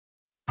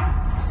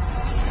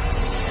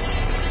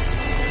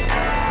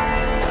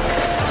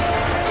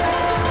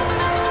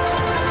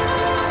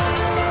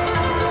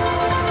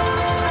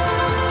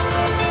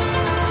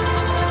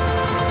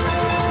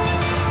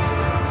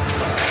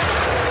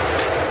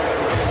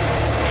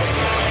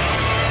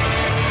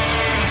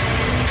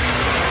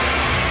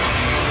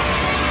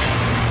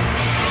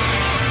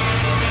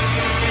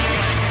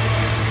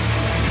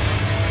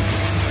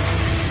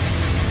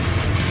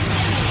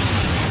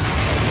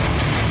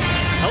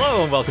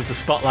and welcome to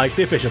Spotlight,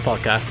 the official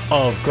podcast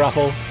of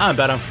Grapple. I'm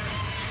Benham.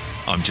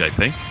 I'm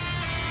JP.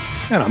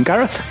 And I'm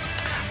Gareth.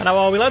 And how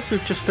are we, lads?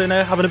 We've just been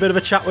having a bit of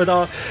a chat with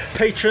our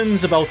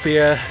patrons about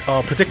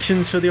our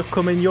predictions for the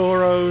upcoming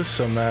Euros,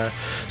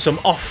 some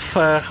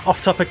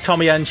off-topic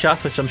Tommy N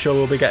chat, which I'm sure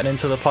we'll be getting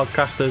into the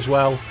podcast as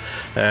well.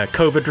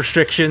 COVID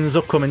restrictions,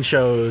 upcoming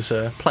shows,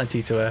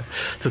 plenty to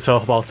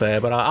talk about there.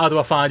 But how do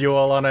I find you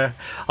all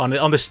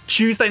on this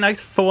Tuesday night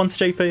for once,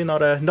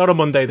 JP? Not a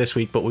Monday this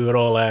week, but we were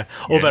all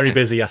very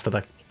busy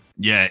yesterday.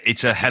 Yeah,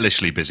 it's a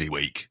hellishly busy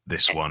week,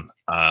 this one.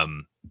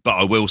 But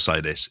I will say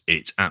this,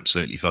 it's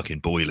absolutely fucking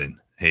boiling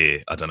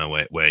here. I don't know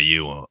where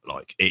you are.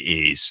 Like, it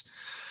is.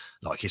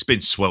 Like, it's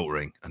been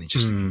sweltering, and it's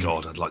just,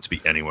 God, I'd like to be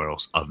anywhere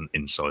else other than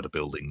inside a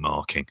building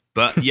marking.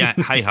 But yeah,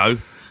 hey-ho.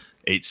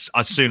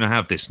 I'd sooner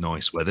have this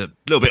nice weather. A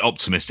little bit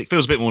optimistic.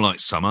 Feels a bit more like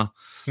summer.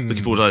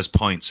 Looking forward to those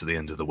pints at the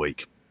end of the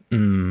week.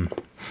 It's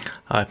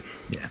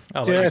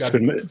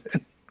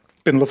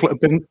been lovely.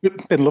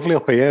 Been lovely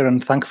up here,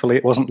 and thankfully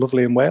it wasn't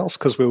lovely in Wales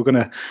because we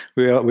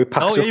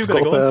packed up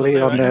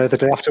early on the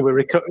day after we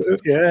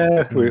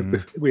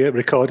we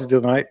recorded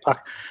the night.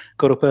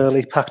 Got up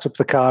early, packed up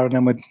the car, and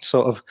then we'd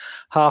sort of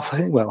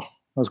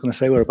I was going to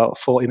say we're about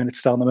 40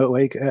 minutes down the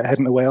motorway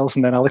heading to Wales,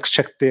 and then Alex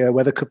checked the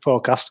weather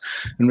forecast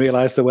and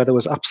realised the weather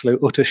was absolute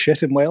utter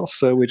shit in Wales.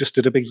 So we just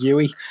did a big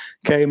Yui,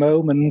 came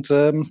home, and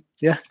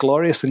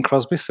glorious in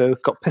Crosby. So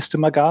got pissed in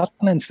my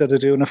garden instead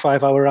of doing a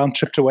 5-hour round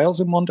trip to Wales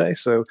in one day.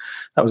 So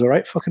that was a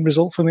right fucking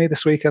result for me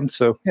this weekend.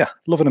 So yeah,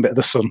 loving a bit of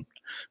the sun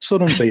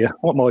and beer.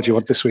 What more do you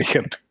want this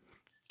weekend?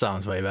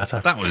 Sounds way better.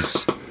 That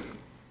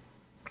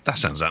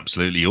sounds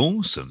absolutely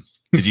awesome.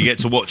 Did you get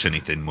to watch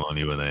anything while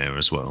you were there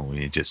as well? Were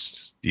you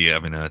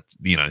having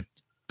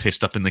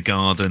pissed up in the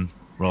garden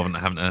rather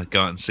than having to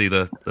go out and see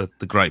the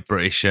great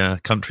British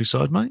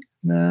countryside, mate?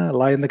 Nah,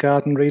 lie in the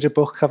garden, read a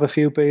book, have a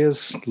few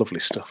beers. Lovely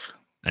stuff.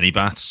 Any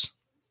baths?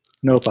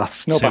 No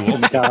baths in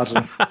the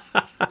garden.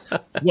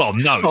 Well,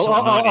 no, it's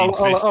not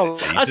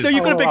 1950. I know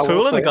you've got a big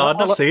pool in the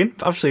garden.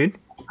 I've seen.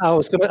 I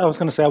was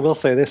going to say, I will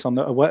say this on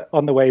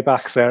the way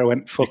back. Sarah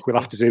went, "Fuck, we'll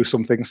have to do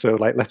something." So,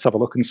 let's have a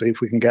look and see if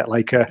we can get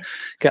a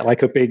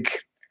big,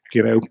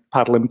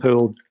 paddling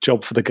pool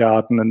job for the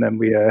garden. And then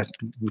we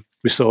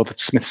saw that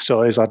Smith's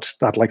Toys had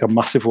like a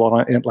massive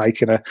one in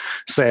a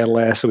sale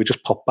there. So we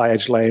just popped by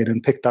Edge Lane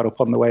and picked that up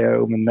on the way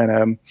home. And then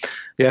And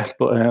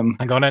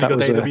got any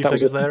good AW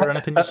figures there or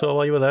anything you saw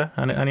while you were there?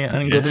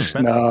 Any good in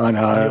Smith's? No. Any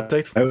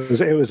update?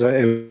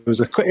 It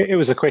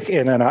was a quick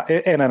in and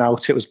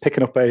out. It was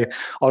picking up a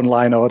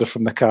online order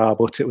from the car,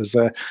 but it was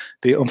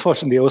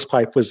unfortunately the hose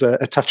pipe was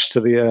attached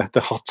to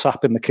the hot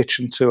tap in the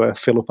kitchen to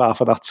fill up half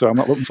of that. So I'm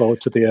not looking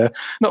forward to the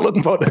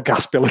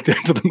gas bill at the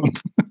end of the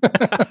month.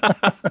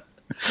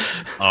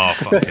 Oh,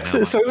 fucking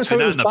hell. So it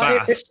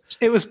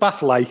was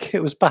bath-like.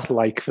 It was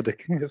bath-like for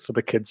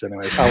the kids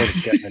anyway. I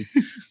wasn't getting in.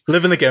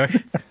 Living the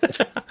gimmick.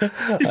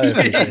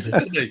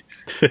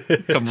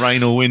 Come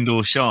rain or wind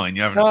or shine,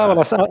 you're having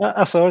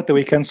I saw at the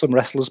weekend some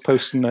wrestlers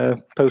posting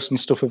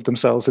stuff of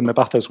themselves in the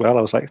bath as well.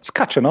 I was like, it's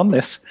catching on,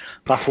 this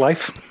bath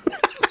life.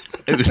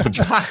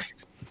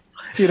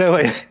 You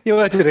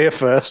heard it here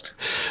first.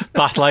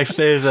 Bath life.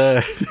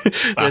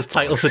 There's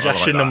title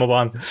suggestion number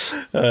one.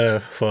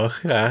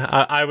 Fuck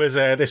yeah! I was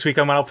this week.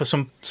 I went out for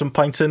some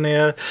pints in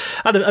the.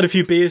 Had a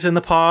few beers in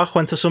the park.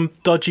 Went to some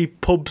dodgy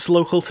pubs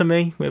local to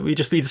me. We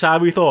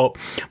decided we thought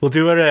we'll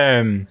do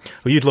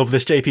you'd love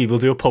this, JP. We'll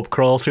do a pub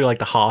crawl through like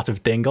the heart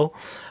of Dingle.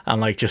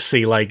 And just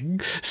see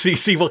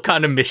what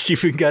kind of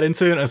mischief we can get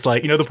into. And it's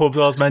the pubs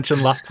I was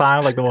mentioned last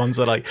time, like the ones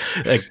that like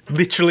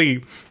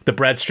literally the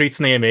bread streets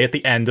near me at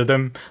the end of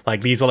them.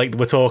 Like these are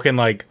we're talking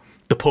like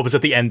the pubs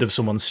at the end of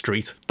someone's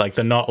street. Like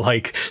they're not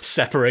like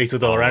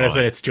separated or anything.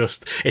 Right.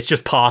 It's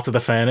just part of the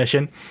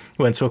furnishing.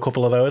 We went to a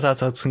couple of those.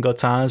 Had some good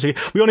times.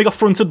 We only got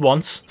fronted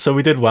once, so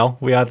we did well.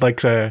 We had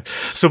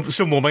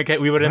some woman.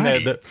 We were in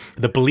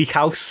the Bleak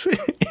House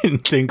in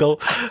Dingle.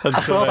 And I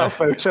saw that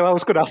photo. I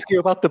was going to ask you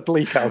about the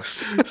Bleak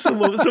House. Some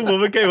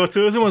woman came up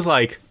to us and was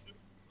like,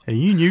 "Are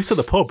you new to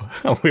the pub?"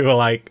 And we were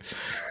like,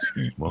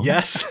 what?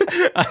 Yes.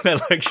 And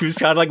then she was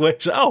trying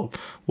to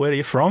where are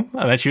you from?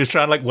 And then she was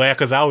trying to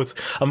work us out.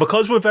 And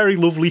because we're very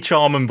lovely,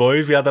 charming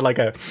boys, we had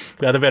a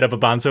bit of a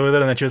banter with her.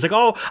 And then she was like,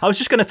 "Oh, I was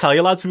just going to tell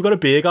you, lads, we've got a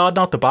beer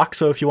garden out the back,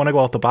 so if you want to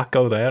go out the back,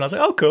 go there." And I was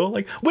like, "Oh, cool."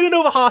 Winning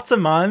over hearts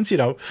and minds,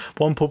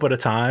 one pub at a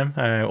time.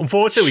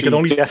 Unfortunately, we could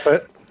only.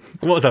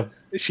 What was that?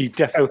 She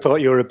defo thought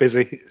you were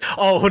busy.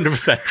 Oh,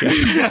 100%.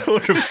 Yeah.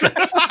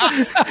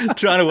 100%.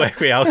 Trying to work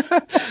me out.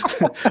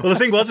 Well, the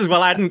thing was as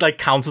well, I hadn't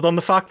counted on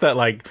the fact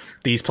that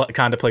these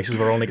kind of places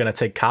were only going to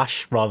take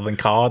cash rather than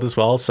card as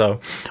well. So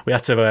we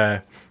had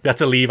to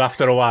leave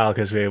after a while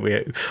because they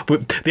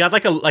had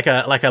like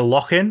a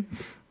lock-in.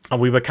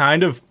 and we were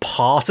kind of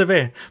part of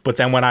it. But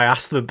then when I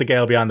asked the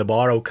girl behind the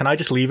bar, "Oh, can I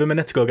just leave a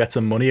minute to go get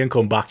some money and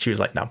come back?" She was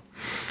like, "No."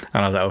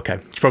 And I was like, "Okay."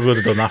 She probably would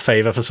have done that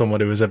favour for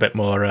someone who was a bit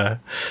more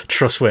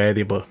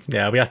trustworthy. But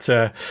yeah, we had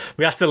to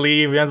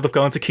leave. We ended up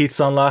going to Keith's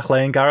on Lark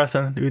Lane, Gareth,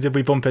 and who did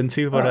we bump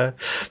into? But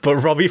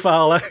Robbie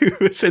Fowler, who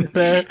was in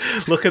there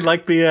looking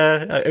like the.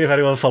 If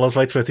anyone follows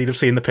my Twitter, you'd have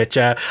seen the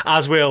picture.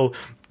 As will.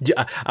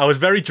 Yeah, I was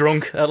very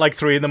drunk at like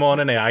 3 a.m.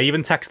 I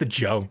even texted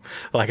Joe.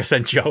 Like I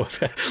sent Joe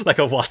like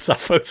a WhatsApp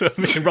photo of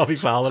me and Robbie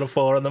Fowler at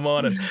 4 a.m.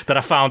 that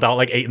I found out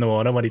like 8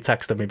 a.m. when he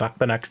texted me back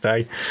the next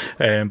day.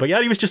 But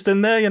yeah, he was just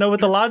in there, you know,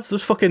 with the lads.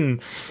 There's fucking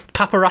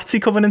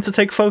paparazzi coming in to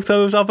take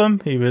photos of him.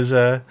 He was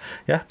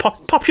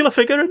popular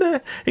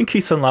figure in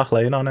Keats and Lark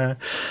Lane on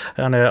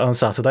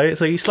Saturday.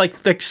 So he's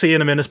like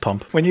seeing him in his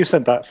pomp. When you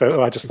sent that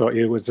photo, I just thought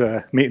you was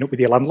meeting up with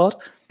your landlord.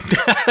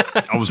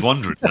 I was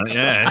wondering that,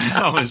 yeah.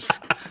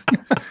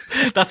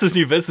 That's his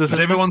new business. Does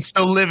everyone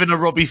still live in a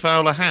Robbie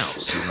Fowler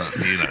house? Is that,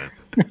 you know,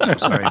 that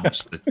was very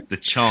much the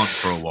chant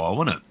for a while,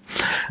 wasn't it?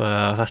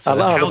 Well, that's I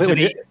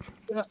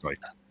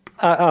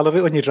love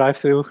it when you drive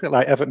through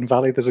like Everton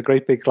Valley. There's a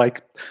great big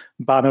like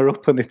banner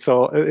up, and it's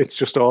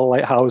just all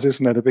like houses,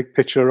 and then a big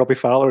picture of Robbie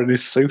Fowler in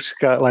his suit,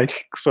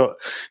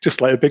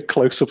 just like a big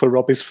close up of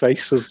Robbie's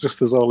face.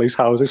 There's all these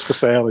houses for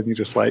sale, and you're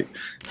just like,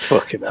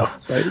 fucking hell.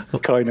 Like,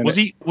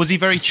 was he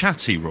very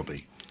chatty,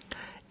 Robbie?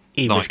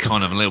 He like was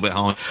kind of a little bit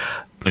hard.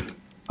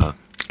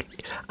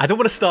 I don't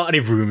want to start any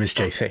rumours,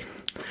 JP,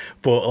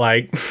 but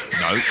like,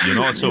 no, you're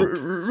not at all.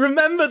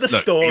 Remember the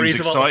stories. He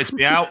was excited to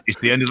be out. It's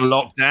the end of the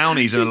lockdown.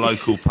 He's in a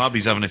local pub.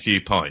 He's having a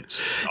few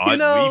pints. There's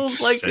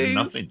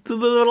nothing. There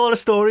are a lot of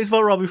stories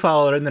about Robbie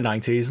Fowler in the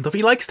 90s and stuff.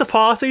 He likes to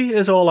party,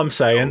 is all I'm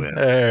saying.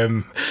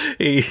 Oh,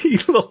 yeah.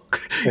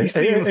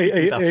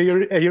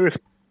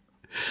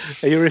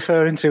 Are you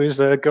referring to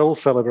his goal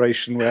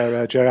celebration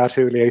where Gerard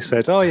Houllier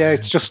said, "Oh yeah,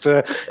 it's just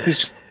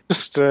he's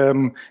just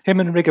him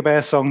and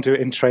Rigobert Song do it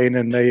in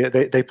training.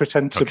 They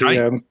pretend to be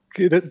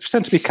they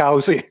pretend to be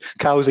cows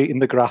eating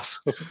the grass."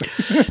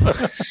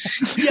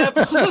 Yeah,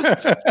 but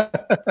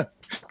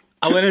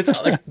I went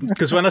into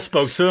because when I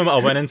spoke to him, I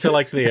went into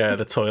like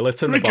the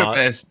toilets in the bar.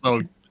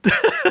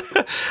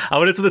 I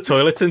went into the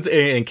toilets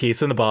in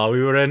Keats in the bar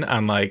we were in,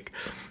 and like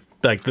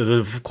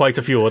there's quite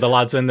a few other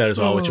lads in there as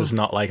well, which was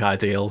not like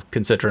ideal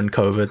considering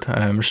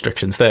COVID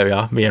restrictions. There we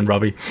are, me and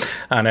Robbie,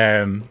 and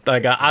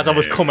as I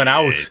was coming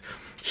out,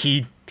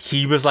 he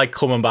was like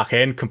coming back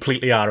in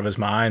completely out of his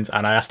mind,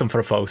 and I asked him for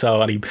a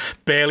photo, and he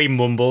barely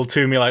mumbled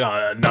to me like,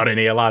 "Oh, not in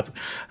here, lad."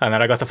 And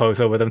then I got the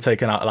photo with him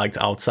taken out like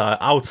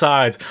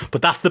outside.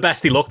 But that's the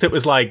best he looked. It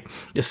was like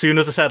as soon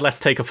as I said let's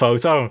take a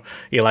photo,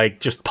 he like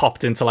just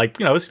popped into like,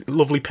 you know, his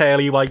lovely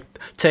pearly white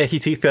turkey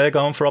teeth there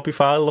going for Robbie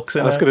Fowler. Looks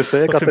in. I was going to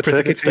say, got the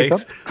turkey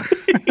state.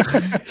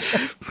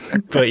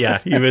 But yeah,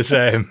 he was.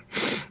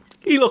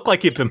 He looked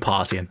like he'd been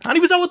partying, and he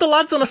was out with the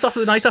lads on a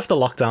Saturday night after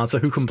lockdown. So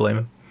who can blame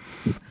him?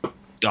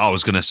 I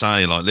was going to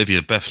say, like, live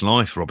your best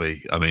life,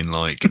 Robbie. I mean,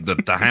 like,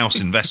 the house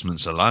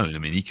investments alone, I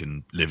mean, he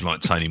can live like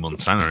Tony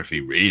Montana if he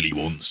really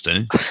wants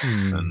to.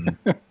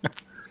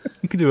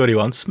 He can do what he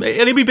wants. And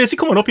he'll be busy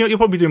coming up. You'll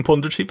probably be doing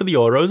punditry for the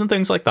Euros and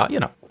things like that, you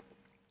know.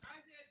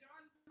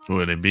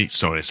 Well,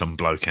 sorry, some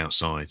bloke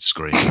outside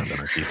screaming. I don't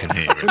know if you can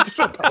hear it.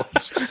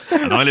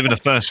 And I live in a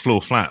first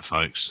floor flat,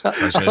 folks. So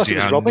it shows you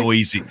how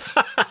noisy.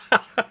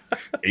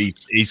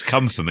 He's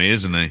come for me,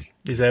 isn't he?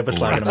 He's ever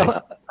slamming me.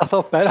 I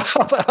thought Benno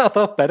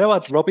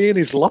had Robbie in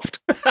his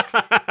loft.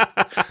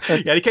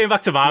 Yeah, he came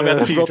back to mine. We had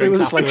a few Robbie drinks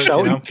was afterwards, like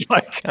shouting, you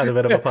know? Had a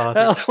bit of a party.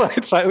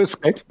 Trying to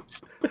escape.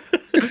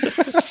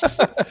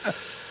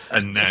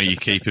 And now you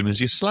keep him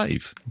as your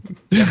slave.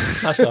 Yeah,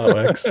 that's how it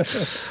works.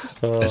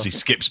 As he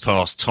skips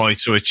past, tied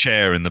to a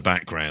chair in the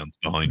background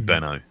behind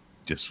Benno.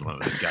 Just with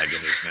a gag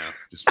in his mouth.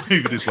 Just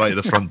moving his way to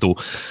the front door.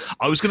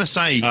 I was going to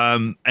say,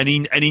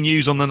 any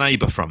news on the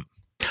neighbour front?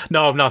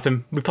 No,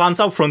 nothing. My plants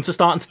out front are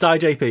starting to die,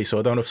 JP, so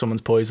I don't know if someone's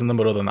poisoned them,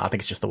 but other than that, I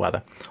think it's just the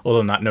weather. Other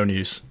than that, no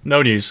news.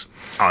 No news.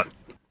 I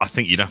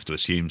think you'd have to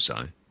assume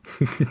so.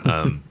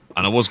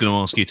 And I was going to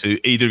ask you too,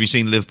 either have you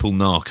seen Liverpool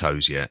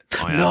Narcos yet?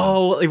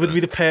 No, it would be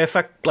the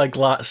perfect like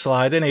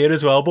slide in here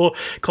as well, but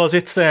because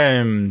it's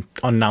on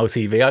Now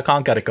TV, I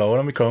can't get it going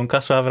on my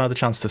Chromecast, so I haven't had a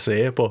chance to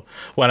see it. But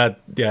when I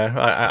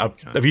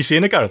have you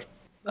seen it, Gareth?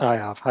 I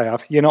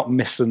have. You're not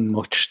missing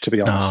much, to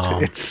be honest.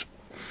 No.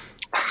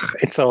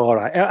 It's all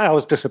right. I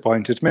was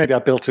disappointed. Maybe I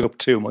built it up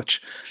too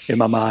much in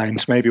my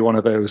mind. Maybe one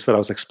of those that I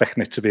was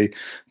expecting it to be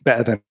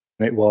better than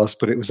it was,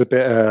 but it was a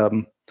bit.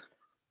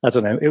 I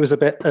don't know. It was a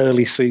bit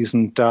early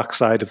season Dark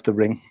Side of the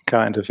Ring,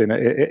 kind of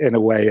in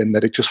a way, in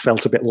that it just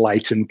felt a bit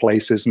light in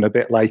places, and a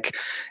bit like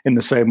in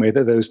the same way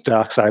that those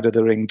Dark Side of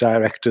the Ring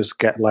directors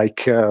get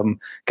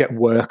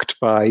worked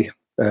by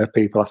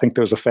people. I think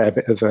there was a fair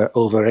bit of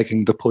over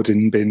egging the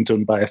pudding being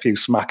done by a few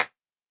smackheads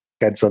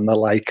and the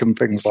like, and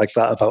things like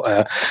that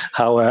about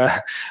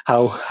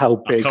how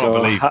big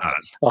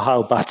or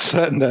how bad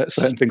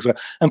certain things were.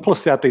 And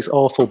plus, they had these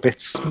awful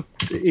bits,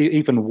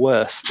 even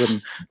worse than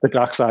the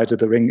Dark Side of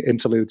the Ring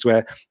interludes,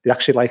 where they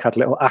actually like had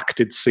little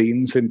acted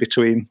scenes in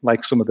between,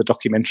 like some of the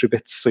documentary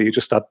bits. So you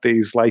just had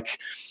these like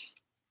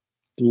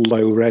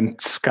low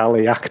rent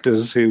scally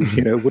actors who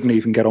wouldn't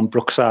even get on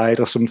Brookside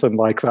or something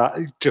like that,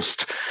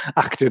 just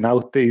acting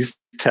out these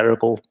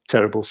terrible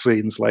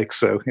scenes. Like,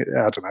 so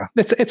I don't know,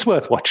 it's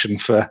worth watching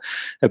for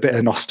a bit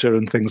of nostalgia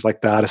and things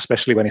like that,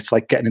 especially when it's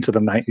like getting into the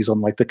 90s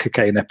on like the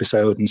cocaine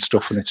episode and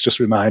stuff, and it's just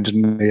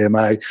reminding me of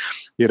my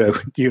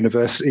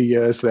university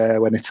years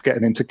there, when it's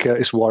getting into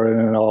Curtis Warren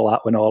and all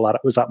that, when all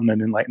that was happening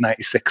in like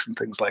 96 and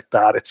things like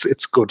that.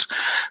 It's good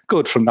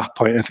from that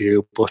point of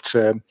view. But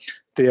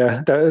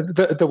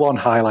the one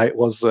highlight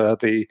was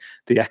the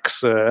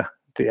ex.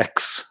 The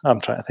ex, I'm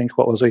trying to think,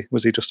 what was he?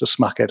 Was he just a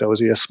smackhead or was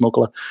he a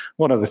smuggler?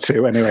 One of the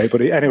two, anyway. But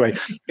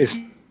is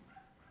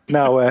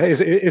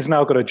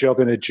now got a job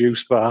in a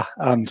juice bar,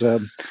 and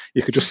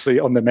you could just see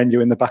on the menu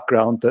in the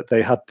background that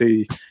they had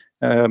the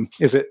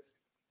is it?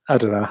 I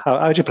don't know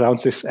how do you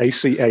pronounce this?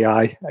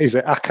 ACAI? Is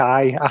it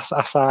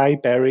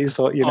acai berries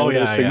or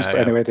those things? But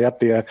anyway, they had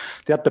the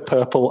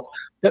purple.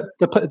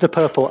 The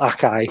purple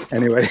acai,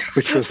 anyway,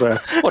 which was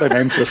what a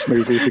name for a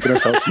smoothie if you're going to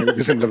sell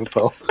smoothies in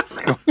Liverpool.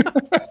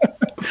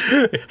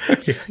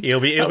 He'll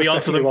be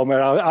onto the one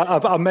where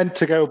I meant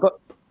to go, but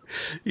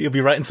you'll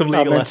be writing some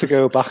legal letters. To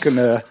go back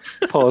and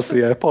pause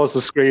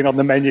the screen on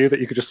the menu that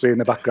you could just see in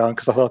the background,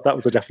 because I thought that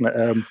was a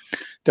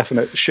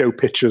definite show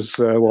pictures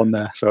one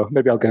there. So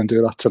maybe I'll go and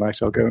do that tonight.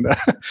 I'll go and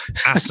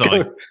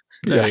acai.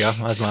 There you go.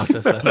 That's my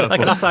artist there.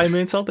 Like an acai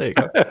moonsault. There you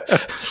go.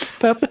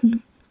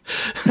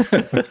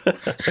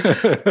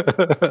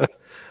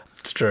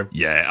 It's true.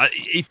 Yeah,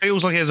 it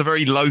feels like it has a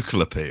very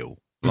local appeal.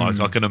 Like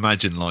I can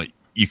imagine, like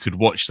you could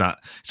watch that.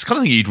 It's the kind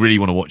of thing you'd really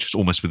want to watch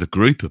almost with a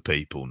group of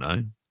people.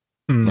 No,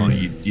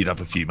 like you'd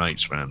have a few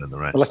mates around and the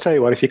rest. Well, I tell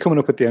you what, if you're coming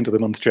up at the end of the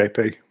month,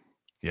 JP.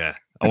 Yeah,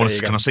 I want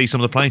to. Can I see some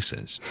of the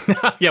places?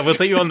 Yeah, we'll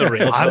take you on the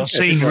real tour. I haven't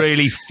seen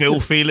really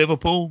filthy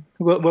Liverpool.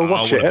 We'll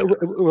watch it.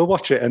 We'll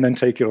watch it and then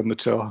take you on the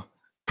tour.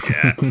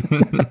 Yeah.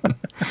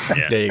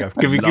 Yeah. There you go.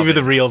 Give you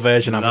the real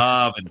version of it.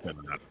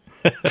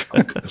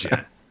 Oh, God,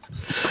 yeah.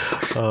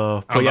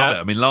 I love it.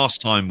 I mean,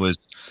 last time was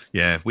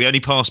we only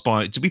passed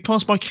by. Did we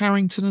pass by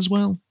Carrington as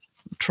well?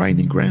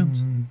 Training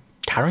grounds.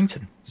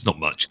 Carrington. There's not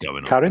much going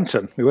on.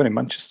 Carrington. We weren't in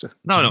Manchester.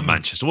 No, not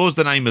Manchester. What was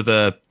the name of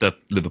the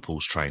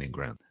Liverpool's training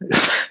ground?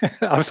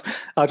 I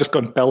just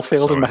gone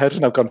Belfield in my head,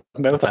 and I've gone,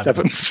 no, that's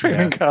Everton's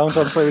training ground.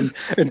 I'm so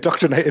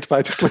indoctrinated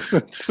by just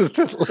listening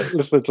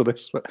to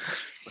this. But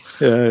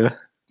yeah.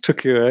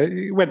 Took you.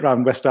 You went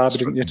round West Derby,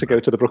 didn't you, to go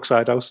to the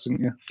Brookside House,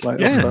 didn't you? Like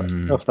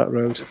off that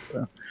road.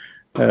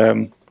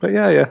 So, but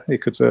you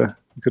could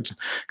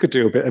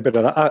do a bit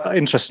of that.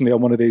 Interestingly,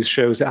 on one of these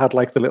shows, it had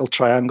like the little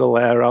triangle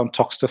there around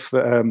Toxteth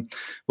that,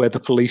 where the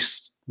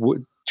police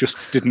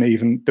just didn't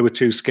even. They were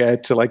too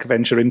scared to like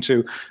venture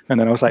into. And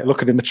then I was like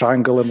looking in the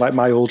triangle, and like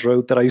my old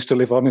road that I used to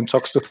live on in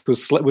Toxteth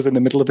was in the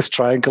middle of this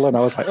triangle, and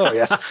I was like, oh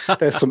yes,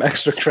 there's some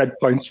extra cred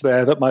points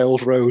there that my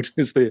old road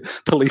is the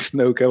police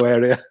no-go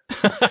area.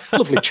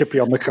 Lovely chippy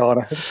on the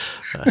corner.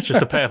 It's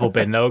just a purple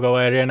bin no-go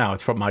area now.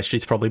 It's my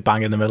street's probably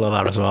bang in the middle of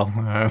that as well.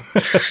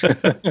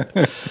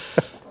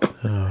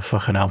 Oh,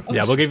 fucking hell.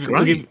 Yeah, we'll give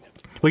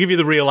you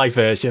the real life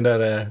version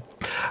at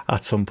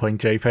some point,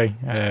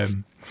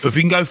 JP. If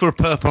you can go for a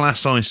purple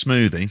acai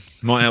smoothie,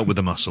 might help with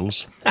the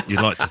muscles.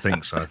 You'd like to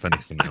think so, if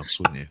anything else,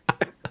 wouldn't you?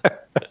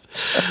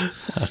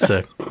 That's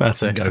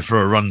it. Go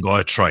for a run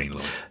by a train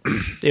line.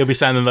 He'll be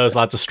sending those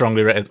lads a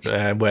strongly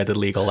worded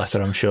legal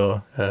letter, I'm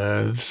sure.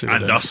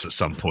 And us at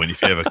some point,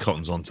 if he ever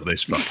cottons onto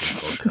this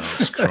fucking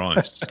podcast.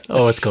 Christ.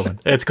 Oh, it's coming.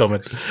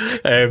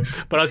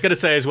 But I was going to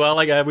say as well,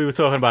 like we were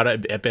talking about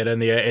it a bit in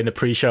the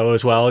pre-show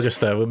as well.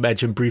 Just we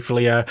mentioned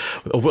briefly,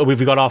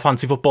 we've got our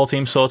fantasy football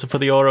team sorted for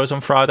the Euros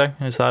on Friday.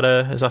 Is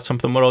that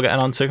something we're all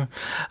getting onto?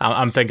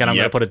 I'm thinking I'm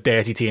going to put a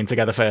dirty team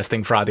together first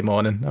thing Friday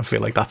morning. I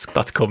feel like that's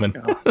coming.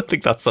 I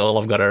think that's all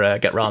I've got to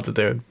get round to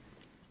doing.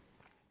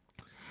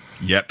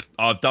 Yep,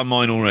 I've done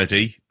mine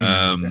already.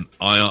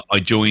 I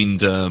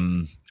joined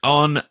Arn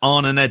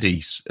and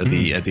Eddie's at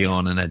the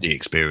Arn and Eddie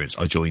experience.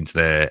 I joined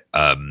their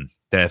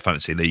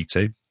fantasy league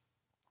too,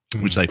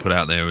 which they put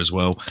out there as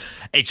well.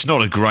 It's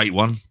not a great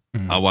one,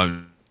 I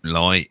won't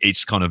lie.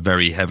 It's kind of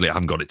very heavily. I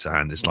haven't got it to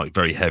hand. It's like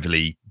very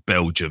heavily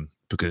Belgium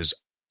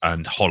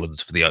and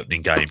Holland for the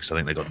opening game, because I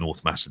think they got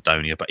North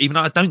Macedonia. But even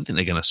I don't think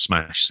they're going to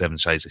smash Seven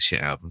Shades of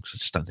shit out of them, because I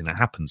just don't think that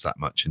happens that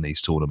much in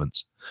these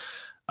tournaments.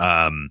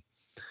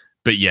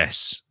 But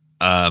yes,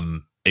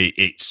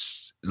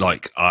 it's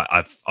like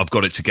I've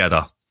got it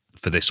together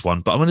for this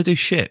one, but I'm going to do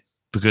shit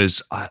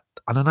because I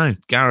don't know,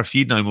 Gareth.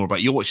 You know more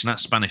about. You're watching that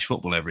Spanish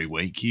football every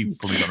week. You've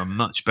probably got a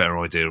much better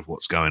idea of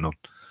what's going on.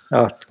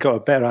 I've got a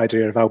better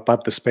idea of how bad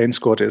the Spain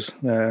squad is.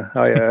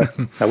 I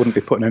wouldn't be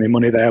putting any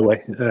money their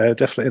way.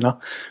 Definitely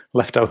not.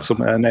 Left out some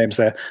names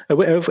there.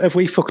 Have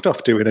we fucked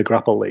off doing a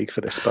grapple league for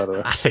this, by the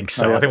way? I think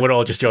so. I think we're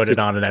all just joining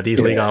on in Eddie's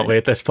league, aren't we,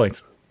 at this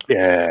point?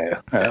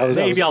 Yeah.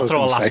 Maybe I'll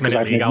throw a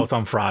last-minute league out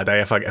on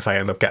Friday if I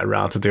end up getting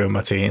around to doing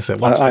my team. So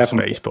watch this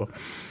space, but...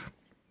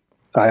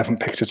 I haven't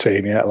picked a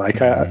team yet.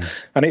 Like I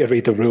need to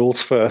read the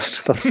rules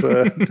first. That's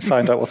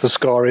find out what the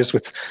score is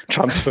with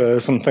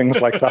transfers and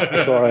things like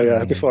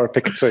that before I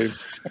pick a team.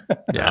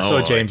 Yeah,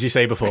 so James, you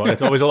say before,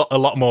 it's always a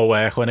lot more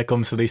work when it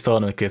comes to these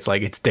tournaments. It's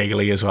like it's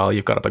daily as well.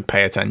 You've got to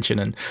pay attention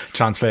and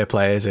transfer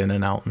players in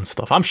and out and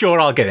stuff. I'm sure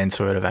I'll get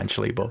into it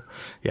eventually, but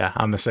yeah,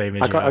 I'm the same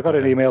as you. I got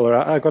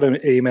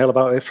an email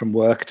about it from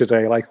work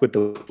today, like with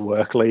the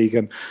work league,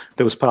 and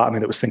there was part of me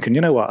that was thinking,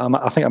 you know what,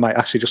 I think I might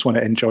actually just want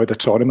to enjoy the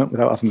tournament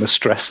without having the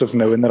stress of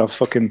knowing that I've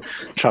fucking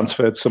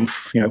transferred some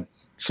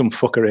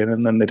fucker in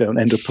and then they don't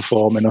end up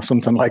performing or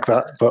something like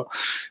that. But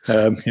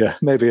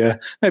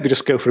maybe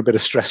just go for a bit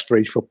of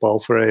stress-free football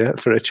for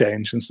a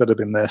change instead of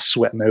being there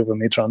sweating over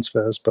me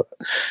transfers. But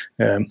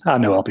I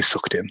know I'll be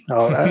sucked in.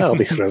 I'll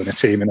be throwing a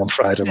team in on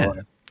Friday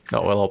morning.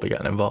 No, we'll all be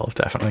getting involved,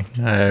 definitely.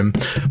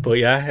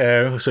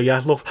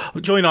 Look,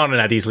 join on in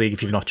Eddie's League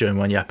if you've not joined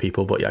one yet,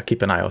 people. But yeah,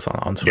 keep an eye out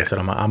on Twitter.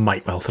 Yeah. I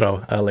might well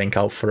throw a link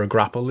out for a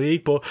Grapple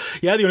League. But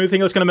yeah, the only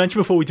thing I was going to mention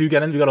before we do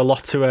get in, we've got a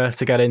lot to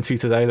get into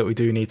today that we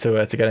do need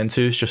to get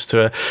into, is just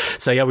to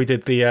say, yeah, we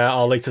did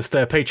our latest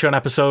Patreon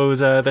episode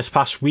this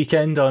past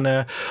weekend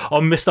on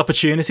missed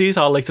opportunities,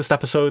 our latest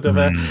episode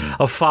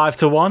of 5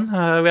 to 1.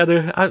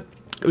 It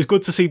was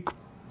good to see.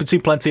 We've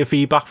seen plenty of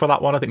feedback for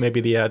that one. I think maybe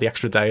the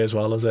extra day as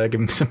well as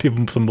giving some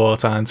people some more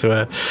time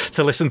to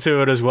listen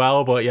to it as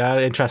well. But yeah,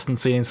 interesting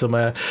seeing some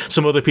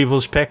other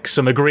people's picks,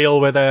 some agreeal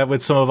with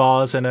some of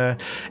ours in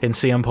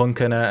CM Punk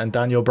and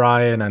Daniel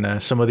Bryan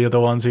and some of the other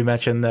ones we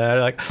mentioned there.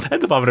 Like, I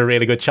ended up having a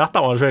really good chat.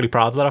 That one, I was really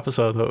proud of that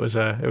episode. It was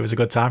a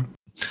good time.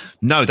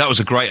 No, that was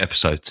a great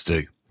episode to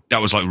do. That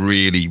was like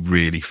really,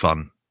 really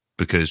fun.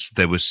 Because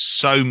there was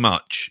so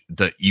much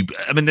that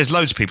there's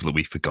loads of people that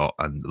we forgot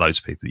and loads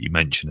of people that you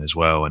mentioned as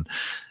well. And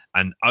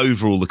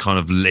overall, the kind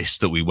of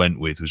list that we went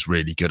with was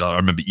really good. I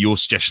remember your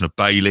suggestion of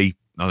Bailey,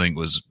 I think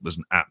was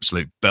an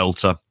absolute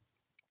belter.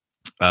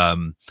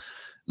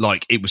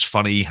 It was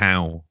funny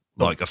how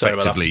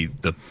effectively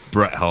the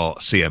Bret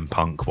Hart CM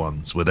Punk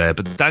ones were there,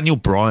 but the Daniel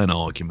Bryan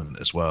argument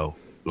as well.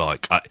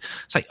 Like, I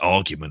say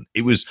argument,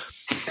 it was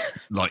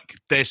like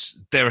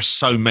there are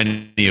so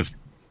many of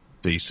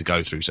these to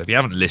go through. So if you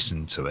haven't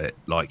listened to it,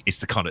 like, it's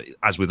the kind of,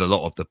 as with a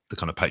lot of the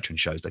kind of Patreon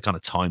shows, they're kind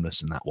of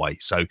timeless in that way.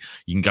 So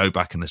you can go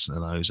back and listen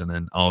to those and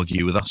then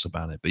argue with us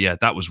about it. But yeah,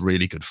 that was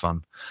really good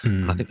fun.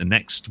 And I think the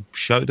next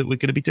show that we're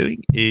going to be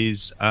doing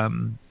is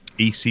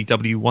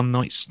ECW One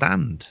Night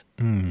Stand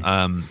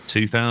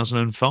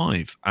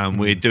 2005. And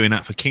we're doing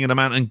that for King of the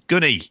Mountain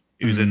Gunny,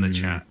 who's in the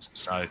chat.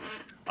 So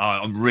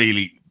I'm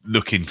really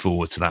looking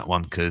forward to that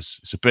one because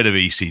it's a bit of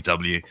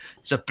ECW,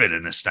 it's a bit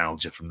of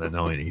nostalgia from the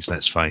 90s.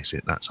 Let's face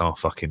it, that's our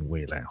fucking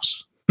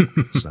wheelhouse.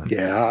 So.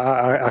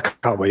 Yeah, I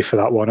can't wait for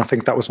that one. I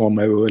think that was one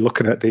where we were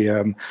looking at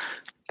the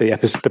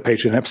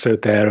Patreon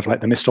episode there of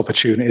like the missed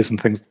opportunities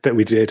and things that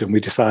we did, and we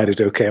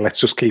decided, okay, let's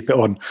just keep it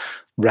on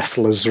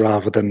wrestlers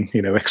rather than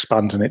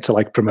expanding it to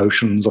like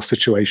promotions or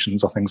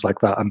situations or things like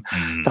that. And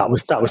that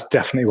was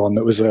definitely one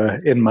that was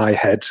in my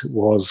head,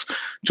 was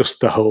just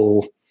the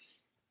whole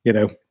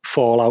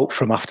fallout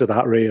from after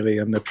that, really,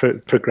 and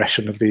the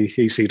progression of the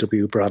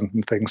ECW brand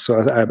and things.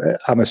 So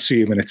I'm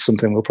assuming it's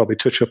something we'll probably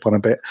touch up on a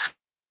bit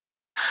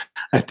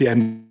at the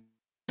end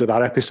of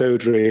that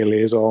episode.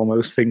 Really, is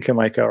almost thinking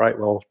like, all right,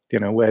 well,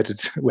 where did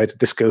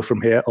this go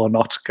from here or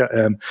not at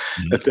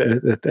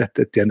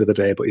the end of the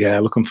day? But yeah,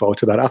 looking forward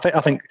to that.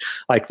 I think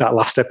like that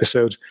last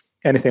episode,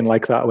 anything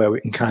like that where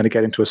we can kind of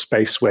get into a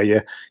space where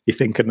you're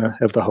thinking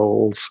of the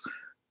holes,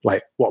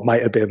 like what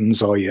might have been,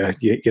 or your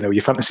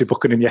fantasy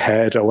booking in your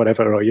head or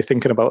whatever, or you're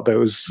thinking about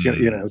those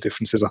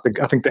differences. I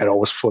think they're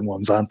always fun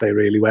ones, aren't they?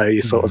 Really, where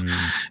you sort of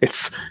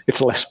it's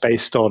less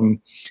based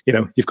on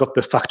you've got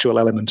the factual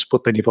element,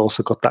 but then you've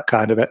also got that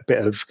kind of a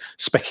bit of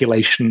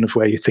speculation of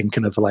where you're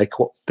thinking of like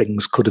what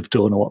things could have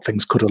done or what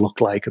things could have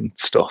looked like and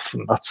stuff.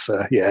 And that's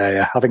I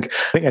think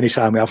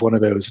anytime we have one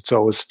of those, it's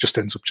always just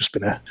ends up just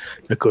being a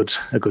good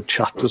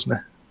chat, doesn't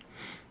it?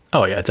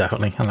 Oh yeah,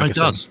 definitely. And like it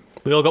does.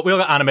 We all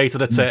got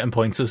animated at certain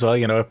points as well.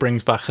 It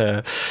brings back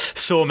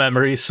sore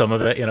memories. Some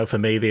of it, for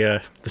me,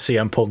 the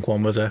CM Punk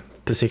one was a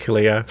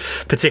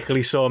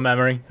particularly sore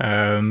memory.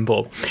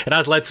 But it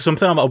has led to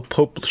something. I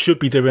hope should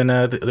be doing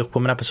the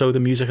upcoming episode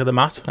of Music of the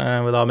Mat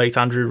with our mate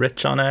Andrew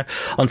Rich on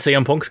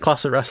CM Punk's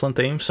classic wrestling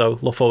theme. So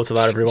look forward to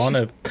that,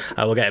 everyone.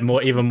 We'll get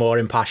even more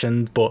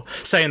impassioned. But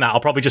saying that, I'll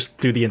probably just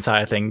do the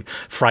entire thing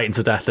frightened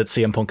to death that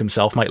CM Punk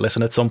himself might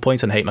listen at some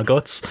point and hate my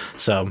guts.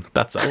 So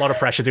that's a lot of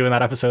pressure doing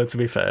that episode, to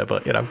be fair.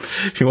 But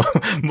if you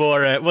want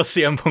more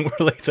CM Punk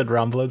related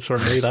ramblings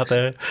from me,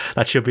 that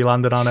should be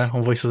landed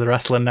on Voices of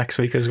Wrestling next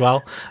week as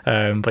well.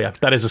 But yeah,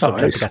 that is a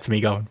subject that gets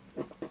me going.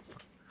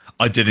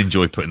 I did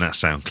enjoy putting that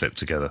sound clip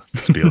together,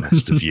 to be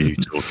honest, of you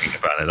talking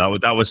about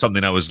it. That was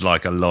something that was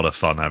like a lot of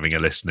fun having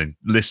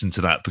listen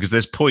to that, because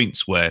there's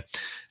points where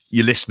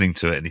you're listening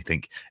to it and you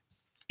think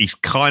he's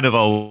kind of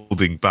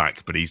holding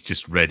back, but he's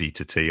just ready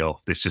to tee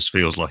off. This just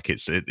feels like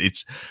it's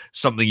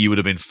something you would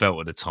have been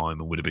felt at a time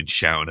and would have been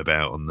shouting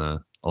about on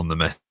the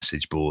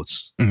message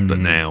boards. But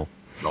now,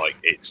 like,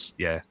 it's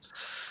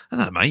I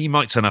don't know, mate. He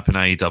might turn up in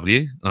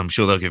AEW. I'm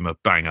sure they'll give him a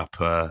bang up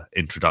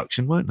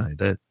introduction, won't they?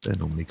 They're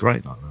normally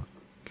great like that.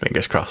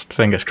 Fingers crossed.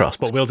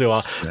 But we'll do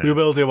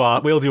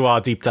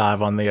our deep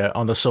dive on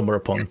the Summer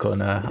of Punk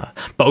on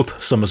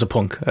both Summers of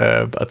Punk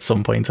at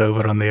some point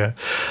over on the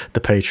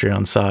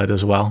Patreon side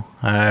as well.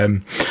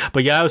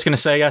 But yeah, I was going to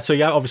say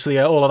obviously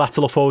all of that to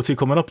look forward to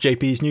coming up.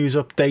 JP's news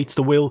updates.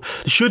 There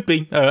should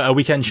be a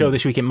weekend show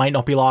this week. It might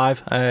not be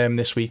live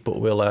this week, but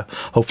we'll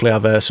hopefully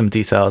have some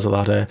details of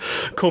that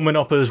coming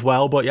up as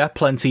well. But yeah,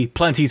 plenty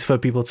for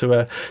people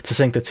to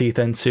sink their teeth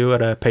into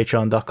at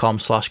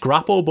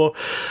patreon.com/grapple. But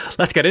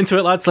let's get into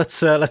it, lads.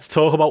 Let's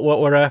talk about what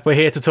we're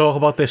here to talk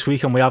about this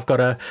week, and we have got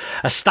a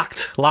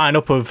stacked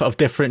lineup of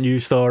different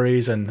news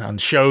stories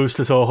and shows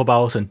to talk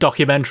about and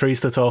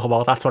documentaries to talk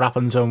about. That's what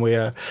happens when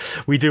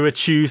we do a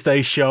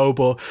Tuesday show.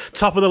 But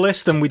top of the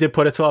list, and we did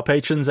put it to our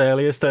patrons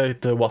earlier as to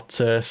what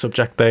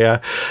subject they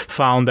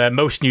found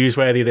most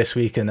newsworthy this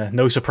week, and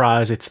no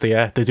surprise, it's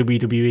the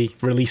WWE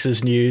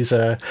releases news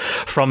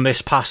from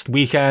this past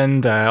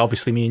weekend.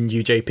 Obviously, me and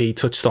UJP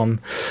touched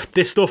on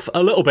this stuff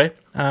a little bit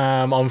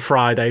on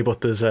Friday, but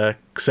there's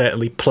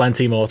certainly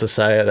plenty more to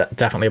say,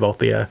 definitely about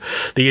the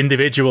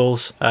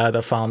individuals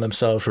that found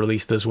themselves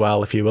released as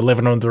well. If you were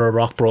living under a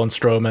rock, Braun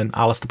Strowman,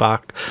 Alistair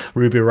Black,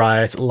 Ruby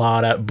Riott,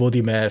 Lana,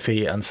 Buddy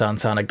Murphy and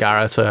Santana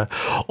Garrett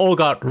all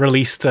got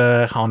released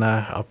on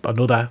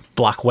another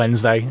Black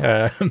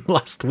Wednesday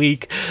last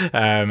week,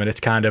 and it's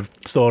kind of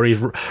stories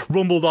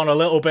rumbled on a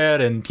little bit,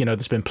 and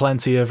there's been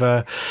plenty of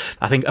I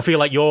feel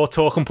like your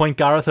talking point,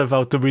 Gareth,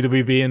 about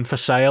WWE being for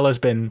sale has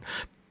been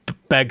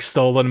begged,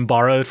 stolen and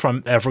borrowed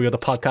from every other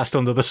podcast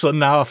under the sun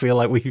now. I feel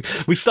like we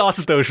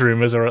started those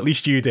rumours, or at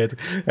least you did,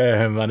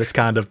 and it's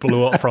kind of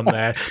blew up from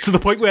there to the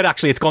point where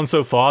actually it's gone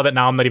so far that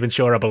now I'm not even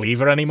sure I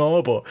believe it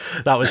anymore. But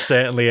that was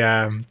certainly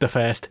the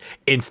first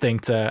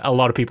instinct a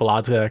lot of people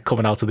had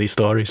coming out of these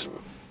stories.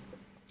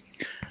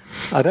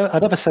 I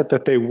never said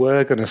that they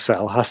were going to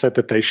sell. I said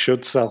that they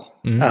should sell.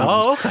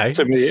 Okay.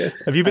 To me,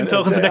 have you been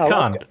talking to Nick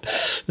Khan?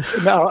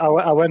 No,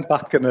 I went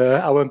back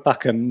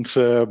and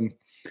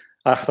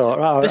I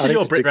thought, this is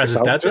your Britt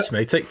Reza's dead, just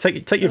me. Take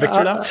your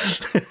victory out.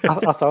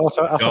 I thought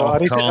I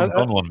need to.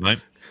 On one, mate.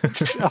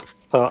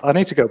 I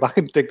need to go back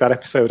and dig that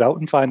episode out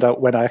and find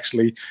out when I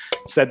actually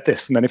said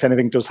this, and then if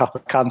anything does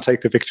happen, I can take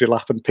the victory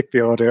lap and pick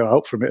the audio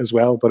out from it as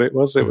well. But it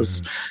was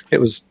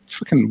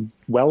freaking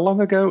well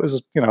long ago. It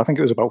was, I think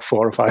it was about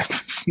 4 or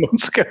 5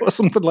 months ago or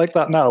something like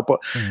that now. But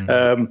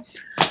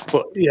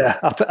yeah,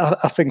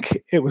 I think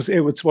it was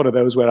one of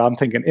those where I'm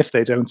thinking if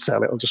they don't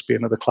sell, it'll just be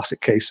another classic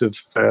case of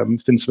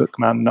Vince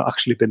McMahon not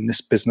actually been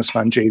this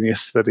businessman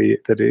genius that he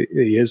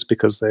is,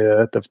 because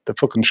they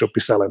fucking should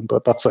be selling.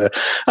 But that's a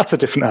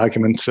different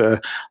argument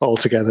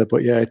altogether.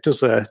 But yeah, it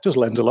does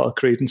lend a lot of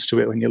credence to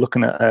it when you're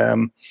looking at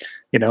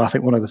I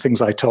think one of the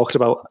things I talked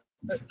about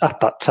at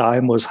that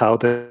time was how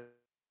they'd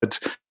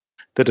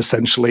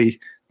essentially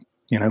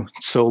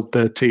sold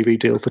the TV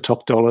deal for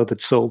top dollar.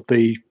 They'd sold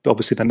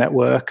obviously the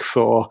network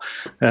for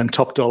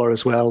top dollar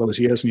as well. There was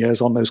years and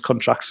years on those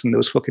contracts, and there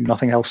was fucking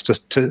nothing else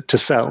to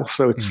sell.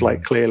 So it's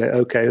like clearly,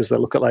 okay, as they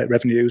look at like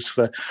revenues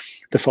for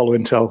the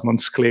following 12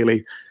 months,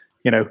 clearly,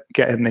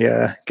 getting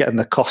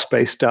the cost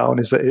base down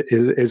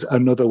is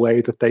another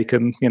way that they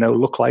can,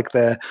 look like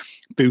they're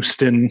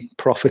boosting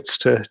profits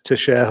to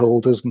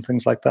shareholders and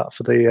things like that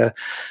for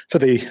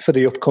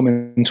the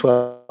upcoming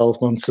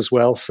 12 months as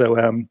well. So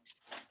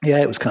yeah,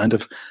 it was kind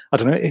of, I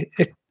don't know,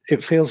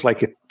 it feels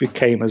like it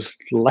became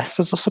less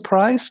as a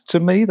surprise to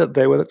me that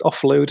they were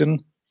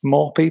offloading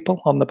more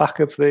people on the back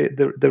of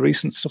the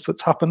recent stuff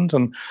that's happened.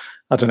 And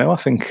I don't know, I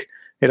think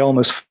it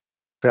almost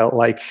felt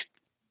like,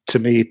 to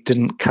me, it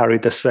didn't carry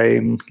the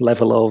same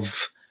level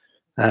of,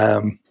 I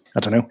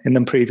don't know, in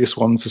the previous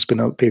ones, there's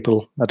been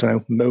people, I don't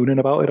know, moaning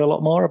about it a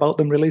lot more, about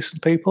them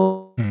releasing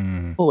people.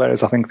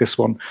 Whereas I think this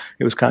one,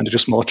 it was kind of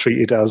just more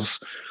treated as,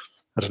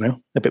 I don't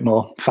know, a bit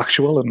more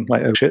factual and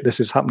like, oh shit, this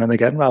is happening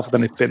again, rather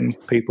than it being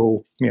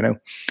people,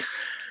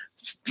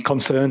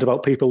 concerned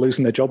about people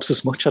losing their jobs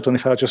as much. I don't know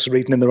if I was just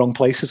reading in the wrong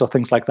places or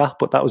things like that,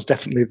 but that was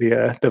definitely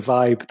the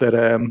vibe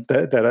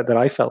that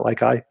I felt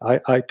like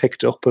I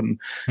picked up. And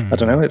I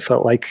don't know, it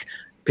felt like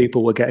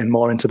people were getting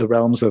more into the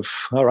realms of,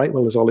 all right,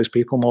 well, there's all these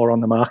people more on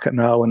the market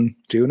now and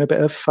doing a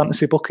bit of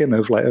fantasy booking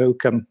of like,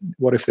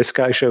 what if this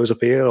guy shows up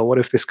here, or what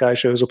if this guy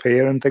shows up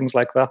here, and things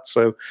like that.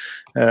 So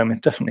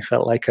it definitely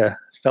felt like a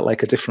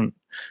different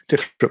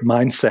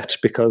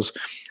mindset, because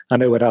I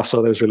know when I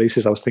saw those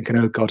releases, I was thinking,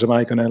 oh God, am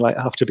I going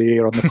to have to be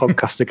here on the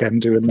podcast again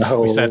doing the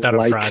whole... We said that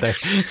on Friday.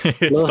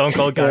 Stone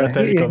Cold Gareth,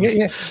 there he comes.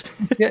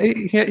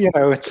 Yeah,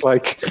 it's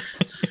like...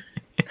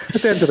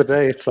 At the end of the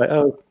day, it's like,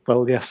 oh,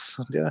 well, yes,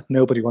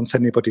 nobody wants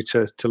anybody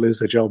to lose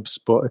their jobs.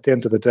 But at the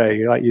end of the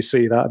day, like, you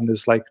see that, and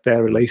there's like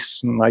their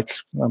release, and like,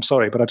 I'm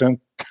sorry, but I don't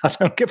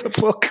give a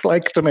fuck.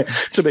 Like, to me,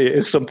 it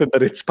is something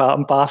that it's part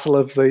and parcel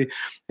of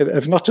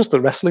not just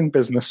the wrestling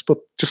business, but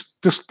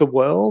just the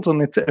world,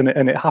 and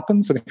it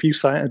happens. And if you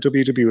sign a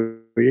WWE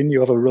and you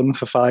have a run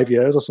for 5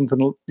 years or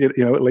something,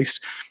 at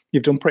least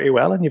you've done pretty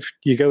well, and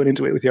you're going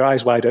into it with your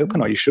eyes wide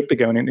open, or you should be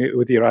going into it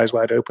with your eyes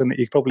wide open, that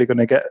you're probably going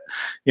to get,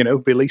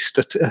 released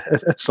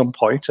at some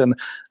point. And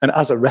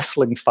as a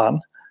wrestling fan,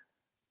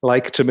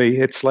 like, to me,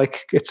 it's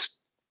like it's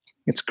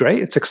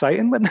great. It's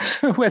exciting when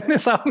when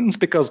this happens,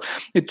 because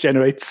it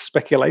generates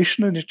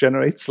speculation, and it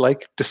generates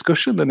like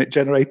discussion, and it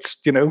generates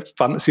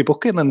fantasy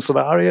booking and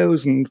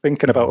scenarios, and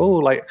thinking about,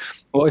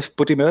 what if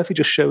Buddy Murphy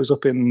just shows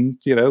up in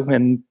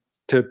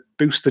to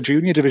boost the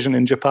junior division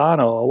in Japan,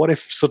 or what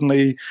if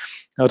suddenly,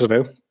 I don't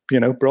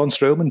know, Braun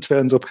Strowman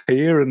turns up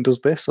here and does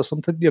this or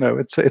something.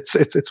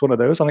 It's one of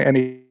those. I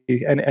think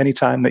any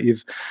time that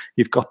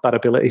you've got that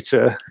ability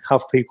to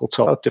have people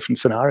talk about different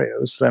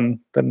scenarios, then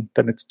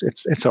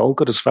it's all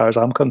good as far as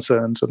I'm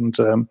concerned. And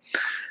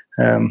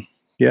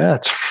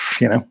it's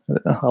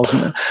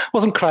I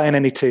wasn't crying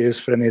any tears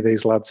for any of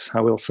these lads.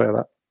 I will say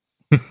that.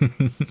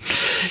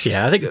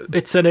 Yeah, I think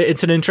it's an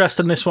interest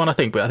in this one. I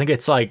think, but I think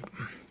it's like,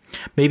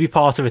 maybe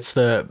part of it's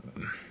the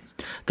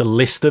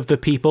list of the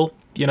people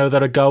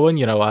that are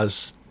going.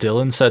 As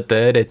Dylan said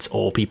there, it's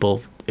all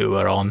people who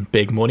are on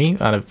big money,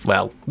 and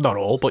well, not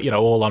all, but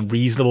all on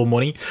reasonable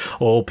money.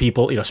 All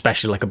people,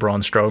 especially like a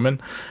Braun Strowman,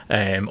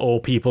 all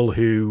people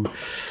who,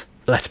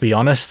 let's be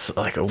honest,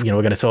 like we're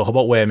going to talk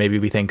about where maybe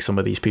we think some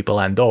of these people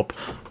end up.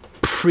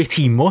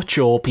 Pretty much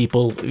all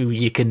people who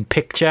you can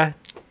picture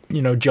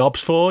jobs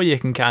for, you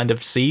can kind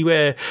of see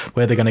where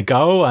they're going to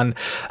go. And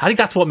I think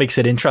that's what makes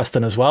it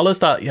interesting as well, is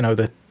that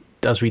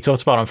as we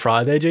talked about on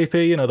Friday,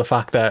 JP, the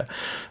fact that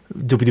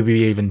WWE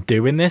even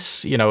doing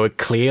this, it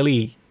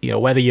clearly,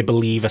 whether you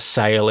believe a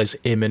sale is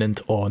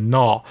imminent or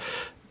not,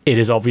 it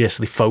is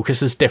obviously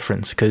focus is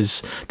different,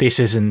 because this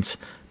isn't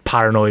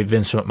paranoid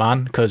Vince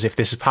McMahon. Because if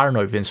this is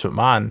paranoid Vince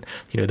McMahon,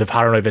 the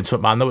paranoid Vince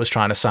McMahon that was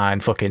trying to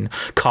sign fucking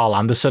Carl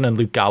Anderson and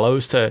Luke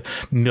Gallows to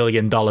 $1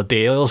 million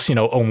deals,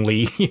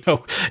 only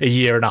a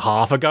year and a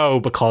half ago,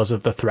 because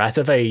of the threat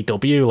of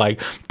AEW. Like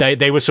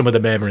they were some of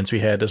the murmurings we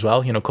heard as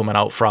well, coming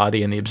out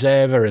Friday in the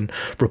Observer and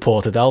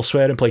reported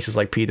elsewhere in places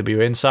like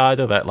PW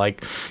Insider, that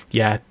like,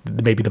 yeah,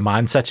 maybe the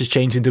mindset has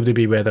changed in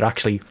WWE, where they're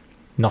actually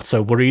not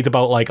so worried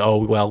about like, oh,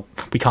 well,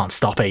 we can't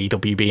stop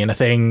AEW being a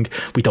thing.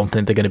 We don't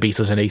think they're going to beat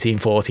us in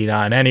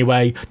 1849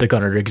 anyway. They're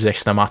going to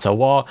exist no matter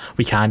what.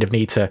 We kind of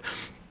need to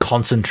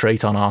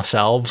concentrate on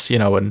ourselves,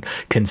 and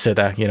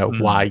consider,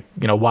 why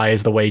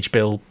is the wage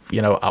bill,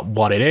 at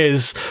what it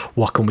is?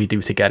 What can we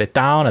do to get it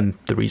down? And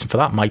the reason for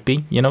that might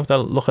be, they're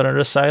looking at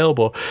a sale.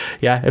 But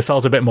yeah, it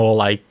felt a bit more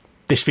like,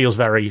 this feels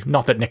very,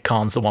 not that Nick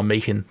Khan's the one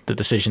making the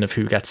decision of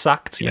who gets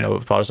sacked,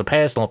 as far as a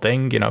personal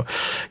thing,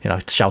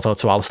 shout out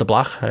to Alistair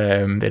Black.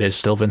 It is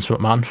still Vince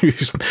McMahon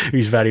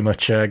who's very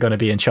much going to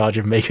be in charge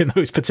of making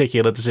those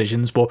particular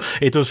decisions. But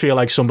it does feel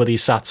like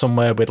somebody's sat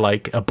somewhere with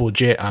like a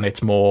budget, and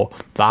it's more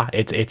that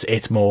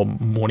it's more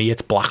money,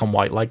 it's black and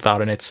white like that,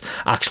 and it's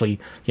actually,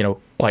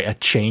 quite a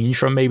change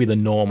from maybe the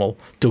normal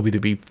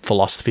WWE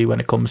philosophy when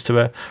it comes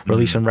to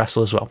releasing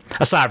wrestlers. Well,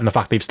 aside from the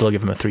fact they've still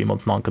given him a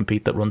 3-month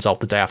non-compete that runs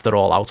out the day after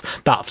All Out,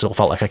 that still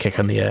felt like a kick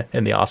in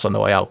the arse on the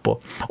way out.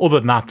 But other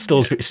than that,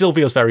 still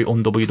feels very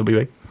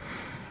un-WWE.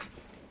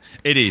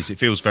 It is. It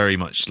feels very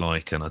much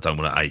like, and I don't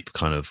want to ape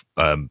kind of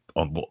on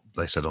what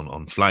they said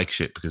on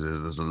Flagship, because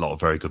there's a lot of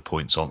very good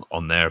points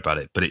on there about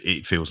it. But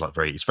it feels like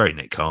it's very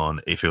Nick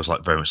Khan. It feels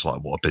like very much like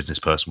what a business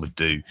person would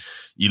do.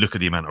 You look at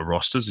the amount of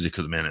rosters, you look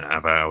at the amount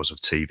of hours of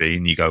TV,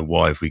 and you go,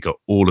 why have we got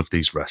all of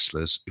these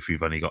wrestlers if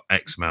we've only got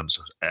X amount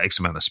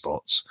of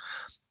spots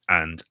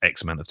and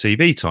X amount of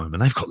TV time?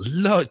 And they've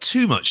got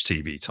too much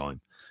TV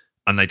time,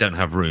 and they don't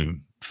have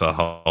room for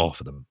half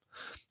of them.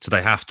 So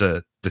they have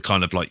to, the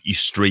kind of like you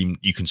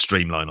can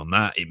streamline on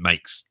that. It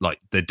makes like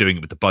they're doing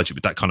it with the budget,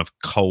 with that kind of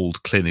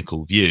cold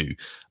clinical view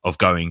of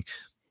going,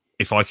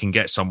 if I can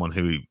get someone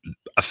who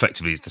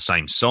effectively is the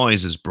same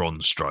size as Braun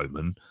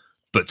Strowman,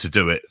 but to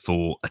do it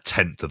for a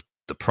tenth of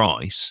the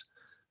price,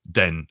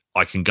 then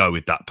I can go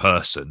with that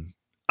person,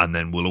 and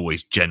then we'll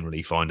always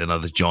generally find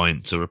another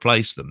giant to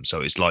replace them.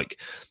 So it's like,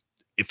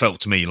 it felt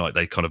to me like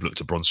they kind of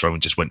looked at Braun Strowman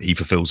and just went, he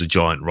fulfills a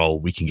giant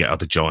role, we can get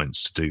other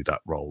giants to do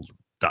that role.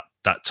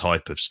 That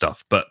type of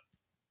stuff. But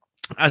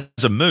as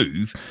a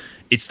move,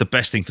 it's the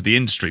best thing for the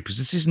industry, because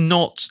this isn't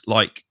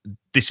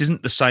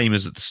the same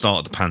as at the start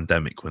of the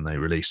pandemic when they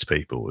released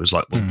people. It was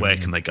like, well, where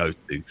can they go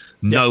to?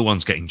 No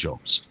one's getting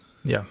jobs.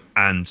 Yeah.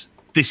 And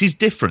this is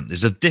different.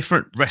 There's a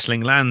different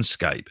wrestling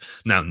landscape.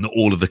 Now, not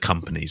all of the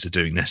companies are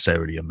doing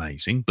necessarily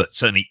amazing, but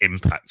certainly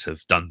Impact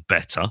have done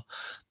better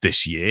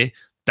this year.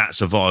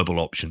 That's a viable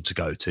option to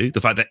go to. The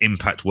fact that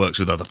Impact works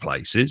with other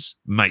places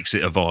makes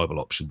it a viable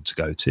option to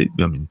go to.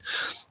 I mean,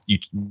 you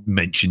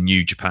mentioned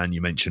New Japan,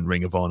 you mentioned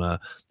Ring of Honor.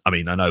 I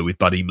mean, I know with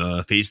Buddy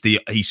Murphy,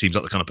 he seems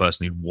like the kind of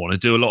person who'd want to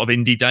do a lot of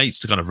indie dates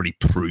to kind of really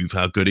prove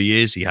how good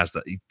he is. He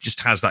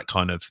just has that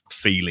kind of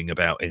feeling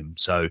about him.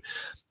 So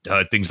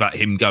heard things about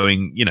him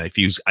going, if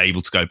he was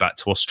able to go back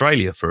to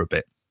Australia for a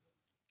bit.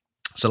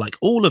 So like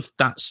all of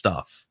that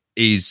stuff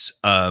is,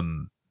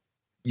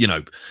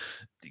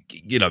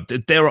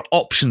 there are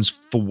options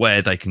for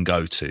where they can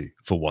go to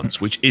for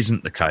once, which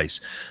isn't the case.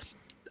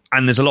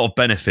 And there's a lot of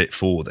benefit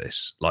for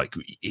this. Like,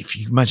 if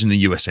you imagine the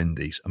US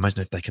Indies,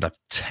 imagine if they could have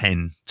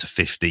 10 to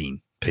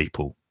 15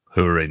 people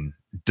who are in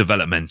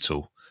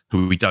developmental,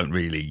 who we don't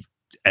really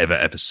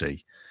ever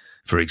see,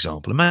 for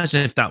example.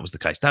 Imagine if that was the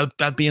case.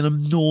 That'd be an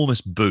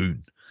enormous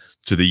boon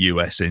to the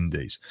US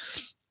Indies.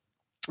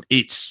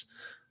 It's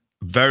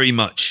very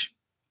much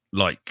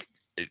like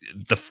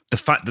the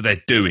fact that they're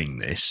doing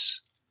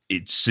this,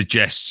 it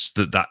suggests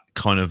that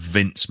kind of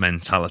Vince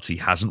mentality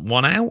hasn't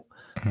won out.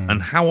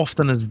 And how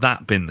often has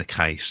that been the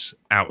case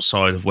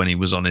outside of when he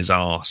was on his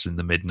arse in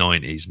the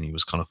mid-90s and he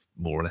was kind of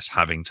more or less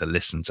having to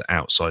listen to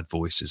outside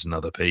voices and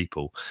other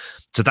people?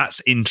 So that's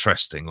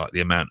interesting, like the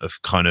amount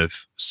of kind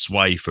of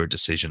sway for a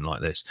decision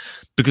like this.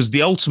 Because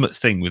the ultimate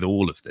thing with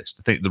all of this,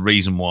 I think the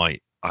reason why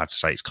I have to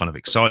say it's kind of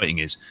exciting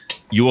is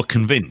you're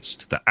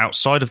convinced that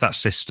outside of that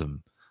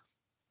system,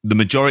 the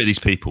majority of these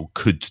people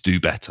could do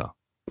better.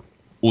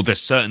 Or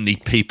there's certainly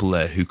people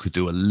there who could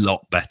do a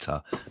lot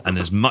better, and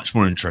there's much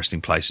more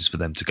interesting places for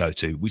them to go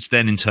to, which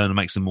then in turn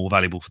makes them more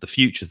valuable for the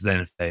future. So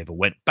then if they ever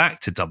went back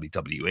to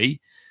WWE,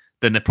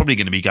 then they're probably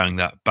going to be going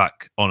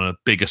back on a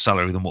bigger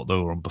salary than what they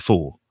were on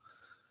before.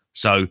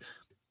 So,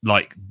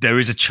 like, there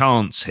is a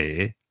chance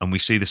here, and we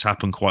see this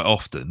happen quite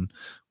often,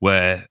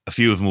 where a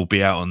few of them will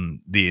be out on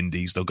the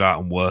indies, they'll go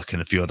out and work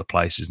in a few other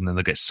places, and then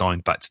they'll get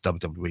signed back to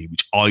WWE,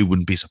 which I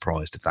wouldn't be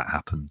surprised if that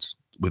happened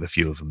with a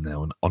few of them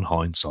now on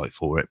hindsight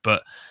for it.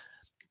 But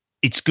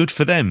it's good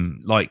for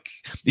them. Like,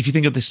 if you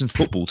think of this in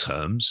football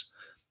terms,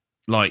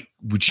 like,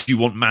 would you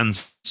want Man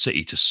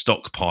City to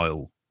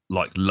stockpile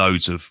like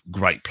loads of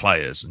great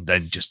players and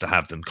then just to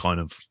have them kind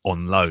of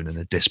on loan in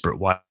a desperate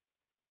way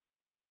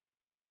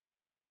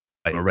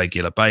on a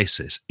regular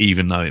basis,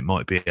 even though it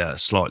might be a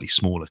slightly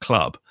smaller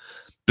club,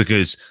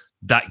 because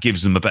that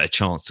gives them a better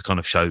chance to kind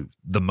of show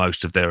the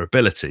most of their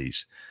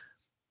abilities?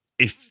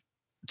 If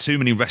too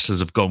many wrestlers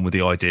have gone with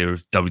the idea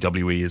of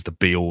WWE as the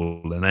be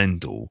all and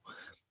end all,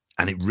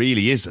 and it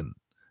really isn't.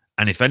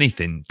 And if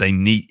anything,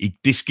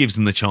 this gives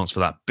them the chance for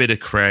that bit of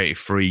creative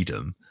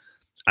freedom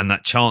and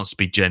that chance to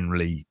be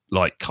generally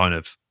like kind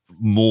of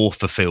more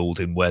fulfilled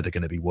in where they're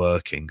going to be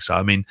working. So,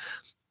 I mean,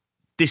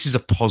 this is a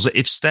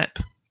positive step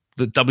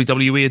that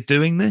WWE are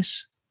doing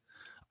this.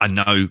 I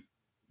know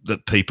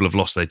that people have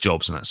lost their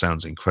jobs and that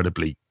sounds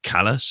incredibly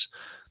callous,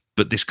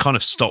 but this kind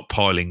of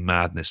stockpiling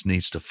madness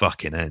needs to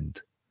fucking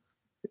end.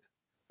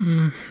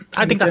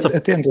 I think that's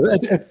at the end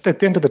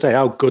of the day,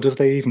 how good have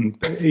they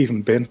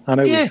even been? I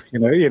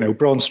know,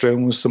 Braun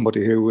Strowman was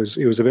somebody who was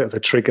a bit of a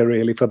trigger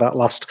really for that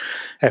last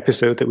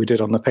episode that we did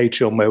on the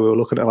Patreon where we were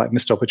looking at like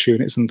missed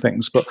opportunities and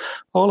things. But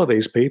all of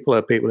these people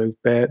are people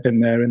who've been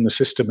there in the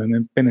system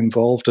and been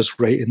involved as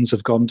ratings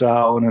have gone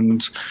down,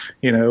 and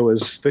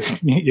as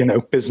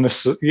the,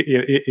 business,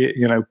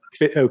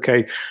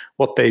 okay,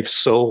 what they've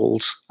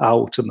sold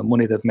out and the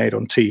money they've made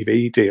on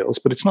TV deals.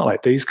 But it's not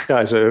like these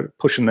guys are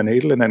pushing the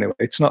needle in any way.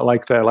 It's not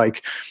like they're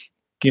like,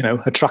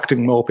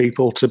 attracting more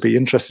people to be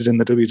interested in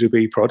the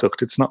WWE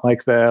product. It's not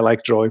like they're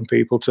like drawing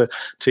people to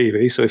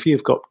TV. So if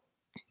you've got,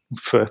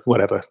 for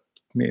whatever,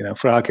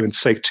 for argument's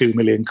sake, $2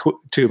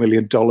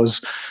 million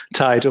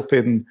tied up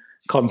in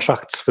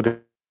contracts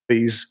for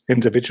these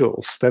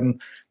individuals, then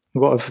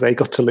what have they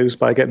got to lose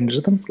by getting rid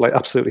of them? Like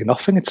absolutely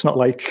nothing. It's not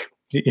like,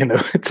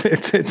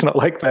 it's not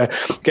like they're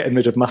getting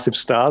rid of massive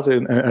stars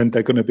and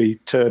they're going to be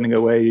turning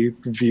away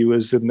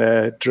viewers in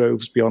their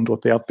droves beyond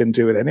what they have been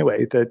doing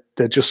anyway.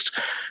 They're just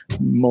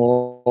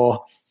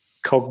more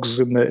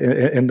cogs in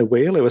the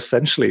wheel who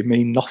essentially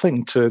mean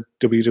nothing to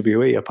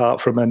WWE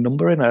apart from a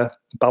number in a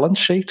balance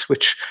sheet,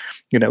 which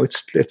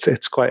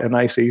it's quite a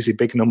nice, easy,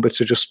 big number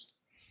to just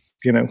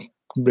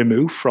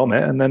remove from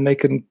it, and then they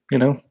can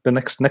the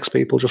next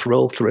people just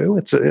roll through.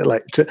 It's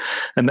like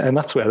and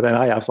that's where then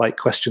I have like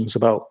questions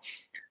about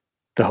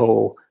the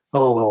whole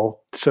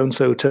so and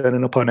so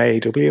turning up on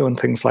AEW and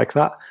things like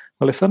that.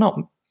 Well, if they're not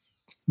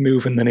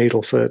moving the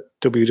needle for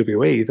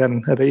WWE,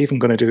 then are they even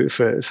going to do it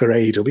for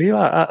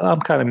AEW?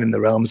 I'm kind of in the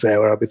realms there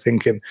where I'd be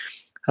thinking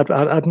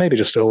I'd maybe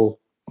just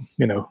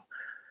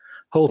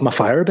hold my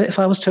fire a bit if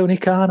I was Tony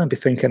Khan and be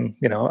thinking,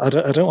 I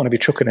don't want to be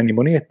chucking any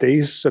money at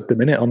these at the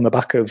minute on the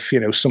back of,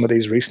 some of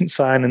these recent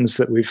signings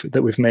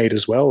that we've made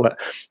as well that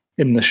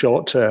in the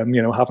short term,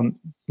 haven't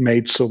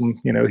made some,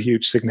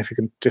 huge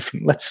significant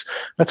difference.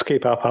 Let's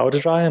keep our powder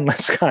dry and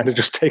let's kind of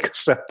just take a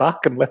step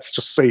back and let's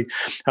just see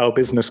how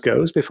business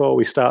goes before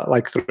we start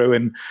like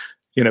throwing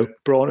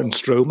Braun and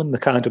Strowman the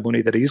kind of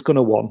money that he's going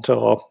to want,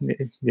 or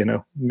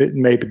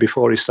maybe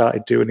before he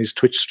started doing his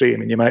Twitch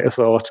stream, and you might have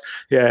thought,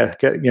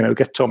 get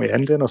Tommy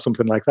Endin or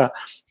something like that.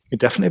 You'd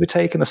definitely be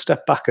taking a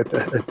step back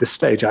at this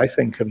stage, I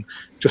think, and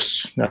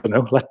just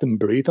let them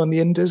breathe on the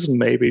indies and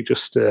maybe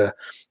just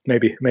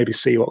maybe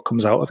see what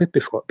comes out of it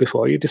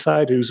before you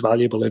decide who's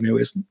valuable and who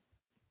isn't.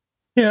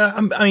 Yeah,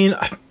 I mean,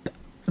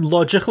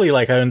 logically,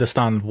 like I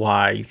understand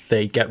why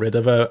they get rid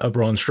of a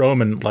Braun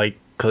Strowman, like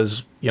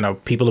because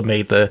people have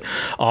made the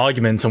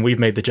argument, and we've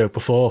made the joke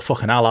before,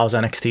 fucking hell, how's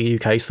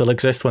NXT UK still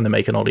exist when they're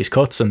making all these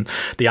cuts? And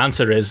the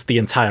answer is the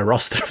entire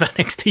roster of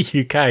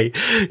NXT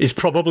UK is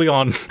probably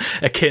on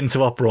akin to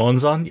what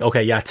Braun's on.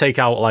 Okay, yeah, take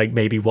out like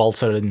maybe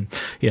Walter and,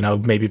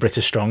 maybe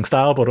British Strong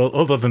Style, but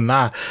other than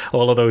that,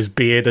 all of those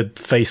bearded,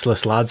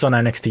 faceless lads on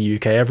NXT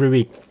UK every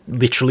week,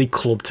 literally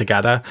clubbed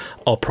together,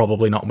 are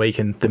probably not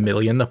making the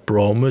million that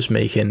Braun was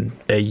making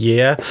a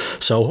year.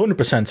 So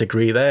 100%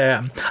 agree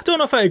there. I don't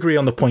know if I agree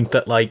on the point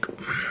that, like,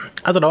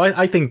 I don't know,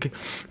 I think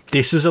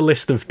this is a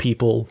list of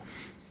people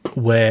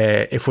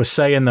where if we're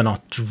saying they're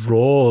not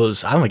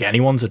draws, I don't think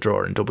anyone's a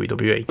draw in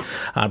WWE,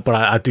 but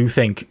I do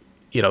think,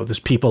 there's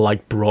people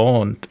like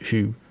Braun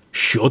who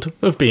should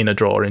have been a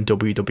draw in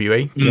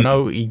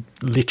WWE. He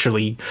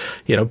literally,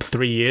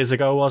 3 years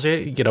ago, was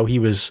it? He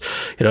was,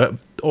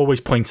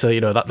 always point to,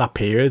 that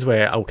period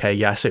where, okay,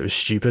 yes, it was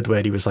stupid,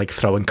 where he was like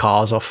throwing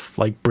cars off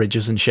like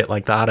bridges and shit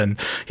like that. And,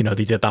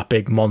 they did that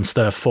big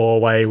monster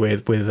 4-way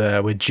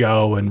with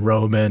Joe and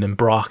Roman and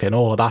Brock and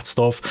all of that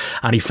stuff.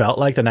 And he felt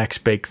like the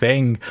next big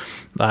thing.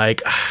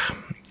 Like,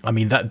 I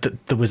mean,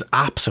 there was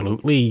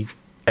absolutely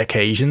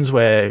occasions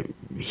where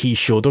he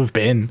should have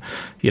been,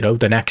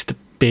 the next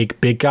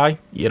big guy,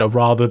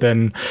 rather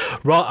than,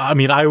 I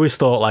mean, I always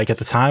thought, like, at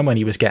the time when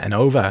he was getting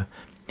over,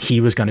 he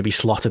was going to be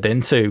slotted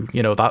into,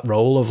 that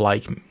role of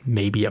like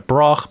maybe a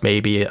Brock,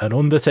 maybe an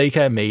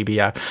Undertaker, maybe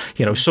a,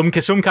 some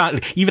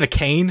kind, even a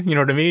Kane, you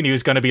know what I mean? He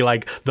was going to be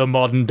like the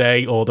modern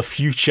day or the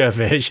future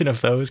version of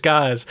those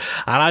guys.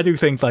 And I do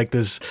think like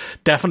there's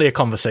definitely a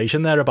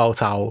conversation there about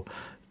how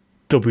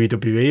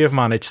WWE have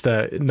managed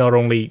to not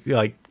only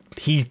like,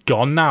 he's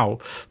gone now,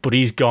 but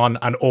he's gone,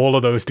 and all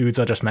of those dudes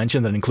I just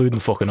mentioned, and including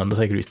fucking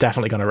Undertaker, who's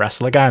definitely going to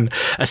wrestle again,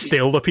 are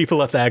still the people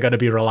that they're going to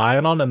be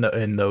relying on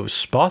in those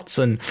spots.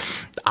 And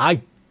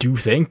I do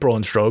think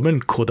Braun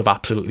Strowman could have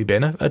absolutely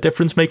been a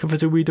difference maker for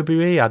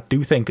WWE. I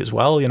do think as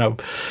well,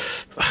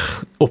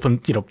 up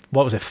and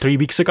what was it, 3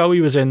 weeks ago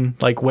he was in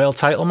like world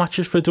title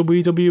matches for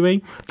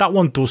WWE. That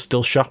one does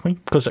still shock me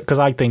because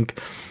I think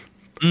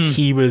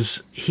he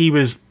was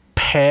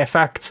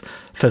perfect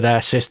for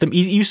their system.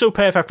 He's so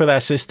perfect for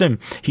their system.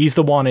 He's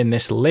the one in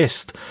this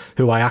list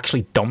who I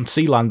actually don't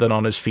see landing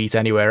on his feet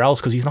anywhere else,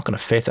 because he's not going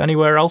to fit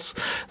anywhere else.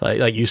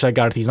 Like you said,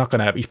 Gareth, he's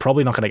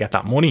probably not going to get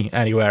that money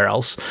anywhere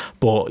else.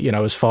 But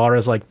as far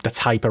as like the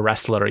type of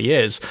wrestler he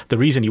is, the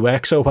reason he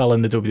works so well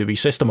in the WWE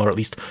system, or at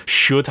least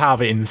should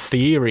have in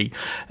theory,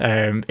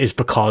 is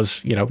because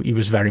he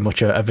was very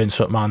much a Vince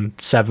McMahon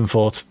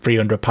 7-foot,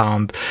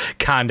 300-pound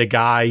kind of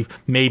guy.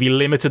 Maybe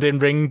limited in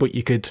ring, but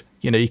you could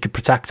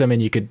protect him,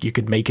 and you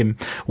could make him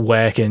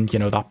work in,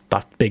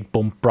 that big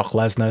bump Brock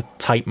Lesnar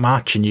type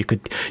match, and you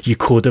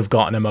could have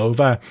gotten him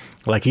over.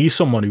 Like, he's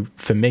someone who,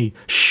 for me,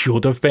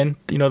 should have been,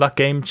 that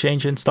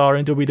game-changing star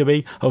in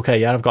WWE. Okay,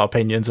 yeah, I've got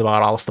opinions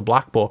about Aleister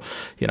Black, but,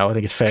 I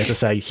think it's fair to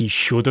say he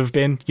should have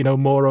been,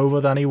 more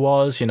over than he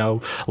was.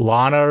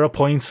 Lana at a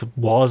point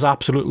was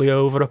absolutely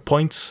over at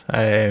points.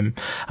 I mean,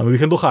 we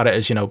can look at it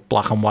as,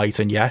 black and white,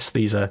 and yes,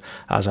 these are,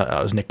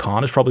 as Nick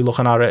Khan is probably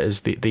looking at it,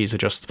 as these are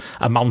just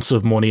amounts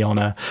of money on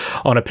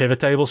a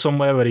pivot table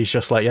somewhere, where he's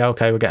just like, yeah,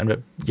 okay, we're getting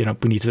rid,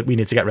 we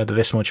need to get rid of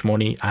this much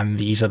money, and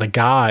these are the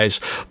guys.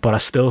 But I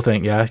still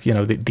think, yeah,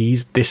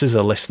 this is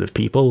a list of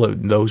people,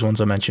 those ones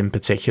I mentioned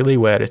particularly,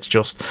 where it's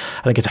just,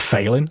 I think it's a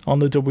failing on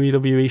the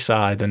WWE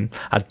side, and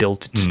I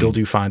still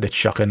do find it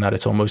shocking that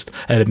it's almost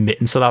an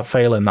admittance of that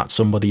failing, that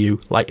somebody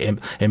who, like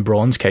in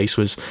Braun's case,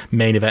 was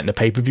main event in a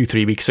pay-per-view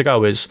 3 weeks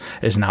ago is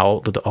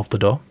now off the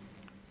door.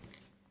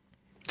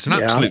 It's an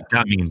absolute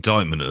damning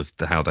indictment of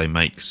how they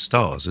make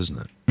stars, isn't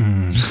it?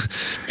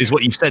 Is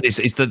what you've said, is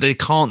that they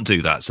can't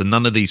do that. So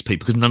none of these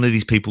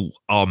people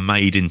are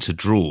made into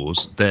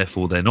draws,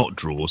 therefore they're not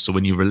draws. So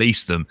when you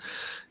release them,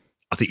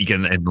 I think you're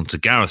going to end on to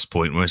Gareth's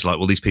point, where it's like,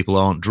 well, these people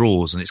aren't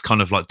draws, and it's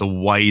kind of like the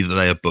way that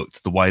they are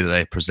booked, the way that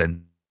they are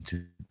presented,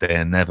 they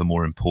are never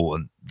more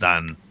important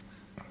than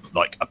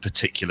like a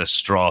particular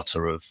strata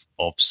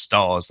of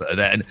stars that are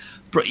there. And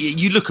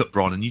you look at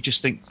Braun and you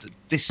just think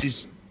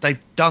that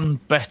they've done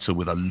better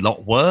with a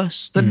lot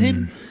worse than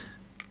him.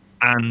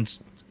 And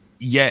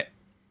yet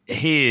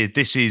here,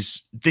 this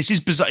is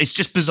bizarre. It's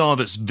just bizarre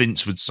that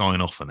Vince would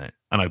sign off on it.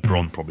 I know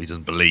Braun probably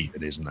doesn't believe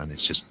it, isn't it? And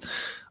it's just,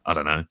 I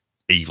don't know,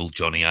 evil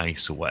Johnny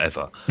Ace or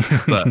whatever.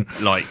 But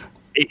like,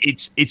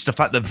 it's the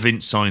fact that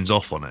Vince signs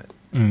off on it.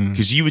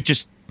 Because you would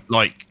just,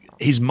 like,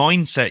 his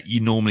mindset, you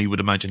normally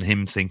would imagine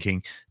him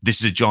thinking,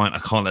 this is a giant, I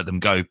can't let them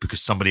go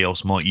because somebody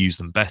else might use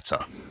them better.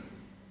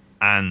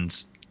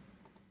 And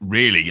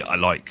really, I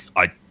look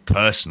at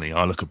Braun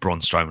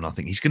Strowman, I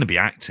think he's going to be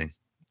acting.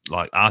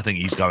 Like, I think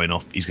he's going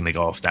to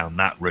go off down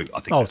that route.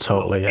 I think it's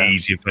totally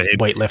easier for him.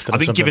 Weightlifting. I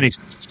think given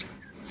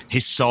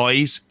his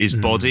size, his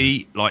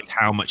body, like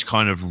how much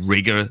kind of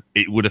rigor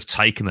it would have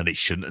taken that it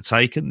shouldn't have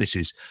taken. This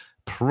is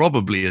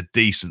probably a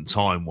decent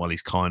time while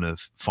he's kind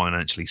of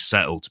financially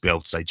settled to be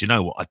able to say, do you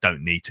know what? I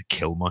don't need to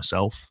kill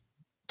myself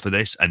for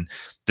this. And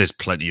there's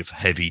plenty of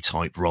heavy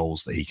type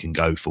roles that he can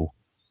go for.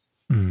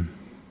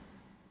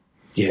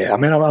 Yeah, I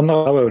mean, I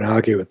won't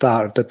argue with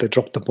that they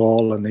dropped the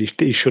ball and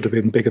he should have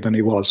been bigger than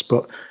he was.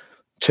 But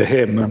to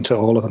him and to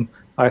all of them,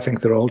 I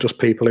think they're all just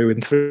people who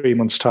in 3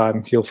 months'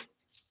 time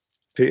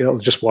it'll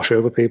just wash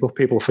over people.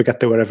 People forget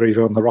they were ever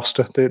even on the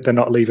roster. They're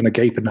not leaving a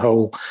gaping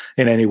hole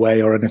in any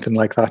way or anything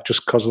like that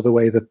just because of the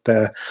way that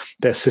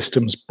their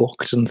system's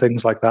booked and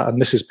things like that.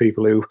 And this is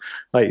people who,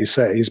 like you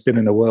say, he's been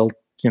in a world,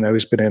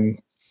 he's been in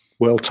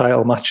world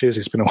title matches,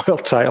 he's been a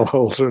world title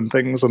holder and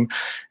things, and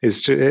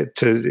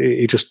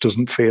he just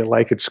doesn't feel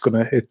like it's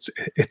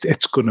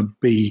gonna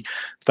be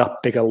that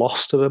big a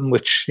loss to them,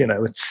 which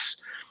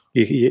it's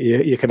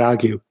you can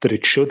argue that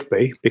it should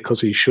be,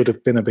 because he should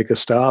have been a bigger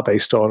star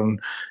based on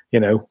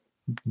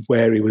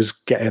where he was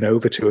getting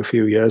over to a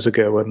few years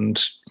ago,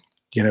 and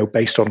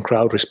based on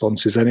crowd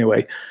responses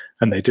anyway.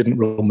 And they didn't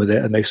run with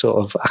it, and they sort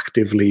of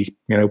actively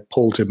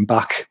pulled him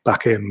back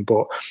in.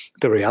 But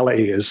the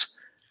reality is,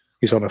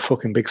 he's on a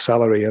fucking big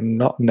salary and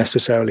not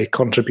necessarily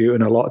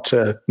contributing a lot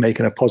to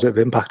making a positive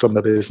impact on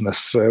the business.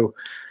 So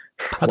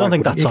I don't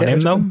think that's on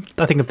him, though.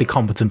 I think if they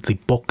competently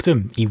booked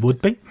him, he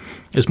would be,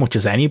 as much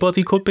as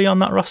anybody could be on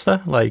that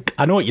roster. Like,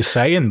 I know what you're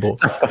saying,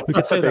 but we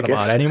could say that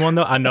about anyone,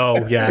 though. I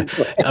know, yeah.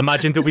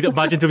 Imagine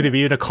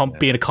WWE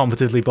being a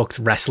competently booked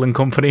wrestling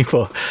company,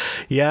 but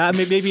yeah, I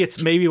mean,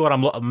 maybe what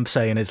I'm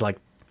saying is like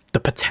the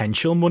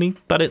potential money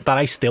that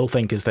I still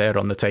think is there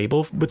on the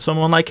table with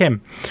someone like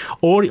him.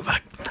 Or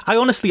I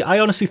honestly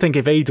think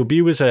if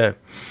AEW was I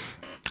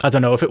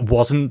don't know, if it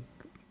wasn't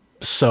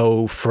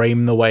so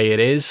framed the way it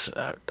is,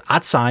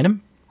 I'd sign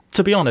him.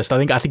 To be honest,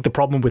 I think the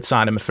problem with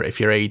signing him if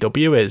you're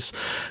AEW is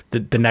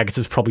the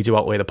negatives probably do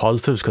outweigh the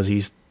positives, because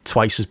he's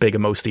twice as big as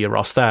most of your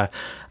roster,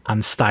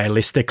 and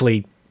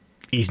stylistically,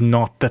 he's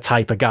not the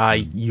type of guy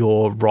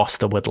your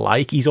roster would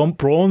like.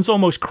 Braun's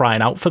almost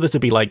crying out for there to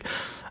be like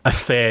a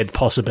third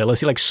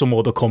possibility, like some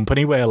other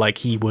company where like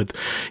he would,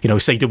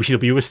 say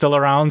WCW was still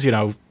around,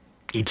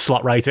 he'd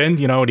slot right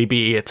in, and he'd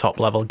be a top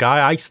level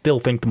guy. I still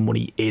think the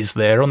money is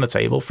there on the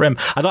table for him.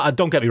 I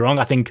don't get me wrong.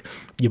 I think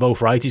you're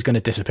both right. He's going to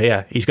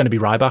disappear. He's going to be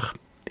Ryback.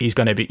 He's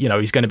going to be,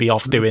 he's going to be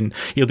off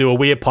he'll do a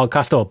weird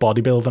podcast about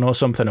bodybuilding or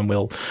something, and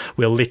we'll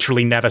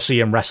literally never see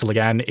him wrestle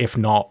again. If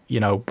not,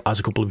 as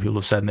a couple of people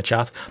have said in the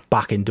chat,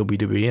 back in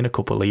WWE in a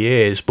couple of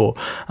years. But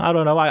I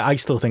don't know. I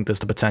still think there's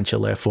the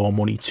potential there for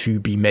money to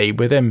be made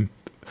with him.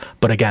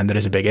 But again, there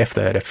is a big if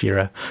there if you're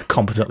a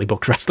competently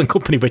booked wrestling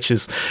company, which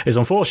is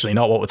unfortunately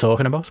not what we're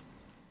talking about.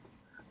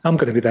 I'm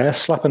going to be there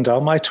slapping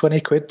down my 20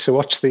 quid to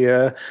watch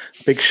the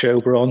Big Show,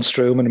 Braun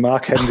Strowman and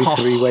Mark Henry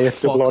three-way at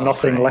Double or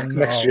Nothing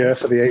next year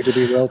for the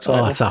AEW World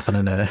Title. Oh, it's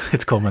happening there.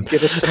 It's coming.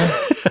 Give it to me.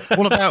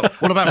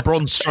 What about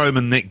Braun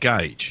Strowman, Nick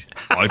Gage?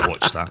 I'd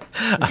watch that.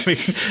 I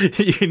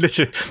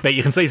mean,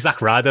 you can say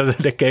Zack Ryder,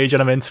 Nick Gage, and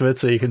I'm into it.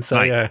 So you can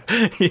say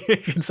you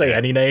can say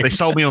any name. They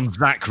sold me on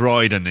Zack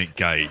Ryder, Nick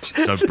Gage.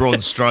 So Braun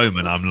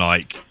Strowman, I'm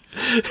like,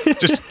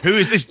 just who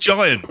is this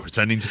giant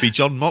pretending to be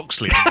John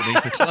Moxley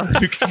underneath the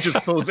cloak? He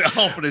just pulls it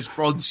off and it's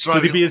Braun Strowman.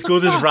 Would he be as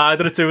good as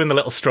Ryder doing the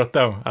little strut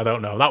though? I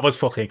don't know. That was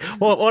fucking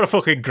what a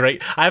fucking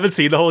great. I haven't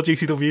seen the whole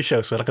GCW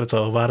show, so I'm not going to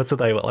talk about it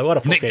today. But like, what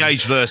a fucking Nick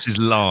Gage versus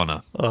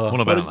Lana. What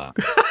about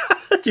that?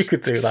 You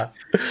could do that.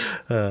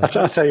 I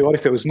tell you what,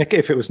 if it was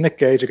Nick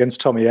Gage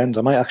against Tommy End,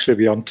 I might actually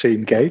be on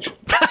Team Gage.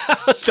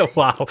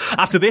 Wow!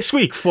 After this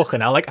week,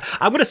 fucking hell! Like,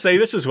 I'm gonna say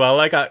this as well.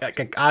 Like,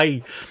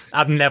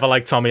 I've never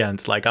liked Tommy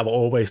End. Like, I've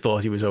always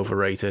thought he was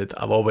overrated.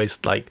 I've always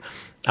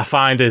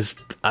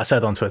I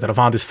said on Twitter, I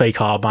found his fake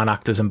hardman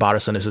act as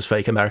embarrassing as his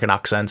fake American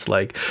accents.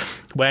 Like,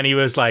 when he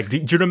was like, do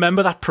you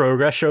remember that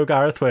Progress show,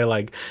 Gareth, where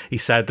like he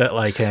said that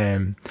like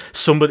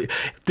somebody,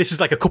 this is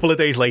like a couple of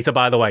days later,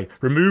 by the way,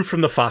 removed from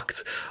the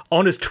fact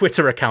on his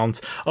Twitter account,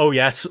 oh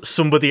yes,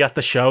 somebody at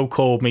the show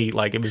called me,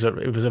 like it was a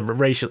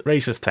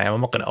racist term.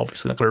 I'm not going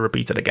to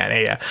repeat it again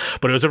here,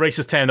 but it was a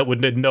racist term that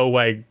would in no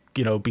way,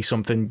 be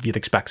something you'd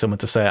expect someone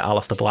to say at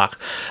Aleister Black.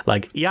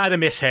 Like, he either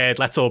misheard,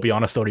 let's all be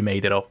honest, or he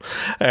made it up.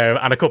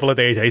 And a couple of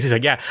days later, he's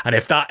like, yeah, and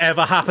if that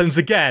ever happens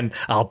again,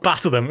 I'll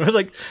batter them. I was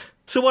like,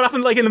 so what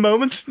happened like in the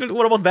moment?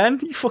 What about then?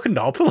 You fucking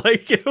knob.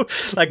 Like,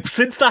 like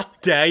since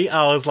that day,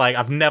 I was like,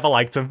 I've never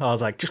liked him. I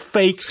was like, just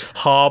fake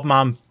hard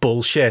man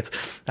bullshit.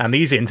 And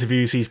these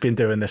interviews he's been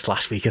doing this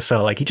last week or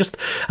so, like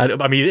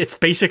I mean, it's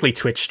basically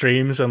Twitch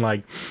streams and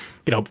like,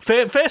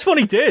 first one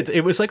he did,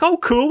 it was like, oh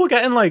cool, we're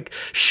getting like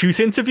shoot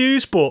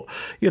interviews, but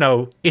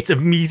it's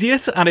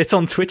immediate and it's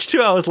on Twitch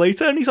 2 hours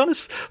later, and he's on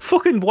his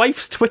fucking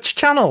wife's Twitch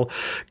channel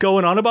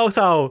going on about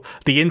how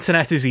the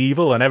internet is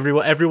evil and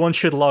everyone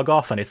should log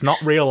off and it's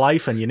not real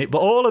life and but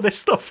all of this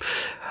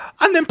stuff,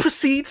 and then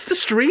proceeds to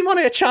stream on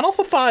her channel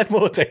for 5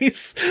 more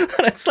days.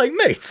 And it's like,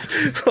 mate,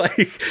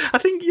 like, I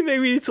think you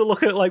maybe need to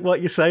look at like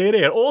what you're saying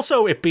here.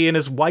 Also, it being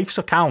his wife's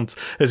account,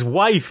 his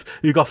wife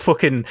who got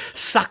fucking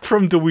sacked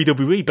from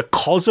WWE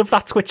because of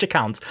that Twitch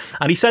account.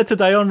 And he said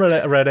today on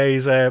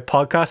Renee's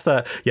podcast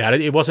that, yeah,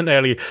 it wasn't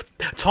really,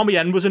 Tommy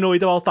End was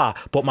annoyed about that,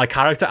 but my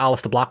character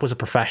Aleister Black was a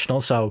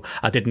professional, so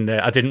I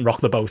didn't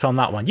rock the boat on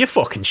that one. You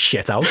fucking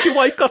shit out. Your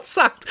wife got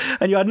sacked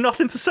and you had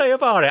nothing to say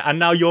about it, and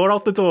now you're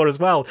out the door as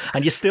well,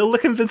 and you're still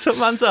licking Vince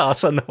McMahon's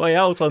ass on the way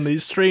out on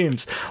these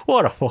streams.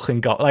 What a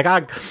fucking god! Like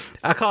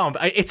I can't.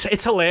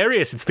 It's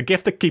hilarious. It's the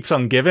gift that keeps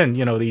on giving.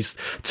 You know, these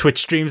Twitch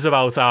streams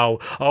about how,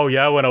 oh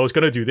yeah, when I was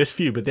going to do this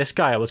feud with this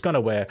guy, I was going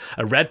to wear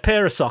a red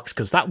pair of socks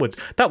because that would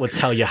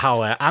tell you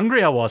how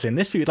angry I was in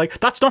this feud. Like,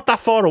 that's not that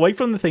far away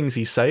from the things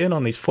he's saying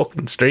on these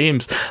fucking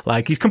streams.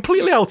 Like, he's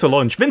completely out to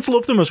lunch. Vince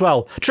loved him as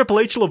well. Triple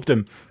H loved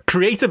him.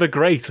 Creative are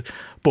great,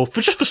 but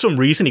for some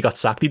reason he got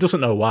sacked. He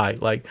doesn't know why.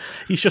 Like,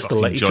 he's just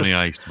fucking Johnny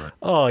Ace, man.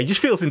 Oh, he just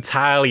feels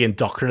entirely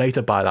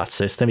indoctrinated by that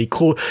system. He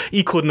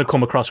couldn't have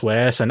come across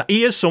worse, and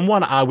he is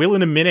someone I will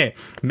in a minute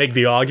make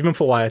the argument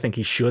for why I think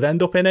he should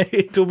end up in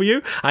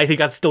AEW. I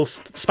think I'd still,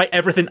 despite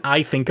everything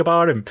I think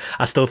about him,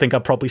 I still think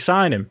I'd probably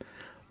sign him.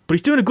 But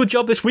he's doing a good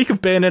job this week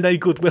of burning any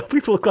goodwill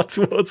people have got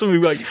towards him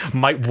who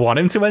might want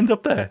him to end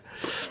up there.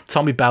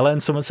 Tommy Bella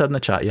and someone said in the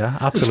chat, yeah,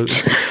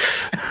 absolutely.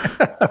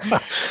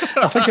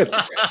 I think it's.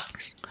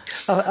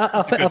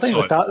 I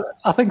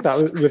think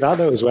that with that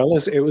though as well,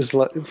 as it was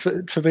like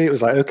for me, it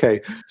was like,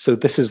 okay, so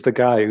this is the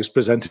guy who's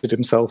presented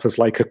himself as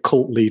like a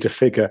cult leader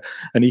figure,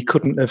 and he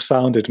couldn't have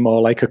sounded more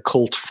like a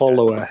cult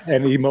follower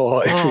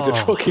anymore if he'd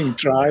have fucking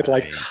tried.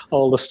 Like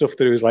all the stuff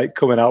that he was like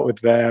coming out with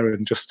there,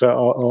 and just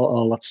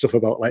all that stuff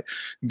about like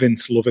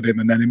Vince loving him,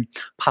 and then him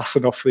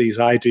passing off these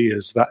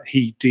ideas that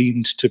he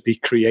deemed to be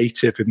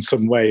creative in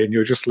some way, and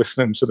you're just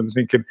listening to them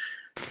thinking,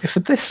 if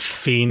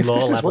this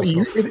is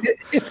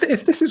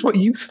what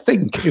you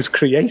think is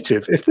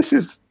creative, if this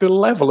is the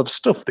level of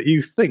stuff that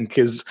you think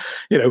is,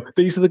 you know,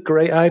 these are the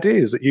great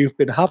ideas that you've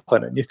been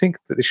having, and you think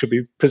that they should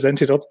be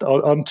presented on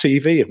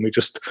TV, and we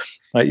just,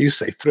 like you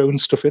say, throwing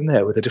stuff in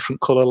there with a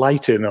different colour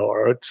lighting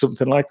or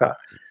something like that,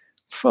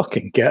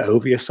 fucking get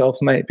over yourself,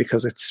 mate,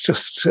 because it's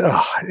just,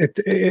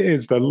 it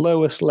is the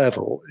lowest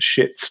level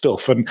shit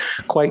stuff, and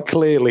quite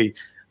clearly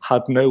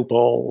had no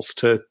balls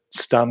to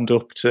stand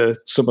up to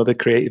some of the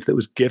creative that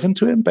was given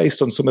to him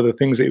based on some of the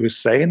things that he was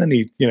saying, and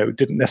he, you know,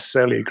 didn't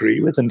necessarily agree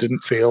with and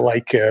didn't feel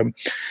like, you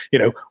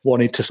know,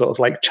 wanted to sort of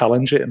like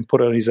challenge it and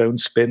put on his own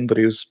spin, but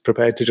he was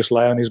prepared to just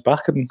lie on his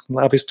back and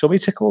have his tummy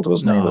tickled,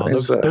 wasn't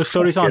he? Those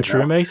stories aren't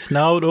true, mate.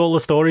 No, all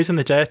the stories in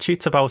the dirt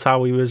sheets about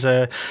how he was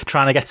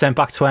trying to get sent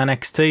back to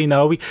NXT.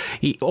 No,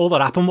 he all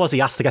that happened was he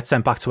asked to get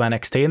sent back to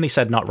NXT, and they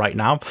said not right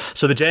now.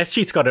 So the dirt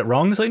sheets got it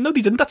wrong. It's like, no, they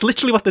didn't. That's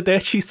literally what the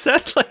dirt sheets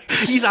said. Like,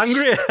 he's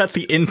angry at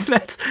the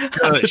internet.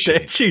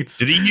 Sheets.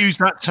 Did he use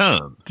that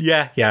term?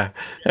 Yeah.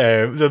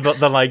 The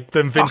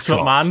Vince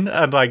McMahon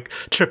and like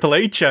Triple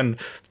H and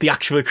the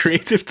actual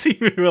creative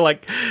team who were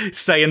like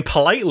saying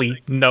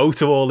politely no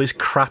to all his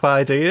crap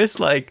ideas.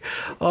 Like,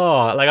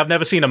 I've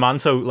never seen a man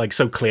so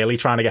clearly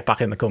trying to get back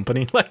in the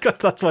company. Like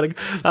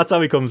that's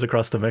how he comes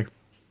across to me.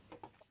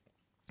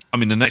 I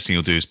mean, the next thing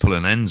he'll do is pull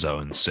an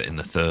Enzo and sit in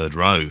the third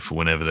row for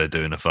whenever they're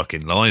doing a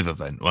fucking live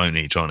event, won't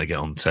he? Trying to get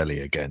on telly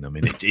again. I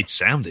mean, it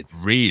sounded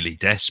really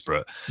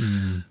desperate,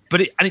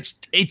 but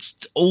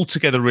it's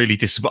altogether really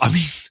disappointing. I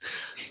mean,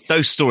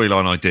 those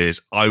storyline ideas,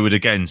 I would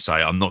again say,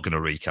 I'm not going to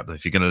recap them.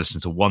 If you're going to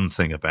listen to one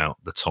thing about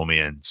the Tommy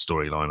End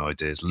storyline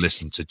ideas,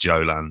 listen to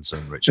Joe Lanza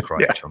and Rich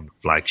Craich on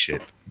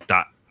Flagship.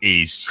 That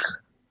is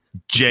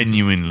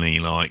genuinely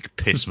like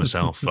piss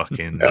myself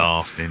fucking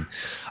laughing.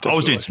 Definitely. I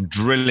was doing some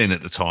drilling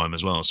at the time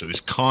as well, so it was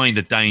kind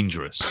of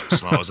dangerous,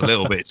 so I was a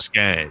little bit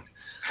scared.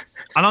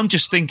 And I'm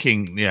just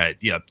thinking,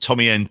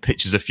 Tommy End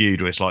pitches a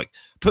feud where it's like,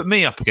 put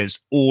me up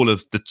against all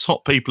of the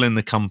top people in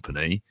the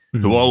company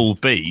who I will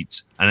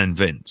beat, and then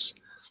Vince.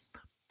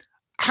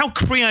 How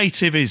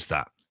creative is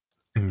that?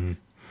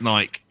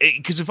 Like,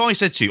 because if I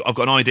said to you, I've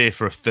got an idea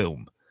for a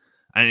film,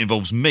 and it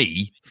involves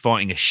me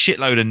fighting a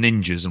shitload of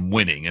ninjas and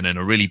winning, and then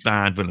a really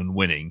bad villain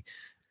winning,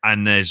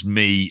 and there's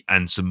me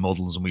and some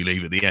models, and we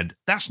leave at the end.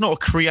 That's not a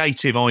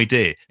creative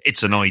idea.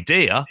 It's an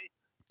idea.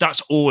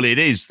 That's all it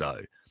is,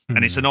 though.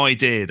 And it's an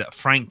idea that,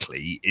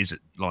 frankly, is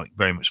like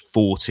very much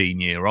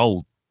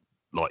 14-year-old,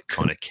 like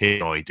kind of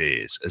kid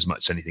ideas as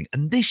much as anything.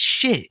 And this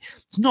shit,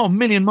 it's not a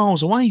million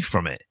miles away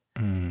from it.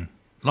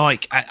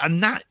 Like,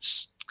 and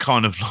that's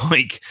kind of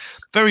like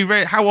very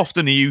rare. How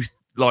often are you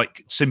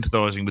like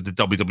sympathizing with the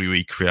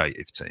WWE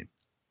creative team?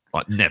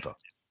 Like, never.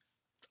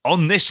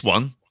 On this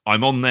one,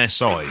 I'm on their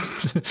side.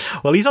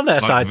 Well, he's on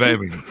their side.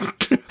 Very.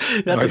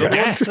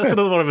 That's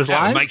another one of his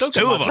lines. It makes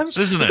two of us,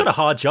 isn't it? He's got a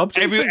hard job.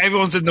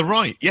 Everyone's in the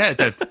right. Yeah,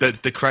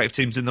 the creative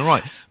team's in the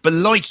right. But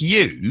like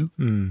you,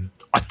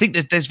 I think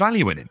that there's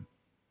value in him.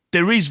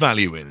 There is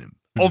value in him.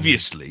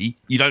 Obviously,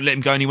 you don't let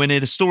him go anywhere near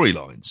the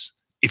storylines.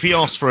 If he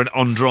asks for an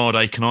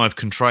Andrade, can I have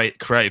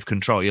creative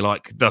control? You're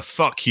like, the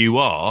fuck you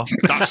are.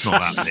 That's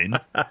not happening.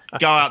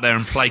 Go out there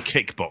and play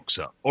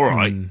kickboxer. All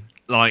right.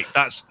 Like,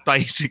 that's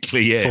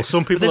basically it. Well,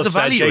 some people have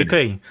said,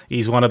 JP,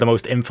 he's one of the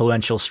most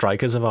influential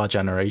strikers of our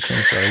generation.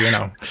 So, you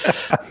know,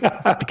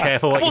 be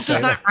careful what you say. What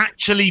does that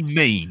actually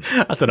mean?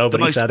 I don't know,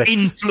 but he said it. The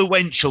most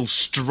influential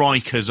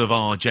strikers of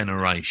our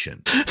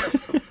generation.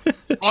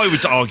 I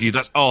would argue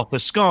that's Arthur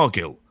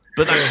Scargill,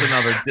 but that's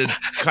another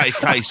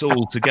case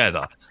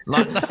altogether.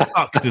 Like, the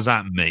fuck does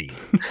that mean?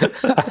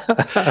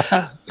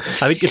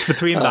 I think it's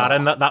between that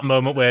and that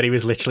moment where he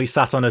was literally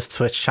sat on his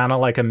Twitch channel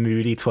like a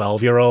moody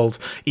 12-year-old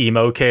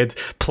emo kid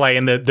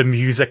playing the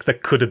music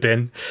that could have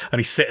been, and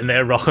he's sitting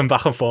there rocking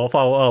back and forth.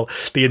 Oh,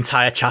 the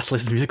entire chat's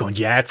listening to music going,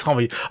 yeah,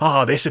 Tommy,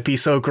 oh, this would be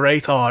so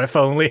great. Oh, if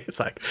only. It's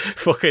like,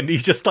 fucking,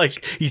 he's just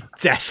like, he's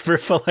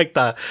desperate for like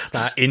that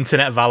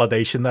internet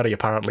validation that he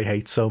apparently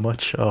hates so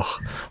much. Oh,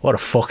 what a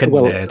fucking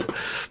nerd.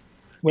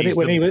 When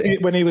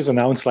he was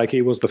announced, like,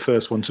 he was the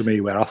first one to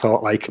me where I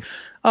thought, like,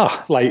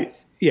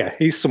 yeah,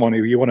 he's someone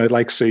who you want to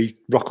like see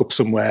rock up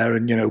somewhere,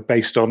 and, you know,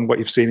 based on what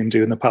you've seen him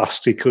do in the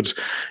past, he could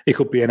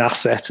be an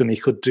asset and he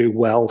could do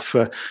well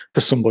for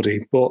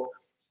somebody. But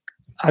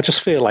I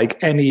just feel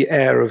like any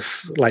air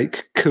of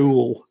like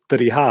cool that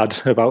he had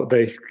about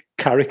the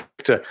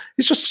character,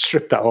 he's just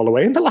stripped that all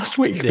away in the last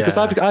week. Because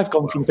I've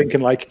gone from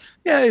thinking like,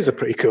 yeah, he's a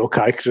pretty cool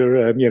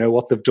character, you know,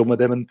 what they've done with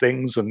him and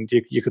things, and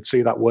you could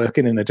see that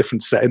working in a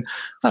different setting.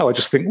 Now I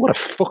just think, what a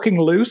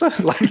fucking loser.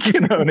 Like, you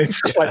know, and it's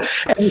just like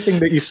anything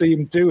that you see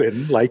him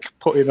doing, like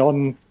putting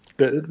on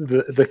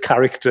the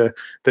character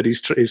that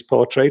he's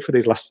portrayed for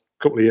these last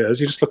couple of years,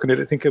 you're just looking at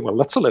it thinking, well,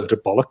 that's a load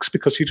of bollocks,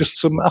 because you're just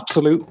some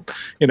absolute,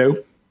 you know,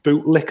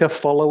 bootlicker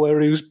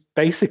follower who's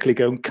basically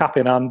going cap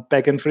in hand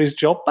begging for his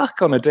job back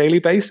on a daily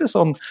basis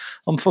on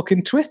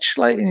fucking Twitch.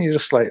 Like, and you're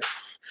just like,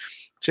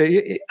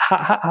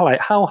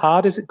 how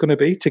hard is it going to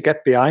be to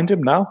get behind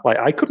him now? Like,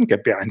 I couldn't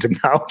get behind him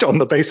now on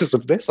the basis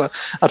of this.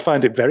 I'd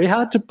find it very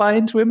hard to buy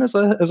into him as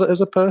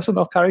a person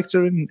or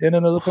character in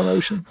another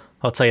promotion.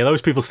 I'll tell you,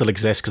 those people still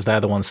exist because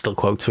they're the ones still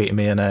quote tweeting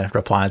me and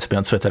replying to me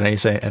on Twitter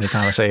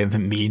anytime I say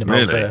anything mean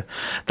about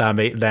their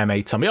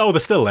mate Tommy. Oh,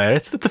 they're still there.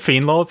 It's the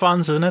Fiend Lord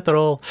fans, isn't it? They're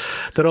all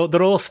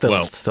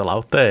still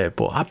out there.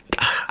 But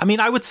I mean,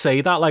 I would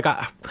say that like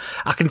I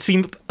can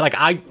see like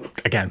I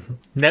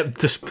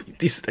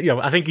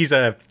think he's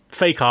a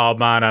fake hard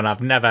man, and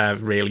I've never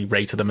really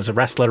rated him as a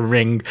wrestler.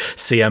 Ring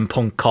CM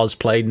Punk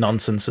cosplay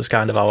nonsense is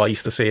kind of how I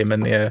used to see him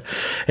in the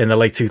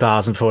late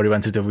 2000s before he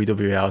went to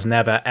WWE. I was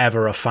never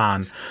ever a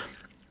fan.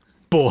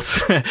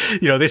 But,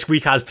 you know, this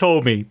week has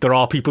told me there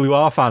are people who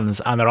are fans,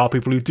 and there are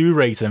people who do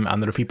rate him,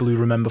 and there are people who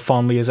remember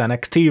fondly his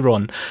NXT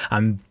run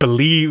and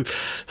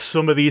believe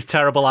some of these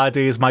terrible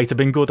ideas might have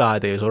been good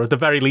ideas, or at the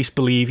very least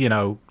believe, you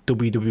know,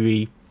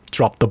 WWE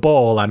dropped the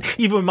ball. And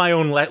even with my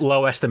own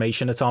low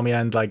estimation of Tommy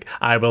End, like,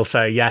 I will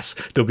say, yes,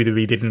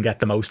 WWE didn't get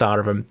the most out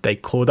of him. They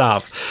could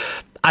have.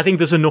 I think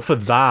there's enough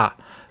of that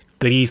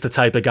he's the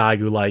type of guy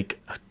who, like,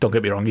 don't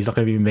get me wrong, he's not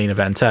going to be main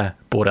eventer,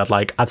 but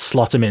I'd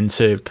slot him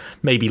into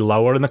maybe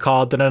lower in the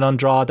card than an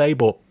Andrade,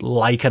 but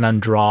like an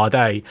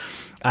Andrade,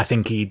 I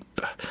think he'd,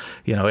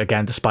 you know,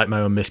 again, despite my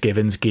own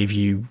misgivings, give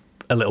you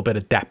a little bit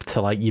of depth to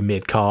like your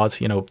mid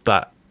card, you know,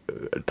 that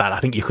I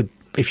think you could.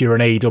 If you're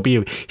an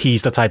AEW,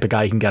 he's the type of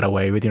guy you can get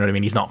away with. You know what I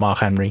mean? He's not Mark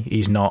Henry.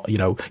 He's not, you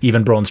know,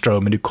 even Braun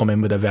Strowman, who come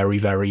in with a very,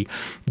 very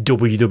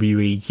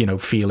WWE, you know,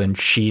 feeling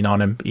sheen on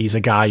him. He's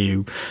a guy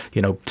who,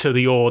 you know, to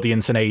the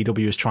audience in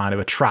AEW is trying to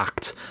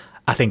attract.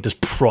 I think there's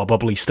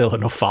probably still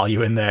enough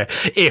value in there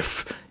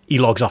if he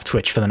logs off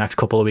Twitch for the next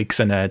couple of weeks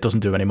and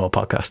doesn't do any more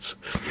podcasts.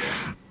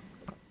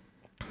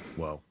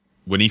 Well,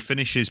 when he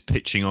finishes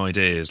pitching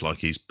ideas like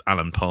he's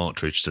Alan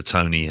Partridge to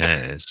Tony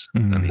Hayes,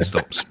 and he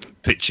stops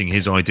pitching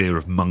his idea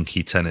of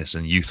monkey tennis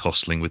and youth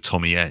hostling with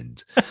Tommy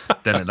End,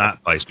 then at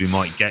that pace we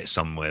might get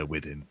somewhere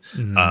with him.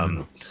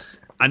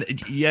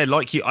 And yeah,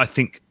 like you, I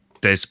think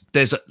there's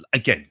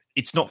again,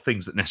 it's not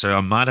things that necessarily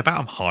I'm mad about.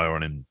 I'm higher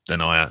on him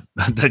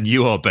than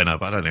you are, Benno,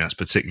 but I don't think that's a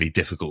particularly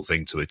difficult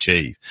thing to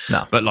achieve.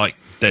 No. But like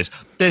there's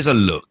a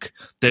look,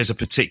 there's a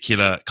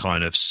particular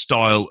kind of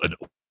style and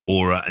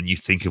aura, and you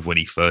think of when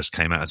he first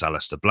came out as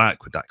Aleister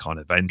Black with that kind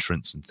of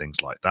entrance and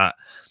things like that.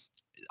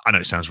 I know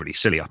it sounds really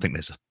silly. I think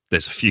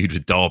there's a feud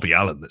with Darby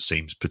Allin that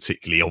seems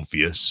particularly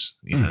obvious,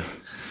 you know,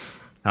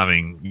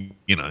 having,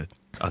 you know,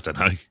 I don't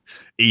know,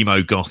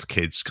 emo goth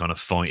kids kind of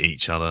fight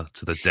each other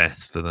to the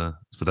death for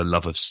the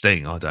love of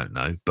Sting. I don't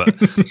know,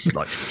 but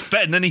like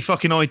better than any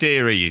fucking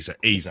idea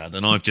he's had,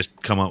 and I've just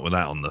come up with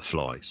that on the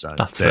fly. So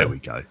that's there fair. We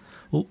go.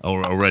 I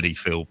already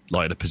feel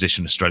like in a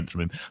position of strength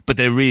from him, but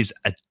there is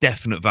a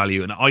definite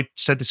value, and I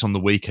said this on the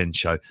weekend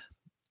show.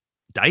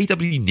 The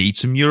AEW needs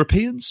some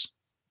Europeans.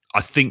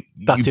 I think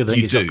that's the other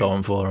thing he's got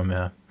going for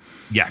him.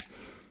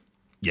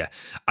 Yeah,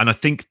 and I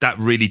think that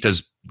really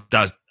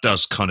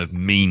does kind of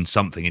mean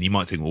something. And you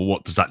might think, well,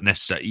 what does that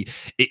necessarily?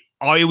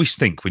 I always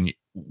think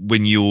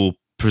when you're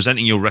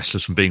presenting your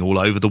wrestlers from being all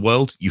over the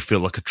world, you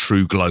feel like a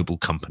true global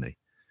company,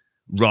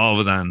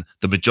 rather than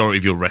the majority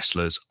of your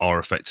wrestlers are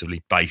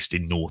effectively based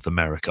in North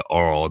America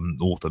or on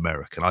North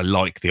America. And I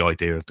like the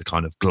idea of the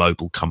kind of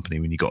global company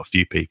when you got a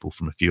few people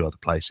from a few other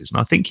places.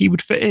 And I think he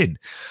would fit in.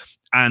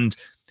 And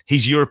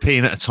he's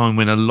European at a time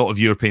when a lot of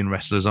European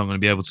wrestlers aren't going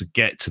to be able to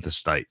get to the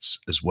States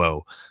as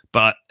well.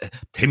 But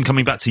him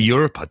coming back to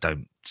Europe, I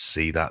don't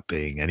see that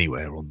being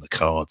anywhere on the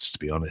cards, to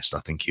be honest. I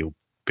think he'll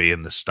be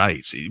in the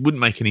States. It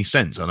wouldn't make any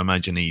sense. I'd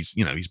imagine he's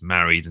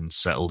married and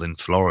settled in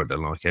Florida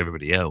like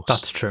everybody else.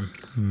 That's true.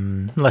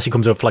 Unless he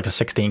comes up for like a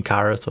 16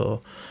 carat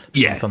or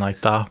something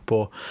like that.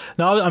 But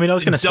no, I mean, I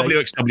was going to say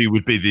WXW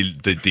would be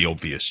the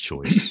obvious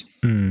choice.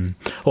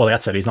 Well,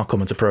 that's it. He's not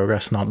coming to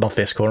Progress, not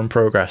this current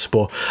Progress.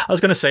 But I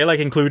was going to say, like,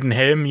 including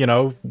him,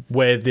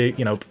 where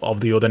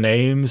of the other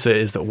names,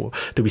 is that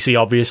do we see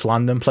obvious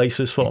landing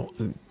places for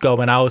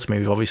going out? I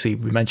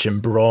mean, we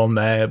mentioned Braun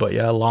there, but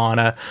yeah,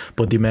 Lana,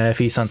 Buddy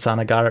Murphy,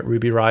 Santana Garrett,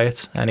 Ruby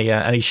Riott.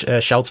 Any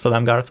shouts for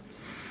them, Gareth?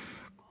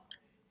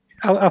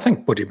 I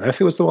think Buddy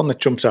Murphy was the one that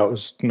jumped out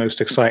as most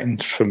exciting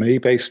for me,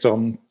 based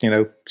on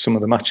some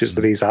of the matches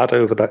that he's had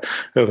over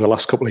the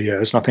last couple of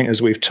years. And I think,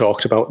 as we've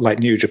talked about, like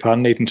New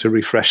Japan needing to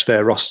refresh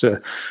their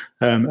roster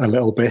a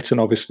little bit, and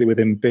obviously with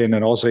him being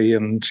an Aussie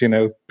and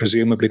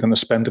presumably going to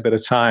spend a bit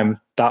of time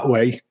that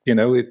way,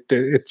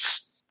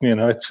 it's.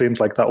 It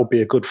seems like that would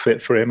be a good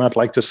fit for him. I'd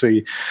like to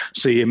see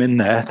him in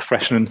there,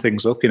 freshening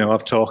things up.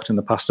 I've talked in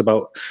the past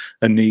about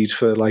a need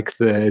for like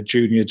the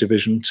junior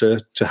division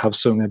to have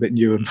something a bit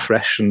new and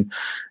fresh. And,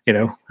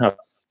 I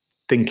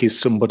think he's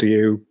somebody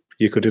who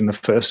you could, in the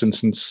first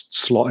instance,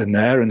 slot in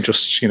there and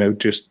just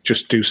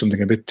do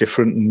something a bit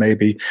different, and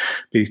maybe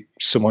be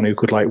someone who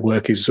could like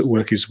work his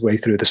way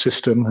through the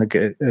system.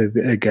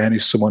 Again,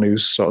 he's someone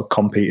who's sort of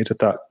competed at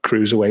that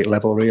cruiserweight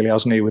level, really,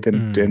 hasn't he,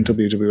 within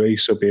WWE?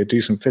 So be a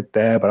decent fit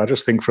there. But I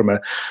just think from a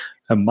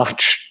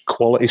match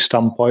quality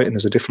standpoint, and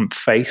there's a different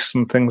face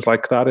and things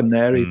like that in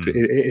there,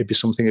 it'd be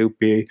something who'd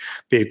be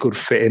a good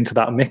fit into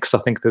that mix. I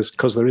think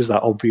because there is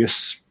that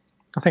obvious.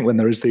 I think when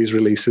there is these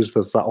releases,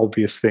 there's that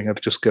obvious thing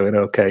of just going,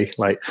 okay,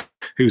 like,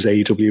 who's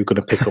AEW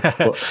going to pick up?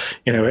 But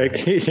again,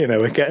 he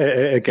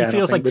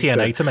feels like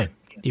TNA to me.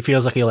 He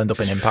feels like he'll end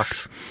up in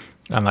Impact,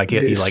 and like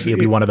he'll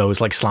be one of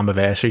those like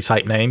Slammiversary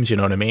type names. You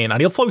know what I mean?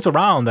 And he'll float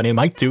around, and he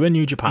might do a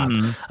New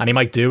Japan, and he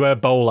might do a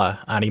Bowler,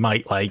 and he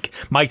might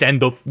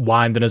end up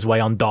winding his way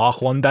on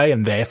Dark one day,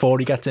 and therefore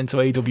he gets into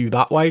AEW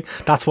that way.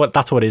 That's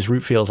what his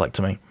route feels like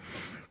to me.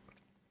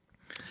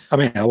 I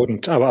mean, I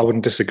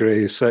wouldn't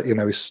disagree. He's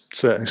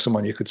certainly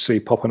someone you could see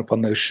popping up on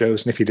those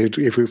shows. And if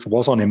he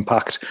was on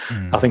Impact,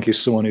 I think he's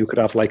someone who could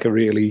have like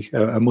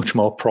a much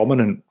more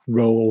prominent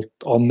role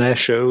on their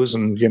shows,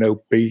 and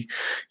be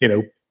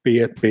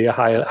a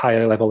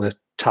higher level of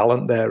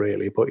talent there,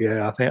 really. But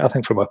yeah, I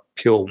think from a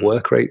pure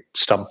work rate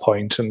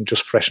standpoint and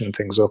just freshening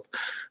things up,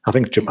 I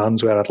think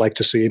Japan's where I'd like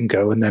to see him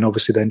go. And then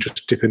obviously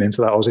just dipping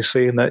into that Aussie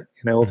scene that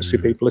obviously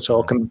people are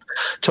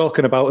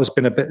talking about has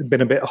been a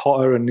bit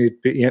hotter, and he'd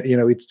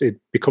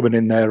be coming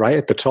in there right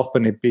at the top,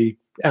 and he'd be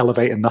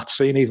elevating that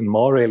scene even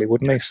more, really,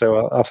 wouldn't he?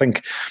 So I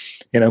think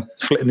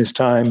flitting his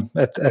time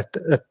at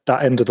that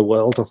end of the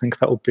world, I think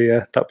that'd be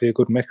a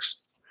good mix.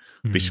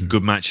 Be some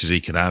good matches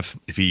he could have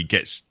if he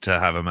gets to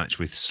have a match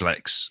with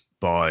Slex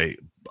by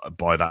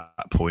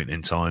that point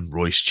in time.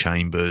 Royce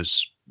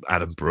Chambers,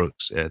 Adam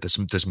Brooks. Yeah, there's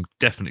some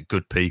definite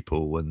good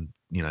people, and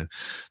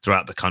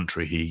throughout the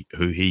country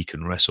who he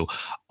can wrestle.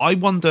 I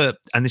wonder,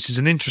 and this is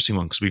an interesting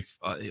one, because we've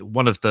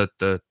one of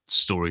the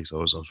stories I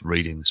was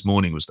reading this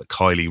morning was that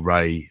Kylie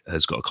Ray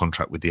has got a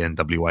contract with the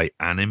NWA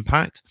and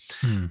Impact,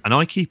 and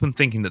I keep on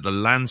thinking that the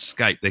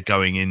landscape they're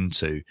going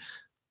into,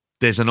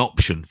 there's an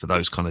option for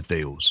those kind of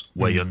deals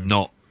where you're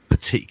not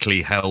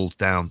particularly held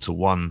down to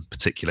one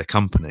particular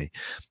company.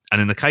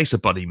 And in the case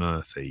of Buddy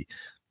Murphy,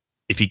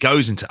 if he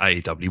goes into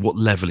AEW, what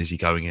level is he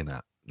going in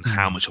at? And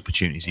how much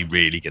opportunity is he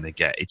really going to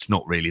get? It's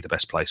not really the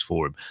best place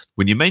for him.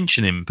 When you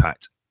mention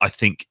Impact, I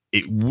think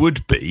it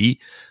would be.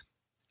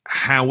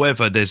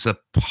 However, there's a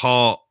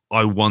part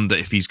I wonder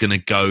if he's going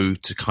to go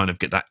to kind of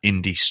get that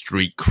indie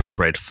street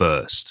cred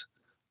first.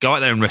 Go out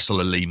there and wrestle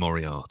a Lee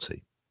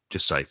Moriarty.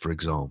 Just say, for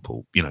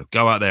example,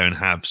 go out there and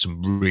have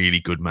some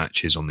really good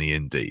matches on the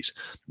indies.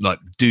 Like,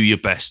 do your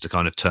best to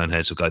kind of turn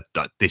heads or go,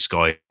 this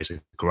guy is a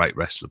great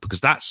wrestler,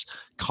 because that's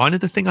kind of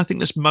the thing I think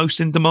that's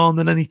most in demand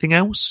than anything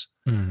else.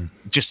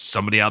 Just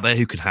somebody out there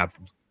who can have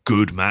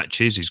good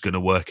matches, who's going to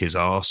work his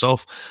arse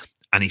off.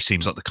 And he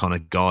seems like the kind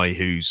of guy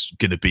who's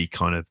going to be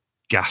kind of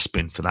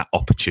gasping for that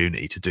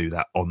opportunity to do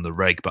that on the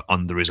reg, but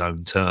under his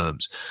own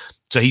terms.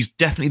 So he's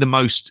definitely the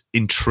most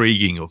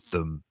intriguing of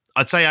them.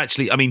 I'd say,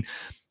 actually, I mean,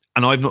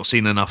 and I've not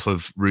seen enough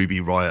of Ruby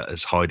Riott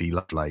as Heidi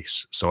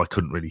Lovelace, so I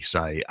couldn't really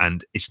say.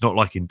 And it's not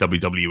like in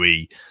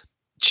WWE,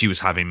 she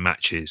was having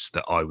matches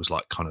that I was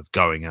like kind of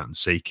going out and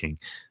seeking.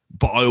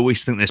 But I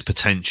always think there's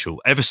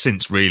potential. Ever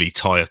since really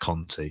Taya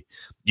Conti,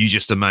 you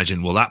just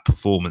imagine, well, that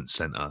performance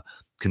center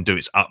can do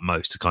its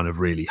utmost to kind of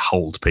really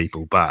hold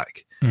people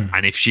back.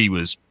 And if she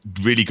was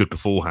really good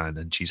beforehand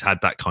and she's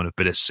had that kind of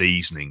bit of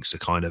seasoning, so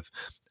kind of,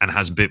 and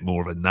has a bit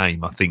more of a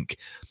name, I think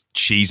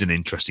she's an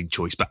interesting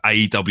choice. But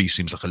AEW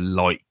seems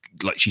like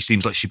she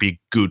seems like she'd be a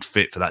good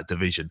fit for that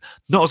division,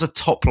 not as a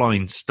top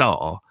line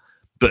star,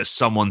 but as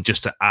someone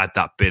just to add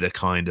that bit of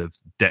kind of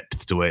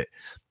depth to it.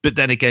 But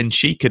then again,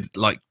 she could,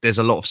 like, there's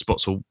a lot of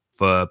spots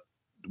for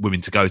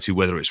women to go to,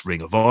 whether it's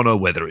Ring of Honor,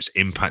 whether it's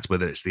Impact,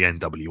 whether it's the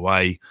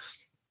NWA.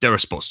 There are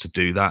spots to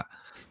do that.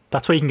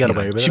 That's where you can get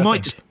away with it. She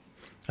might just.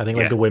 I think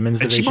like the women's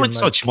division. She might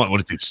decide she might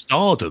want to do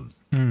Stardom.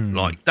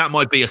 Like that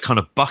might be a kind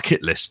of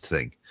bucket list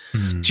thing.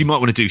 She might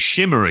want to do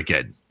Shimmer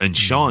again and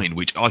Shine,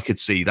 which I could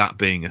see that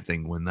being a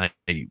thing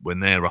when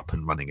they're up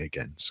and running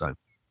again. So.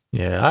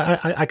 Yeah,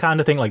 I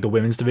kind of think like the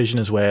women's division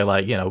is where,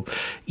 like, you know,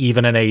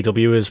 even in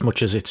AEW, as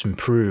much as it's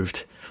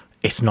improved,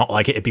 it's not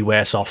like it'd be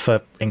worse off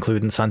for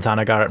including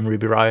Santana Garrett and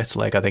Ruby Riott.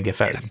 Like, I think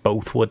if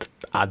both would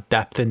add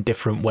depth in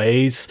different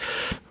ways,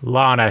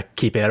 Lana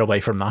keeping it away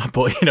from that.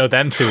 But, you know,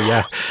 them two,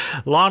 yeah.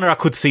 Lana, I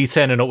could see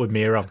turning up with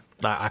Miro.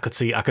 I could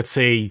see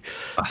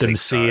them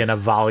seeing a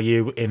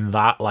value in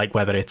that, like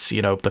whether it's,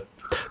 you know, the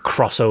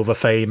crossover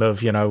fame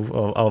of, you know,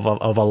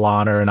 of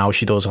Alana and how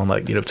she does on,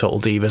 like, you know, Total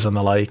Divas and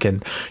the like,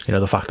 and, you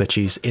know, the fact that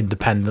she's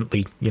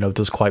independently, you know,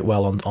 does quite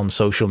well on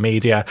social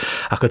media.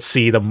 I could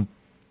see them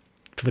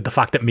with the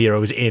fact that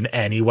Miro's in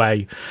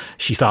anyway,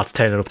 she starts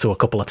turning up to a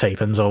couple of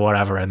tapings or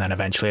whatever, and then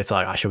eventually it's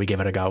like, should we give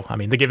it a go? I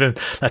mean,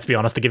 let's be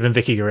honest, they're giving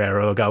Vicky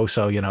Guerrero a go,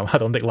 so, you know, I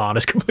don't think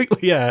Lana's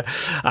completely out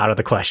of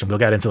the question. We'll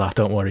get into that,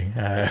 don't worry.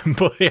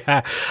 But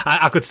yeah,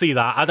 I could see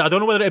that. I don't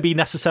know whether it'd be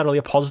necessarily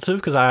a positive,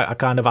 because I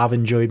kind of have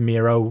enjoyed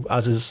Miro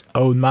as his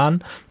own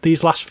man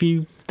this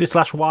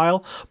last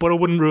while, but I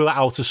wouldn't rule it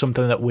out as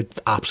something that would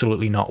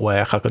absolutely not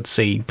work. I could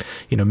see,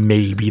 you know,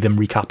 maybe them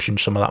recapturing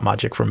some of that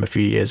magic from a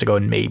few years ago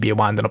and maybe it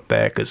winding up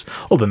there, because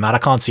other than that, I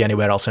can't see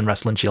anywhere else in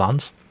wrestling she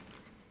lands.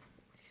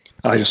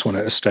 I just want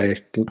it to stay.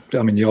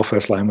 I mean, your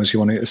first line was you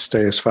want it to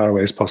stay as far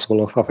away as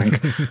possible, I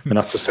think, and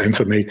that's the same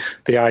for me.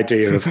 The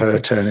idea of her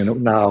turning up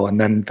now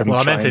and then well,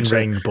 I meant in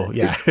ring, but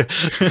yeah.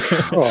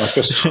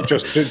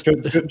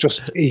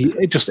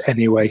 just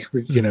anyway.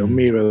 You know,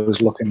 Miro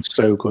is looking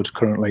so good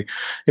currently.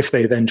 If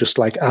they then just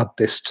like add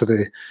this to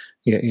the,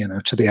 you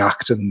know, to the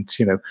act, and,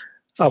 you know,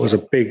 I was a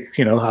big,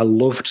 you know, I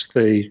loved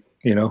the,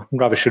 you know,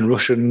 Ravishing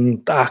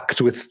Russian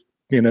act with,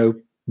 you know,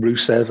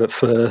 Rusev at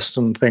first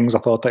and things. I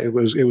thought that it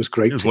was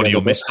great. It was one of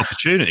your missed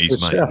opportunities,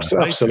 mate.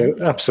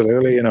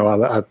 Absolutely. You know,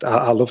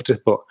 I loved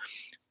it, but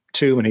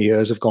too many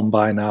years have gone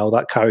by now.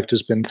 That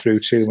character's been through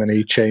too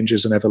many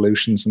changes and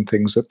evolutions and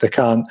things that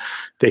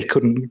they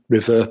couldn't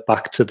revert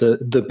back to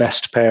the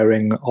best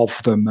pairing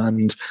of them.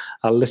 And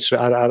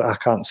I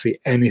can't see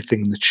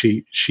anything that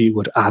she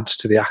would add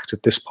to the act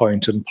at this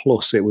point. And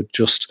plus, it would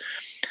just,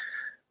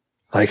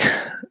 like,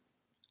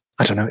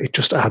 I don't know, it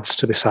just adds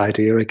to this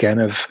idea again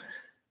of,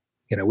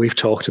 you know, we've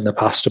talked in the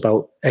past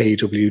about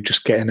AEW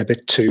just getting a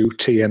bit too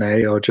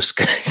TNA, or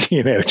just,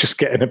 you know, just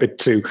getting a bit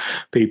too,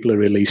 people are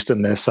released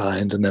and they're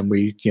signed, and then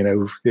we, you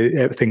know,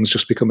 things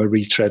just become a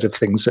retread of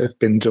things that have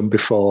been done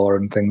before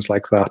and things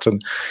like that.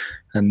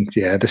 And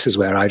yeah, this is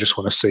where I just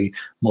want to see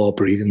more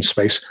breathing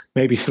space.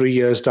 Maybe 3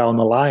 years down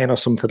the line or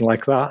something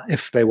like that,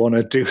 if they want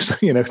to do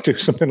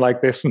something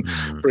like this and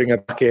bring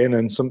it back in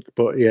and something.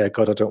 But yeah,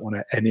 God, I don't want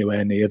it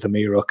anywhere near the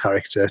Miro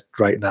character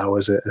right now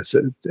as it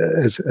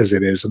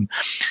is. And,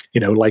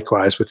 you know,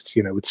 likewise with,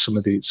 you know, with some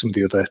of the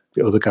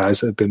other guys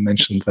that have been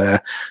mentioned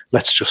there,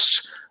 let's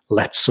just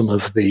let some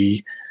of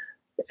the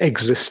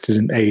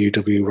existing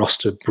AEW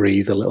roster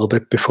breathe a little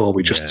bit before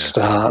we just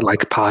start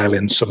like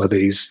piling some of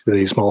these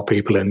more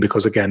people in,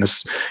 because again,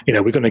 as you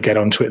know, we're going to get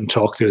onto it and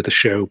talk through the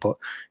show, but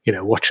you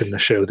know, watching the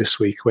show this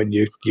week when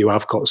you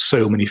have got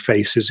so many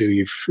faces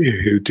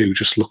who do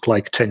just look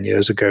like 10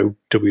 years ago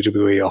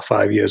WWE or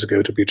 5 years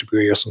ago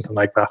WWE or something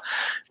like that,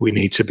 we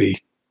need to be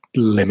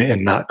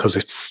limiting that, because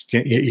it's,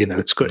 you know,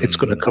 it's going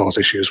to cause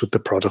issues with the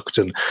product,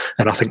 and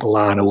I think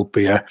Lana would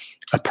be a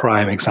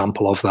prime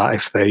example of that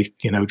if they,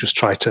 you know, just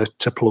try to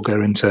plug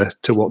her into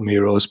what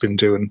Miro's been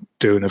doing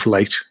of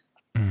late.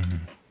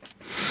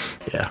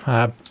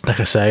 Yeah, like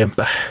I say,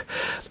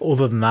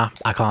 other than that,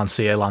 I can't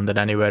see it landing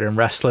anywhere in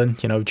wrestling.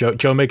 You know,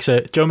 Joe makes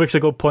a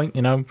good point.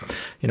 You know,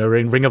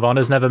 Ring of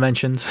Honor's never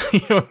mentioned.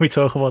 You know, when we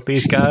talk about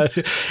these guys,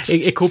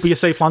 it could be a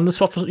safe landing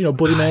spot for, you know,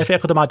 Buddy Murphy. I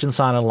could imagine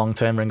signing a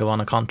long-term Ring of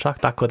Honor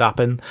contract. That could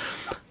happen.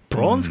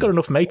 Braun's got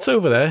enough mates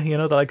over there. You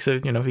know, the likes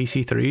of, you know,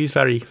 EC3 is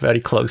very, very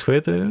close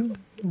with.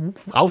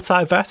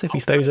 Outside bet if he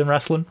stays in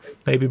wrestling.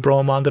 Maybe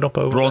Braun winding up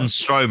over Braun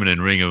Strowman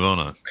in Ring of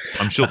Honor.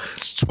 I'm sure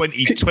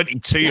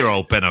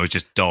 22-year-old Benno has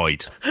just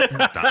died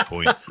at that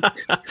point.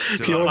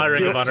 My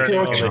Ring of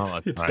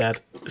Honor. It's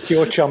dead.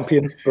 Pure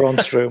champion, Braun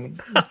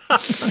Strowman.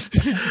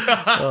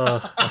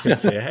 I can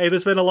see it. Hey,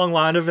 there's been a long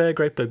line of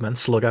great big men.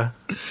 Slugger.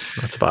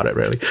 That's about it,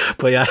 really.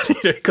 But yeah,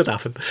 it could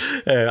happen.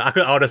 I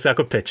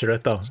could picture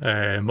it though.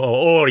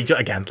 Or he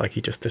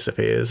just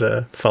disappears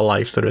for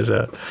life. There is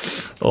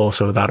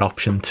also that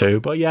option too.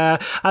 But yeah,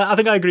 I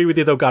think I agree with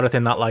you though, Gareth,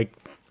 in that, like,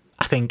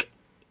 I think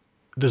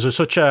there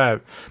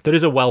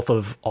is a wealth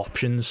of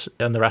options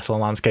in the wrestling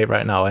landscape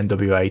right now.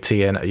 NWA,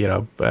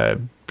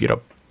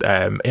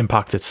 and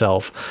Impact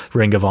itself,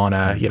 Ring of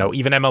Honor, you know,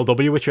 even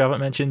MLW, which you haven't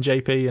mentioned,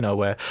 JP. You know,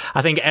 where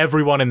I think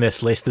everyone in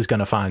this list is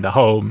going to find a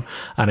home,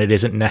 and it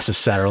isn't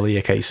necessarily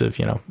a case of,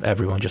 you know,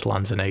 everyone just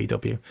lands in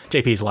AEW.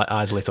 JP's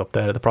eyes lit up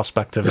there at the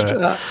prospect of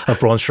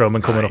Braun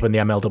Strowman coming up in the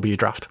MLW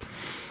draft.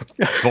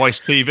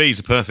 Vice TV's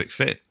a perfect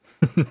fit.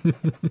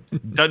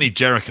 Don't need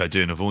Jericho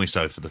doing a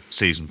voiceover for the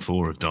season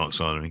 4 of Dark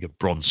Side, and you get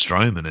Braun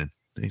Strowman in.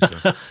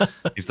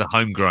 He's the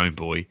homegrown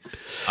boy.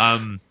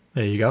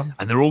 There you go.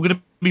 And they're all going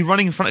to be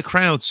running in front of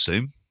crowds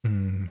soon.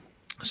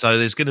 So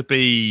there's going to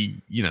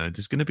be,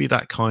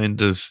 that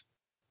kind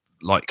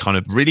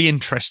of really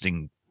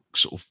interesting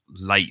sort of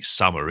late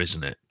summer,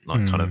 isn't it?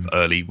 Like kind of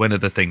early. When are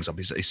the things?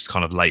 It's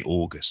kind of late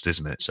August,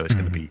 isn't it? So it's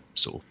going to be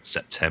sort of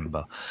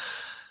September.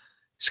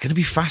 It's going to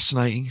be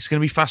fascinating. It's going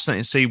to be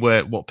fascinating to see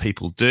what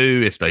people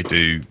do, if they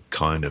do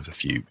kind of a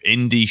few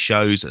indie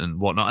shows and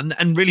whatnot.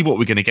 And really what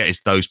we're going to get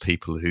is those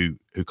people who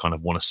kind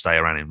of want to stay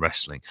around in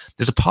wrestling.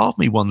 There's a part of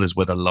me wonders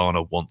whether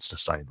Lana wants to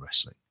stay in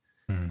wrestling,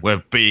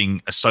 where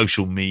being a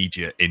social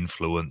media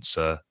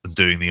influencer and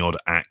doing the odd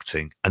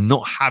acting and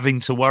not having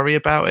to worry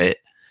about it,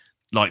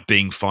 like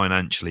being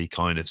financially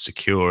kind of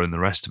secure and the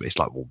rest of it. It's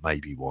like, well,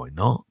 maybe why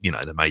not? They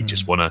may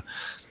just want to,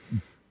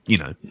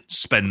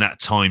 spend that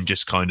time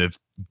just kind of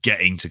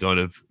getting to kind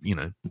of,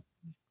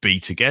 be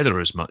together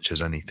as much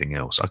as anything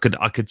else.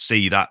 I could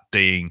see that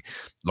being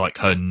like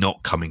her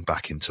not coming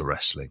back into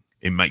wrestling.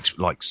 It makes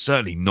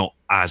certainly not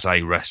as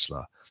a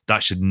wrestler.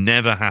 That should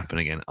never happen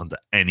again under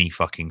any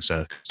fucking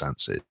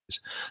circumstances.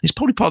 It's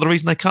probably part of the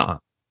reason they cut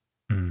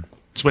her.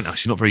 It's when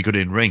she's not very good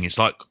in ring. It's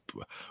like,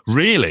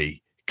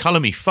 really? Colour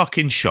me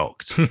fucking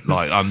shocked.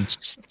 Like, I'm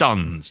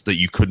stunned that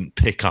you couldn't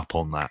pick up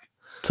on that.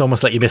 It's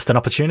almost like you missed an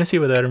opportunity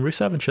with her and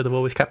Rusev and should have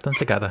always kept them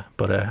together.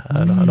 But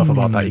enough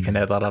about that. You can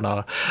hear that on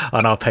our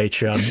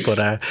Patreon.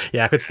 But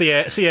I could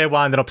see her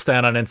winding up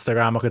staying on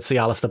Instagram. I could see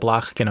Aleister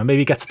Black, maybe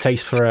he gets a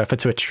taste for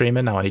Twitch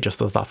streaming now and he just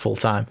does that full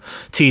time.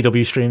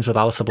 TW streams with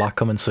Aleister Black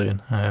coming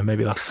soon.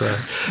 Maybe that's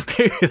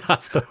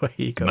the way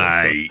he goes.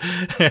 Mate.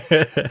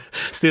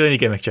 Stealing your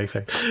gimmick,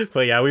 JP.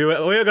 But yeah, we were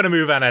going to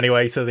move on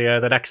anyway to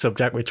the next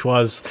subject, which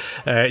was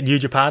New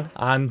Japan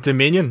and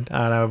Dominion.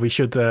 And we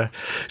should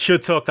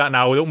talk that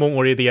now. We won't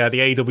worry. The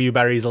AEW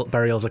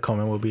burials are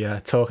coming. We'll be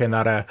talking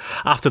that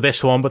after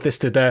this one. But this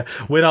did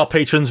win our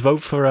patrons'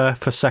 vote for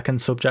second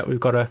subject we've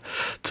got to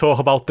talk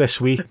about this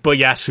week. But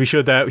yes, we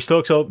should. We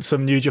still talk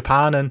some New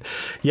Japan,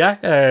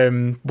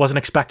 and wasn't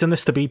expecting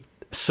this to be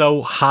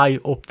so high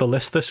up the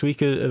list this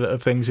week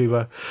of things we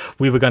were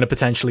going to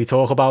potentially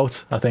talk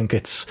about. I think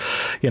it's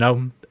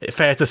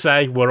fair to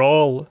say we're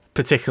all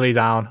particularly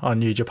down on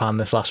New Japan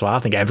this last while. I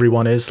think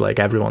everyone is, like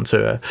everyone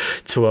to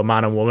a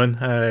man and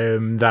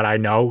woman that I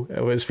know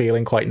was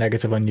feeling quite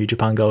negative on New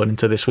Japan going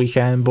into this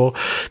weekend, but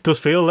it does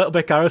feel a little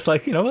bit, Gareth,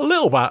 like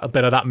a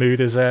bit of that mood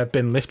has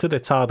been lifted.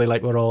 It's hardly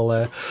like we're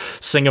all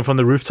singing from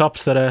the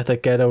rooftops that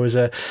Gedo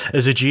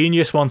is a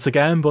genius once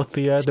again. But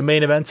the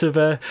main event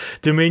of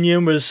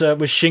Dominion was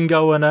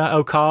Shingo and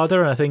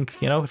Okada, and I think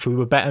if we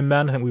were betting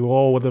men, I think we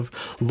all would have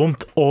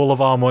lumped all of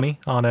our money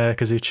on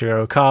Kazuchika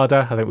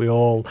Okada. I think we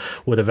all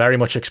would have very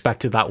much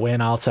expected that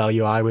win. I'll tell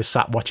you, I was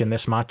sat watching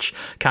this match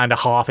kind of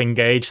half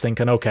engaged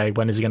thinking, okay,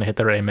 when is he going to hit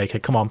the Rainmaker?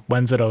 Come on,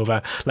 when's it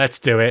over? Let's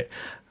do it.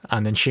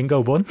 And then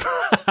Shingo won.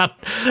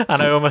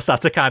 And I almost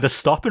had to kind of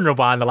stop and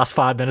rewind the last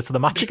 5 minutes of the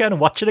match again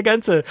and watch it again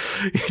to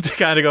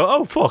kind of go,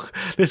 oh, fuck,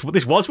 this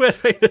was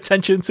worth paying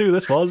attention to.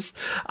 This was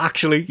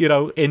actually,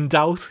 in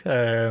doubt.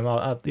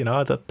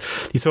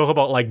 You talk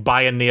about like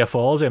buying near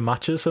falls in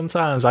matches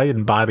sometimes. I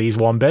didn't buy these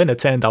one bit. It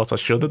turned out I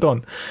should have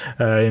done.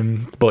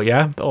 But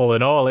yeah, all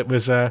in all, it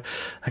was, like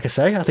I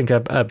say, I think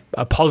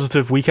a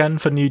positive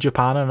weekend for New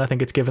Japan. And I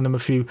think it's given them a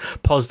few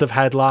positive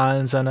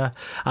headlines and a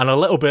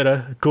little bit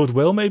of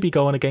goodwill maybe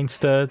going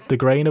against the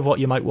grain of what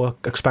you might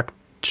expect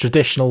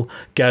traditional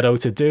Gedo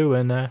to do,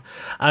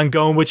 and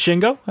going with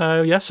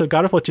Shingo. So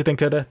Gareth, what do you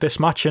think of this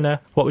match, and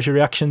what was your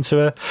reaction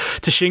to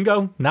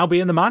Shingo now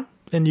being the man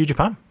in New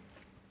Japan?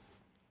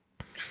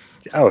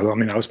 Oh, I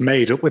mean, I was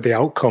made up with the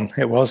outcome.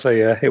 It was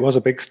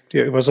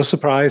a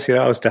surprise.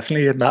 I was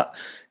definitely in that.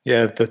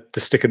 The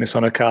sticking this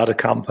on Okada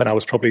camp, and I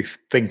was probably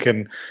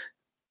thinking,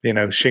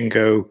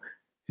 Shingo.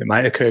 It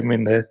might have come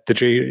in the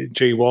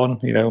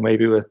G1,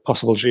 maybe a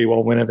possible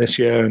G1 winner this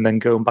year, and then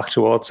going back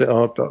towards it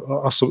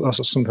or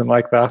something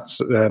like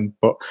that.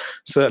 But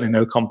certainly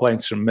no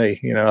complaints from me.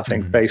 I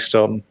think based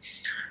on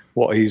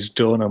what he's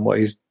done and what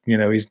he's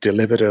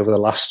delivered over the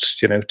last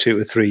 2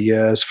 or 3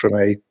 years from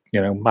a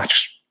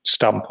match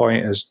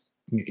standpoint has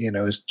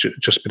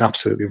just been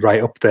absolutely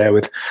right up there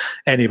with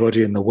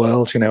anybody in the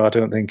world. I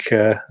don't think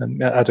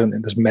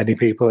there's many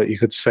people that you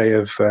could say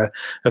have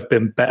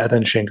been better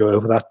than Shingo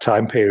over that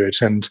time period.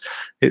 And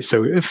it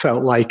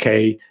felt like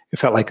a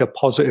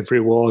positive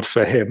reward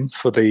for him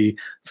for the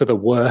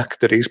work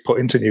that he's put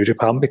into New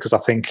Japan, because I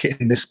think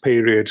in this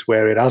period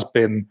where it has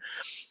been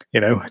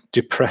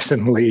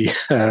depressingly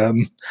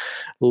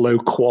low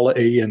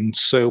quality and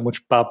so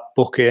much bad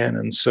booking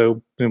and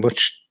so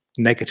much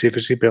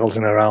negativity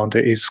building around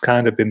it, he's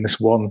kind of been this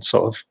one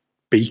sort of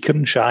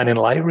beacon, shining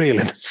light, really,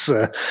 that's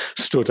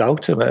stood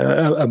out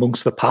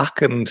amongst the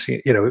pack, and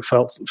it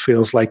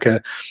feels like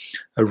a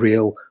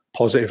real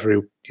positive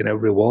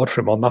reward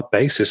for him on that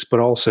basis. But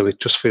also, it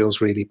just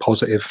feels really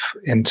positive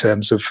in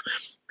terms of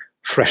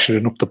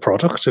freshening up the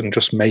product and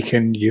just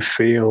making you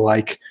feel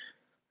like,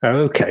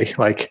 okay,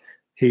 like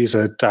he's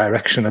a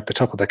direction at the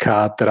top of the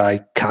card that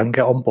I can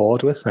get on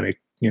board with, and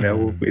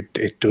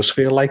it does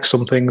feel like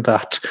something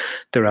that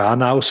there are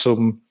now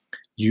some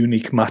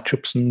unique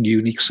matchups and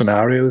unique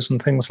scenarios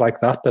and things like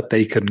that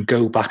they can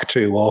go back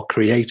to or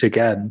create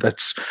again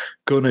that's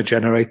going to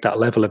generate that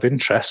level of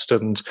interest.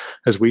 And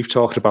as we've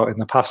talked about in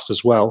the past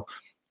as well,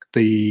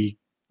 the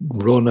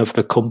run of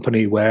the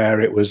company where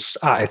it was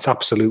at its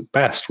absolute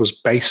best was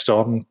based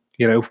on,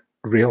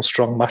 real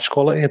strong match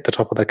quality at the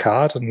top of the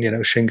card. And,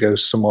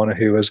 Shingo's someone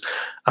who has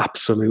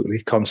absolutely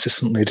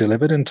consistently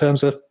delivered in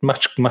terms of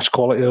match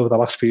quality over the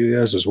last few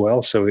years as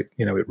well. So, it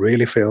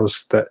really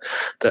feels that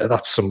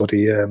that's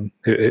somebody who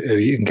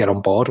you can get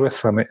on board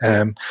with. And,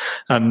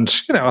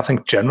 I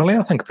think generally,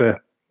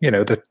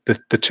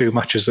 the two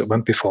matches that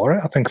went before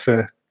it, I think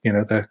the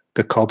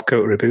Cobb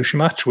Kota Ibushi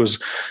match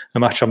was a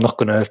match I'm not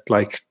going to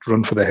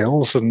run for the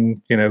hills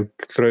and,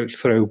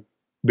 throw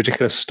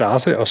ridiculous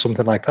stars at it or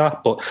something like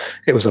that. But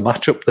it was a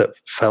matchup that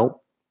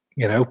felt,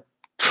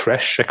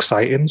 fresh,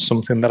 exciting,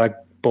 something that I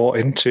bought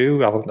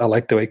into. I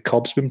like the way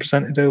Cobb's been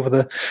presented over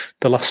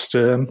the last,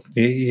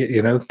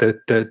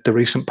 the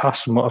recent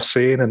past from what I've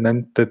seen. And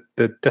then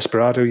the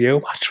Desperado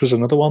Yo match was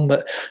another one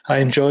that I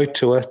enjoyed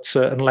to a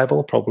certain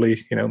level,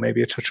 probably,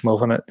 maybe a touch more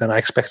than I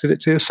expected it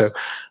to. So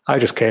I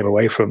just came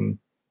away from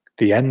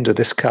the end of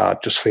this card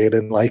just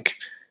feeling like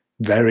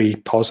very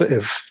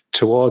positive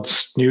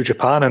towards New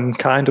Japan and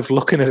kind of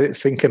looking at it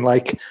thinking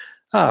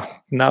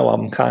now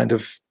I'm kind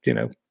of,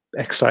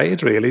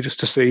 excited really just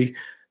to see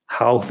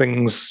how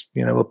things,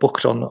 are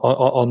booked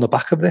on the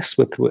back of this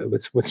with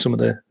some of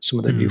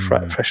the new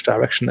fresh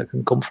direction that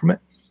can come from it.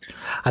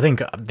 I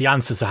think the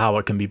answer to how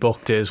it can be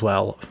booked is,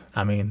 well,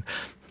 I mean,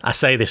 I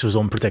say this was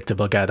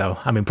unpredictable, Gedo.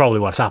 I mean, probably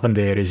what's happened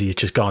here is he's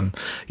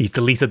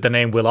deleted the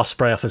name Will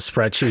Ospreay off his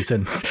spreadsheet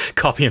and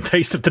copy and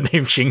pasted the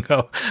name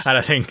Shingo. And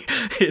I think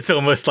it's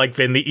almost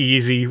been the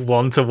easy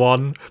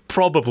one-to-one,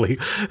 probably,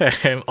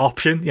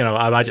 option.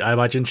 I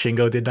imagine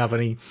Shingo didn't have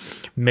any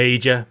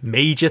major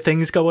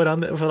things going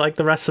on for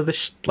the rest of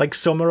this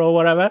summer or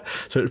whatever.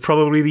 So it's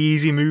probably the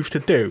easy move to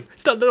do.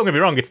 Don't get me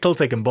wrong, it's still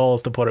taking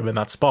balls to put him in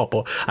that spot,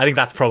 but I think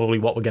that's probably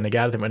what we're going to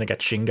get. I think we're going to get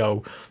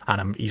Shingo,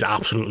 and he's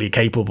absolutely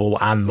capable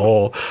and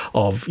more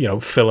of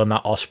filling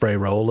that Ospreay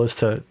role as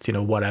to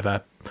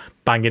whatever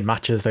banging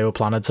matches they were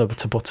planning to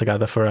put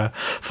together for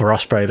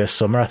Ospreay this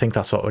summer. I think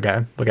that's what we're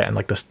getting. We're getting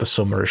the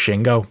summer of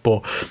Shingo.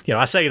 But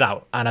I say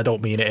that, and I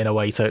don't mean it in a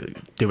way to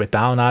do it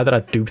down either.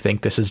 I do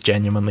think this is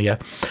genuinely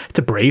it's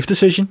a brave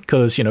decision,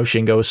 because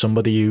Shingo is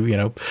somebody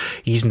who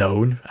he's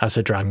known as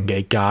a Dragon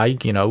Gate guy.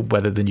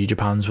 Whether the New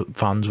Japan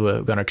fans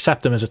were going to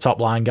accept him as a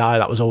top line guy,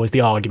 that was always the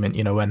argument.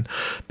 When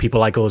people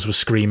like us were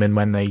screaming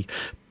when they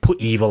put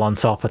Evil on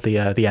top at the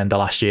end of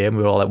last year, and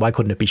we were all like, why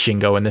couldn't it be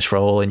Shingo in this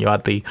role? And you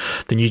had the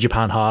New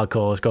Japan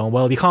hardcores going,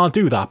 well, you can't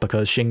do that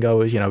because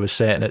Shingo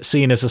is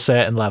seen as a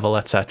certain level,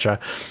 etc.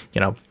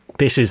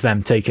 This is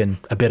them taking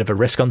a bit of a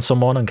risk on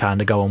someone and kind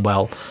of going,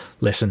 well,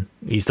 listen,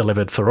 he's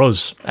delivered for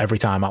us every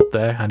time out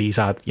there, and he's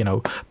had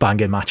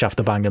banging match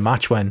after banging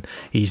match when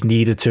he's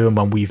needed to and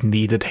when we've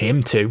needed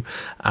him to,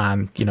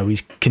 and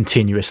he's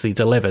continuously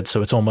delivered.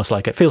 So it's almost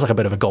like, it feels like a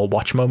bit of a gold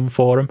watch moment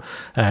for him,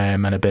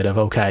 and a bit of,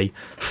 okay,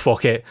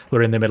 fuck it,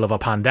 we're in the middle of a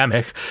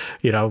pandemic,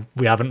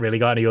 we haven't really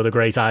got any other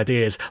great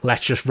ideas,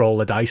 let's just roll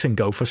the dice and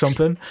go for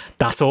something.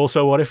 That's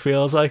also what it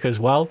feels like as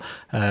well.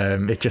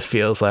 It just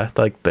feels like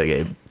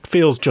it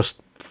feels just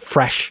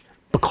fresh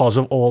because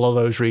of all of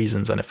those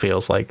reasons, and it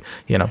feels like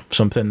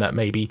something that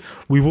maybe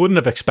we wouldn't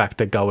have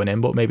expected going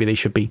in, but maybe they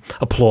should be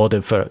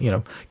applauded for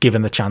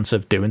given the chance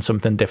of doing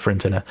something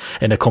different in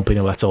a company,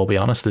 let's all be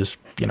honest, is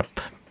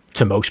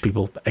to most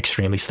people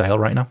extremely stale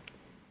right now.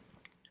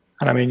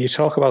 And I mean, you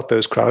talk about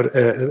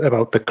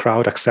about the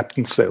crowd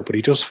acceptance though, but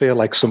he does feel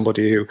like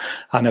somebody who,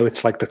 I know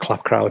it's like the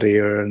clap crowd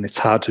era and it's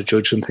hard to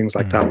judge and things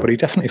like that, but he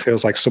definitely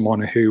feels like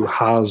someone who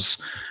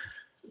has,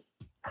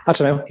 I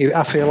don't know,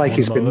 I feel like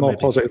he's been more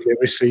positively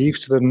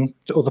received than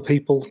other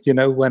people,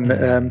 when,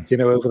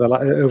 over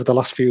the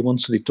last few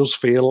months. And it does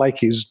feel like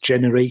he's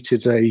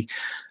generated a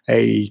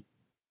I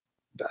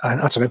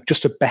don't know,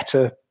 just a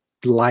better,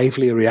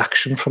 livelier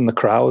reaction from the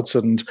crowds.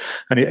 And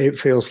it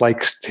feels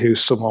like to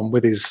someone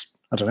with his,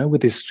 I don't know,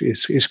 with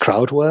his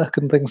crowd work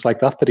and things like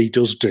that he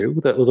does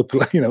do that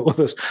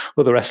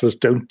other wrestlers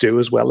don't do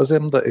as well as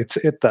him.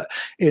 That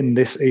in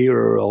this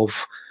era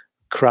of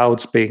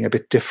crowds being a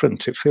bit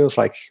different, it feels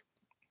like,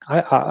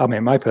 I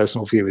mean, my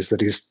personal view is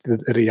that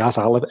he has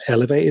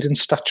elevated in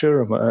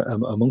stature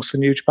amongst the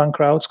New Japan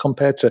crowds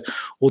compared to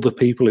other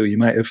people who you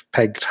might have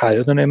pegged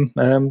higher than him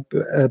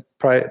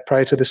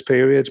prior to this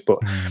period. But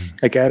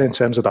again, in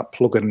terms of that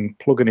plugging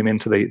him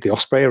into the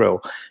Ospreay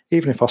role,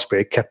 even if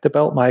Ospreay kept the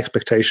belt, my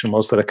expectation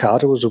was that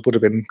Okada would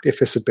have been, if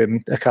this had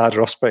been Okada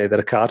Ospreay, that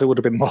Okada would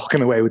have been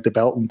walking away with the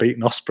belt and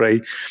beating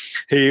Ospreay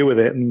here with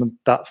it, and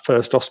that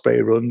first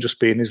Ospreay run just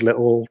being his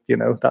little,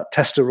 that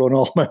tester run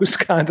almost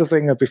kind of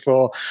thing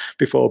before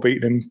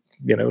beating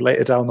him,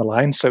 later down the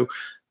line. So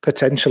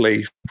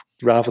potentially,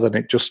 rather than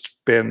it just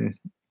being,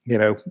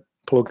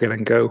 plug in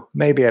and go.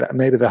 Maybe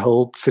the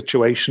whole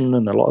situation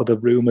and a lot of the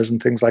rumors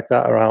and things like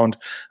that around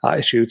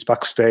attitudes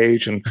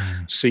backstage and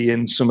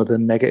seeing some of the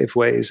negative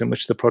ways in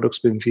which the product's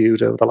been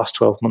viewed over the last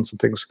 12 months and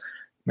things,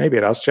 maybe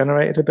it has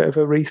generated a bit of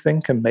a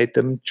rethink and made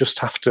them just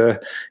have to,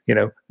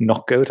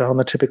 not go down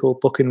the typical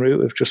booking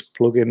route of just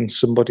plugging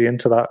somebody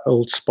into that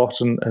old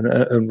spot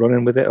and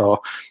running with it. Or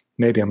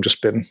maybe I'm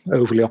just being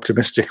overly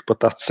optimistic,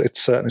 but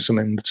it's certainly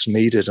something that's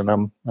needed, and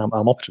I'm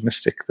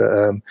optimistic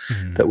that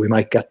that we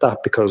might get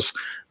that, because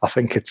I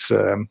think it's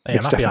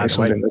definitely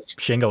something that's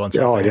Shingo on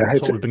top. Oh yeah,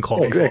 it's been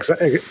called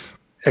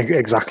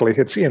exactly.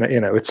 It's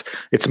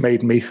it's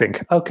made me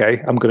think,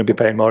 okay, I'm going to be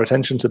paying more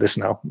attention to this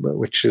now,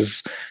 which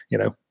is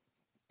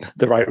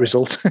the right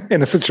result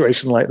in a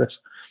situation like this.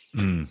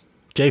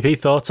 JP,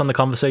 thoughts on the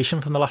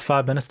conversation from the last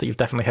 5 minutes that you've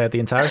definitely heard the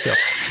entirety of?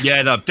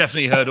 Yeah, no, I've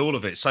definitely heard all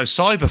of it. So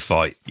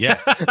Cyberfight, yeah.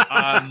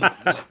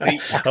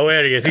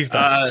 There he is. He's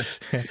back.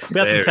 We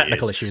had some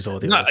technical issues. I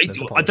don't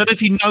know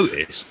if you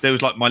noticed, there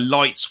was like my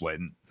lights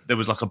went. There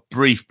was like a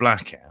brief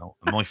blackout,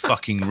 and my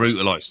fucking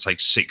router lights take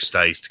 6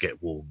 days to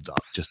get warmed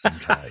up, just in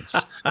case.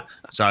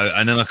 So,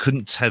 and then I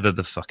couldn't tether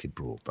the fucking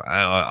broadband.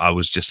 I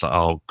was just like,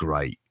 oh,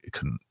 great. It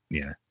couldn't,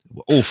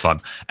 all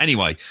fun.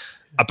 Anyway,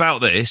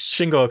 about this,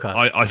 Shingo Okada.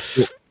 I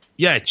thought,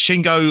 yeah,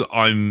 Shingo,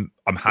 I'm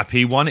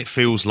happy. One, it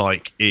feels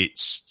like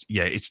it's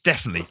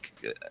definitely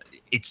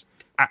it's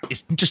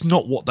just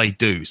not what they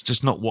do. It's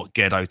just not what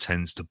Gedo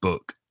tends to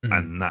book,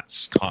 and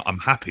I'm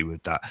happy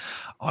with that.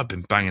 I've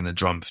been banging the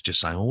drum for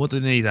just saying, well, what do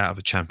they need out of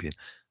a champion?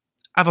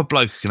 Have a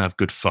bloke who can have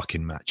good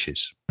fucking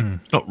matches.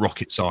 It's not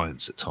rocket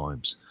science at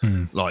times.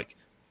 Like,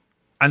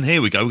 and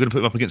here we go. We're going to put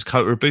him up against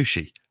Kota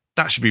Ibushi.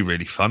 That should be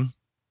really fun.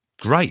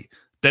 Great.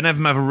 Then have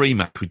him have a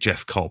rematch with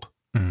Jeff Cobb.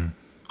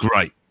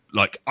 Great.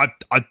 Like,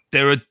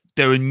 there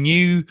are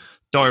new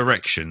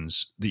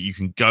directions that you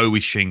can go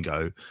with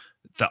Shingo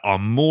that are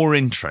more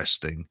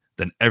interesting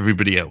than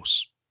everybody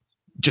else.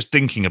 Just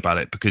thinking about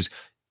it, because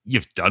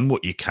you've done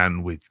what you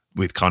can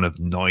with kind of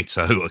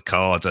Naito,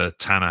 Okada,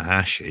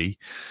 Tanahashi.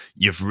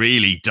 You've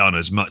really done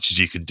as much as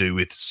you can do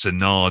with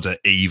Sanada,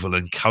 Evil,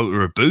 and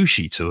Kota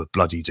Ibushi to a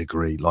bloody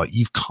degree. Like,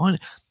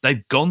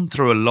 they've gone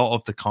through a lot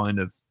of the kind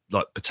of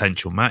like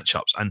potential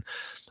matchups, and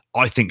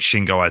I think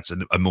Shingo adds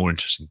a more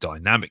interesting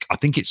dynamic. I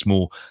think it's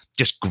more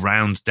just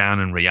ground down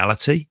in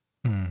reality.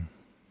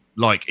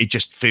 Like, it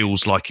just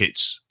feels like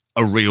it's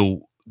a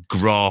real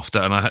grafter.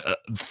 And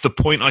the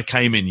point I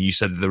came in, you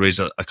said there is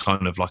a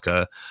kind of like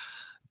that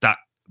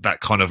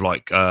kind of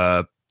like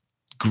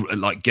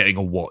getting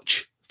a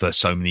watch for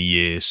so many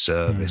years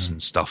service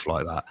and stuff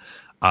like that.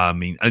 I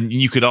mean, and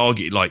you could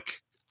argue,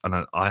 like,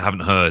 and I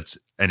haven't heard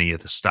any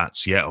of the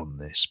stats yet on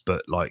this,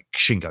 but like,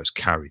 Shingo's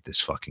carried this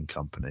fucking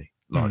company.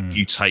 Like,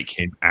 you take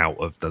him out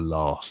of the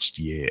last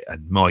year,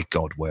 and my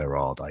God, where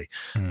are they?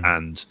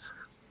 And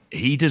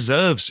he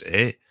deserves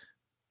it,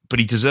 but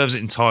he deserves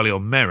it entirely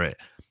on merit.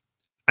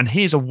 And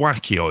here's a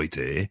wacky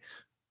idea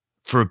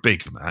for a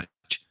big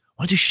match.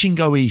 Why do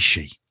Shingo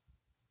Ishii?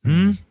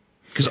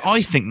 Because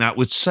I think that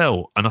would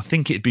sell, and I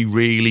think it'd be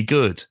really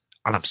good.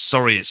 And I'm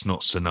sorry it's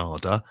not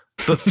Sanada,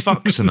 but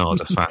fuck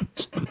Sanada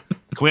fans. Can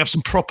we have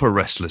some proper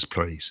wrestlers,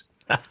 please?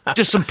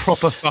 Just some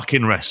proper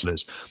fucking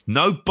wrestlers.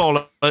 No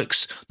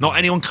bollocks. Not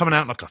anyone coming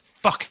out like a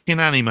fucking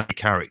anime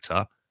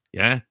character.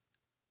 Yeah?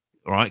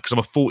 All right? Because I'm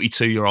a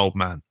 42-year-old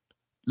man.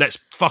 Let's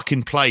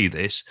fucking play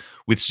this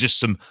with just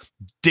some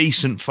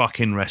decent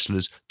fucking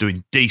wrestlers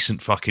doing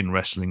decent fucking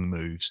wrestling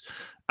moves.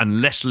 And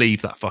let's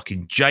leave that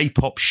fucking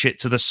J-pop shit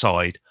to the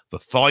side for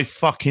 5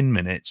 fucking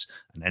minutes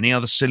and any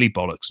other silly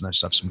bollocks, and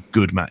let's have some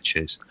good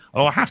matches.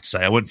 Oh, I have to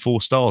say, I went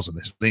 4 stars on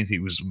this. I think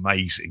it was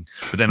amazing.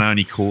 But then I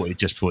only caught it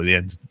just before the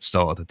end of the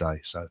start of the day.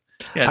 So,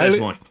 yeah, there's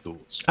my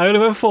thoughts. I only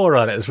went 4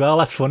 on it as well.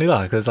 That's funny,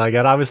 though, because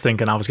I was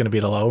thinking I was going to be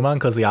the low man,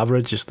 because the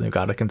average, just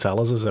Okada can tell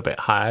us, is a bit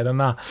higher than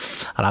that.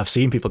 And I've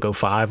seen people go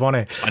 5 on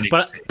it.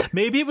 But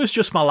maybe it was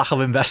just my lack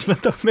of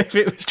investment, though.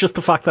 Maybe it was just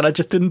the fact that I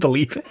just didn't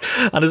believe it.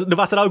 And no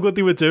matter how good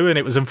they were doing,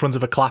 it was in front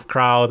of a clap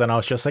crowd, and I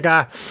was just like,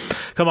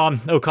 come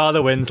on,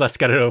 Okada wins, let's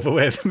get it over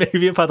with.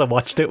 Maybe if I'd have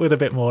watched it with a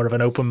bit more of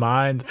an open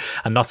mind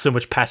and not so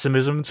much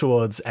pessimism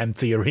towards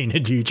empty arena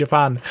New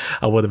Japan,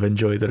 I would have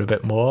enjoyed it a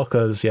bit more,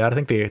 because I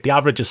think the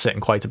average is sitting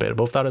quite a bit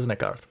above that, isn't it,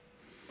 Gareth?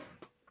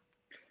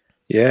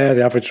 Yeah,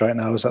 the average right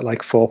now is at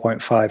like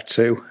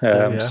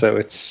 4.52. So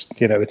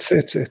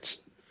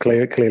it's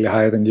clearly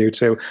higher than you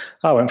two.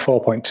 I went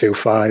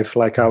 4.25.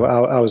 Like I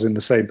was in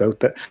the same boat,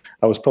 that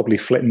I was probably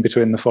flitting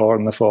between the 4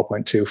 and the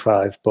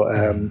 4.25.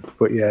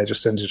 But yeah,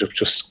 just ended up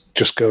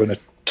just going a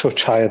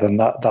touch higher than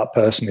that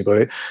personally.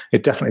 But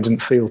it definitely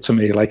didn't feel to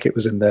me like it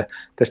was in the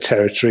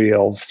territory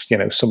of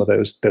some of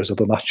those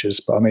other matches.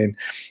 But I mean,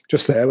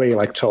 just there where you're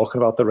like talking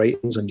about the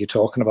ratings and you're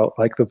talking about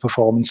like the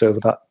performance over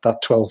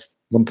that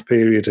 12-month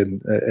period,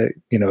 and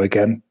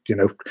again,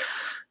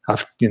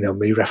 I've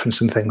me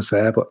referencing things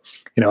there, but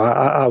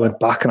I went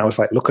back and I was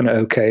like looking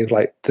at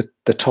like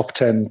the top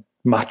 10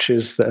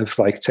 matches that have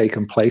like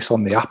taken place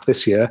on the app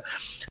this year,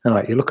 and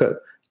like you look at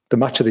the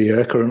match of the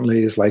year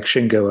currently is like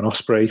Shingo and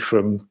Ospreay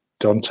from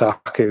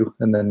Dontaku,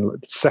 and then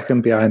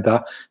second behind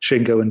that,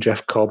 Shingo and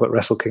Jeff Cobb at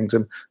Wrestle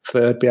Kingdom.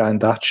 Third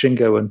behind that,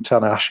 Shingo and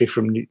Tanahashi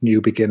from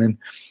New Beginning.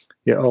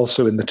 Yeah,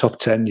 also in the top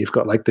 10, you've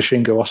got like the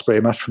Shingo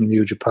Ospreay match from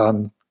New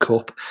Japan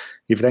Cup.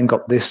 You've then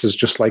got this as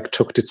just like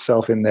tucked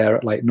itself in there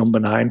at like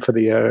number 9 for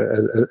the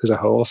year as a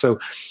whole. So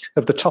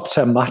of the top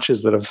 10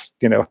 matches that have,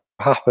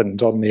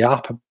 happened on the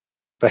app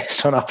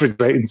based on average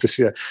ratings this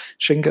year,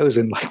 Shingo's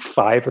in like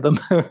 5 of them.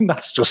 And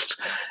that's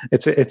just,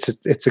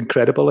 it's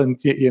incredible. And,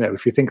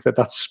 if you think that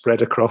that's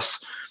spread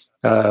across,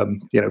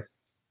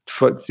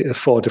 for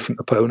 4 different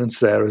opponents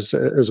there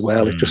as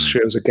well. It just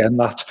shows again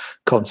that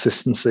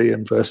consistency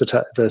and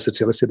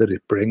versatility that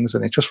it brings,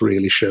 and it just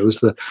really shows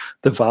the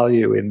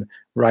value in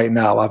right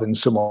now having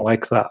someone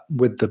like that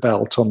with the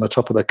belt on the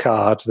top of the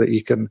card that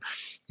you can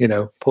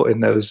put in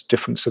those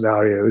different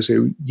scenarios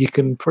who you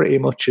can pretty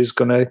much is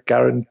going to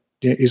guarantee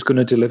is going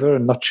to deliver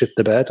and not shit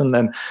the bed. And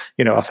then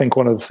I think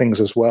one of the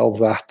things as well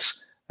that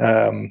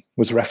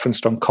was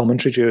referenced on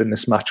commentary during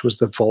this match was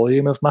the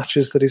volume of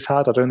matches that he's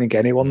had. I don't think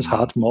anyone's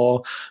had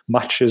more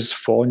matches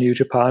for New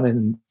Japan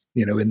in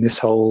this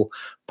whole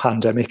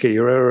pandemic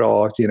era,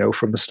 or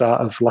from the start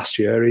of last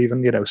year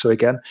even. So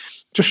again,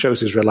 just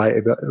shows his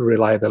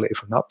reliability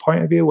from that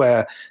point of view,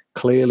 where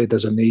clearly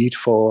there's a need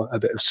for a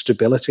bit of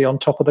stability on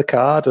top of the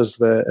card as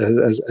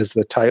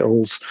the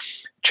titles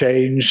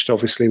changed,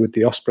 obviously with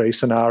the Ospreay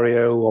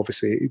scenario,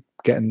 obviously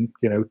getting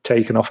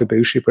taken off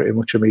Ibushi pretty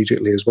much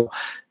immediately as well.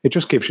 It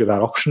just gives you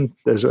that option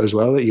as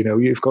well, that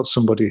you've got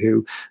somebody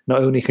who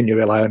not only can you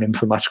rely on him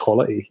for match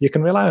quality, you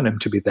can rely on him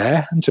to be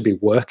there and to be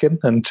working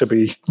and to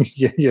be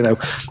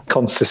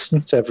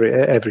consistent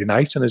every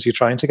night. And as you're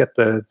trying to get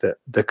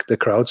the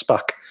crowds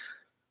back,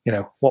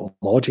 what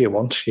more do you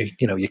want?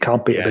 You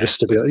can't beat a bit of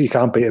stability. You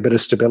can't beat a bit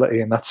of stability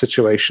in that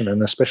situation,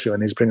 and especially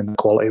when he's bringing the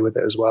quality with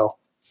it as well.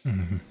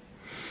 Mm-hmm.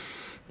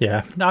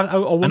 Yeah, I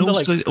wonder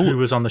also, who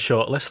was on the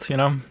short list.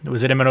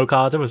 Was it him and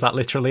Okada? Was that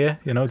literally it?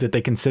 Did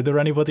they consider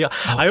anybody else?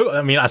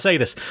 I say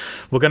this,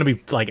 we're going to be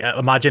like,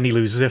 imagine he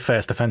loses his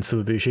first defense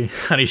to Ibushi,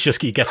 and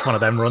he gets one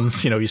of them runs.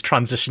 He's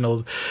transitional.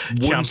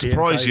 Wouldn't champion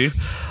surprise type.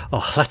 You.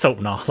 Oh, let's hope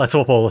not. Let's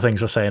hope all the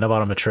things we're saying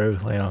about him are true.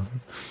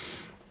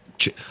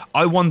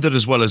 I wondered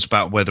as well as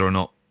about whether or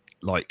not,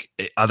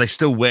 are they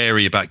still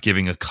wary about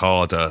giving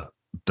Okada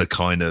the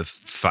kind of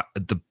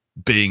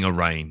being a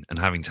Reign and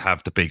having to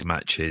have the big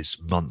matches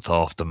month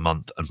after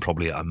month and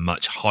probably at a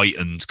much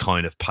heightened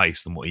kind of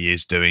pace than what he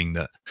is doing,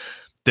 that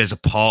there's a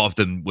part of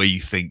them where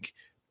you think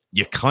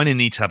you kind of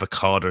need to have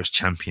Okada as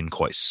champion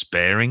quite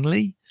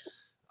sparingly.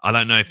 I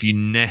don't know if you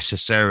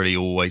necessarily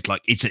always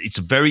it's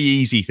a very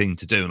easy thing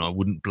to do, and I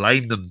wouldn't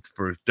blame them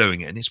for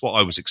doing it. And it's what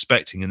I was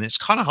expecting. And it's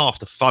kind of half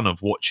the fun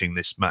of watching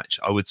this match,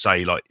 I would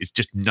say, it's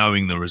just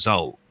knowing the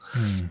result.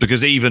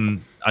 Because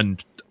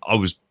and I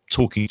was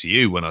talking to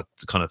you when I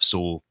kind of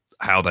saw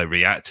how they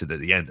reacted at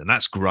the end, and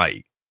that's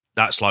great.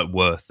 That's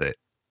worth it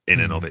in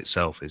and of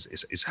itself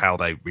is how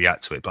they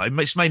react to it. But it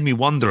just made me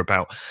wonder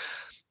about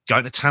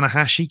going to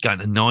Tanahashi, going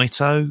to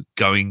Naito,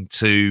 going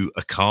to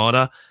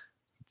Okada.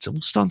 It's all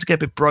starting to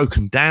get a bit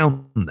broken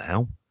down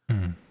now,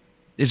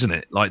 isn't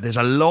it? There's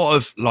a lot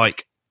of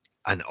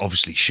and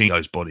obviously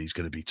Shingo's body is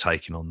going to be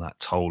taking on that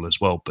toll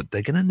as well, but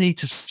they're going to need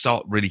to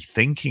start really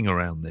thinking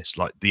around this.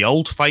 The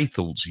old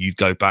faithfuls you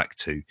go back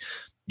to,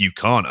 you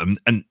can't.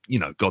 And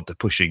God, they're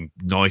pushing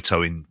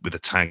Naito in with a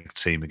tag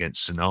team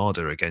against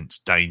Sanada,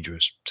 against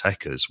Dangerous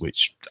Tekkers,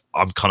 which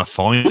I'm kind of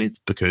fine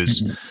with,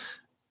 because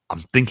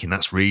I'm thinking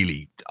that's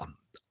really,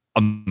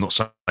 I'm not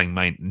saying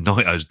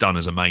Naito's done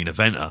as a main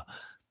eventer,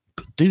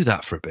 but do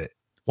that for a bit.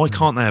 Why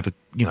can't they have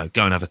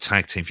go and have a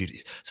tag team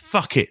feud?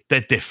 Fuck it, they're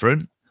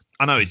different.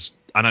 I know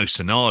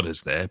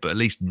Sanada's there, but at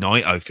least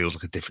Naito feels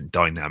like a different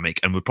dynamic,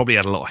 and would probably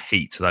add a lot of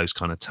heat to those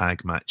kind of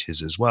tag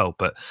matches as well.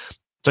 But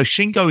so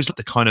Shingo is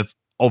the kind of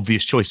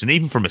obvious choice, and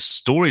even from a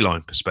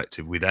storyline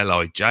perspective with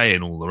LIJ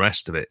and all the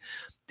rest of it,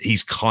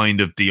 he's kind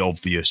of the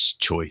obvious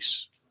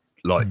choice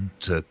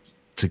to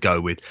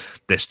go with.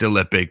 They're still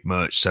their big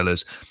merch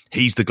sellers.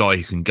 He's the guy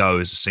who can go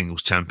as a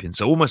singles champion,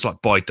 so almost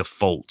by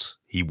default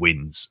he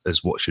wins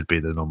as what should be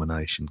the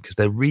nomination, because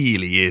there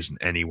really isn't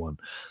anyone,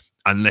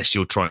 unless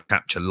you're trying to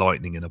capture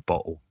lightning in a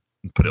bottle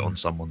and put it on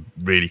someone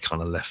really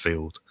kind of left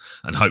field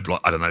and hope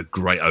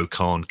Great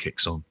O'Khan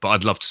kicks on. But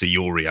I'd love to see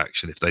your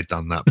reaction if they'd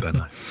done that,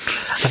 Benno.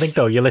 I think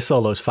though, you list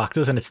all those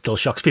factors and it still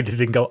shocks me that they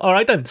didn't go, all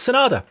right then,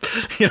 Sanada.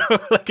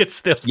 It's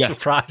still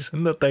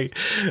surprising that they,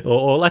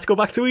 or let's go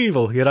back to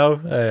Evil.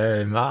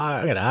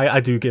 I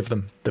do give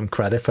them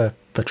credit for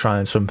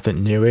trying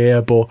something new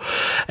here. But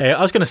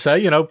I was going to say,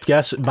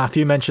 yes,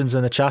 Matthew mentions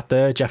in the chat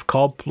there, Jeff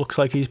Cobb looks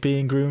like he's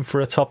being groomed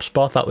for a top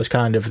spot. That was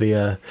kind of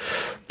the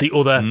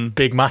other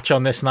big match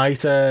on this night.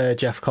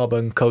 Jeff Cobb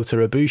and Kota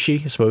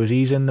Ibushi. I suppose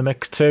he's in the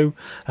mix too.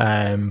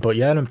 But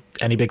yeah,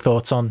 any big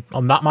thoughts on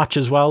that match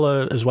as well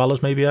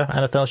as maybe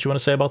anything else you want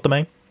to say about the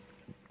main?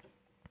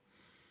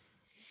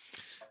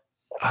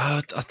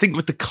 I think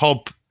with the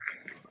Cobb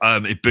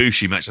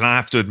Ibushi match, and I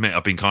have to admit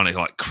I've been kind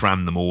of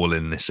cram them all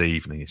in this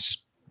evening. It's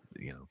just,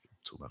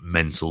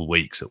 mental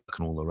weeks and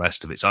all the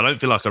rest of it. So I don't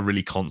feel like I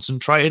really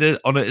concentrated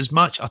on it as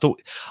much. I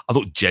thought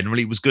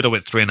generally it was good. I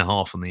went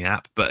 3.5 on the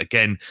app, but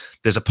again,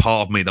 there's a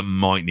part of me that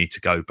might need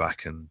to go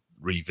back and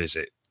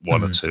revisit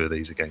one or two of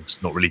these again.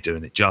 It's not really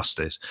doing it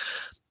justice.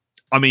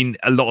 I mean,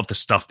 a lot of the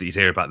stuff that you'd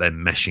hear about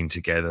them meshing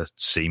together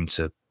seemed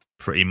to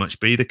pretty much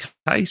be the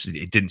case.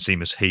 It didn't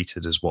seem as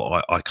heated as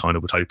what I kind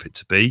of would hope it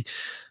to be.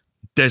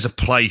 There's a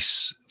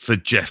place for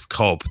Jeff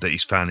Cobb that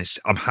he's found.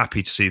 I'm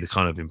happy to see the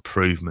kind of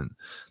improvement,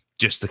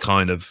 just the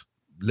kind of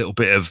little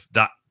bit of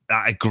that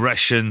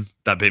aggression,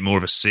 that bit more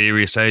of a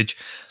serious edge.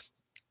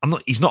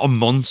 He's not a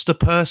monster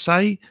per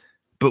se,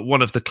 but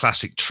one of the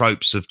classic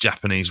tropes of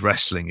Japanese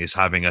wrestling is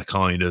having a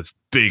kind of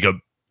big,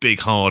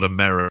 hard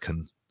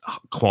American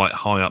quite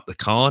high up the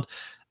card.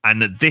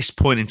 And at this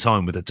point in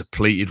time, with a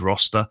depleted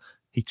roster,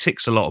 he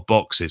ticks a lot of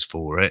boxes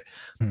for it.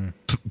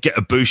 Get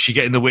Ibushi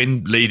getting the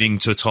win, leading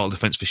to a title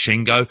defense for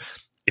Shingo.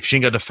 If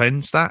Shingo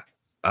defends that,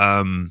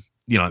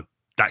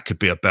 that could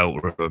be a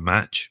belter of a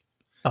match.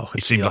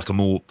 It seemed like a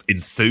more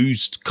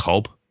enthused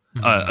Cobb.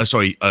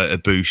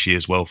 Ibushi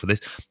as well for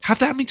this. How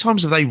many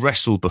times have they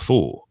wrestled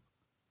before?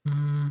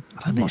 I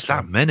don't think it's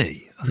that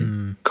many.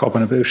 Cobb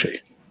and Ibushi.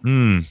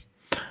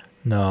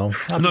 No.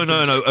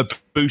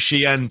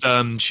 Ibushi and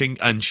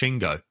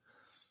Shingo.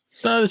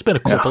 There's been a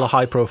couple of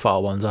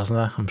high-profile ones, hasn't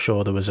there? I'm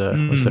sure there was there a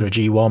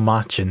G1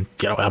 match, and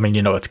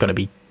it's going to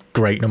be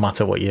great no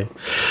matter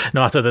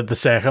the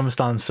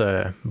circumstance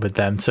with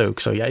them too.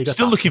 So yeah, you got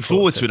still looking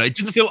forward to it. It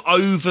didn't feel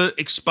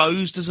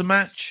overexposed as a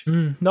match.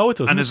 No, it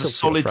doesn't. And as a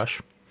solid,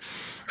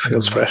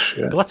 feels fresh.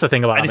 Yeah, but that's the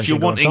thing about. And if you're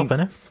wanting,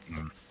 top,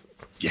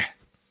 yeah.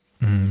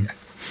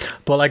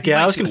 But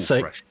I was going to say.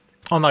 Fresh.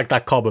 On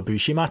that Cobb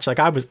Ibushi match,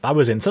 I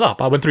was into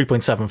that. I went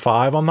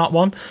 3.75 on that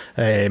one.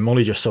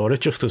 Only just saw it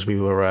just as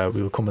we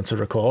were coming to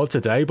record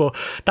today. But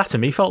that to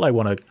me felt like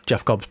one of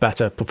Jeff Cobb's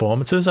better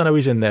performances. I know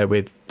he's in there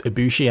with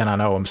Ibushi, and I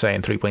know I'm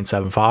saying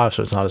 3.75,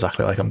 so it's not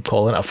exactly like I'm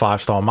calling it a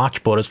 5-star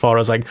match. But as far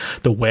as like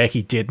the work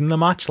he did in the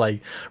match,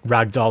 like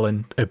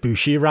ragdolling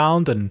Ibushi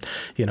around, and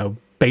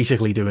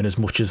basically doing as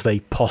much as they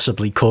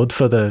possibly could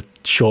for the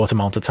short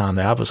amount of time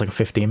they have. It was like a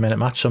 15-minute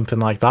match, something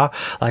like that.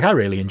 Like, I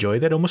really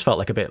enjoyed it. It almost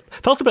felt a bit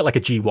like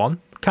a G1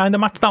 kind of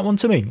match, that one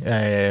to me.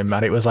 And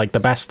it was like the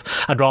best.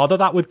 I'd rather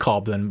that with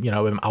Cobb than,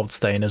 him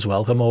outstaying his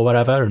welcome or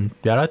whatever. And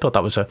yeah, I thought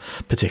that was a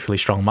particularly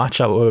strong match.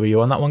 Where were you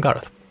on that one,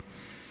 Gareth?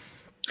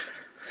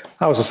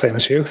 I was the same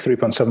as you,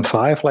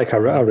 3.75. Like, I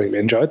really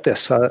enjoyed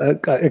this.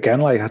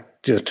 Again, like I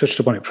touched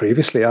upon it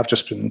previously, I've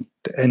just been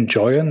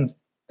enjoying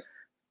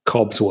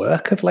Cobb's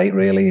work of late,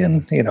 really,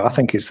 and I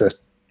think he's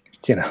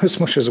as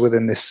much as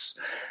within this,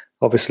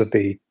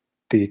 obviously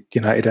the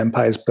United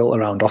Empire is built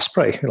around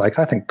Ospreay. Like,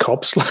 I think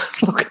Cobb's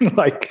looking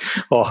like,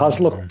 or has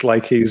looked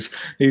like, he's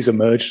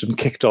emerged and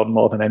kicked on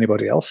more than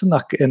anybody else in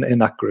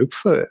that group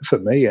for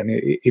me, and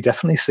he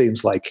definitely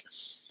seems like,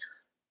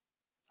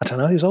 I don't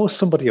know, he was always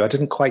somebody who I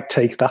didn't quite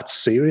take that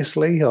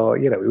seriously, or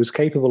he was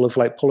capable of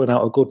like pulling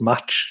out a good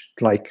match,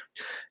 like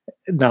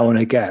now and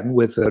again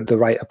with the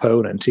right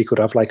opponent. He could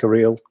have like a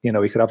real, he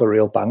could have a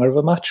real banger of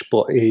a match.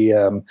 But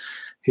I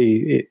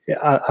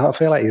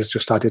feel like he's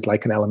just added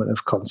like an element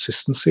of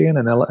consistency and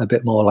a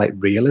bit more like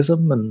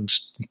realism and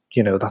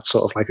that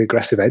sort of like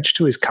aggressive edge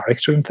to his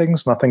character and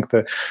things. And I think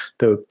the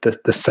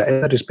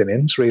setting that he's been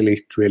in's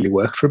really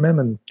worked for him.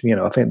 And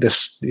I think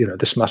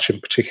this match in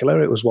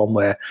particular, it was one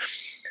where,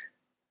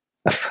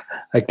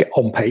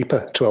 on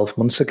paper 12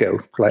 months ago,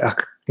 like I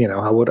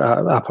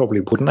probably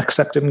wouldn't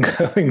accept him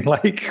going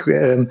like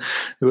to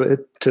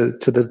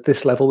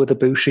this level with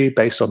Ibushi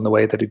based on the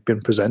way that he'd been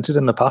presented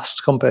in the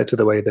past compared to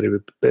the way that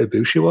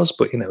Ibushi was.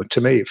 But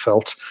to me, it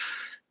felt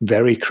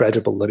very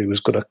credible that he was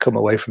going to come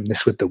away from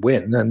this with the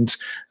win. And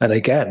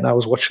again, I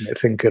was watching it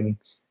thinking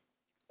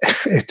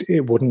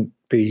it wouldn't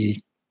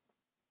be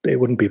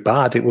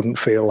bad. It wouldn't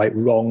feel like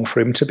wrong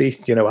for him to be,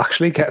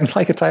 actually getting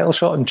like a title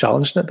shot and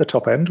challenging at the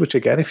top end, which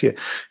again, if you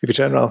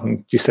turn around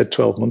and you said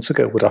 12 months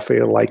ago, would I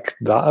feel like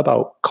that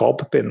about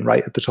Cobb being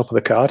right at the top of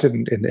the card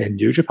in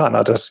New Japan?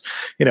 I'd have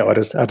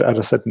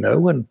said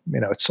no. And,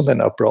 it's something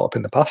I've brought up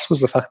in the past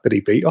was the fact that he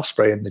beat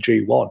Ospreay in the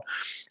G1.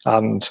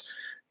 And,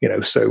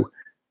 so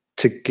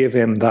to give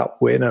him that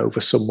win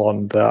over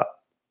someone that,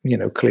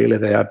 clearly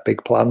they had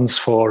big plans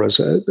for as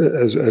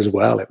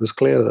well. It was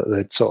clear that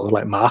they'd sort of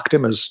like marked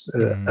him as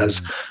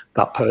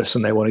that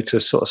person they wanted to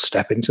sort of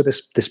step into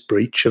this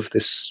breach of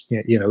this,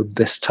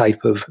 this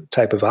type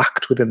of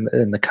act within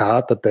the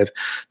card that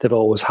they've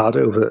always had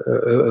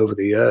over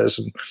the years.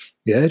 And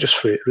yeah, it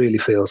just really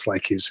feels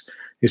like he's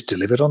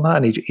delivered on that,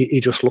 and he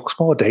just looks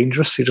more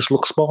dangerous. He just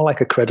looks more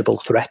like a credible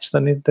threat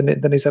than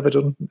he's ever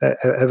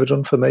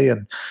done for me.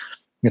 And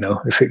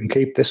if it can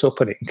keep this up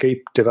and it can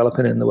keep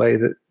developing in the way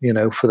that,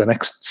 for the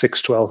next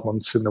 6-12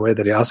 months in the way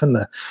that he has in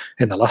the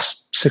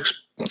last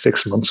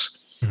six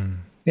months,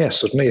 yeah,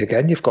 suddenly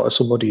again you've got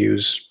somebody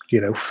who's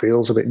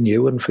feels a bit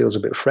new and feels a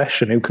bit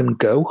fresh and who can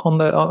go on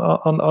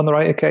the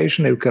right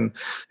occasion, who can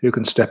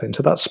step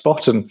into that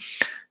spot. And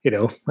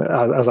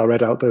as I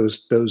read out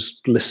those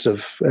lists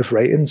of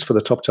ratings for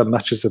the top 10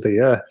 matches of the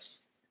year,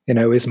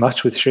 his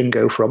match with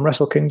Shingo from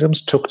Wrestle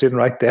Kingdom's tucked in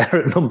right there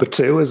at number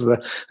 2 as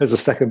the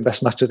second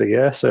best match of the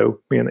year. So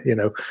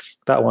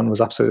that one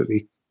was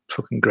absolutely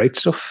fucking great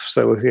stuff.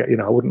 So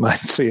I wouldn't mind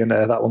seeing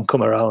that one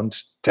come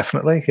around.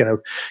 Definitely,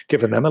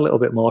 giving them a little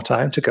bit more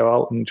time to go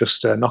out and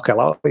just knock hell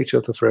out of each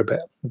other for a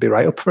bit. Be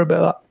right up for a bit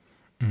of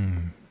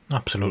that.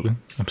 Absolutely.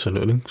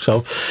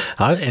 So,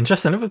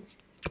 interesting.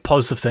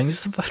 Positive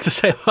things to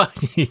say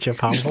about New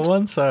Japan for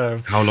once.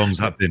 How long's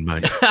that been,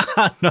 mate?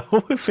 I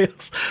know, it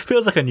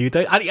feels like a new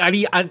day.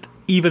 And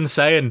even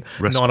saying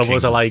none of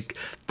us are like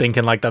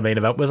thinking like the main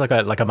event was like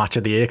a match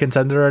of the year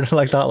contender or anything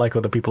like that, like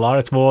other people are.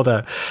 It's more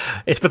the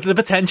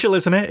potential,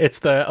 isn't it?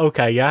 It's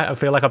I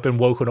feel like I've been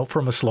woken up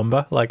from a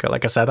slumber. Like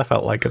I said, I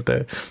felt like at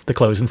the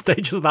closing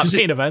stages of that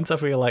main event. I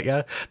feel like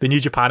the New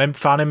Japan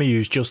fan in me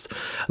who's just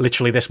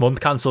literally this month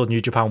cancelled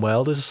New Japan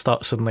World is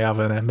start suddenly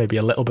having maybe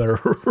a little bit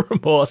of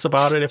remorse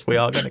about it if we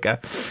are going to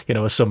get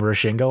a Summer of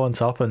Shingo on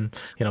top and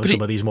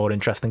some of these more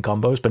interesting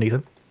combos beneath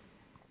him.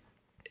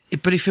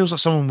 But he feels like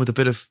someone with a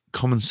bit of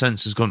common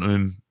sense has gone to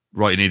him,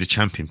 right, you need a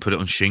champion, put it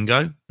on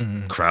Shingo.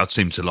 Crowd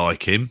seem to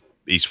like him.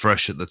 He's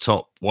fresh at the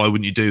top. Why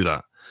wouldn't you do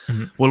that?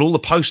 Well, all the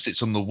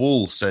post-its on the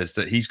wall says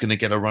that he's going to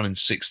get a run in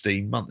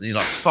 16 months. And you're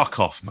like, fuck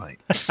off, mate.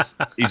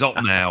 He's up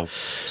now.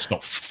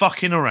 Stop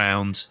fucking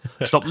around.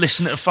 Stop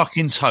listening to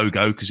fucking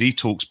Togo because he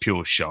talks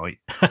pure shite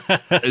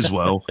as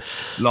well.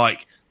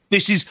 Like,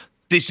 this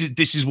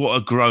is what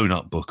a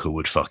grown-up booker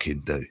would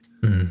fucking do.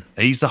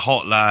 He's the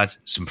hot lad,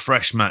 some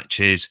fresh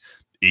matches.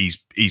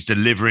 He's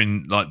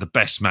delivering like the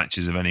best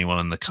matches of anyone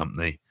in the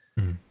company.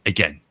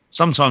 Again,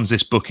 sometimes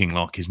this booking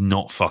is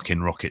not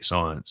fucking rocket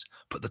science,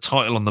 but the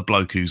title on the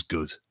bloke who's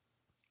good.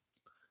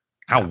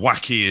 How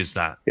wacky is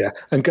that? Yeah,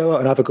 and go out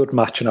and have a good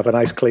match and have a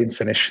nice clean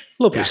finish.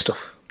 Lovely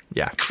stuff.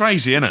 Yeah.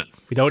 Crazy, isn't it?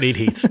 We don't need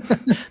heat.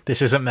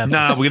 This isn't meant.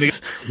 Nah, we're going to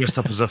get dressed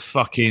up as a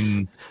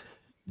fucking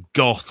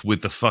goth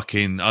with the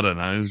fucking, I don't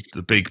know,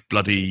 the big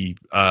bloody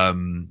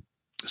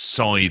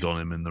scythe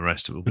on him and the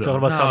rest of it. We're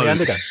talking about Tommy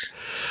End again.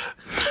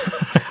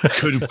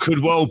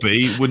 Could well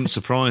be. Wouldn't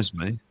surprise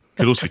me.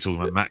 Could also be talking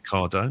about Matt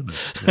Cardona.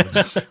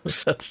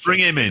 Bring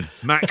him in.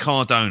 Matt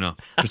Cardona.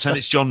 Pretend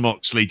it's John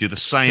Moxley. Do the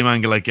same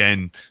angle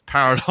again.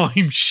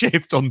 Paradigm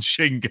shift on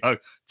Shingo.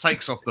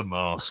 Takes off the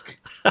mask.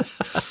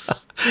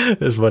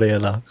 There's funny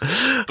in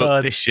that.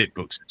 But this shit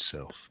books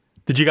itself.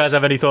 Did you guys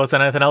have any thoughts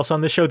on anything else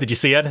on this show? Did you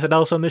see anything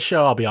else on this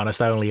show? I'll be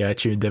honest, I only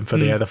tuned in for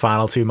the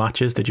final 2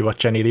 matches. Did you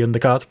watch any of the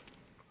undercard?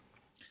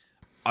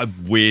 I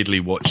weirdly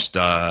watched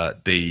I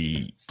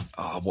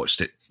watched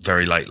it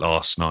very late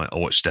last night. I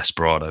watched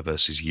Desperado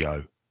versus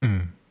Yo,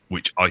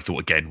 which I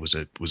thought again was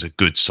a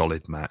good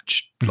solid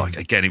match. Like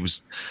again, it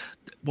was,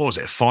 what was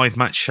it, a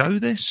 5-match show?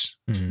 This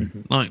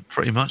like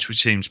pretty much,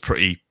 which seems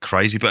pretty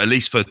crazy, but at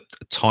least for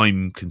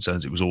time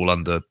concerns, it was all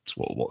under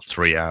what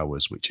 3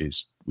 hours, which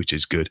is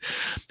good.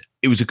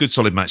 It was a good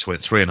solid match. Went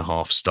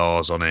 3.5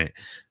 stars on it.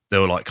 They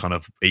were like kind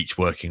of each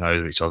working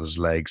over each other's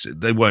legs.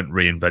 They weren't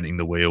reinventing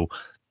the wheel.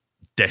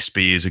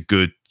 Despy is a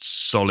good,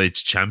 solid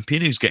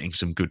champion who's getting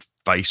some good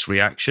face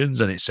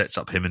reactions, and it sets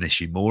up him and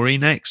Ishimori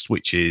next,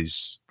 which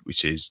is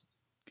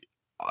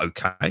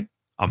okay.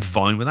 I'm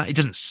fine with that. It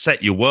doesn't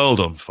set your world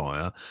on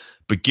fire,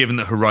 but given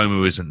that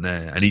Hiromu isn't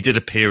there, and he did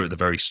appear at the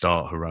very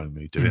start,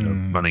 Hiromu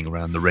doing running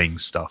around the ring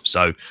stuff.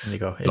 So there you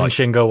go. In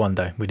Shingo one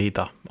day, we need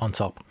that on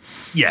top.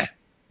 Yeah,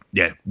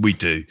 we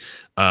do.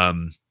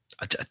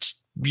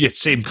 You'd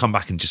see him come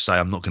back and just say,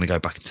 I'm not going to go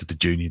back into the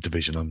junior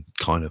division. I'm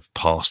kind of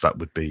past that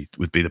would be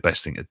the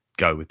best thing to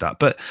go with that.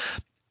 But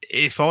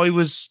if I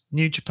was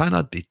New Japan,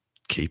 I'd be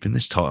keeping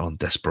this title on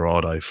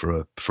Desperado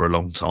for a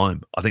long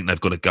time. I think they've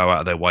got to go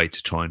out of their way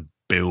to try and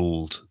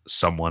build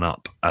someone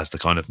up as the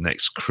kind of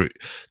next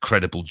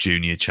credible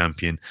junior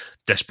champion.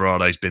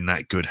 Desperado's been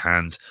that good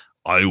hand.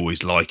 I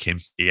always like him.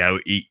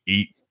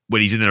 He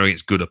when he's in there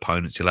against good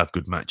opponents, he'll have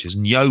good matches.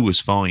 And Yo was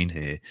fine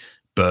here,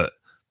 but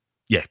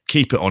yeah,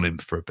 keep it on him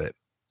for a bit.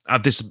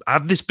 Have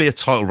this be a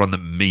title run that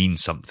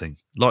means something,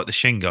 like the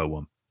Shingo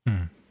one.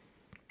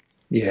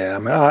 Yeah, I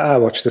mean, I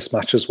watched this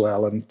match as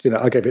well, and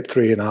I gave it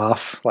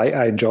 3.5. Like,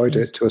 I enjoyed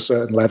it to a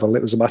certain level.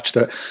 It was a match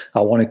that I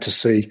wanted to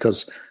see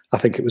because I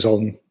think it was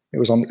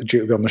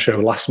due to be on the show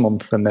last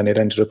month, and then it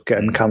ended up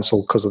getting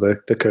cancelled because of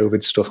the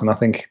COVID stuff. And I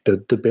think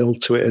the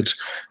build to it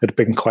had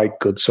been quite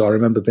good. So I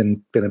remember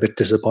being a bit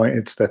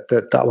disappointed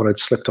that one had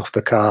slipped off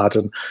the card.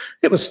 And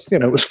it was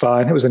it was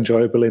fine. It was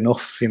enjoyable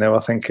enough. I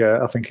think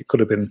it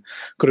could have been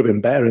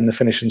better in the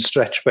finishing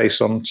stretch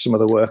based on some of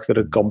the work that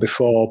had gone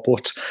before.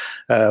 But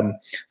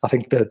I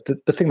think the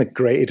thing that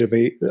grated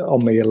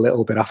on me a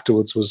little bit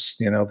afterwards was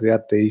they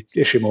had the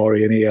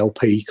Ishimori and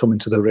ELP come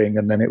into the ring,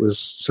 and then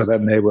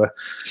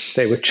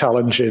they were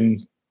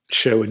challenging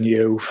Sho and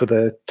Yo for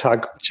the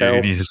tag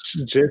juniors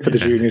for the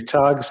junior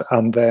tags,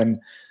 and then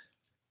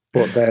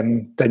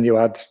you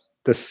had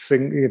the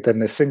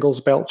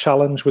singles belt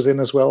challenge was in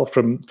as well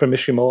from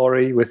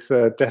Ishimori with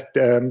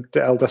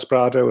El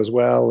Desperado as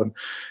well, and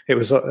it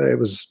was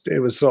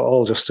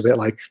all just a bit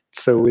like,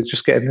 so we're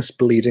just getting this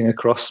bleeding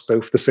across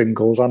both the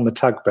singles and the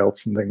tag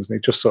belts and things, and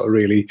it just sort of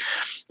really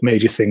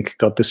made you think,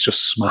 God, this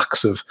just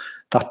smacks of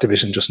that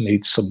division just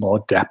needs some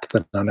more depth.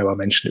 And I know I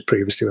mentioned it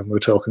previously when we were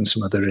talking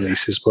some other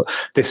releases, but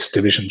this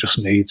division just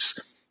needs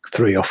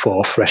 3 or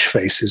 4 fresh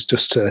faces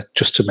just to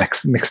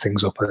mix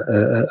things up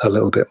a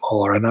little bit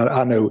more. And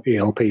I know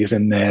ELP is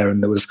in there,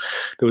 and there was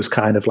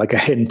kind of like a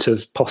hint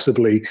of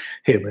possibly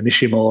him and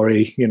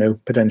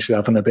Ishimori, potentially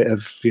having a bit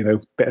of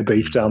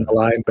beef down the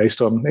line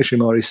based on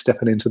Ishimori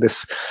stepping into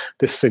this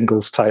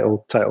singles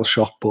title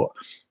shot. But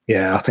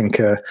yeah, I think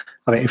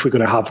if we're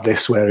going to have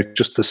this where it's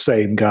just the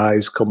same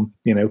guys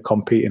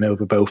competing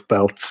over both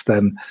belts,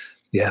 then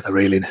yeah, they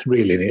really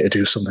need to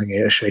do something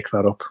here to shake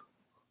that up.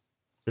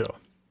 Yeah.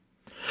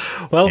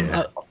 Well,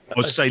 I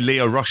would say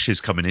Leo Rush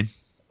is coming in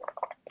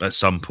at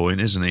some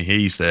point, isn't he?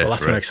 He's there. Well,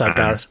 that's going to excite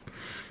Gareth.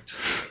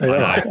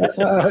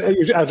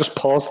 I just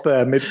paused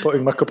there mid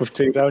putting my cup of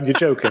tea down. You're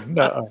joking?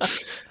 No.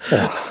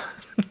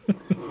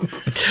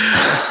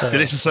 You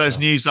listen to those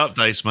news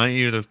updates, mate.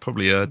 You'd have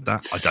probably heard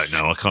that. I don't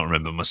know. I can't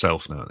remember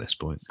myself now at this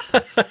point.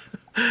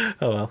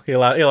 Oh well,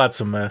 he'll add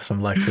some legs to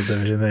the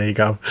division. There you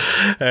go.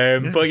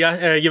 But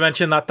yeah, you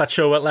mentioned that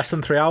show went less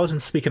than 3 hours.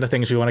 And speaking of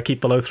things we want to keep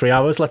below 3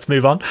 hours, let's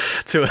move on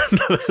to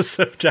another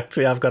subject.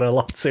 We have got a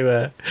lot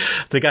to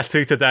get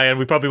to today, and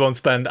we probably won't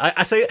spend.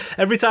 I say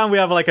every time we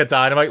have like a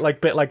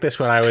Dynamite bit like this,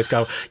 where I always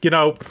go,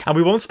 and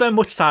we won't spend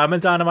much time on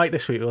Dynamite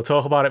this week. We'll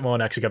talk about it more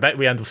next week. I bet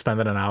we end up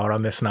spending an hour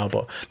on this now,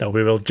 but no,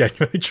 we will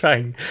genuinely try.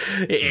 And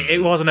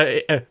it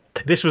wasn't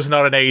this was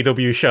not an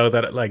AEW show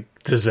that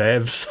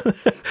deserves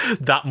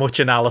that much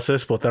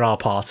analysis, but there are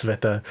parts of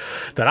it that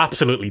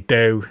absolutely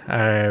do.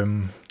 I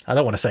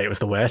don't want to say it was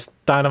the worst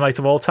Dynamite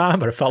of all time,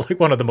 but it felt like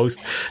one of the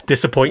most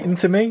disappointing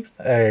to me.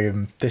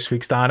 This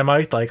week's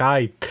Dynamite,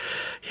 I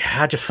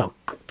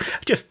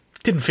just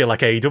didn't feel like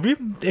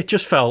AEW. It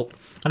just felt.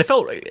 And it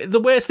felt the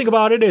worst thing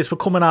about it is we're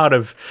coming out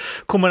of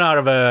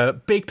a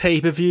big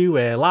pay-per-view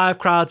where live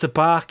crowds are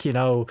back,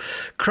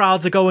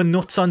 crowds are going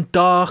nuts on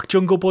Dark,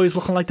 Jungle Boy's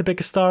looking like the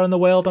biggest star in the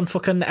world on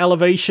fucking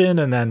Elevation,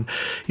 and then,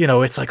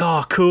 it's like,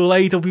 oh, cool,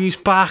 AEW's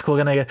back, we're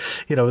gonna,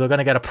 they're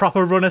gonna get a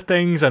proper run at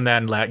things, and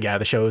then,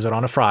 the shows are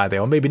on a Friday,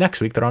 or maybe next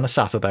week they're on a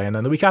Saturday, and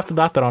then the week after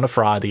that they're on a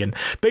Friday, and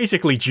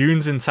basically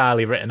June's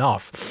entirely written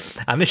off.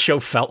 And this show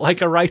felt like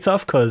a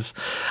write-off, because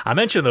I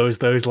mentioned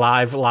those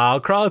live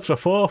loud crowds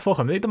before. Fuck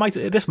them,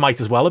 this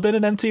might as well have been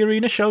an empty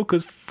arena show,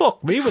 because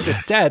fuck me, was it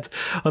dead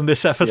on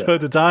this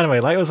episode of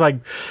Dynamite. It was my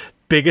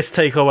biggest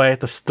takeaway at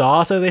the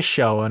start of this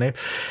show, and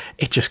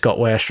it just got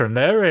worse from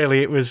there,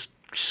 really. It was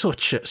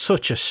such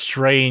a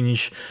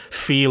strange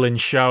feeling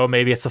show.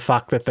 Maybe it's the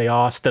fact that they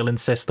are still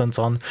insistent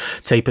on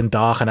taping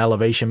Dark and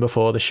Elevation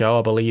before the show.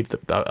 I believe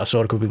that I saw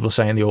a couple of people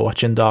saying they were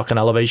watching Dark and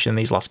Elevation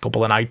these last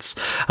couple of nights,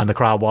 and the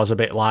crowd was a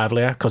bit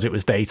livelier because it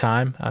was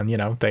daytime, and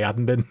they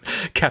hadn't been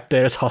kept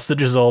there as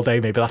hostages all day.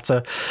 Maybe that's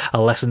a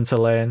lesson to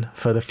learn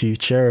for the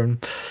future.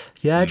 And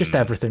yeah, just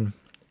everything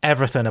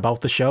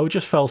about the show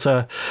just felt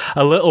a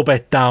little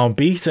bit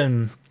downbeat.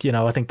 And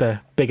I think the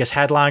biggest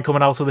headline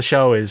coming out of the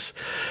show is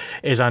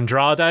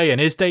Andrade and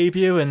his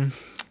debut, and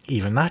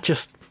even that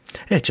just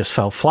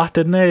fell flat,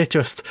 didn't it? It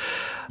just,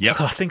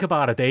 think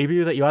about a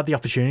debut that you had the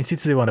opportunity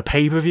to do on a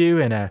pay-per-view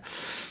in a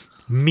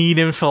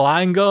meaningful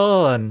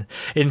angle, and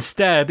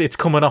instead it's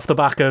coming off the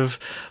back of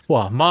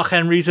Mark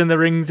Henry's in the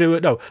ring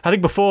doing. No, I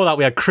think before that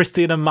we had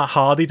Christian and Matt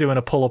Hardy doing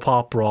a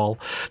pull-apart brawl.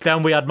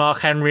 Then we had Mark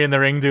Henry in the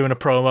ring doing a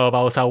promo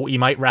about how he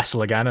might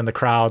wrestle again, and the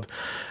crowd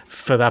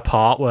for their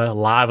part were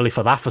lively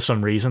for that for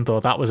some reason.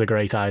 Thought that was a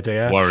great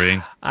idea.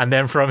 Worrying. And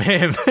then from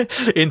him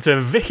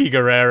into Vicky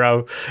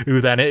Guerrero,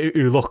 who then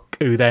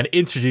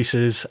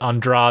introduces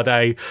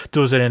Andrade,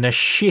 does it in a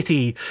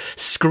shitty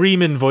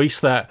screaming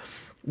voice that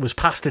was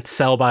past its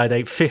sell-by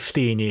date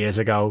 15 years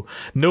ago.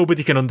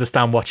 Nobody can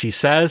understand what she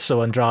says,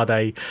 so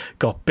Andrade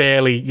got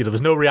barely... there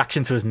was no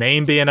reaction to his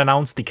name being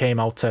announced. He came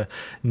out to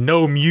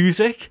no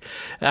music,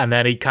 and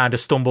then he kind of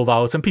stumbled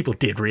out, and people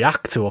did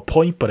react to a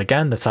point, but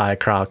again, the tired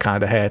crowd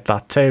kind of heard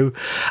that too.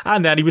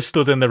 And then he was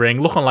stood in the ring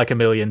looking like $1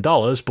 million,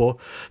 but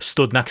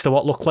stood next to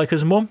what looked like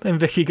his mum in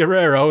Vicky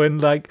Guerrero,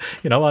 and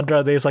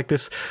Andrade is like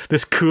this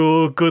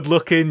cool,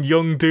 good-looking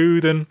young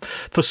dude, and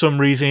for some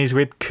reason he's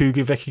with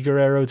Cougar Vicky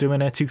Guerrero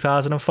doing a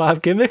 2005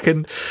 gimmick.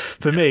 And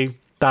for me,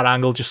 that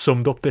angle just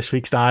summed up this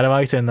week's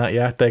Dynamite in that,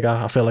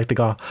 I feel like they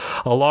got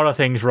a lot of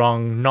things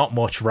wrong, not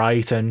much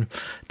right, and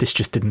this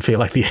just didn't feel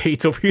like the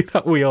AEW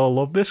that we all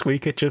love this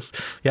week. It just,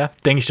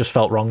 things just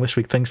felt wrong this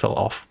week. Things felt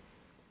off.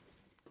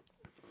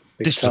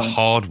 This was a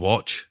hard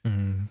watch.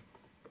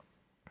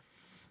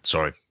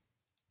 Sorry.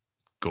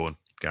 Go on,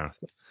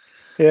 Gareth.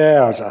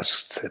 Yeah, I was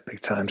just say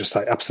big time. Just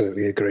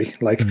absolutely agree.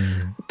 I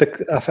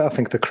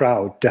think the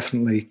crowd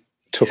definitely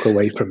took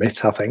away from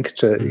it. I think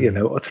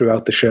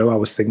throughout the show, I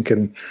was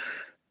thinking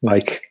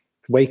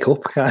wake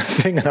up kind of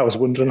thing. And I was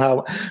wondering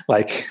how,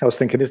 I was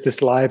thinking, is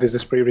this live? Is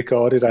this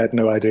pre-recorded? I had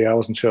no idea. I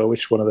wasn't sure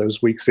which one of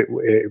those weeks it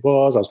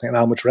was. I was thinking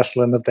how much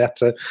wrestling have they had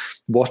to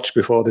watch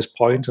before this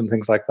point and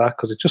things like that,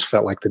 because it just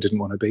felt like they didn't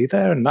want to be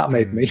there. And that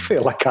made me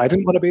feel like I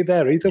didn't want to be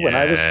there either when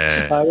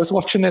I was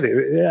watching it.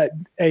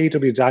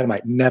 AEW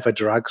Dynamite never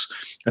drags,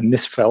 and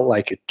this felt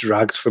like it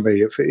dragged for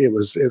me. It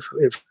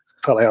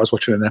felt like I was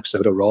watching an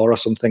episode of Raw or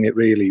something. It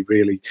really,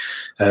 really,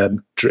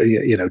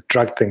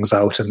 dragged things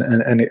out,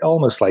 and it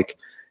almost like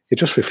it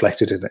just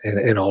reflected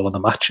in all of the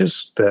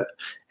matches that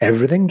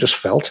everything just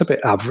felt a bit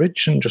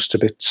average and just a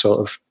bit sort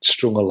of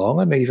strung along.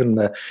 And even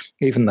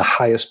the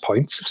highest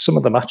points of some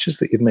of the matches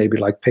that you'd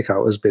maybe pick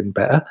out as being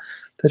better,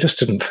 they just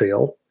didn't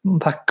feel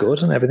that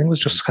good, and everything was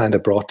just kind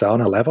of brought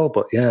down a level.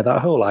 But yeah, that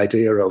whole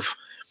idea of,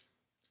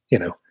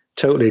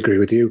 totally agree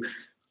with you.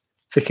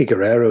 Vicky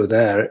Guerrero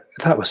there,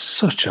 that was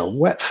such a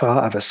wet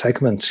fart of a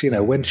segment.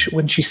 When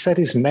she said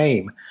his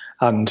name,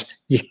 and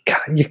you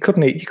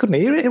couldn't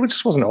hear it. It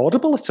just wasn't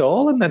audible at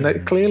all. And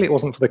then clearly it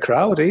wasn't for the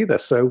crowd either.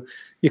 So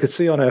you could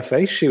see on her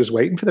face she was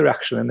waiting for the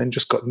reaction, and then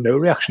just got no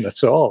reaction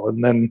at all.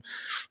 And then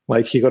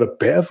you got a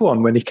bit of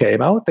one when he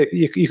came out.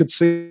 You could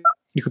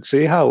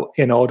see how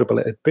inaudible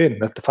it had been.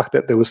 The fact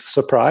that there was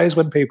surprise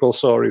when people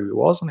saw who he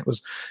was, and it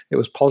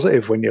was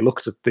positive when you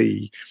looked at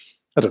the.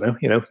 I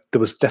don't know, there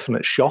was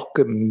definite shock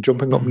and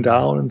jumping up and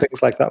down and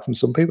things like that from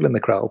some people in the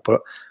crowd, but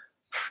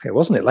it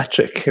wasn't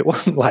electric. It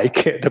wasn't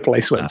like the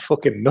place went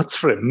fucking nuts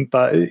for him,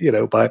 by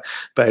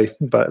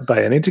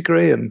any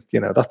degree. And,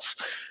 that's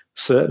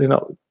certainly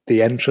not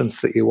the entrance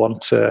that you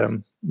want,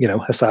 a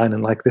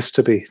signing like this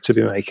to be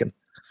making.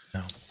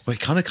 No. Well, it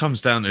kind of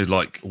comes down to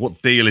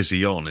what deal is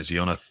he on? Is he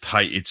on a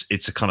pay?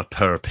 It's a kind of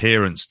per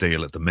appearance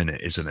deal at the minute,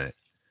 isn't it?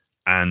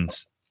 And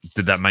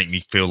did that make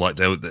me feel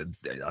like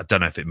I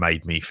don't know if it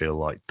made me feel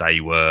like they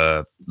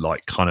were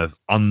kind of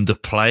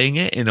underplaying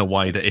it in a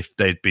way that if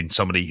they'd been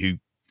somebody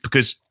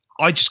because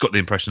I just got the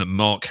impression that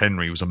Mark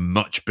Henry was a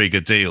much bigger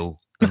deal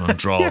than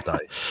Andrade.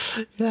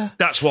 Yeah.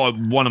 That's what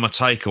one of my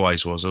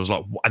takeaways was. I was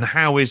like, and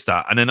how is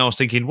that? And then I was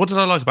thinking, what did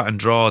I like about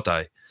Andrade?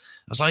 I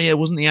was like, yeah,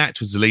 wasn't the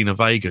act with Zelina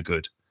Vega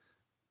good?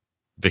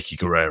 Vicky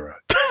Guerrero.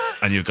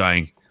 And you're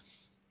going,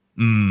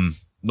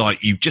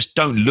 you just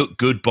don't look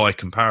good by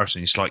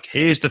comparison. It's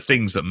here's the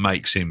things that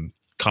makes him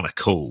kind of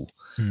cool,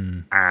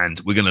 and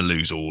we're going to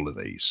lose all of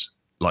these.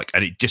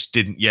 And it just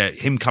didn't. Yeah,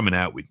 him coming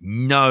out with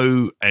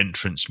no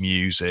entrance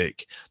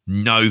music,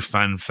 no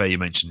fanfare. You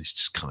mentioned this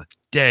just kind of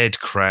dead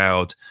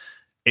crowd.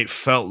 It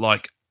felt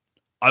like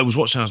I was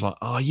watching. I was like,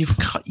 oh, you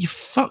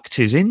fucked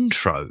his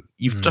intro.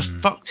 You've just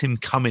fucked him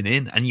coming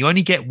in, and you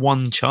only get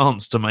one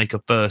chance to make a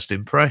first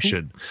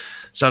impression.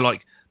 So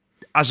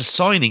as a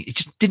signing, it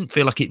just didn't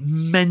feel like it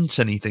meant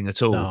anything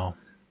at all. No.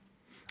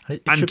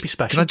 It should be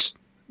special.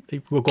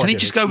 Can he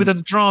just go with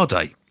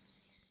Andrade?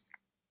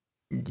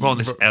 On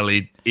this El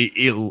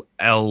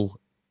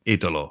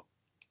Idolo.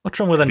 What's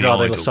wrong with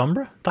Andrade La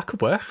Sombra? That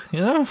could work,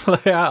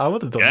 I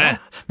would have done that.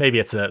 Maybe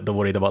it's the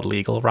worried about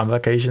legal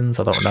ramifications.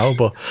 I don't know,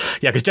 but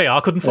yeah, because JR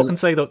couldn't fucking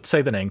say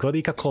the name, could he?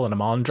 He kept calling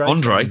him Andre.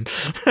 All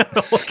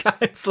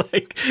guys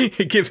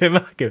give him.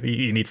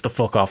 He needs to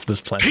fuck off.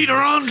 There's plenty. Peter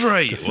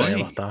Andre. To say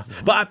about that.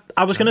 But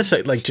I was going to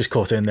say, just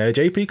cut in there,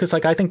 JP, because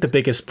I think the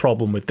biggest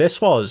problem with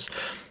this was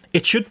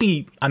it should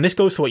be, and this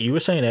goes to what you were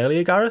saying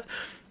earlier, Gareth.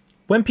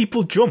 When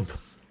people jump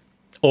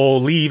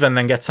or leave and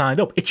then get signed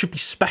up, it should be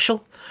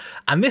special.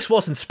 And this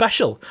wasn't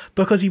special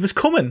because he was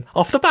coming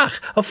off the back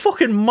of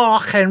fucking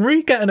Mark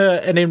Henry getting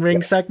an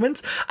in-ring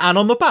segment, and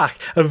on the back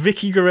of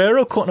Vicky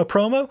Guerrero cutting a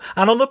promo,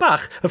 and on the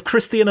back of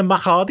Christian and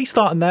Matt Hardy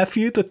starting their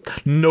feud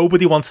that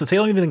nobody wants to see.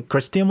 I don't even think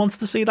Christian wants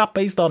to see that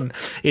based on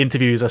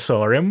interviews I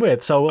saw him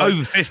with. So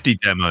over 50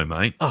 demo,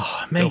 mate.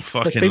 Oh, mate,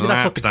 maybe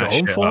that's what they're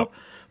going for.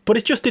 But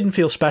it just didn't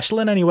feel special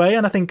in any way.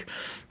 And I think,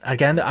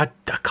 again, I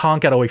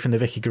can't get away from the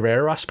Vicky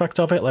Guerrero aspect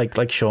of it.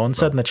 Like Sean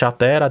said in the chat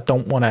there, I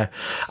don't want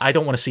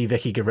to see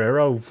Vicky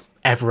Guerrero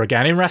ever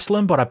again in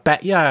wrestling, but I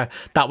bet you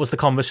that was the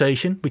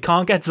conversation. We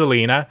can't get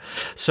Zelina,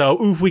 so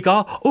who've we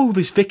got? Oh,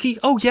 there's Vicky.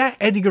 Oh yeah,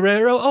 Eddie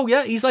Guerrero. Oh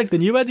yeah, he's like the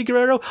new Eddie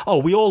Guerrero. Oh,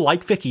 we all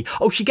like Vicky.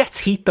 Oh, she gets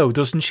heat though,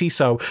 doesn't she?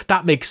 So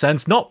that makes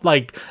sense. Not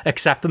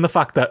accepting the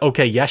fact that,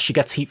 okay, yes, she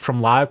gets heat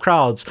from live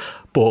crowds,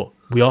 but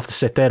we all have to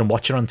sit there and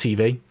watch it on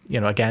TV.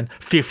 Again,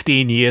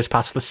 15 years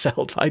past the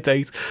sell-by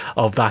date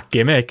of that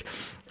gimmick.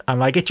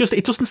 And it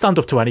doesn't stand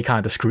up to any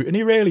kind of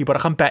scrutiny, really. But I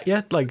can bet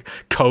you,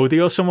 Cody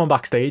or someone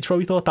backstage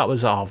probably thought that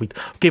was, we'd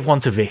give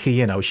one to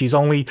Vicky. She's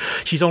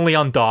only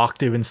on Dark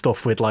doing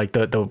stuff with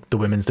the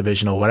women's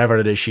division or whatever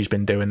it is she's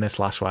been doing this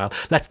last while.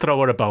 Let's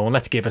throw her a bone.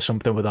 Let's give her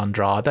something with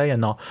Andrade,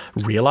 and not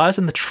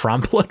realizing the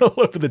trampling all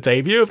over the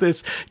debut of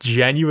this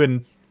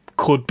genuine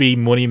could be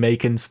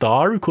money-making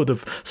star who could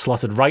have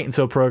slotted right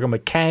into a program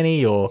with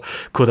Kenny, or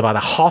could have had a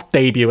hot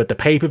debut at the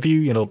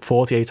pay-per-view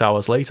 48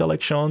 hours later,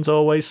 like Sean's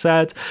always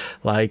said.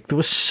 There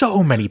were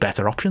so many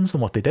better options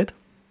than what they did.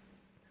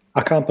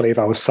 I can't believe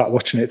I was sat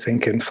watching it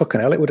thinking,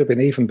 fucking hell, it would have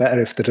been even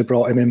better if they'd have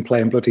brought him in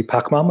playing bloody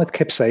Pac-Man with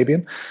Kip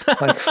Sabian.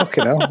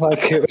 Fucking hell,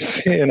 it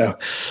was,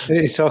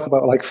 you talk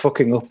about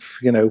fucking up,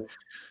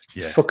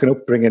 fucking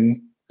up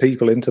bringing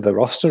people into the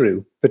roster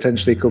who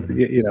potentially could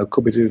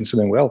be doing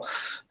something well.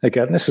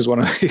 Again, this is one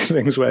of these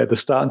things where they're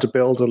starting to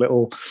build a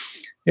little,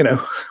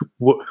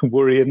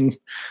 worrying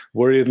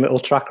little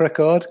track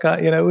record,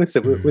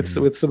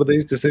 with some of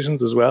these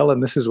decisions as well.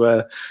 And this is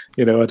where,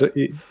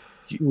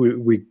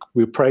 we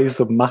praise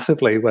them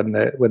massively when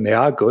they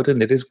are good,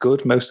 and it is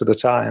good most of the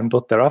time.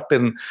 But there have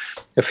been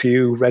a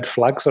few red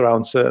flags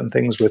around certain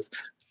things with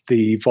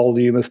the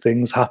volume of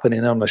things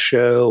happening on the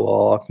show,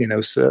 or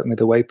certainly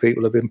the way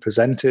people have been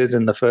presented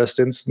in the first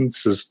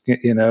instance, as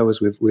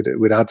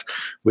we'd had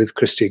with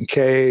Christian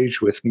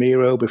Cage, with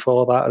Miro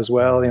before that as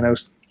well.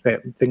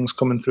 Things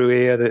coming through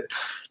here that.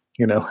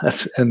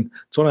 And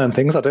it's one of them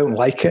things I don't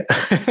like it.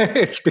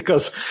 It's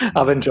because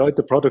I've enjoyed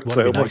the product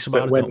so much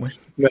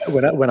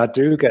that when I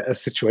do get a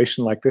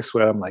situation like this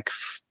where I'm like,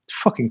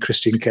 fucking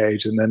Christian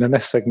Cage, and then the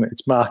next segment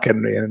it's Mark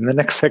Henry, and the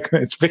next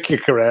segment it's Vicky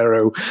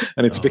Guerrero,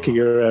 and it's Vicky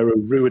Guerrero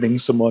ruining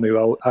someone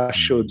who I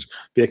should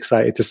be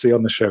excited to see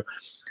on the show.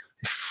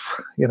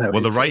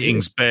 Well, the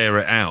ratings bear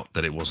it out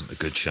that it wasn't a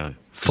good show.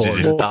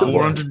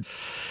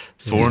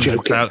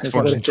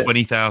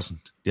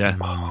 420,000. Yeah.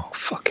 Oh,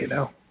 fucking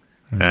hell.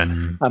 Yeah.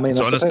 I mean,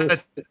 so I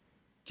suppose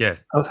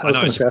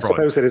I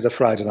suppose it is a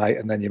Friday night,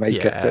 and then you make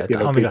it that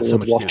people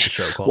would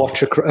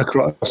watch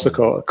across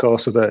the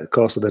course of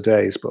the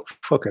days. But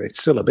fucking,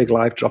 it's still a big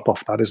live drop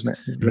off, that, isn't it?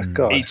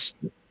 God. I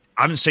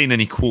haven't seen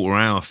any quarter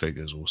hour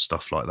figures or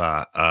stuff like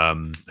that.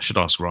 I should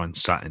ask Ryan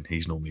Satin;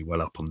 he's normally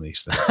well up on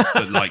these things.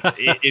 But like,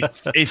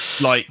 if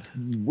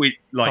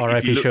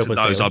you looked at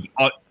those,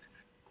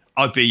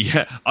 I'd be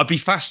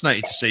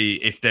fascinated to see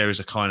if there is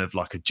a kind of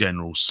like a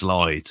general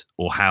slide,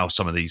 or how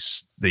some of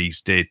these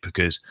did,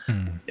 because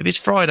if it's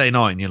Friday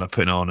night and you're like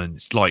putting on, and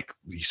it's like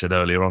you said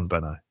earlier on,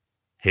 Benno,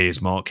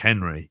 here's Mark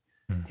Henry,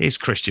 here's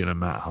Christian and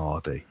Matt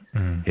Hardy,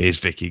 here's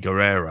Vicky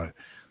Guerrero.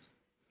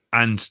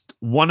 And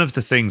one of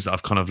the things that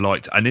I've kind of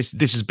liked, and this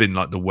has been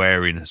like the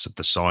wariness of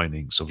the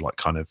signings of like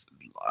kind of,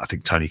 I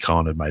think Tony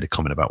Khan had made a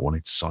comment about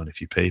wanting to sign a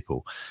few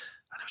people,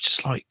 and it was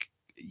just like,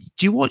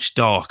 do you watch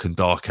Dark and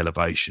Dark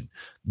Elevation?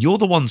 You're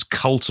the ones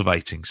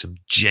cultivating some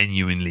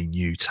genuinely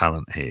new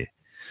talent here,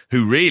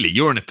 who really,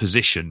 you're in a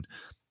position,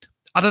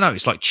 I don't know,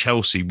 it's like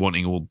Chelsea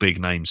wanting all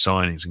big name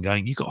signings and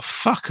going, you've got a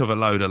fuck of a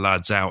load of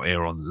lads out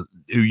here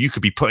who you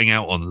could be putting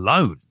out on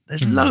loan.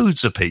 There's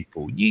loads of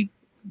people.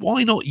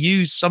 Why not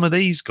use some of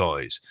these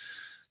guys?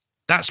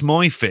 That's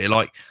my fear.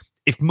 Like,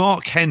 if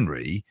Mark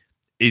Henry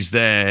is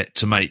there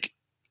to make,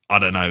 I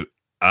don't know,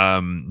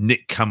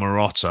 Nick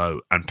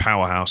Camarotto and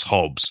Powerhouse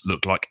Hobbs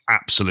look like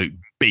absolute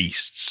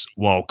beasts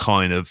while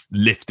kind of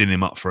lifting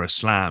him up for a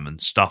slam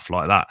and stuff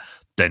like that,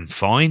 then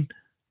fine.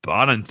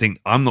 But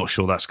I'm not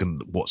sure that's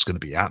what's going to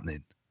be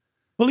happening.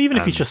 Well, even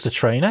if he's just a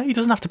trainer, he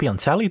doesn't have to be on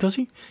telly, does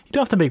he? You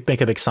don't have to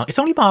make a big song. It's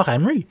only Mark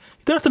Henry. You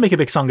don't have to make a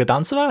big song or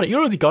dance about it. You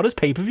already got his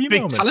pay-per-view big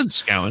moments. Talent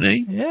scout,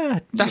 isn't he? Yeah.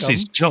 That's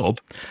his job.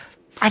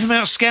 Have him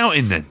out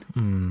scouting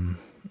then.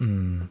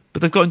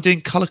 But they've got him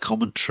doing colour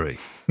commentary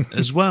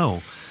as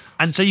well.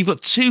 And so you've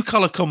got two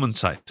colour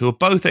commentators who are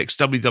both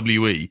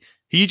ex-WWE.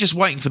 You're just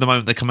waiting for the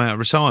moment they come out of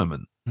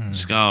retirement.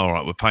 Just go, all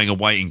right, we're playing a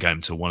waiting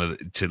game till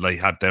they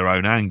had their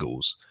own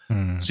angles.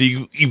 So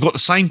you've got the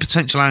same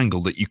potential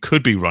angle that you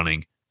could be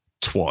running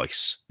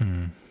twice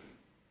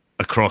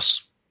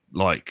across,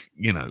 like,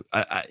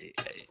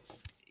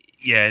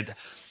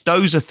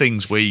 those are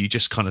things where you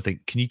just kind of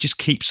think, can you just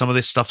keep some of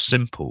this stuff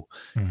simple?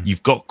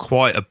 You've got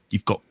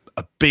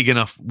a big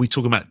enough, we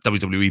talk about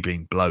WWE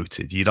being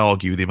bloated. You'd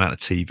argue with the amount of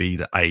TV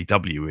that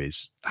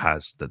AEW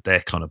has that they're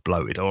kind of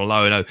bloated. Although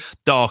I know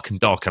Dark and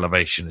Dark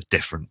Elevation are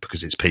different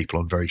because it's people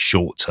on very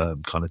short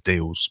term kind of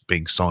deals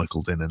being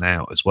cycled in and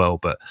out as well.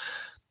 But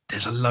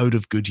there's a load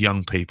of good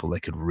young people they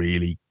could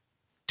really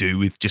do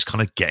with just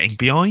kind of getting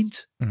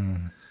behind.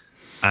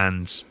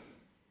 And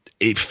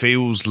it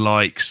feels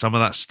like some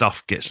of that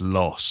stuff gets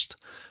lost.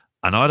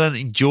 And I don't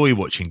enjoy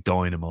watching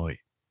Dynamite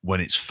when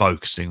it's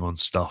focusing on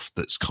stuff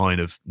that's kind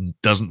of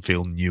doesn't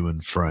feel new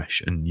and fresh.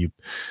 And it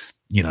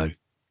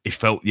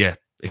felt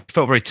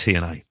very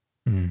TNA.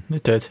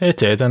 It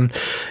did. And,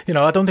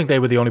 I don't think they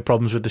were the only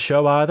problems with the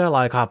show either.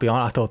 Like, I'll be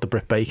honest, I thought the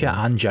Britt Baker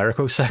and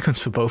Jericho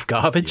segments were both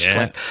garbage. Yeah.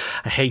 Like,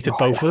 I hated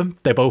both of them.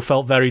 They both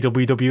felt very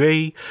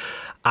WWE.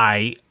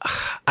 I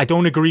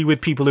don't agree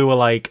with people who are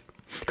like,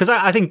 because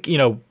I think,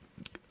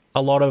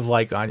 a lot of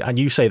like, and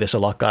you say this a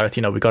lot, Gareth,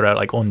 we got to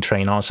like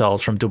untrain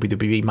ourselves from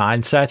WWE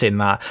mindset in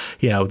that,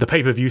 the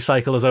pay-per-view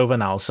cycle is over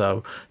now.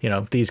 So,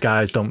 these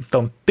guys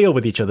don't deal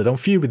with each other, don't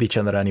feud with each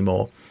other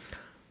anymore.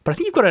 But I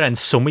think you've got to end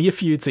some of your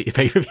feuds at your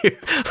pay-per-view.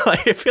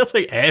 Like, it feels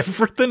like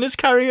everything is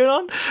carrying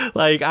on.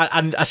 Like,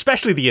 and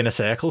especially the Inner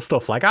Circle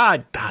stuff. Like,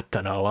 I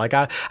don't know. Like,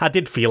 I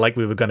did feel like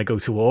we were going to go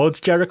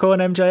towards Jericho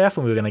and MJF,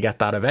 and we were going to get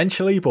that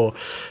eventually. But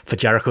for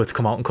Jericho to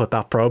come out and cut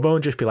that promo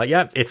and just be like,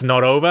 yeah, it's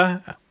not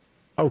over.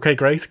 Okay,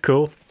 great,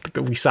 cool.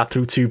 We sat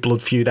through 2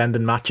 blood feud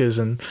ending matches,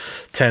 and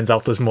turns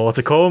out there's more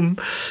to come.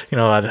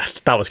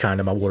 That was kind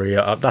of my worry.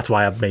 That's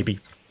why I maybe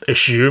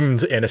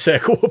assumed Inner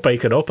Circle were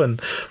breaking up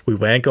and we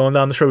weren't going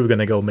down the road. We were going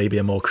to go maybe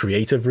a more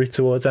creative route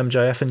towards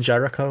MJF and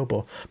Jericho,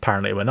 but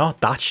apparently we're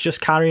not. That's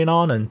just carrying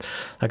on. And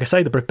like I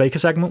say, the Britt Baker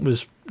segment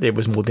was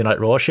Monday Night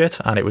Raw shit,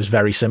 and it was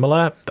very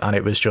similar, and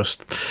it was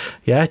just,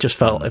 yeah,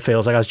 it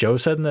feels like, as Joe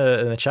said in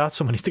the chat,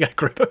 someone needs to get a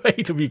grip of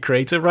it to be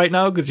creative right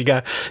now, because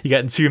you're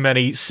getting too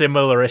many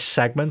similar-ish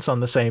segments on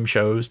the same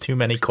shows, too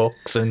many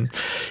cooks, and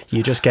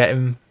you're just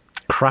getting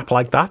crap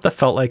like that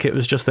felt like it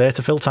was just there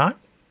to fill time.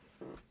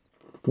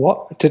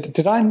 What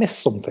did I miss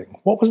something?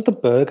 What was the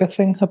burger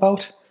thing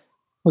about?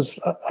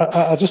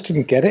 I just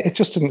didn't get it. It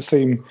just didn't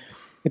seem.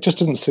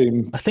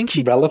 I think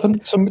she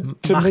relevant to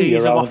me.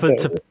 Have offered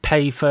to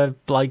pay for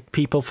like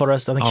people for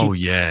us. I think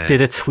she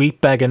did a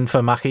tweet begging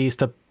for Mackey's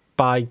to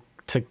buy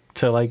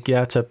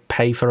to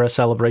pay for a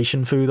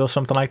celebration food or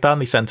something like that,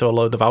 and they sent her a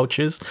load of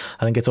vouchers.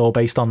 I think it's all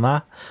based on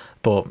that.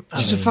 But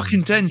she's a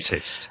fucking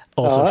dentist.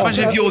 Also,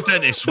 imagine if your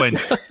dentist went,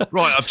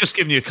 right, I've just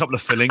given you a couple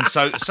of fillings,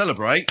 so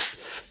celebrate.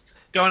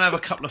 Go and have a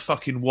couple of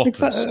fucking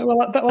Whoppers. Exactly.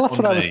 Well, that's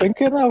what I was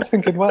thinking. I was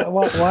thinking,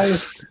 why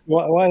is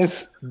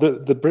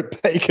the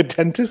Britt Baker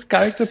dentist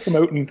character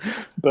promoting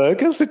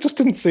burgers? It just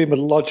didn't seem a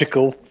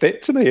logical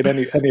fit to me in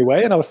any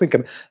way. And I was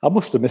thinking, I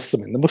must have missed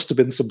something. There must have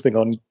been something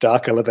on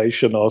Dark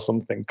Elevation or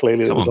something.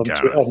 Clearly, it was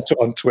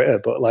on Twitter.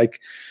 But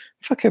like,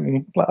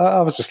 fucking,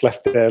 I was just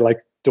left there like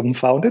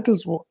dumbfounded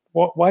as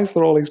why is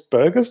there all these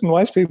burgers, and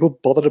why is people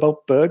bothered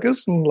about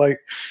burgers? And like,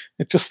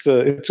 it just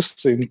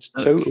seemed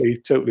totally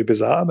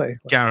bizarre to me.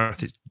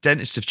 Gareth,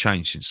 dentists have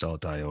changed since our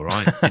day. All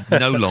right,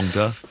 no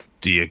longer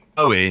do you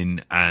go in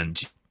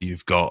and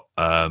you've got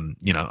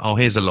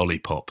here's a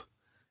lollipop.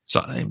 It's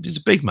like, it's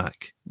a Big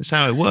Mac. That's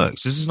how it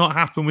works. This does not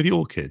happen with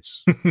your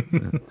kids.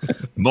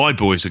 My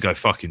boys would go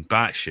fucking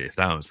batshit if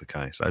that was the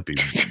case. They'd be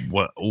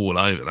all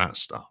over that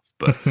stuff.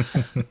 But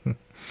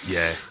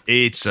yeah,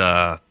 it's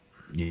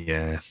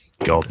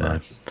God no.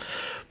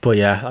 But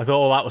yeah, I thought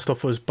all that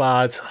stuff was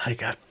bad.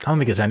 Like, I don't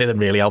think there's anything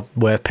really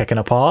worth picking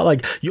apart.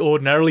 Like,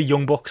 ordinarily,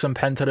 Young Bucks and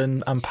Penta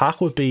and Pac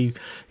would be,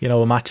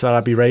 a match that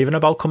I'd be raving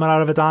about coming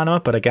out of a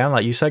Dynamite. But again,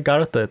 like you said,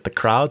 Gareth, the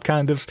crowd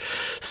kind of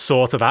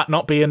sort of that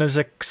not being as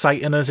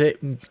exciting as it,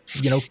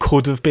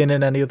 could have been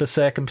in any other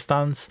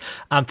circumstance.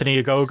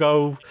 Anthony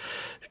Ogogo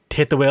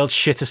hit the world's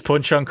shittest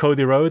punch on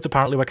Cody Rhodes.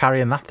 Apparently we're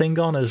carrying that thing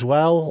on as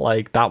well.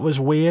 Like, that was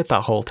weird,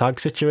 that whole tag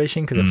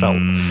situation, because it felt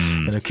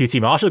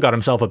QT Marshall got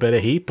himself a bit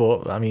of heat,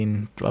 but I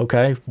mean,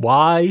 okay,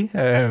 why?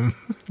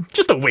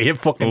 Just a weird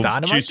fucking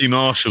Dynamite. QT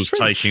Marshall's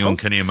taking on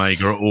Kenny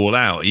Omega at All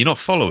Out. You're not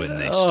following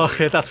this. Oh,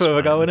 okay, that's where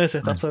we're going, is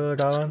it? That's where we're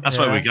going. That's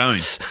where we're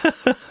going.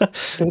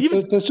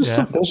 There's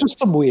just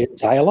some weird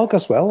dialogue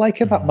as well,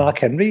 like in that Mark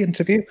Henry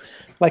interview.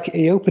 Like,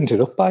 he opened it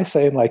up by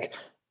saying, like,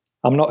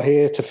 I'm not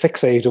here to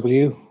fix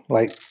AEW.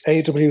 Like,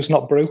 AEW's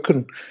not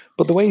broken.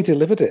 But the way he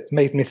delivered it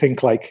made me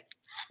think, like,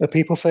 are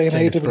people saying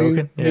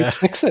AEW needs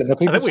fixing? Are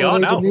people saying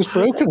AEW's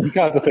broken?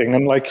 Kind of thing.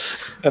 And like,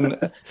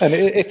 and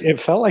it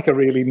felt like a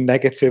really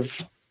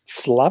negative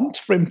slant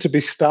for him to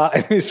be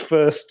starting his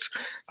first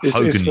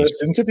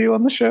interview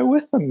on the show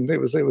with, and it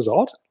was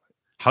odd.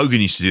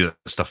 Hogan used to do that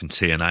stuff in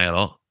TNA a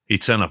lot.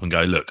 He'd turn up and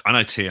go, "Look, I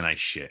know TNA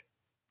shit,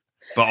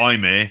 but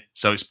I'm here,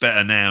 so it's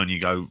better now." And you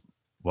go,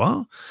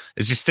 what?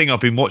 Is this thing I've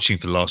been watching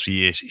for the last few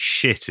years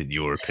shit, in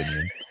your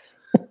opinion?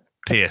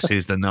 P.S.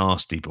 Here's the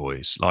Nasty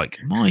Boys. Like,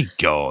 my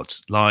God.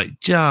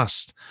 Like,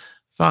 just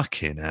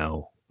fucking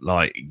hell.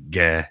 Like,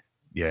 yeah.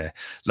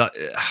 Like,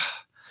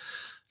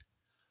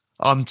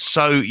 I'm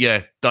so,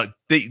 yeah. Like,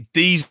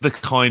 these are the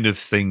kind of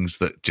things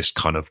that just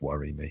kind of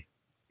worry me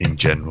in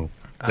general.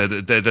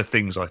 They're the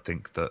things I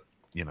think that,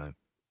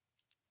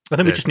 I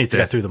think we just need to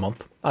get through the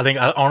month. I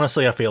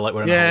feel like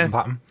we're in a holding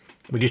pattern.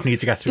 We just need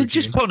to get through. They're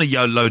just putting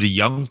a load of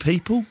young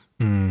people.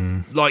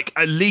 Like,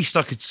 at least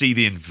I could see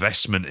the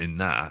investment in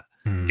that.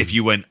 If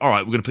you went, all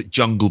right, we're going to put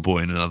Jungle Boy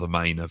in another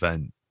main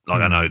event.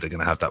 Like, I know they're going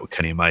to have that with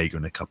Kenny Omega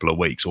in a couple of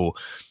weeks, or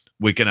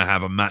we're going to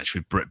have a match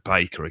with Britt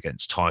Baker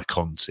against Ty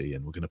Conti,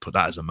 and we're going to put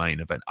that as a main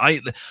event.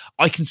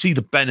 I can see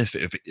the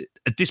benefit of it.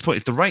 At this point,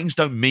 if the ratings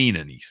don't mean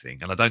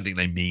anything, and I don't think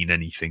they mean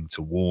anything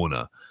to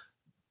Warner,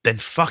 then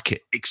fuck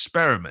it,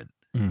 experiment.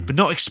 But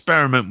not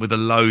experiment with a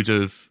load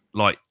of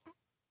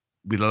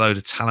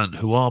talent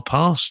who are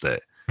past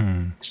it.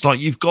 It's like,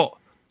 you've got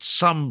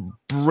some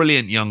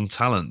brilliant young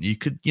talent. You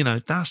could,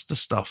 that's the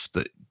stuff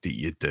that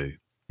you do.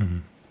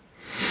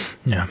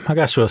 Yeah, I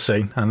guess we'll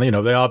see. And,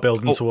 they are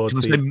building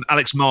towards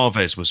Alex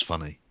Marvez was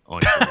funny.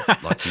 I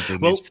thought, like, he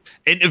did his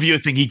interview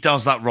thing. He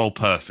does that role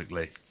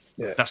perfectly.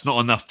 Yeah. That's not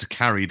enough to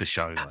carry the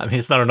show, though. I mean,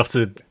 it's not enough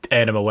to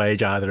earn him a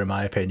wage either, in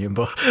my opinion.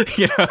 But,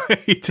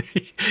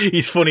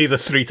 he's funny the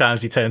 3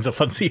 times he turns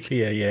up on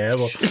TV. Yeah.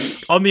 Well,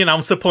 on the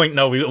announcer point,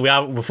 no, we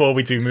have, before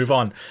we do move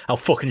on, how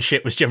fucking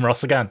shit was Jim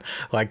Ross again?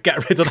 Like,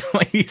 get rid of him.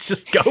 Like, he's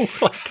just go.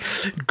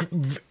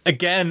 Like,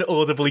 again,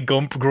 audibly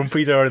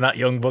grumpy during that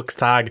Young Bucks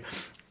tag.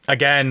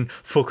 Again,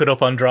 fucking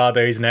up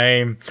Andrade's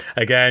name.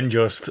 Again,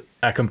 just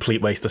a complete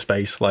waste of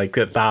space. Like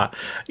that,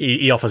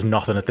 he offers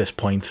nothing at this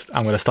point.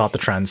 I'm going to start the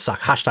trend.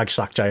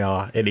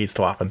 #SackJR. It needs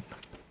to happen.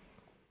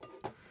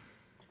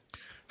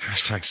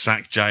 Hashtag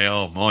sack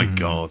JR. My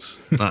God,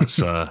 that's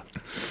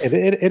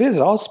it is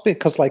odd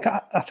because like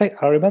I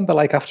think I remember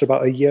like after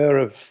about a year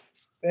of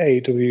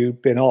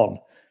AEW being on,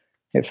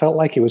 it felt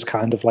like he was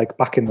kind of like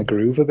back in the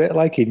groove a bit.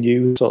 Like he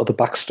knew sort of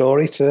the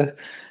backstory to,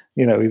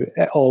 you know,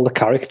 all the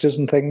characters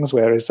and things,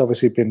 whereas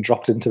obviously been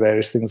dropped into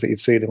various things that you'd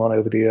seen him on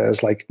over the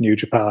years, like New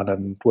Japan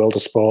and World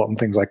of Sport and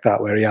things like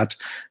that, where he had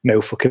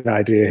no fucking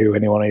idea who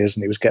anyone is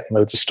and he was getting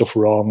loads of stuff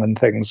wrong and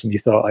things, and you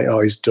thought, like,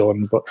 oh, he's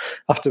done. But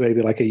after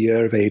maybe like a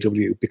year of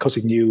AEW, because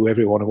he knew who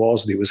everyone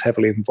was and he was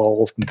heavily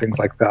involved and things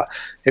like that,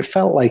 it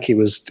felt like he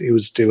was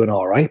doing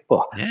all right.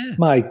 But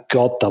my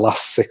God, the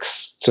last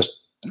 6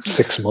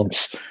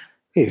 months,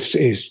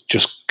 he's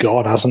just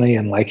gone, hasn't he?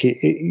 And like,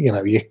 you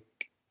know,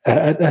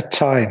 at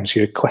times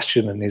you're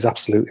questioning his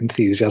absolute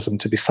enthusiasm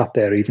to be sat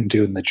there even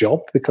doing the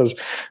job, because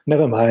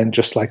never mind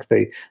just like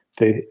the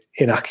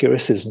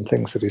inaccuracies and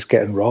things that he's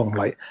getting wrong,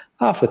 like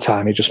half the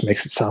time he just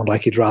makes it sound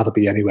like he'd rather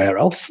be anywhere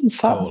else than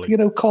sat, you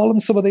know, calling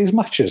some of these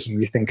matches,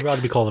 and you think, I'd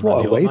rather be calling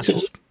what a way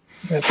to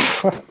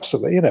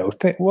absolutely, you know,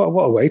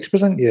 what a way to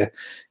present your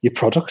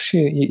products.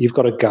 You've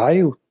got a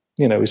guy who,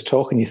 you know, is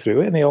talking you through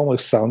it, and he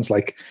almost sounds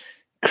like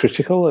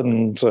critical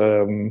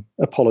and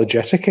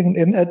apologetic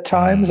in at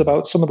times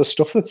about some of the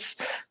stuff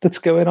that's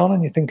going on,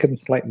 and you're thinking,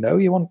 like, no,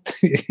 you want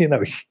you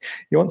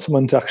want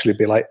someone to actually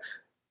be like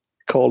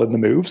calling the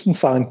moves and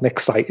sounding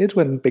excited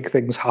when big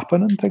things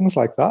happen and things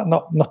like that,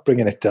 not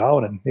bringing it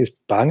down, and he's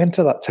banging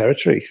to that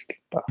territory.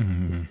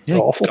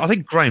 Awful. I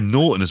think Graham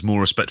Norton has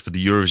more respect for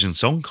the Eurovision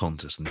Song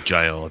Contest than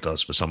JR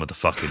does for some of the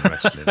fucking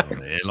wrestling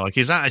on it. Like,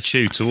 his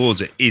attitude towards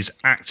it is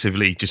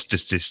actively just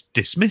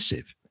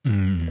dismissive.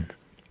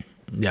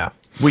 Yeah.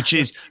 Which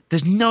is,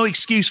 there's no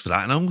excuse for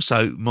that. And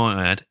also, might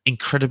I add,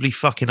 incredibly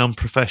fucking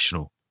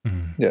unprofessional.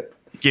 Yeah.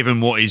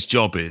 Given what his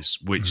job is,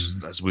 which,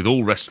 as with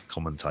all wrestling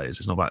commentators,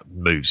 it's not about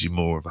moves, you're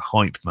more of a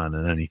hype man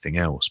than anything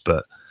else.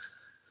 But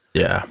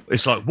yeah,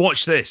 it's like,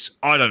 watch this.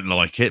 I don't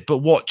like it, but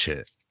watch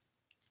it.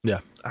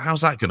 Yeah.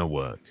 How's that going to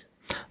work?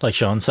 Like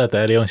Sean said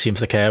there, he only seems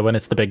to care when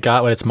it's the big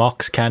guy, when it's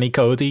Mox, Kenny,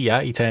 Cody.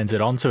 Yeah, he turns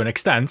it on to an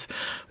extent,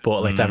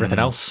 but it's everything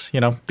else, you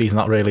know, he's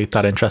not really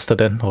that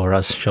interested in. Or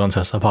as Sean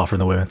says, apart from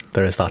the women,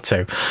 there is that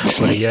too.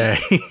 But yeah,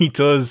 he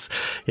does.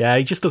 Yeah,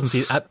 he just doesn't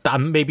see.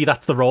 And maybe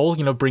that's the role,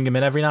 you know, bring him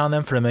in every now and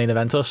then for a main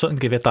event or something,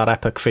 give it that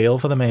epic feel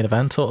for the main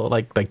event, or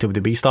like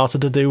WWE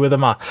started to do with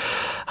him. I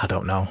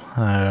don't know.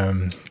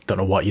 Don't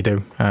know what you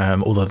do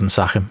other than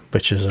sack him,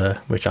 which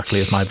actually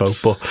is my vote.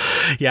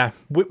 But yeah,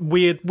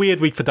 weird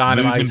week for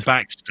Dynamite. Move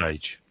him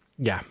backstage.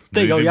 Yeah,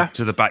 there you go. Yeah,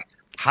 to the back.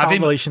 Have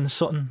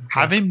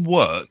him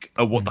work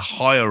at what the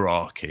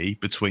hierarchy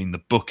between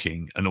the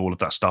booking and all of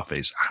that stuff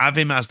is. Have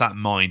him as that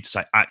mind to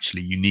say,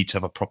 actually, you need to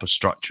have a proper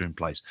structure in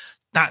place.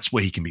 That's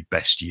where he can be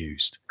best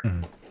used.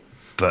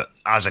 But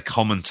as a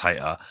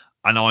commentator,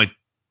 and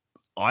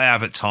I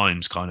have at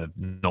times kind of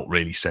not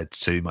really said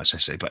too much, I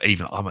say, but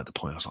even I'm at the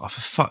point I was like, oh,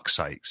 for fuck's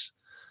sakes,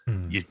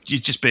 you're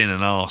just being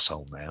an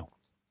arsehole now.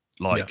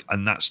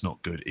 And that's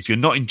not good. If you're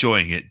not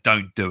enjoying it,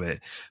 don't do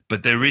it.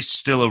 But there is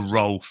still a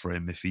role for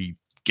him if he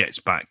gets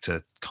back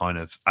to kind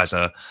of as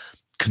a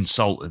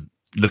consultant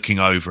looking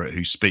over it,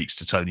 who speaks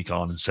to Tony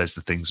Khan and says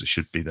the things that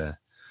should be there,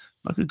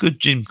 like a good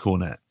Jim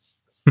Cornette,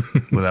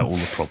 without all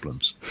the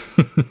problems.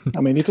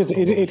 I mean, he did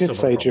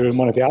say during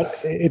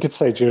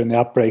the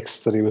outbreaks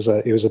that he was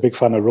a big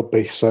fan of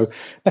rugby. So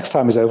next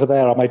time he's over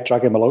there, I might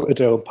drag him along to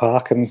Dome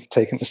Park and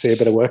take him to see a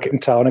bit of work in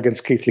town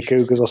against Keithley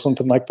Cougars or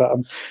something like that.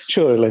 I'm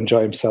sure he'll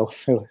enjoy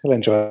himself. He'll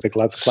enjoy big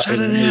lads.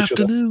 Saturday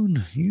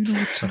afternoon, you know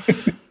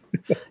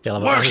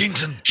what?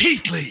 Workington,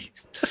 Keithley.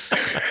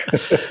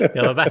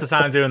 You'll have better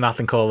time doing that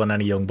than calling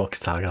any Young Bucks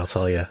tag, I'll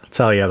tell you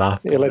that.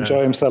 He'll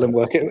enjoy himself and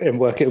work it in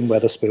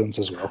Wetherspoons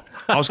as well.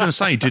 I was going to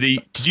say, did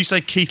you say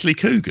Keithley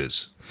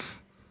Cougars?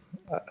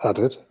 I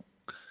did.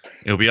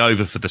 He'll be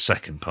over for the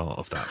second part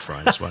of that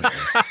phrase, won't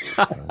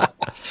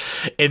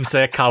he?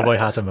 Insert cowboy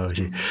hat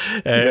emoji.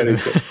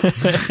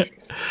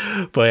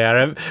 But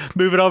yeah,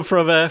 moving on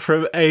from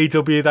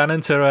AEW then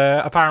into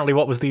apparently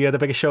what was the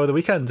biggest show of the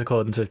weekend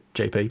according to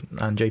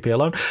JP and JP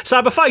alone.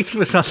 Cyber Fight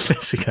was on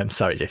this weekend.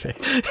 Sorry,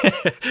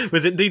 JP.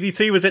 Was it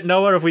DDT? Was it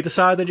Noah? Have we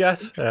decided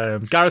yet?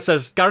 Garrett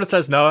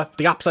says Noah.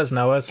 The app says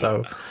Noah.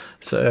 So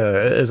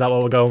is that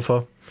what we're going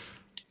for?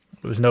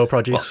 It was Noah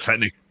Produce. Well,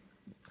 technically.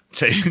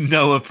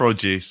 Noah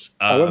Produce.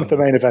 I went with the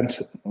main event.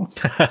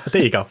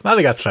 There you go. I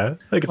think that's fair.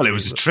 It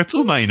was a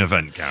triple main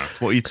event, Gareth.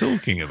 What are you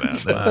talking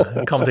about?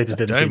 Commentators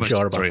didn't seem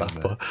sure about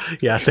that.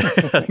 But yeah, I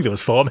think there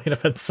was 4 main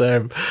events.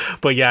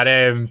 But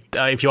yeah,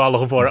 if you are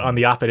looking for it on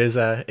the app, it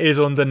is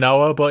under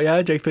Noah. But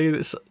yeah,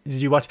 JP,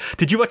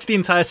 did you watch the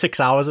entire 6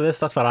 hours of this?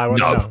 That's what I want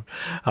to know.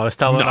 I was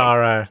telling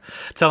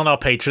our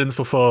patrons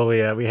before we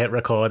hit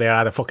record, I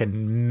had a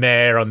fucking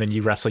mare on the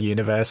new Wrestle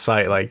Universe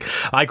site. Like,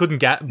 I couldn't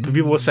get.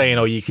 People were saying,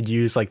 oh, you could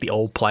use like the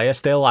old player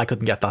still. I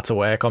couldn't get that to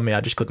work on me.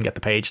 I just couldn't get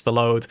the page to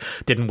load.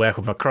 Didn't work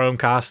with my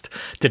Chromecast.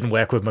 Didn't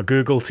work with my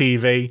Google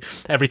TV.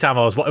 Every time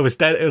it was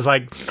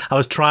like I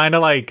was trying to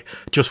like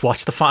just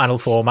watch the final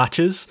 4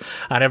 matches,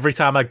 and every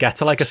time I get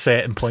to like a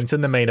certain point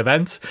in the main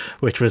event,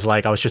 which was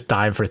like I was just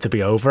dying for it to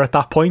be over at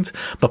that point,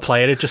 my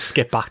player had just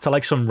skipped back to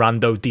like some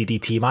rando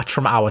DDT match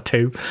from hour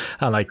 2,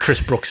 and like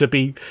Chris Brooks would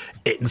be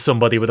hitting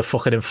somebody with a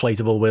fucking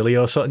inflatable willy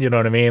or something, you know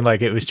what I mean?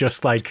 Like, it was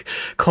just like,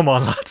 come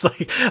on, lads,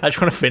 like, I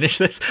just want to finish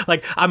this.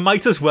 Like, I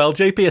might as well,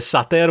 JP, have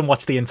sat there and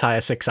watched the entire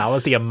 6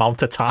 hours, the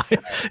amount of time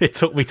it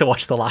took me to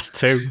watch the last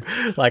 2.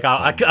 Like,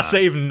 I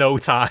saved no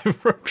time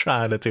from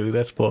trying to do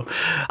this, but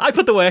I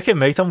put the work in,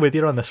 mate. I'm with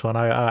you on this one.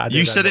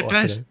 You said it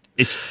best.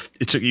 It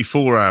took you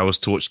 4 hours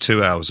to watch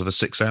 2 hours of a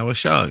 6-hour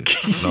show.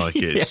 Like,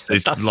 it's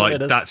like,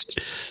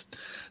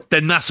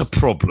 then that's a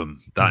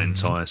problem, that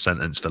entire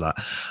sentence for that.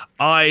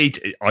 I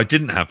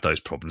didn't have those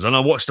problems, and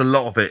I watched a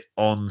lot of it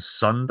on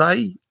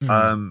Sunday.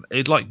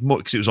 It like more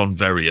because it was on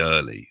very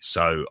early,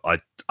 so I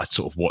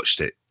sort of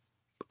watched it.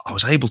 I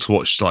was able to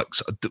watch, like,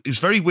 it was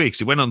very weird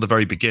because it went on at the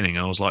very beginning,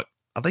 and I was like,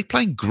 are they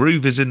playing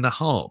 "Groove Is in the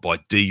Heart" by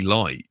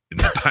D-Light in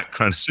the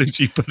background as soon as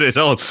you put it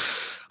on?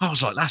 I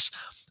was like,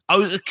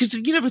 because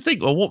you never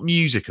think, well, what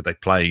music are they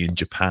playing in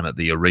Japan at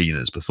the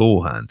arenas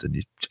beforehand?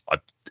 And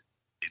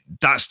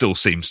that still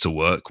seems to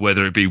work,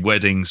 whether it be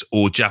weddings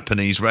or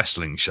Japanese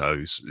wrestling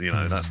shows. You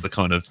know, that's the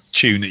kind of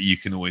tune that you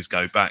can always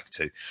go back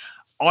to.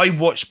 I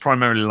watched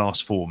primarily the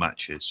last 4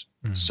 matches.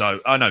 So,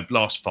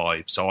 last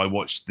 5. So I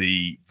watched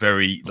the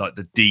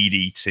the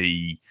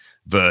DDT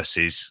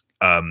versus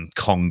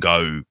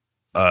Congo,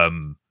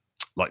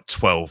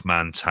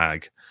 12-man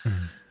tag,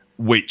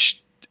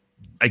 which,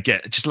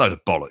 again, just a load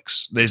of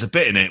bollocks. There's a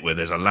bit in it where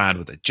there's a lad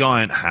with a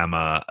giant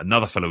hammer,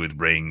 another fellow with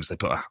rings. They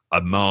put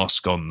a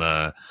mask on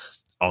the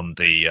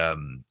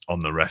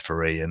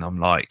referee, and I'm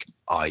like,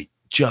 I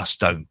just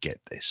don't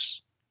get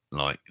this.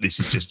 Like, this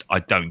is just, I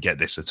don't get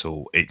this at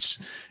all. It's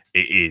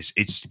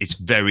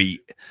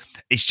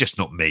just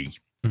not me.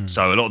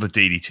 So a lot of the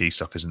DDT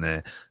stuff isn't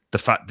there. The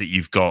fact that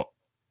you've got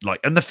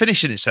and the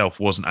finish in itself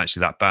wasn't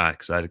actually that bad,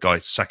 because I had a guy,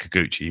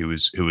 Sakaguchi,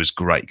 who was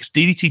great, because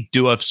DDT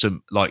do have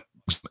some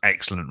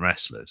excellent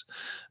wrestlers,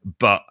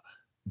 but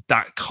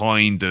that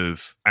kind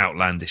of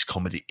outlandish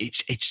comedy,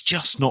 it's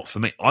just not for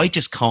me. I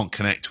just can't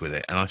connect with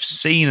it, and I've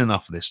seen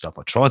enough of this stuff.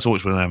 I tried to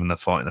watch when they're having the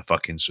fight in a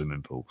fucking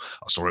swimming pool.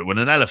 I saw it when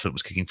an elephant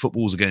was kicking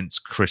footballs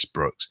against Chris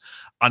Brooks,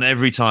 and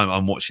every time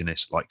I'm watching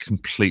this,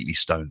 completely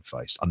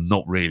stone-faced, I'm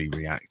not really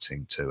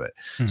reacting to it.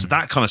 So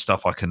that kind of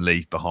stuff I can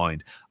leave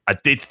behind. I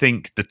did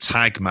think the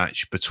tag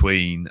match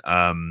between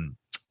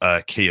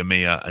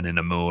Kiyomiya and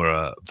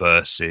Inamura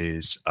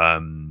versus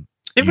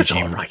it was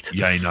all right.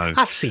 Yano.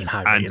 I've seen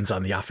high ratings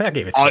on the app. I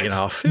gave it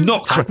 3.5.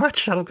 Not tag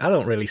match. I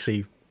don't really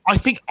see. I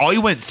think I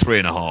went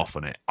 3.5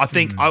 on it. I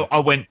think I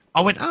went.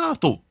 I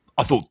thought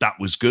that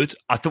was good.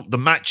 I thought the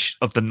match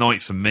of the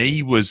night for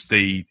me was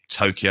the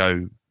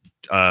Tokyo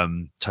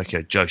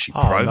Joshi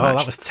Pro match.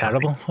 That was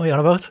terrible. What are you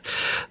on about?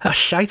 That's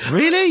shite.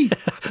 Really?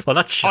 Well,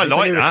 that's shite. I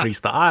like that.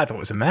 I thought it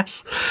was a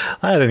mess.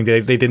 I think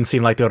they didn't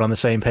seem like they were on the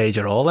same page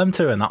at all, them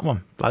two, in that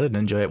one. I didn't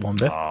enjoy it one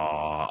bit.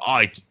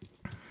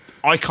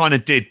 I kind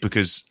of did,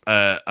 because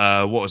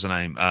what was her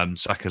name?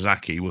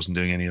 Sakazaki wasn't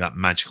doing any of that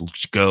magical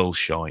girl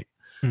shite.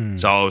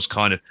 So I was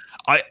kind of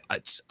I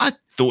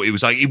thought it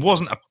was like, it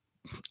wasn't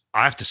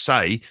I have to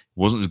say, it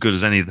wasn't as good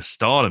as any of the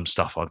Stardom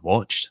stuff I'd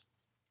watched.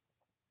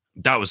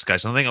 That was the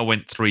case. I think I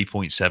went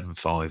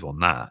 3.75 on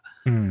that.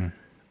 And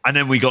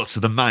then we got to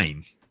the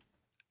main,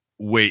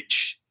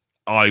 which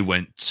I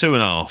went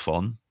 2.5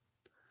 on.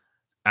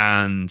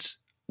 And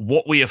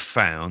what we have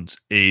found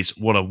is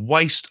what a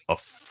waste of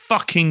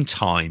fucking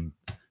time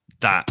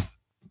that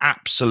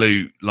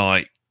absolute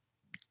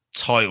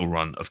title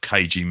run of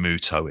Keiji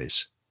Muto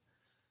is.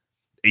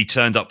 He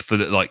turned up for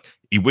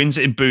he wins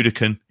it in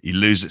Budokan, he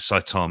loses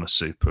at Saitama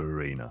Super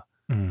Arena.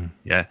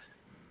 Yeah.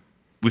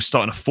 We're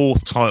starting a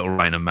 4th title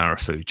reign of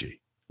Marufuji.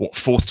 What,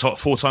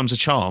 4 times a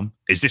charm?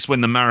 Is this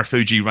when the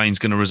Marufuji reign's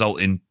going to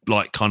result in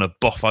kind of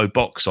boffo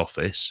box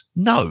office?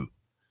 No.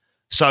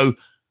 So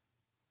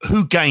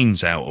who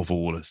gains out of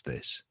all of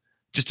this?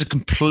 Just a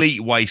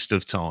complete waste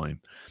of time.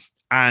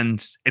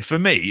 And for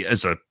me,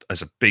 as a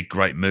big,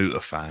 great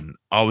Muta fan,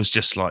 I was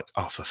just like,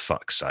 oh, for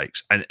fuck's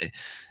sakes. And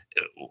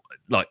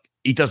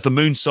he does the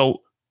moonsault,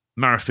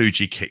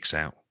 Marufuji kicks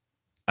out.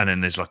 And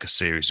then there's a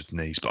series of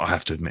knees. But I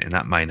have to admit, in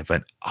that main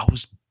event, I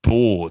was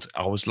bored.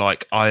 I was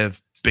like, I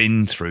have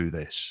been through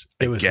this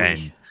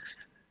again.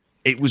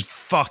 It was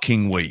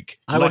fucking weak.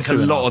 A lot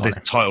of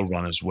the title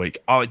runners weak.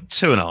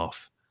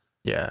 2.5.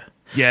 Yeah.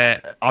 Yeah,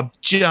 I'm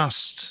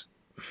just...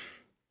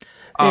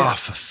 Oh,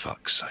 for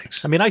fuck's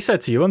sakes. I mean, I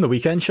said to you on the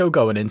weekend show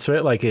going into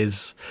it,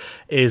 is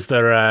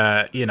there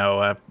a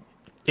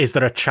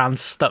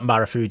chance that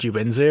Marufuji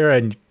wins here?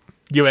 And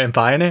you ain't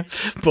buying it.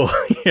 But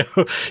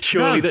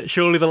surely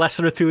the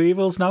lesser of two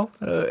evils now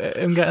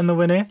in getting the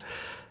win here.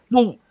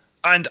 Well,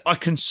 and I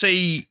can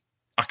see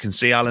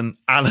Alan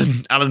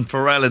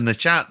Farrell in the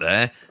chat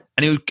there,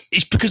 And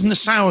it's because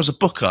Nassau as a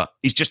booker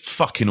is just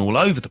fucking all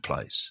over the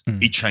place.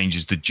 He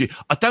changes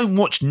I don't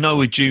watch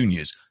Noah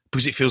Juniors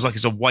because it feels like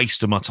it's a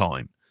waste of my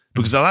time.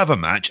 Because they'll have a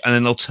match and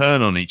then they'll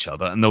turn on each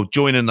other and they'll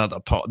join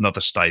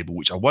another stable,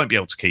 which I won't be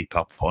able to keep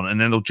up on.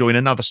 And then they'll join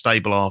another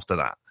stable after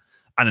that.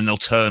 And then they'll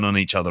turn on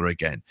each other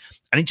again.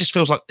 And it just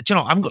feels like, do you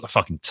know, I haven't got the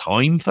fucking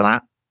time for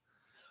that.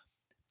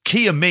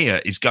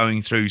 Kiyomiya is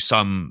going through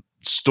some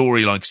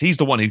storyline because he's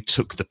the one who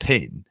took the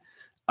pin.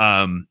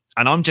 And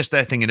I'm just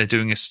there thinking they're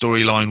doing a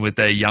storyline with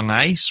their young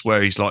ace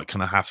where he's like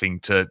kind of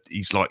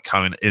he's like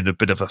kind of in a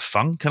bit of a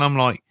funk. And I'm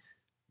like,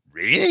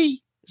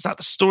 really? Is that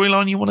the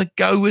storyline you want to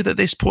go with at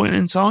this point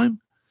in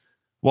time?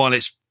 While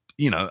it's,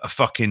 you know, a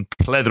fucking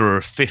plethora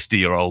of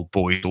 50-year-old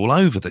boys all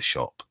over the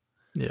shop.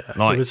 Yeah,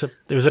 like,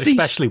 it was an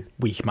especially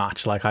weak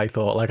match. I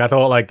thought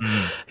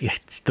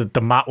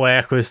the mat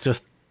work was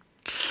just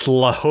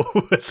slow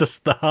at the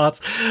start,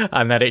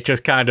 and then it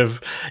just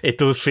it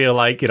does feel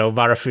like, you know,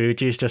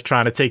 Marufuji is just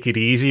trying to take it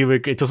easy.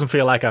 It doesn't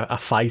feel like a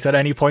fight at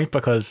any point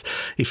because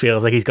he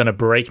feels like he's going to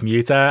break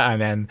Muta,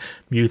 and then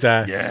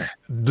Muta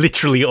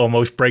literally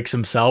almost breaks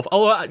himself.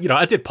 Oh, you know,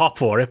 I did pop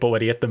for it, but when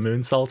he hit the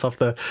moonsault off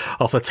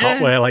the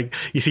top, where like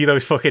you see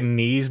those fucking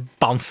knees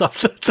bounce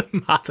off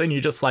the mat, and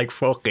you're just like,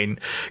 fucking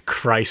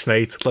Christ,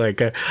 mate.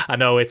 Like I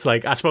know it's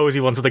like, I suppose he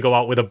wanted to go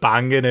out with a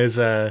bang in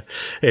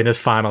his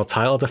final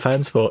title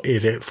defense, but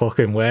is it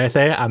fucking worth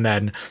it? And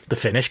then the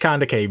finish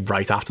kind of came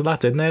right after that,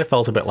 didn't it? It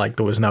felt a bit like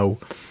there was no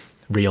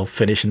real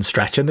finish and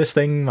stretch in this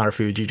thing.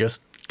 Marufuji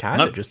just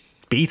kind of just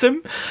beat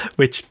him,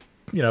 which,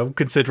 you know,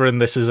 considering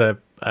this is a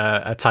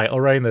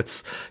title reign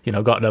that's, you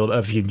know, gotten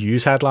a few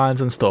news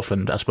headlines and stuff,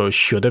 and I suppose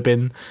should have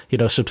been, you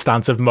know,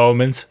 substantive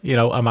moment, you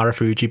know, a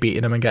Marufuji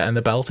beating him and getting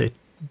the belt. It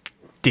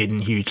didn't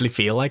hugely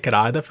feel like it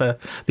either for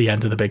the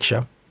end of the big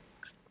show.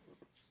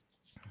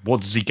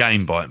 What does he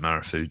gain by it,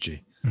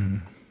 Marufuji?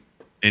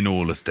 In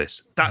all of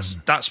this,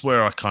 that's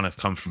where I kind of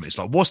come from. It's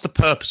like, what's the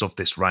purpose of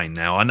this reign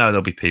now? I know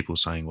there'll be people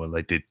saying, well,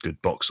 they did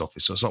good box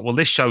office. So it's like, well,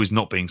 this show is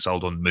not being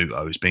sold on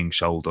Muto. It's being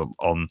sold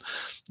on,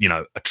 you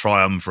know, a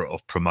triumvirate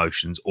of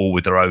promotions, all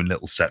with their own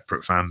little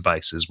separate fan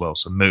base as well.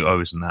 So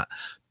Muto isn't that.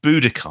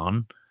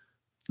 Budokan,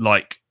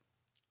 like,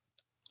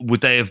 would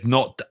they have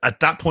not,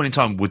 at that point in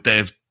time, would they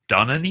have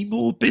done any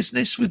more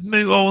business with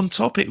Muto on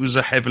top? It was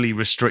a heavily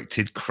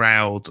restricted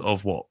crowd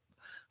of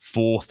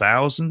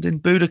 4,000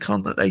 in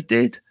Budokan that they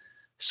did.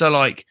 So,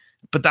 like,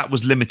 but that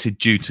was limited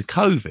due to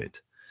COVID.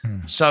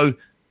 So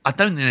I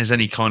don't think there's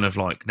any kind of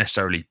like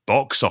necessarily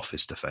box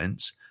office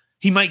defense.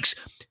 Do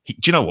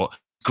you know what?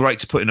 Great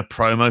to put in a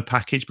promo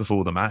package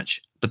before the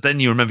match, but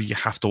then you remember you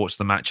have to watch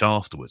the match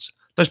afterwards.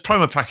 Those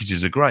promo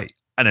packages are great.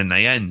 And then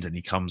they end and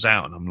he comes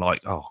out and I'm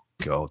like, oh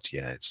God,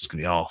 yeah, it's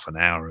going to be half an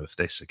hour of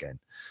this again.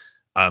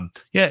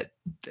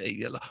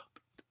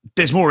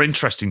 There's more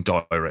interesting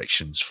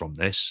directions from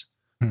this,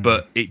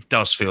 but it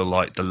does feel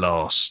like the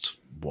last,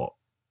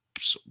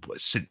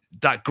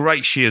 that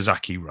great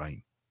Shiozaki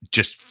reign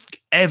just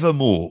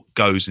evermore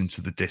goes into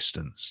the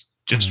distance.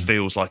 Just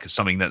feels like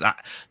something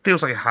that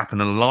feels like it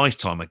happened a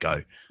lifetime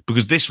ago,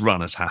 because this run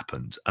has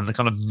happened and the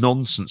kind of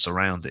nonsense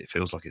around it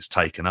feels like it's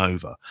taken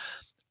over.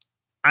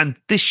 And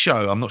this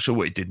show, I'm not sure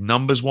what it did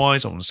numbers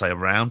wise. I want to say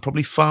around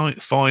probably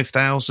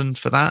 5,000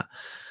 for that.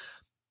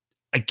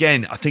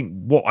 Again, I think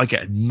what I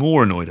get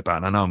more annoyed about,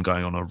 and I know I'm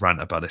going on a rant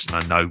about this, and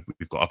I know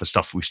we've got other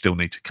stuff we still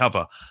need to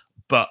cover,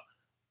 but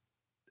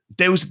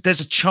there's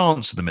a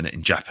chance at the minute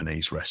in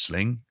Japanese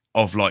wrestling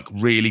of like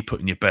really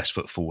putting your best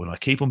foot forward. I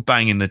keep on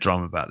banging the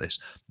drum about this.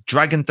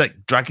 Dragon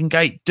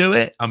Gate do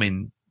it. I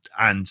mean,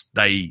 and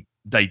they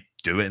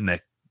do it and they're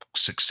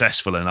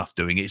successful enough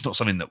doing it. It's not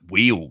something that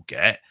we all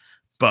get,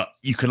 but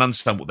you can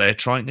understand what they're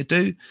trying to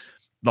do.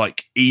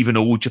 Like even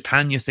All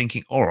Japan, you're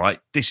thinking, all right,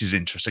 this is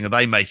interesting. Are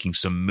they making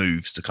some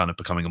moves to kind of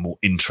becoming a more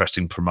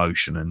interesting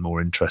promotion and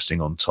more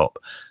interesting on top?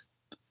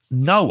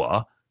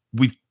 Noah,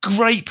 with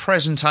great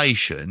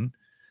presentation,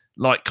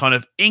 like kind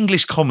of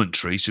English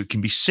commentary, so it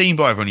can be seen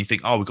by everyone. You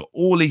think, oh, we've got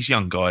all these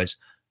young guys.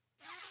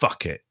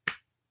 Fuck it,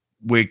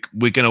 we're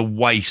going to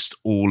waste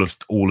all of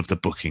the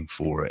booking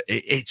for it.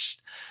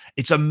 It's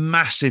a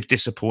massive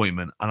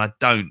disappointment, and I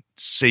don't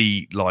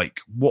see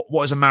like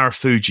what is a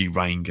Marufuji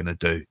reign going to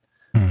do.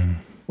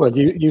 Well,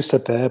 you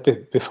said there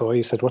before.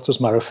 You said, what does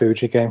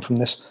Marufuji gain from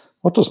this?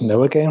 What does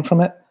Noah gain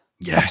from it?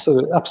 Yeah,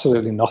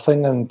 absolutely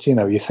nothing. And you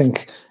know, you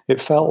think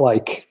it felt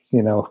like,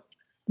 you know,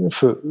 it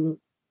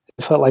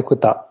felt like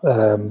with that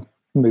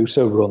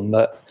Muto run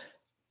that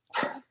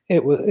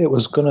it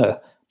was gonna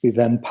be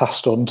then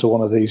passed on to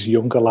one of these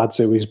younger lads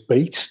who he's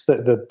beat,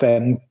 that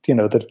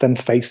then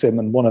face him,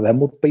 and one of them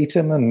would beat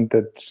him, and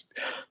that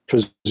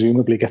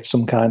presumably get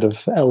some kind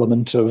of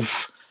element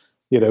of,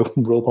 you know,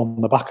 rub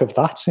on the back of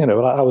that. You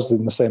know, I was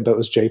in the same boat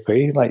as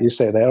JP, like you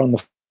say there on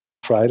the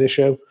Friday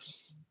show.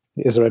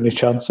 Is there any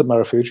chance that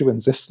Marufuji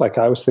wins this? Like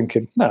I was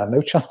thinking,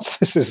 no chance.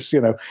 This is, you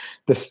know,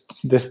 this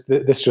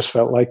just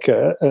felt like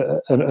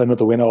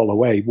another win all the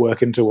way,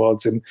 working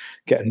towards him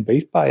getting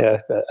beat by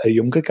a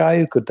younger guy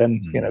who could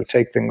then, you know,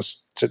 take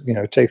things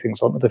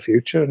on to the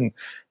future. And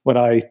when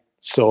I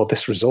saw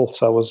this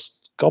result, I was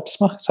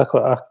gobsmacked.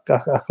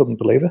 I couldn't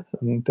believe it,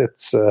 and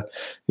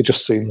it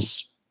just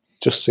seems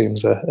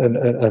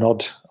an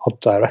odd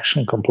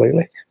direction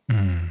completely.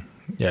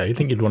 Yeah, you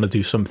think you'd want to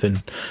do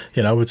something,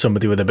 with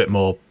somebody with a bit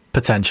more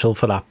potential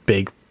for that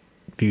big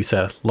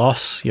Buta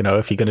loss,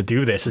 if you're going to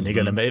do this and you're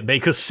going to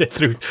make us sit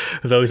through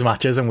those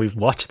matches, and we've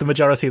watched the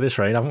majority of this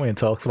reign, haven't we, and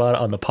talked about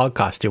it on the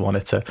podcast, you want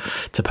it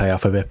to pay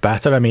off a bit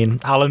better. I mean,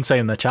 Alan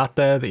saying in the chat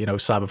there that,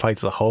 Cyber Fight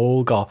as a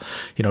whole got,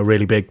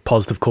 really big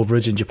positive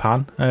coverage in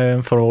Japan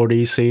for all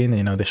he's seen.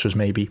 This was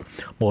maybe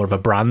more of a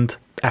brand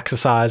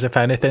exercise, if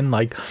anything.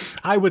 Like,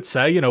 I would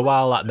say,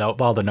 while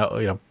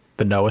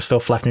the Noah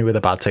stuff left me with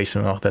a bad taste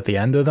in my mouth at the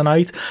end of the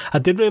night, I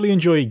did really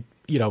enjoy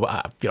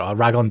a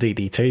rag on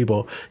DDT,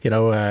 but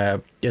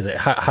is it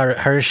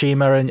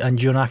Hiroshima and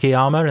Jun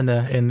Akiyama in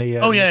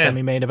the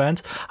semi-main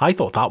event? I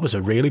thought that was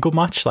a really good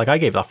match. Like, I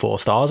gave that 4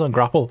 stars on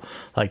Grapple.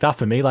 Like, that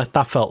for me, like,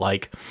 that felt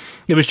like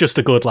it was just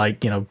a good,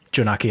 like,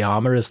 Jun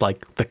Akiyama is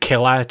like the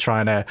killer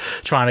trying to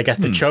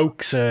get the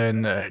chokes,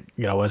 and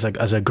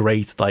as a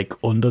great like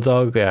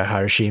underdog,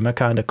 Hiroshima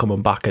kind of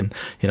coming back and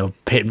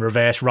hitting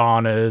reverse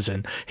ranas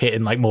and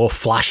hitting like more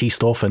flashy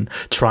stuff and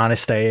trying to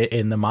stay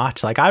in the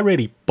match. Like, I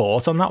really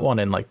bought on that one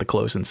in like the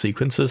closing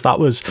sequences.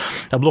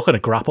 I'm looking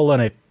at Grapple,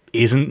 and it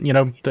isn't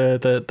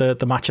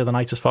the match of the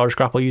night as far as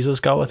Grapple users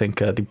go. I think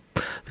the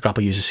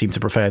Grapple users seem to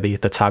prefer the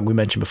tag we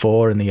mentioned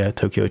before in the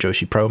Tokyo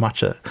Joshi Pro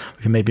match that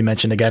we can maybe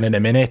mention again in a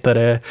minute,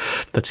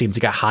 that seemed to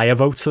get higher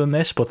votes than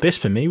this. But this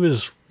for me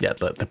was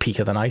the peak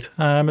of the night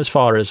as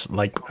far as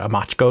like a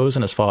match goes,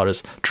 and as far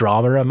as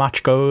drama a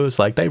match goes.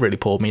 Like, they really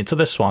pulled me into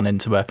this one,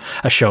 into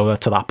a show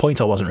that to that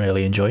point I wasn't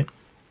really enjoying.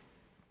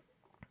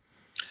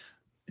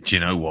 Do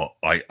you know what?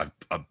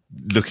 I'm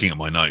looking at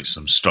my notes.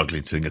 I'm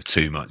struggling to think of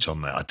too much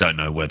on there. I don't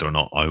know whether or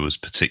not I was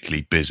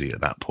particularly busy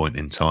at that point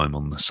in time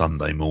on the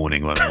Sunday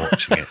morning when I'm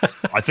watching it.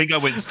 I think I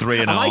went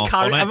 3.5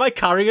 on it. Am I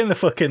carrying the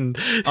fucking...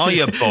 Oh,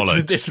 you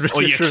bollocks.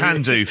 Or you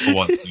can do for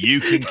one. You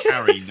can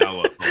carry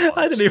Noah.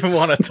 I didn't even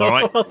want to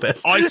talk about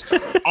this.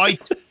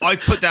 I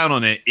put down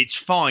on it, it's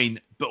fine,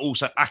 but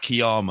also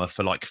Akiyama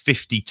for like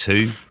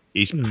 52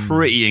 is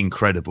pretty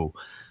incredible.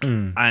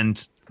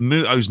 And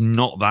Muto's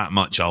not that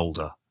much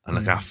older. And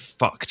look how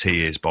fucked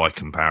he is by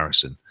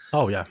comparison.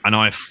 Oh, yeah. And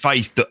I have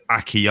faith that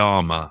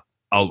Akiyama,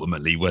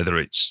 ultimately,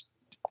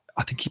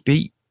 I think he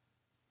beat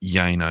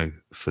Yano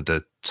for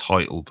the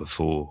title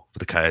before, for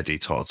the KOD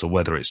title, so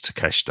whether it's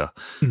Takeshita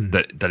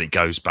that it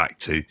goes back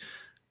to.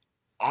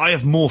 I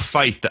have more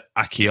faith that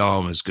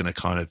Akiyama's going to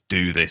kind of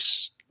do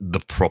this the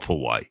proper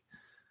way,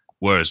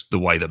 whereas the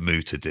way that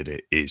Muta did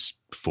it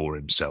is for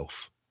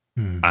himself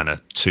and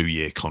a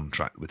 2-year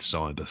contract with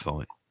Cyber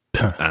Fight.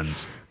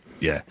 And...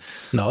 yeah,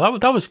 no,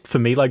 that was for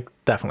me like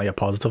definitely a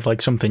positive,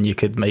 like something you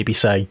could maybe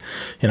say,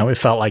 it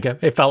felt like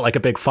a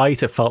big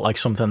fight. It felt like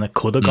something that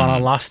could have gone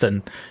on last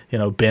and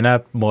been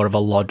a more of a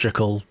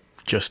logical,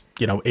 just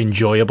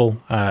enjoyable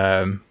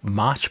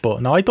match.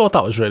 But no, I thought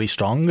that was really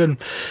strong. And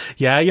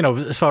yeah,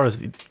 as far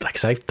as like I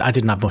say, I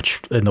didn't have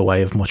much in the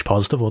way of much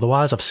positive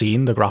otherwise. I've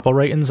seen the Grapple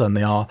ratings and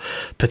they are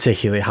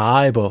particularly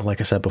high, but like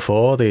I said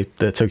before, the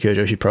Tokyo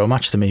Joshi Pro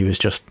match to me was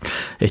just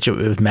it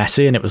was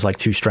messy, and it was like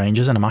two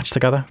strangers in a match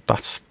together.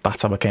 That's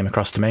how it came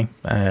across to me.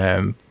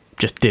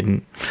 Just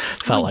didn't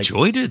felt like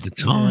enjoyed it at the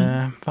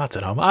time. I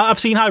don't know. I've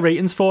seen high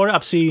ratings for it.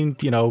 I've seen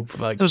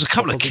like there was a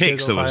couple of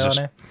kicks that was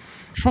just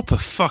proper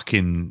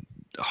fucking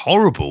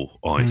horrible,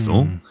 I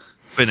thought,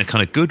 but in a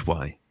kind of good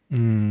way.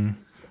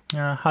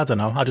 Yeah, I don't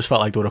know. I just felt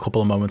like there were a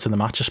couple of moments in the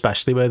match,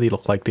 especially where they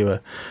looked like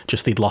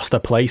they'd lost their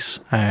place.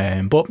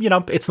 But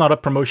it's not a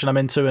promotion I'm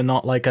into, and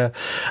not like a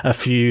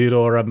feud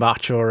or a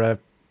match or a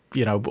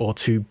or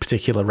two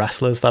particular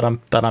wrestlers that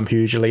I'm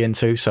hugely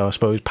into. So I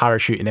suppose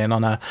parachuting in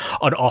on an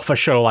offer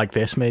show like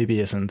this maybe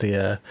isn't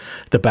the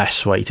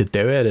best way to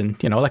do it.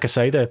 And like I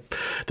say, the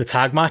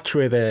tag match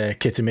with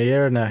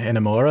Kitamiya and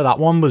Inamura, that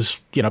one was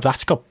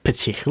that's got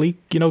particularly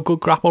good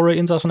Grapple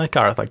ratings, hasn't it,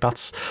 Gareth? Like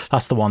that's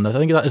the one that I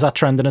think is that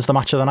trending as the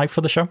match of the night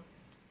for the show.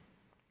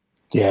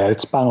 Yeah,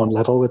 it's bang on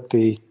level with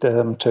the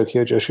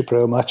Tokyo Joshi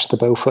Pro match. They're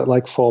both at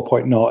like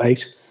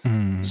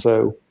 4.08.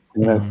 So.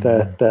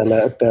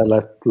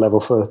 They're level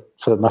for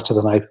the match of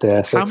the night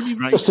there. So how many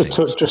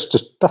ratings?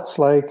 Just that's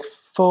like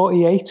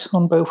 48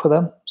 on both of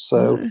them.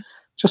 So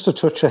just a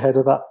touch ahead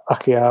of that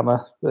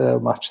Akiyama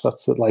match.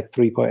 That's at like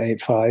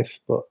 3.85.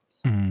 But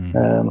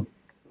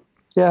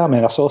yeah, I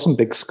mean, I saw some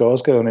big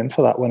scores going in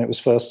for that when it was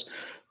first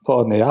put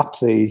on the app.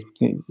 The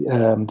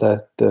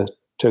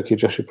Tokyo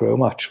Joshi Pro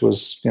match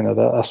was,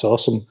 I saw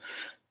some,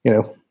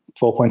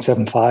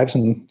 4.75s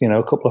and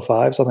a couple of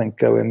 5s, I think,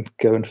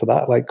 going for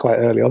that like quite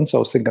early on. So I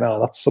was thinking,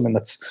 that's something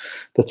that's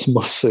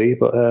must see.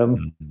 But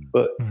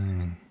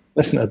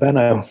listen to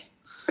Benno.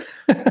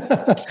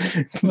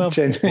 Well,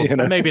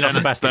 maybe not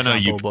the best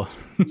example,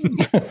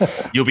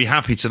 but you'll be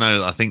happy to know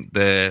that I think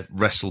their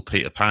Wrestle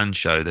Peter Pan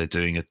show, they're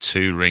doing a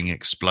 2-ring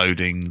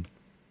exploding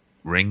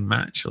ring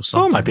match or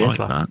something like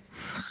that.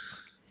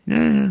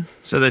 Yeah,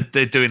 so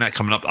they're doing that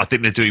coming up. I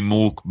think they're doing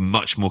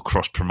much more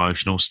cross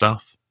promotional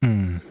stuff.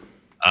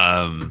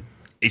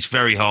 it's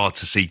very hard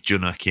to see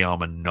Jun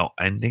Akiyama not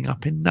ending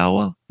up in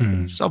Noah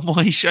in some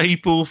way,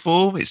 shape, or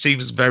form. It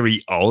seems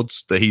very odd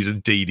that he's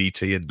in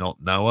DDT and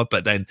not Noah.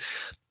 But then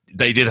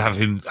they did have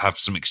him have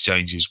some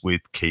exchanges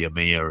with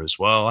Kiyomiya as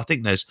well. I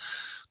think that's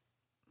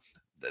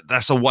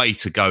a way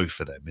to go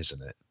for them,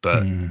 isn't it?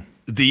 But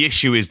the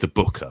issue is the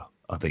booker.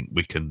 I think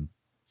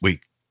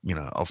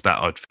of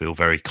that I'd feel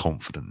very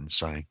confident in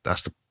saying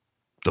that's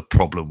the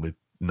problem with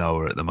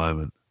Noah at the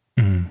moment.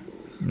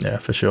 Yeah,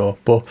 for sure.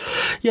 But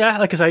yeah,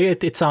 like I say,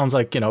 it sounds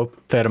like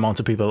fair amount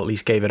of people at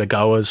least gave it a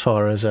go as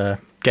far as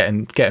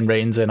getting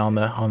ratings in on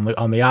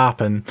the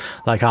app. And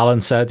like Alan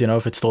said,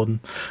 if it's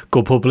done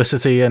good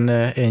publicity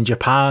in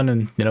Japan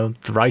and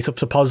the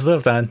write-ups are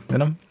positive, then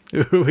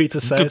who are we to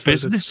say? Good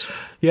business.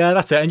 Yeah,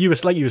 that's it. And you were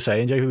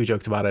saying, Jay, we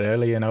joked about it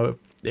earlier.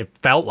 It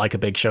felt like a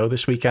big show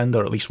this weekend,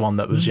 or at least one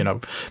that was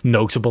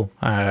notable.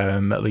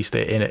 At least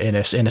in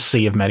a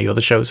sea of many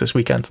other shows this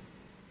weekend.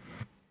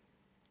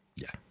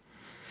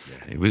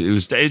 It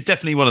was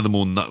definitely one of the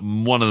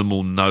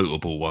more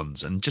notable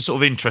ones, and just sort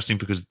of interesting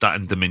because that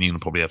and Dominion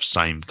probably have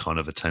same kind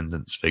of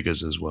attendance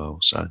figures as well.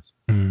 So.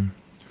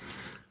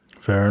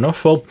 Fair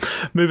enough. Well,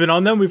 moving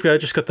on then, we've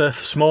just got the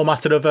small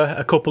matter of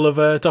a couple of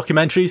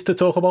documentaries to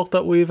talk about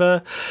that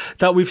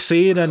we've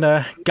seen.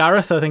 And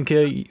Gareth, I think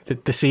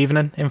this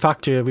evening, in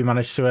fact, we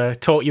managed to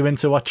talk you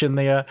into watching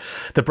the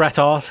Bret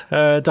Hart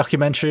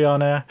documentary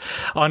on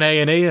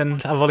A&E,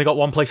 and I've only got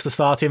one place to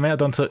start here, mate. I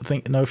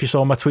don't know if you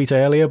saw my tweet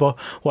earlier, but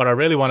what I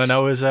really want to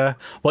know is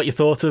what you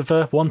thought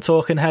of one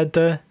talking head,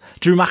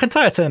 Drew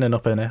McIntyre, turning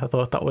up in it. I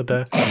thought that would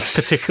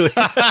particularly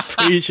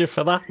please you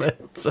for that.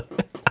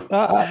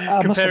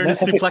 Comparing his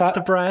suplex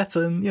to Bret,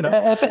 and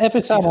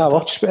every time I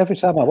watch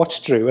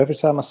Drew, every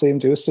time I see him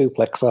do a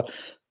suplex,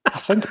 I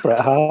think Bret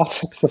Hart.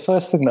 It's the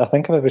first thing that I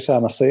think of every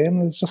time I see him.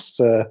 There's just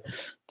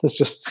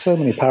so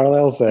many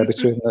parallels there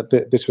between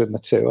the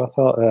two. I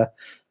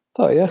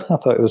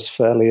thought it was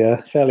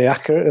fairly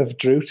accurate of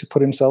Drew to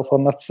put himself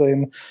on that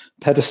same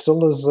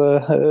pedestal as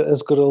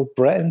good old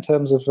Bret in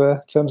terms of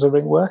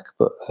ring work,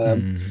 but.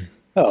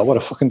 Oh, what a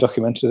fucking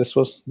documentary this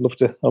was.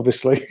 Loved it,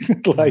 obviously.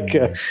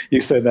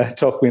 You said there,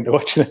 talk me into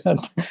watching it, and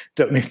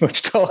don't need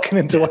much talking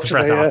into watching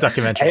a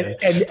documentary.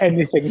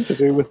 Anything to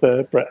do with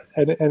Bret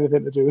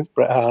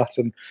Hart.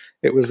 And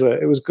it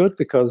was good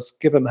because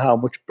given how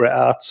much Bret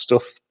Hart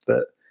stuff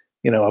that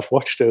I've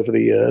watched over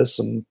the years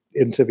and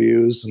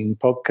interviews and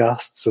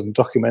podcasts and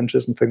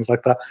documentaries and things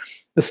like that,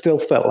 there still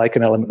felt like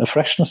an element of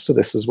freshness to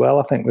this as well.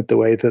 I think with the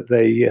way that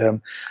they,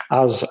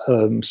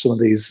 some of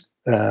these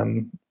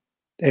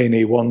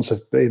A&E ones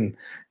have been,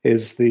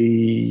 is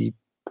the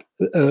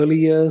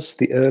earlier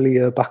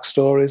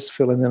backstories,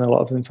 filling in a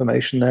lot of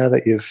information there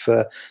that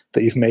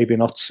you've maybe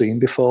not seen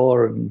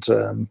before, and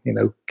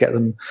get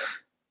them,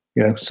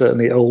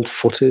 certainly old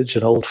footage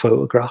and old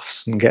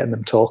photographs, and getting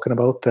them talking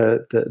about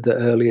the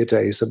earlier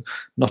days, and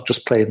not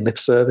just playing lip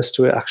service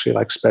to it, actually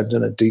like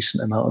spending a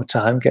decent amount of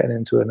time getting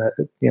into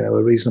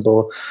a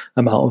reasonable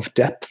amount of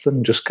depth,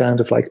 and just kind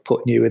of like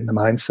putting you in the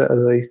mindset of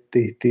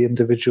the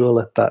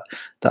individual at that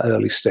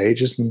early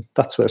stages. And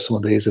that's where some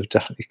of these have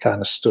definitely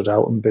kind of stood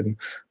out and been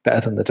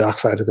better than the Dark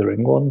Side of the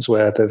Ring ones,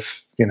 where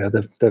they've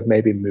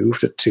maybe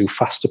moved at too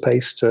fast a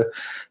pace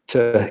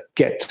to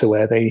get to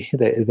where they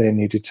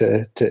needed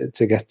to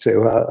get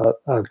to.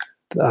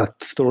 I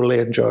thoroughly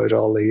enjoyed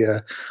all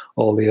the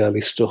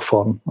early stuff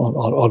on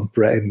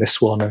Bret in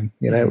this one, and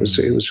it was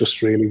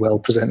just really well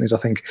presented. I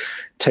think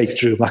take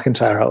Drew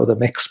McIntyre out of the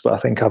mix, but I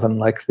think having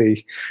like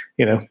the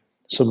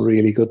some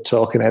really good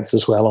talking heads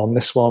as well on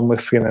this one,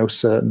 with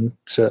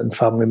certain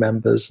family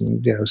members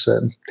and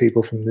certain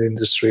people from the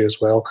industry as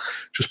well,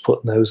 just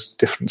putting those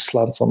different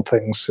slants on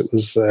things. It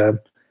was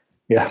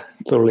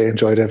thoroughly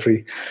enjoyed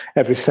every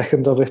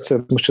second of it,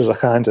 as much as I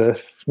kind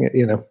of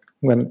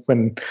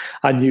when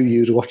I knew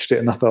you'd watched it,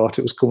 and I thought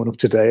it was coming up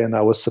today, and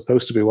I was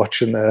supposed to be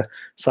watching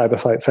Cyber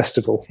Fight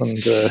Festival,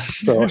 and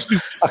thought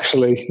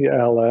actually,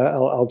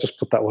 I'll just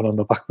put that one on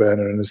the back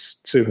burner, and as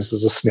soon as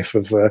there's a sniff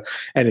of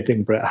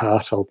anything Bret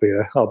Hart, I'll be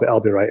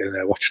right in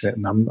there watching it,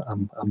 and I'm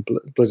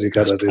bloody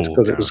glad I did,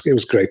 because it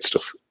was great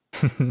stuff.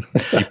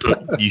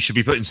 You should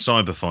be putting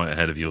Cyber Fight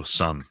ahead of your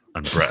son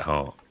and Bret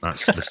Hart.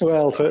 That's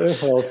well, to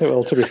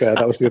be fair,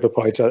 that was the other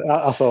point.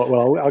 I thought,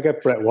 well, I'll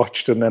get Bret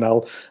watched, and then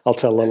I'll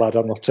tell the lad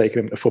I'm not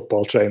taking him to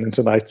football training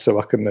tonight, so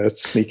I can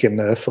sneak in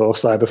 4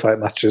 Cyber Fight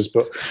matches.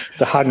 But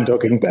the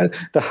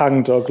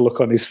hangdog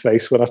look on his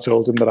face when I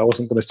told him that I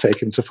wasn't going to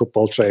take him to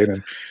football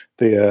training,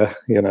 the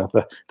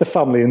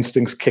family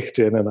instincts kicked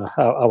in, and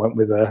I went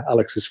with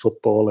Alex's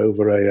football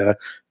over a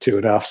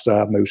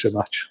 2.5-star Muta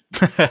match.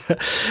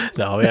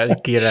 No, yeah,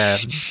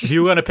 if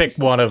you were going to pick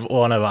one of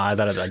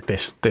either, like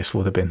this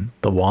would have been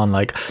the one.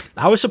 Like,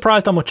 I was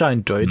surprised how much I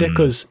enjoyed it,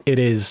 because it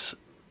is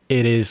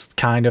it is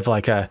kind of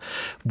like a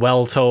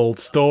well-told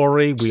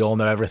story. We all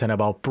know everything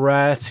about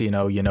Bret. You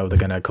know they're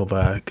going to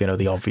cover,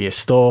 the obvious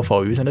stuff.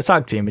 Oh, he was in a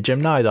tag team with Jim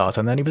Neidhart,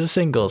 and then he was a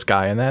singles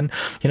guy, and then,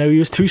 he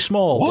was too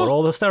small, but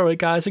all the steroid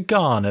guys are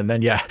gone, and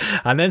then,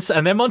 and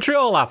then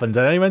Montreal happened,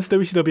 and then he went to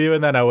WCW,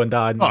 and then Owen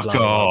died. Fuck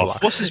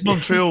off. What's this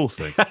Montreal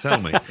thing?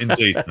 Tell me, in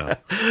detail.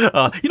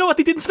 You know what?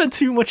 They didn't spend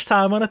too much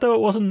time on it,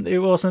 though.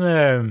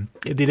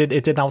 It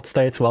didn't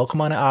outstay its welcome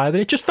on it either.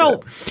 It just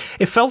felt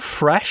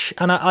fresh,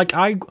 and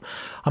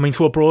I mean,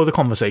 to a broader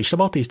conversation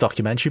about these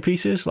documentary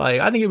pieces,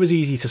 like, I think it was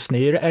easy to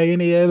sneer at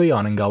A&E early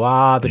on and go,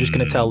 they're just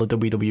going to tell the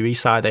WWE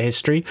side of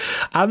history.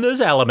 And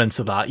there's elements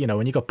of that,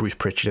 when you got Bruce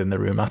Pritchard in the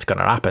room, that's going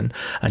to happen.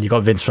 And you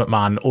got Vince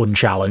McMahon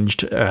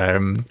unchallenged,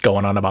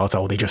 going on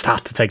about, they just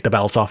had to take the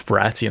belt off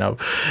Bret.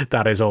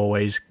 That is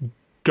always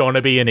going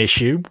to be an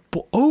issue.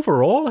 But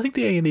overall, I think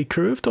the A&E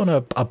crew have done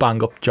a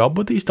bang-up job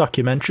with these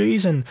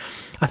documentaries, and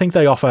I think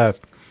they offer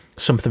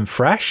something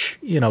fresh.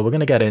 We're going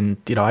to get in,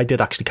 I did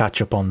actually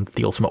catch up on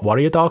the Ultimate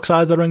Warrior Dark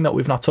Side of the Ring that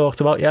we've not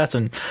talked about yet,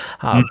 and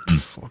I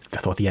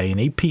thought the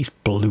A&E piece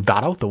blew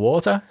that out the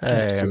water.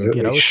 As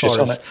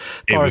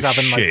far as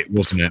having shit,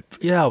 wasn't it?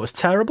 Yeah, it was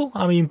terrible.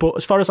 I mean, but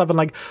as far as having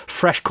like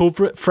fresh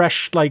cover,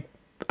 fresh like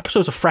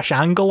episodes, a fresh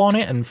angle on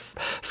it, and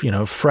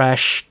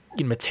fresh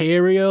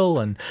material,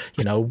 and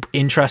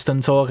interesting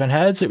talking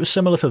heads, it was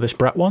similar to this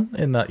Bret one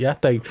in that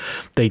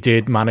they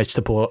did manage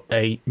to put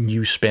a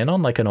new spin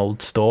on like an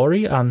old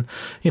story, and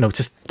to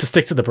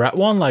stick to the Bret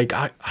one, like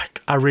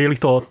I really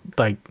thought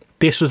like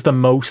this was the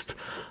most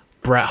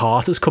Bret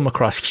Hart has come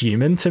across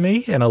human to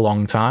me in a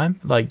long time.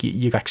 Like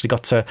you actually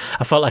got to,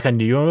 I felt like I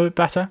knew him a bit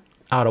better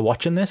out of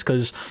watching this,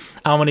 because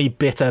how many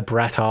bitter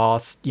Bret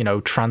Hart,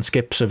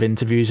 transcripts of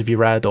interviews have you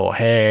read or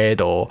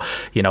heard, or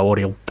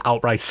he'll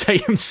outright say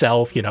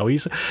himself,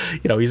 he's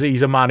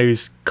a man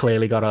who's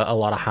clearly got a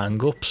lot of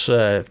hang-ups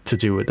to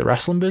do with the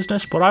wrestling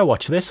business. But I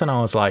watched this and I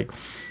was like,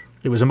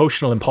 it was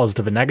emotional in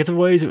positive and negative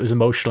ways. It was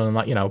emotional in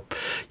that,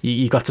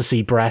 you got to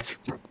see Bret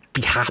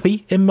be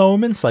happy in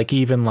moments, like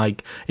even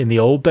like in the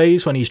old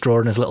days when he's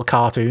drawing his little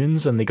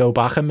cartoons and they go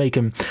back and make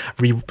him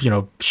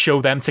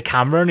show them to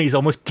camera, and he's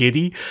almost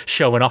giddy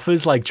showing off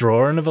his like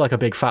drawing of like a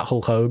big fat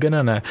Hulk Hogan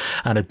and a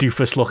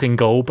doofus looking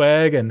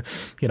Goldberg, and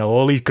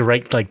all these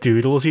great like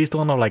doodles he's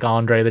done of like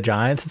Andre the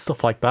Giant and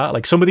stuff like that.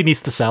 Like somebody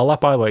needs to sell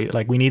that, by the way.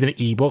 Like we need an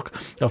ebook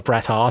of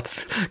Bret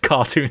Hart's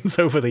cartoons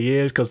over the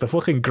years, because they're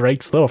fucking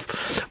great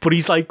stuff. But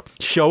he's like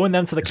showing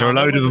them to the camera.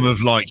 There are a load of them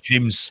of like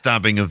him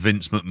stabbing a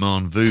Vince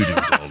McMahon voodoo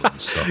doll and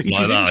stuff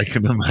like that. I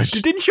can imagine.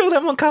 They didn't show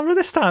them on camera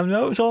this time.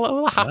 No, it was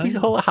all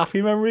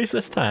happy memories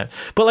this time.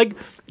 But like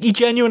he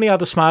genuinely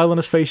had a smile on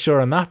his face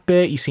during that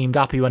bit. He seemed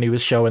happy when he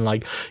was showing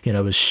like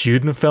his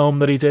student film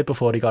that he did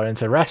before he got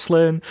into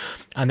wrestling.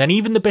 And then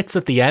even the bits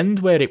at the end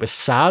where it was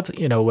sad,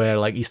 where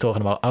like he's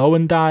talking about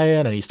Owen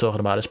dying and he's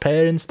talking about his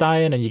parents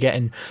dying, and you're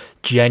getting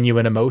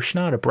genuine emotion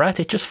out of Bret.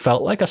 It just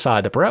felt like a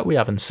side of Bret we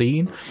haven't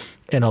seen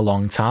in a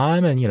long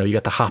time. And you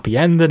get the happy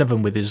ending of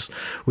him with his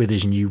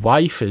new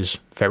wife, his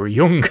very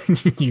young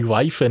new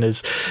wife, and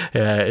his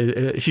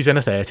she's in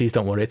her 30s.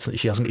 Don't worry,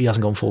 he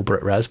hasn't gone full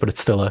Brit Res, but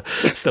it's still a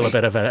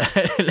bit of an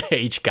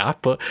age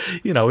gap. But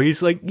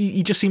he's like,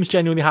 he just seems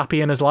genuinely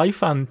happy in his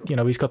life, and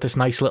he's got this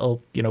nice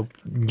little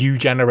new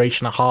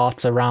generation of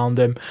hearts around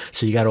him.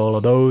 So you get all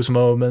of those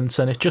moments,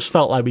 and it just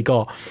felt like we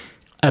got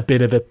a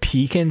bit of a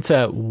peek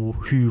into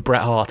who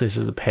Bret Hart is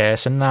as a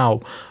person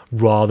now,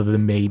 rather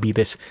than maybe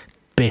this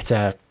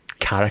bitter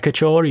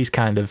caricature he's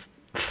kind of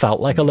felt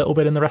like a little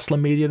bit in the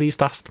wrestling media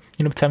these last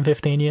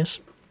 10-15 years.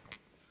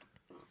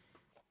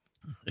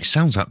 It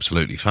sounds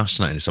absolutely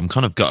fascinating. I'm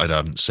kind of gutted I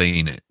haven't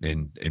seen it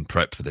in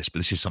prep for this, but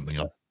this is something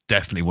I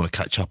definitely want to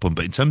catch up on.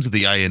 But in terms of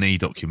the A&E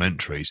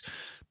documentaries,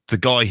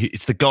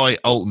 it's the guy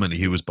ultimately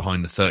who was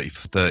behind the 30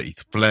 for 30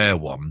 Flair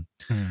one.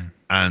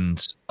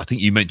 And I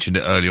think you mentioned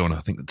it early on. I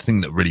think the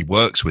thing that really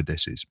works with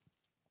this is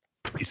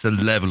it's the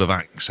level of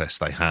access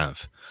they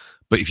have.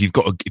 But if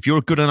you're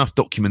a good enough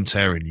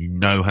documentarian, you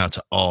know how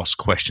to ask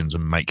questions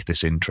and make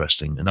this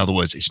interesting. In other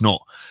words, it's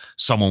not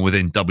someone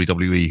within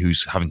WWE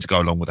who's having to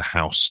go along with a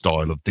house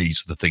style of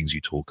these are the things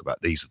you talk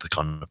about. These are the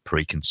kind of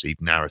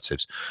preconceived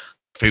narratives.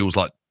 Feels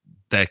like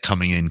they're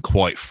coming in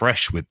quite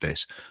fresh with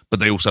this, but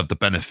they also have the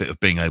benefit of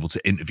being able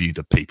to interview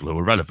the people who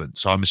are relevant.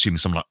 So I'm assuming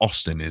someone like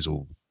Austin is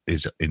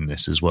in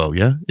this as well.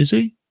 Yeah, is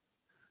he?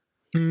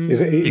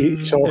 He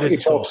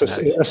talks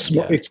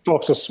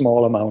a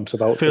small amount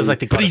about. Feels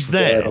like but he's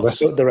there. The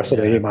rest of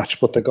the match,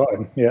 but they got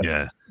him.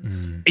 Yeah.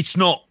 It's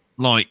not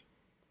like,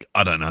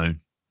 I don't know,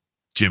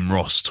 Jim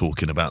Ross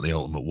talking about the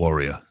Ultimate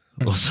Warrior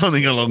or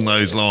something along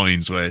those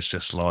lines, where it's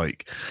just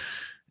like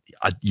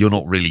you're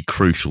not really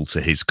crucial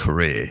to his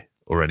career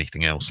or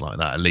anything else like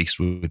that. At least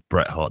with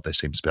Bret Hart, there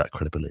seems to be that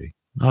credibility.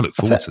 I look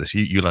forward to this.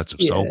 You lads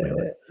have sold me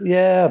on it.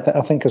 Yeah, I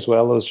think as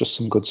well. There was just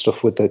some good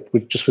stuff with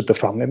the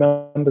family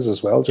members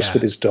as well. Just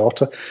with his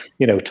daughter,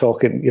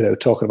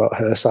 talking about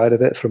her side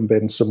of it, from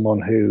being someone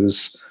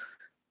who's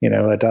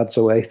her dad's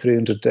away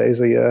 300 days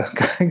a year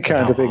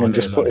kind of thing, and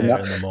just putting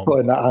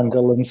that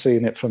angle and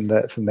seeing it from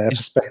their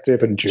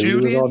perspective. And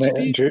Julie was on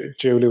it, and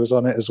Julie was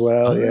on it as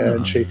well. Yeah,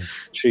 and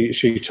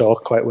she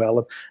talked quite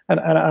well. And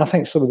I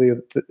think some of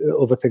the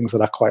other things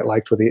that I quite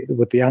liked with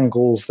the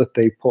angles that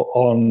they put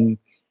on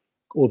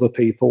other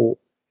people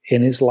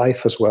in his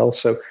life as well.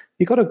 So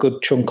you got a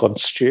good chunk on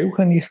Stu,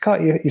 and you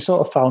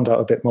sort of found out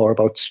a bit more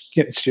about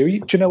Stu.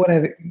 Do you know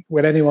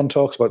when anyone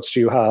talks about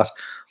Stu Hart,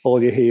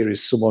 all you hear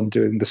is someone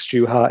doing the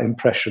Stu Hart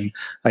impression,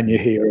 and you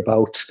hear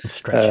about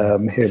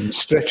him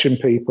stretching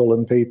people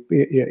and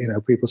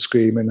people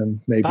screaming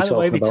and maybe. By the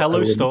way, they tell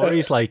those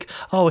stories like,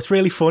 "Oh, it's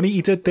really funny.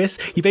 He did this.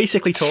 He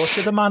basically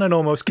tortured the man and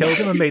almost killed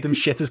him and made him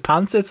shit his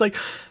pants." It's like,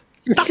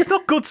 that's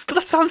not good.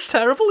 That sounds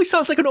terrible. He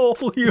sounds like an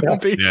awful human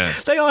being. Yeah.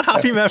 They aren't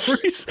happy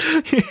memories.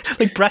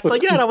 Like Brett's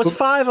like, I was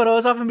 5 and I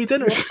was having me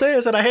dinner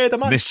upstairs and I heard a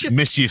man.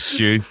 Miss you,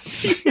 Stu.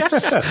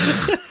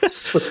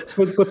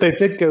 But they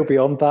did go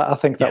beyond that. I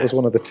think that was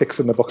one of the ticks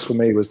in the box for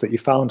me, was that you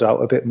found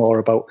out a bit more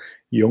about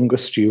younger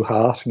Stu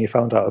Hart, and you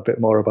found out a bit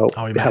more about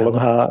Helen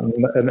Hart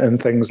and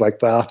things like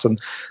that,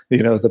 and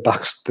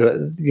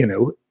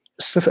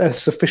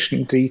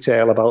sufficient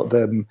detail about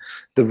the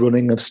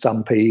running of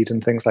Stampede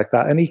and things like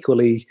that. And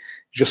equally,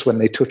 just when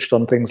they touched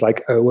on things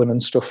like Owen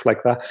and stuff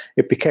like that,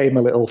 it became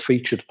a little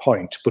featured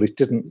point, but it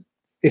didn't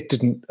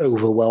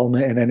overwhelm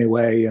it in any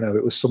way.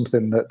 It was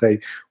something that they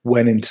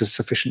went into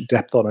sufficient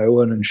depth on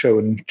Owen and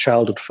showing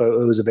childhood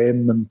photos of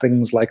him and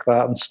things like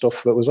that and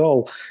stuff that was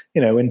all,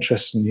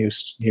 interesting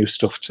new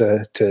stuff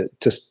to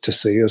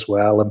see as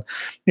well. And,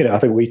 I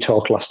think we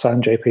talked last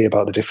time, JP,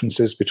 about the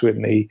differences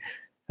between the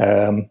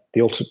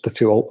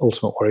two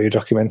Ultimate Warrior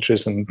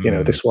documentaries, and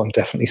this one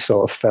definitely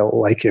sort of felt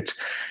like it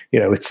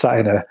sat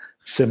in a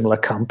similar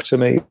camp to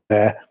me,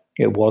 where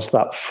it was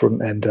that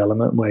front end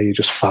element where you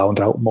just found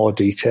out more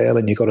detail,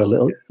 and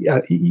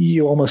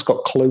you almost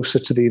got closer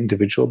to the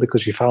individual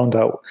because you found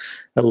out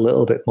a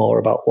little bit more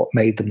about what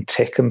made them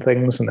tick and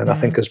things. And then I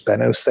think, as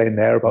Benno's saying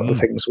there, about the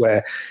things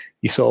where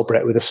you saw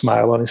Brett with a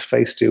smile on his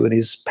face doing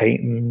his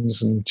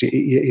paintings and,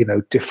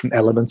 different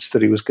elements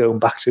that he was going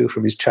back to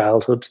from his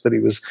childhood, that he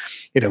was,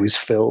 his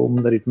film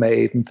that he'd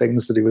made and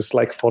things that he was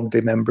like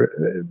fondly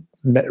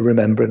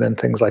remembering and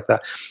things like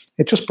that.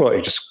 It just brought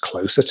you just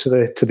closer to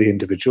the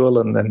individual.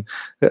 And then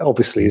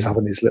obviously he's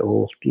having his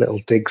little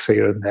digs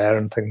here and there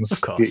and things.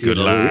 Of course. Good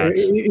lad.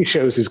 He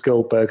shows his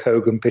Goldberg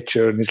Hogan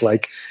picture and he's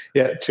like,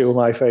 yeah, 2 of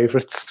my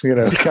favourites, kind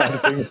of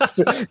thing.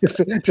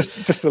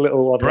 just a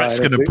little one. Brett's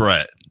going to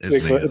Brett,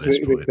 isn't he, at this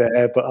point?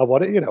 There, but I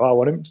want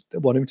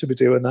him to be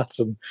doing that,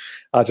 and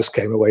I just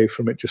came away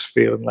from it just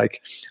feeling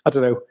like, I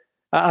don't know,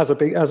 as a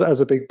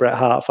big Bret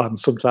Hart fan,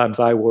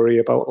 sometimes I worry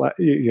about, like,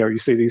 you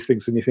see these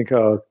things and you think,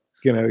 oh,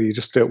 you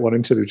just don't want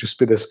him to just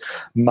be this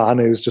man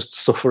who's just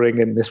suffering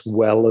in this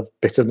well of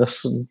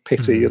bitterness and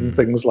pity and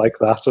things like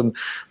that, and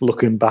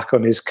looking back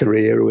on his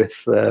career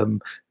with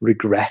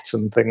regret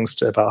and things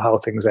about how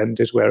things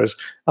ended. Whereas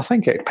I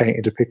think it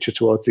painted a picture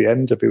towards the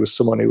end of he was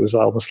someone who was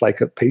almost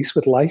like at peace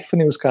with life, and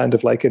he was kind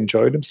of like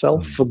enjoying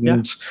himself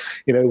and,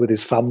 with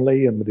his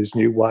family and with his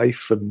new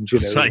wife. And,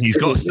 he's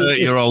got a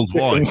 30-year-old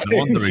wife. No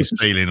wonder he's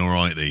feeling all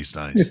right these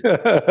days.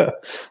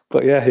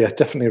 But yeah,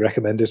 definitely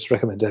recommend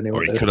anyone.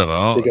 Or he could have a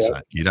heart attack.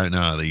 You don't know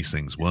how these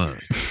things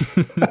work.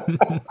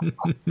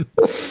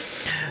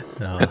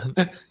 No,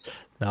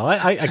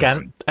 I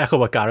again echo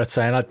what Garrett's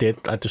saying. I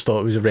just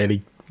thought it was a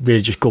really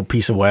just good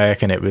piece of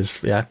work, and it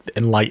was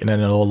enlightening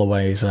in all the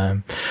ways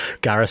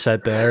Garrett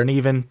said there. And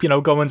even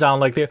going down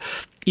like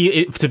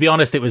to be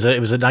honest, it was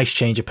a nice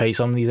change of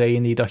pace on these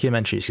A&E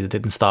documentaries, because it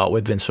didn't start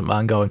with Vince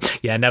McMahon going,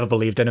 never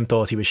believed in him,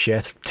 thought he was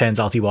shit. Turns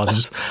out he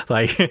wasn't.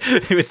 Like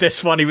with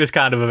this one, he was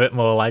kind of a bit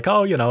more like,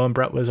 and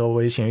Bret was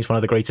always, he's one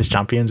of the greatest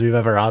champions we've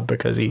ever had,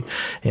 because he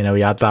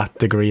had that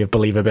degree of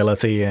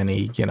believability, and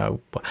he, you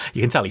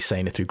can tell he's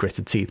saying it through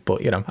gritted teeth,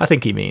 but I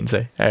think he means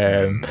it.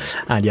 And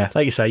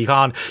like you say, you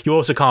can't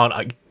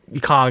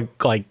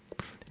like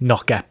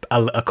not get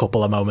a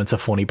couple of moments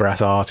of funny Bret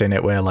Hart in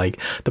it, where like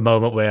the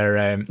moment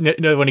where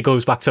when he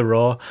goes back to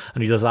Raw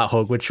and he does that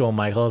hug with Shawn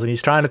Michaels and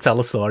he's trying to tell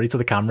a story to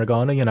the camera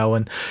going,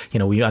 and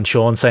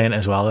Shawn saying it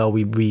as well,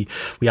 we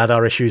had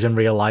our issues in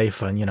real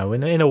life, and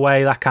in a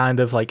way that kind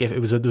of like, if there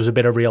was a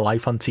bit of real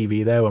life on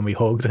TV there when we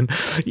hugged, and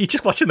you're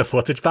just watching the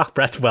footage back,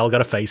 Bret's well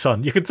got a face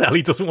on, you can tell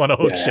he doesn't want to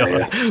hug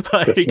Shawn.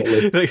 Like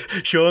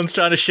Shawn's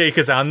trying to shake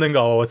his hand and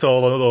go, it's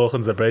all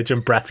on the bridge,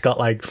 and Bret's got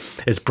like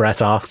his Bret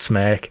Hart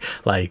smirk,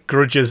 like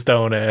grudges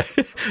don't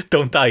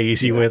die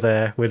easy with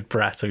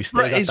Bret. So he's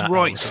Bret is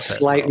right,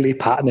 slightly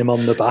patting him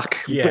on the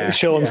back.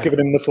 Sean's giving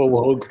him the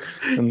full hug,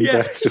 and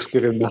Bret's just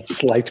giving him that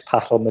slight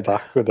pat on the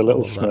back with a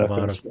little smirk.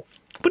 But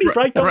he's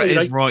right though. Bret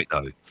is right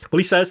though. Well,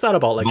 he says that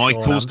about like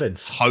Michaels,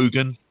 Vince,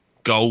 Hogan,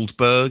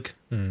 Goldberg,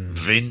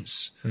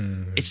 Vince.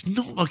 It's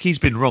not like he's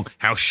been wrong.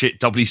 How shit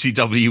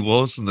WCW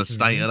was and the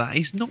state of that.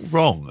 He's not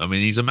wrong. I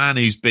mean, he's a man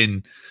who's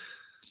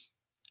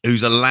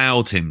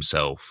allowed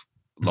himself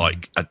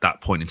like at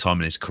that point in time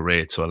in his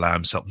career, to allow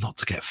himself not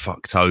to get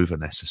fucked over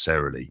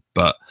necessarily,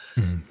 but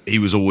he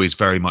was always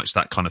very much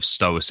that kind of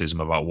stoicism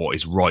about what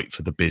is right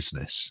for the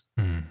business.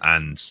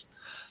 And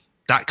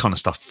that kind of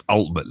stuff,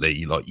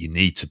 ultimately, like, you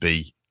need to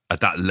be at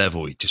that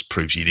level. It just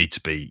proves you need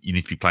to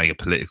be playing a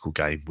political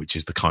game, which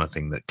is the kind of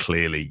thing that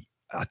clearly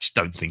I just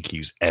don't think he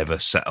was ever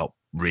set up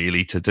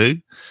really to do.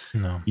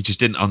 No, he just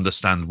didn't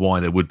understand why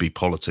there would be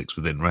politics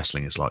within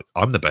wrestling. It's like,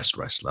 I'm the best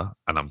wrestler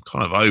and I'm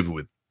kind of over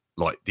with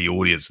like the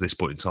audience at this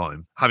point in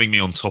time. Having me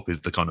on top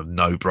is the kind of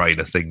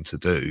no-brainer thing to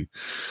do.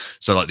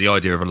 So like the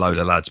idea of a load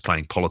of lads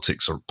playing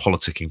politics or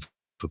politicking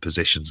for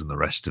positions and the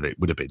rest of it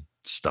would have been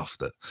stuff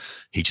that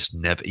he just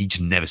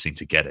never seemed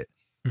to get it.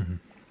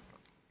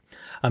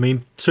 I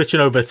mean, switching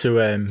over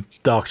to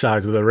Dark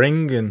Side of the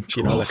Ring, and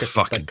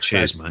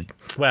cheers, mate.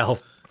 Well,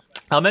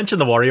 I'll mention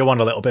the Warrior one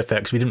a little bit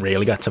because we didn't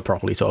really get to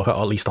properly talk, or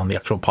at least on the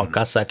actual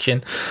podcast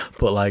section.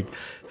 But like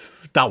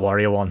that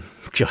Warrior one,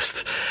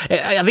 just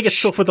I think it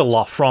suffered a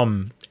lot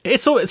from.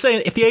 It's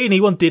saying if the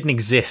A&E one didn't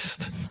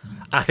exist,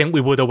 I think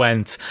we would have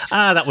went,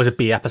 that was a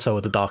B episode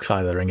of the Dark Side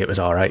of the Ring. It was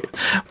all right.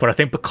 But I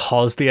think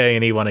because the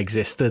A&E one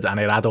existed and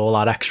it had all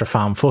that extra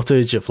fan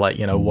footage of, like,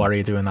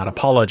 Warrior doing that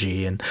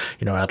apology, and,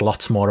 it had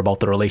lots more about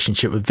the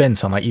relationship with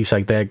Vince. And like you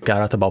said there,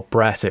 Gareth, about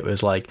Brett, it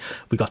was like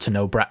we got to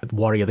know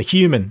Warrior the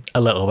human a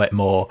little bit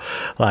more.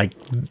 Like,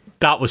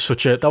 that was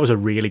a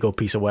really good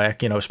piece of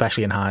work,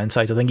 especially in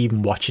hindsight. I think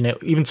even watching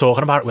it, even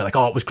talking about it, we're like,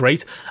 oh, it was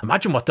great.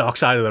 Imagine what Dark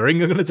Side of the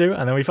Ring are going to do.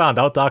 And then we found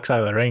out Dark Side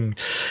of the Ring,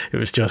 it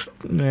was just,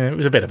 it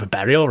was a bit of a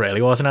burial,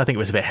 really, wasn't it? I think it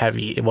was a bit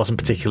heavy. It wasn't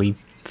particularly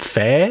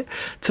fair,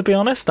 to be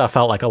honest. I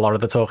felt like a lot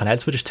of the talking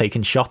heads were just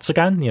taking shots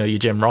again. Your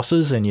Jim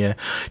Rosses and your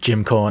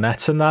Jim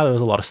Cornettes and that. There was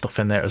a lot of stuff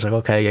in there. It was like,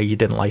 okay, yeah, you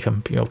didn't like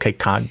him. Okay,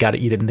 can't get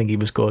it. You didn't think he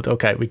was good.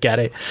 Okay, we get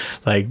it.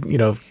 Like,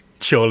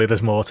 surely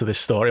there's more to this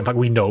story. In fact,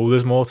 we know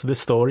there's more to this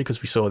story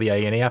because we saw the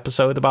A&E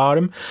episode about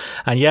him.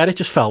 And yeah, it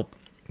just felt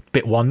a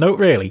bit one note,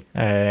 really.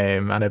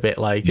 And a bit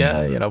like,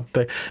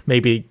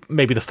 maybe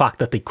the fact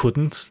that they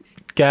couldn't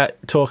get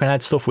talking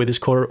head stuff with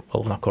his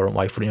not current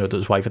wife, but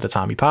his wife at the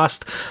time he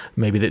passed.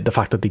 Maybe the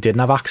fact that they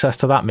didn't have access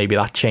to that, maybe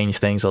that changed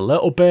things a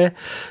little bit.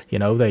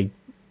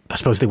 I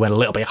suppose they went a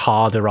little bit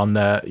harder on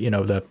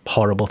the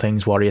horrible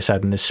things Warrior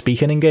said in the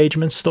speaking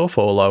engagement stuff,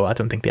 although I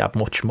don't think they had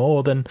much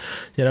more than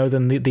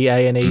the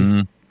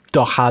A&E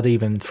doc had,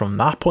 even from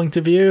that point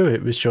of view.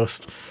 It was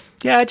just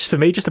for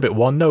me, just a bit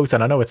one note.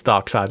 And I know it's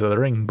Dark Side of the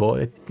Ring,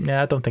 but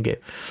I don't think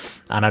it.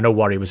 And I know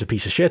Warrior was a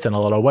piece of shit in a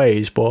lot of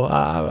ways, but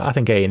I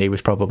think A&E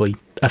was probably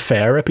a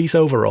fairer piece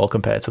overall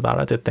compared to that.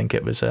 I did think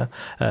it was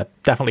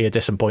definitely a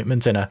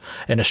disappointment in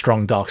a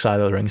strong Dark Side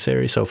of the Ring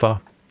series so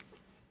far.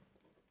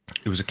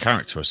 It was a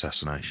character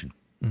assassination,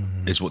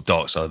 is what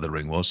Dark Side of the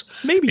Ring was.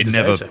 Maybe it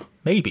never.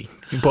 Maybe,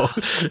 but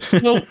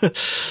well,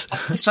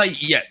 I'd say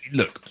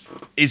Look,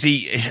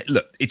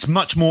 it's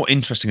much more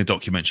interesting a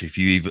documentary if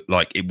you even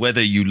like it,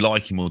 whether you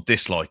like him or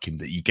dislike him,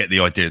 that you get the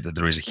idea that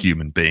there is a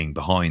human being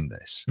behind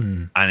this.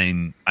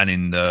 And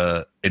in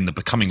the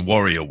Becoming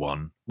Warrior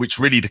one, which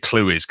really the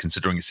clue is,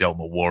 considering it's the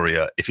Ultimate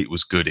Warrior, if it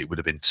was good, it would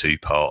have been 2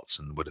 parts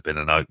and would have been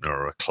an opener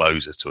or a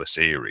closer to a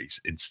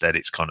series. Instead,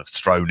 it's kind of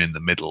thrown in the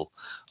middle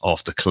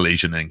after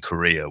Collision in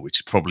Korea,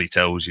 which probably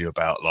tells you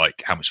about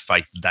like how much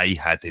faith they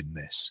had in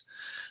this.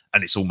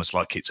 And it's almost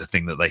like it's a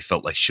thing that they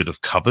felt they should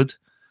have covered,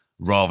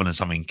 rather than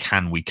something,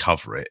 can we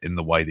cover it in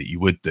the way that you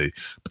would do?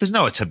 But there's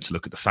no attempt to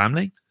look at the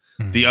family.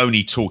 The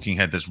only talking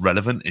head that's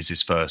relevant is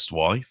his first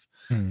wife.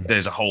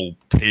 There's a whole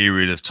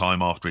period of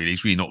time after he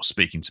leaves where you're not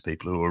speaking to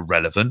people who are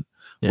relevant,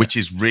 which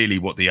is really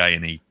what the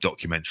A&E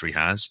documentary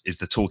has, is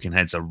the talking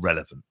heads are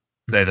relevant.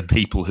 They're the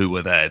people who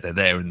were there. They're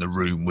there in the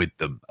room with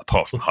them,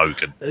 apart from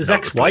Hogan. His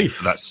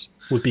ex-wife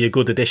would be a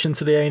good addition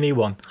to the A&E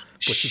one.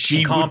 But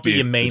she can't be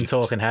your main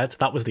talking head.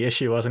 That was the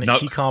issue, wasn't it? No.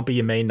 She can't be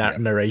your main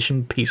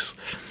narration piece.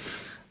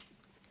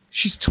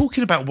 She's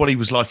talking about what he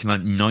was like in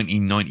like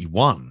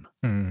 1991.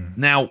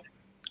 Now,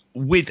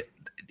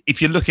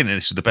 if you're looking at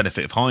this with the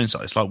benefit of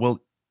hindsight, it's like,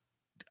 well,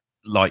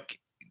 like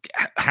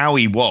how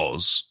he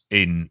was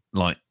in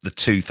like the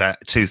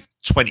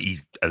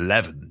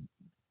 2011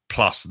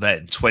 plus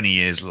then 20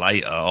 years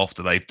later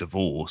after they've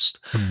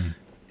divorced,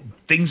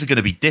 things are going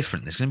to be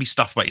different. There's going to be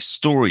stuff about his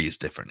story is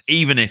different,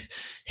 even if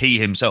he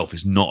himself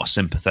is not a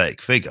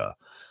sympathetic figure.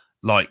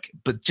 Like,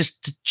 but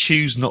just to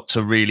choose not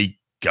to really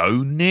go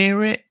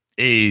near it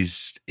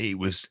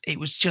was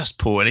just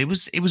poor, and it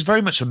was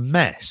very much a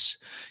mess,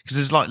 because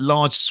there's like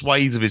large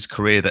swathes of his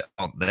career that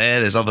aren't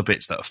there. There's other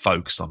bits that are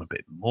focused on a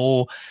bit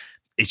more.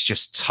 It's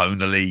just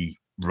tonally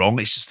wrong.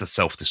 It's just the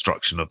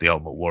self-destruction of the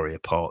Ultimate Warrior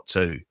Part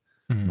 2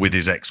 with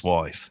his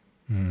ex-wife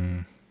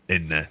in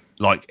there.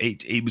 Like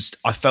it was.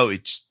 I felt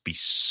it'd just be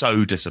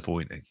so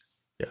disappointing.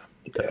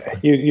 Yeah,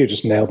 you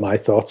just nailed my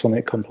thoughts on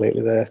it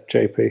completely there,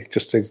 JP.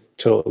 Just to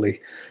totally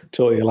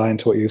align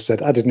to what you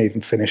said. I didn't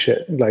even finish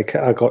it. Like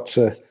I got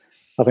to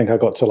I think I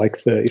got to like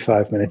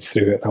 35 minutes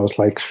through it, and I was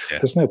like,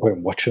 "There's no point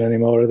in watching any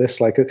more of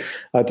this." Like,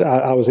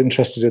 I was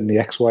interested in the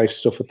ex-wife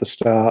stuff at the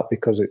start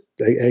because it,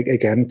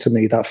 again, to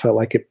me, that felt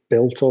like it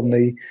built on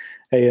the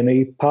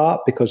A&E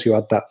part because you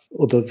had that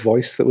other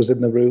voice that was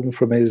in the room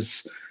from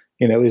his,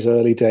 his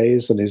early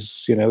days and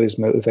his, his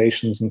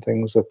motivations and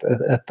things at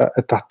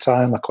that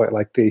time. I quite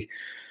like that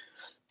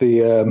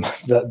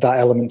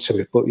element to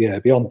it, but yeah,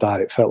 beyond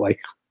that, it felt like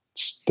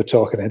the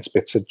talking heads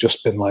bits had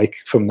just been like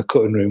from the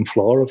cutting room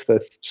floor of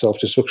the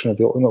Self-Destruction of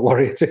the Ultimate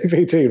Warrior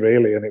DVD,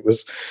 really, and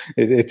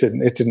it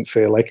didn't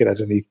feel like it had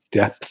any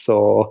depth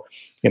or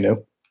you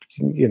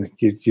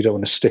don't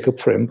want to stick up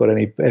for him, but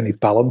any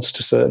balance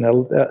to certain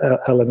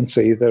elements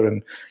either.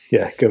 And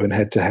yeah, going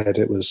head to head,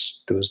 there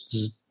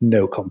was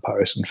no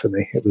comparison for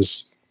me. It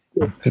was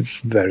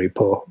very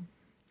poor.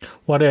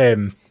 What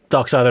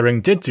Dark Side of the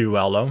Ring did do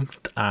well, though,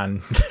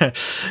 and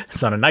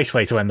it's not a nice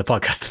way to end the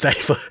podcast today,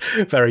 but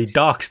very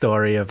dark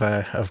story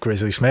of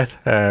Grizzly Smith,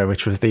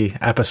 which was the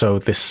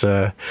episode this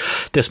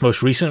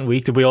most recent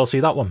week. Did we all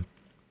see that one?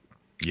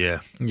 Yeah.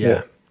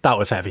 That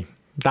was heavy.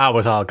 That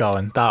was hard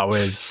going. That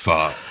was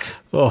fuck.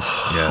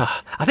 Oh, yeah.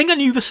 I think I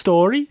knew the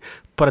story,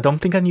 but I don't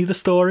think I knew the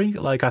story.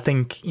 Like, I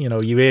think you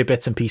hear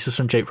bits and pieces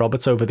from Jake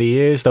Roberts over the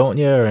years, don't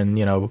you? And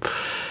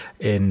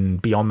in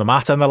Beyond the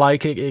Mat and the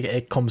like,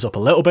 it comes up a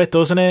little bit,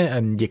 doesn't it?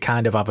 And you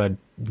kind of have a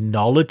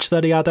knowledge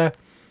that he had a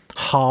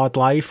hard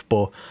life,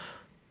 but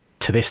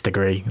to this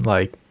degree,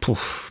 like,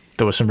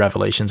 there were some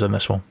revelations in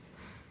this one.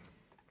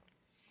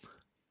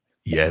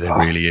 Yeah, there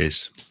really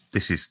is.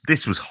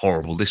 This was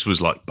horrible. This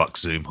was like Buck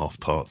Zumhoff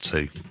Part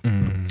 2.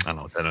 And I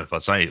don't know if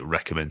I'd say it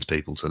recommends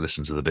people to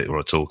listen to the bit where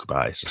I talk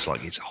about it. It's just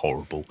like, it's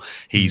horrible.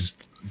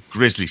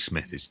 Grizzly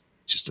Smith is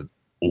just an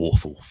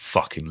awful,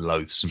 fucking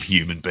loathsome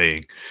human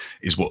being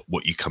is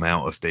what you come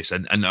out of this.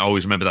 And I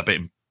always remember that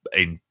bit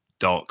in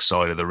Dark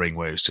Side of the Ring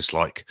where it was just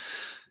like,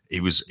 he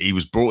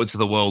was brought into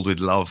the world with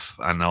love,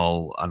 and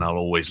I'll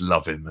always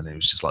love him. And it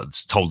was just like,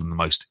 it's told in the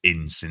most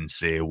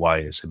insincere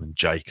way as him and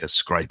Jake are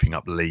scraping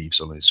up leaves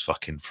on his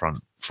fucking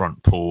front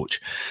porch.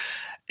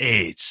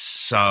 It's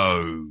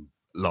so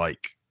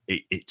like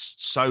it's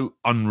so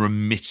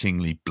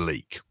unremittingly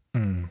bleak.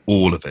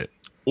 All of it,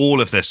 all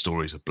of their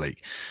stories are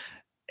bleak.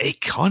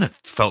 It kind of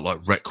felt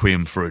like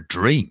Requiem for a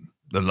Dream.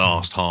 The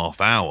last half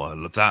hour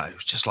of that, it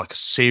was just like a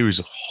series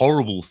of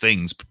horrible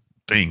things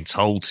being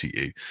told to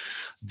you.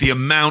 The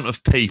amount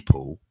of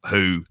people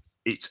who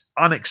it's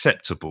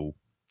unacceptable,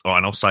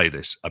 and I'll say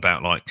this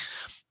about like,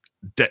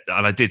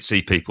 and I did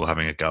see people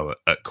having a go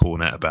at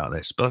Cornette about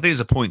this, but I think there's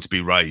a point to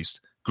be raised.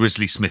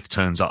 Grizzly Smith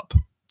turns up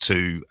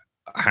to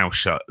a house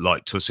show,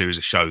 like to a series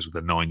of shows with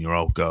a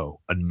 9-year-old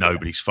girl, and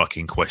nobody's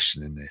fucking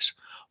questioning this.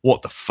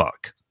 What the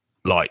fuck?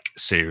 Like,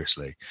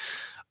 seriously.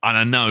 And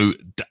I know,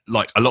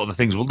 like, a lot of the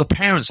things, well, the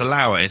parents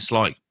allow it. It's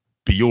like,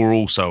 but you're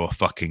also a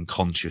fucking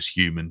conscious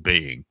human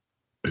being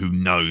who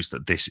knows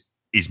that this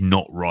is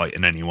not right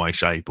in any way,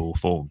 shape, or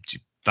form. Do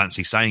you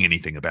fancy saying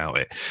anything about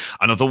it?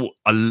 And I thought,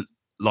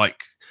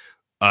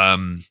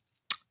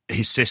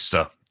 his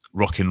sister,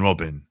 Rockin'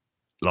 Robin,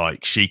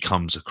 like, she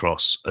comes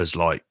across as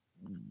like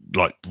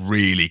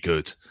really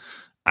good,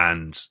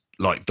 and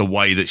like the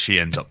way that she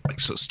ends up like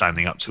sort of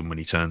standing up to him when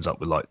he turns up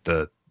with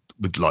the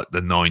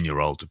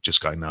 9-year-old of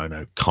just going,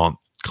 no,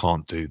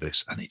 can't do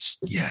this. And it's,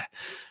 yeah,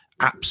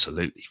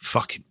 absolutely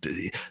fucking,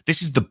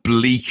 this is the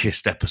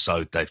bleakest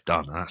episode they've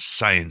done. And that's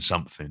saying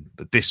something,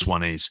 but this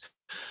one is,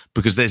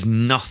 because there's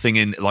nothing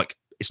in, like,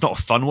 it's not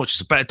a fun watch.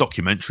 It's a better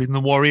documentary than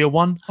the Warrior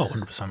one. Oh,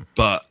 100%.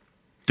 But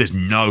there's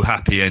no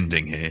happy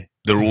ending here.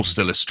 They're all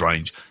still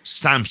estranged.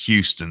 Sam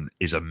Houston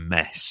is a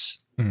mess.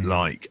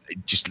 Like,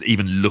 just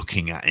even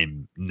looking at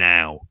him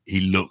now, he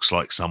looks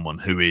like someone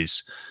who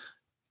is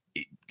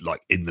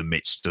like in the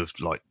midst of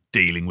like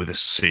dealing with a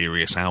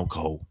serious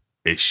alcohol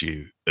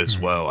issue as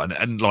well.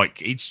 And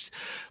like, it's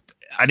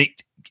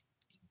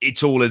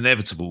all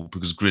inevitable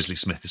because Grizzly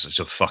Smith is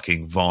such a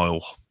fucking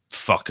vile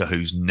fucker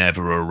who's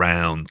never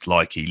around.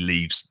 Like, he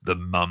leaves the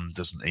mum,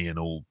 doesn't he? And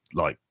all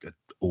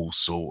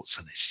sorts.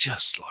 And it's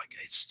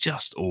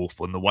just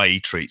awful. And the way he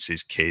treats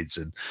his kids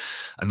and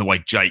the way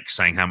Jake's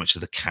saying how much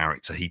of the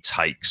character he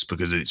takes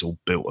because it's all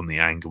built on the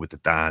anger with the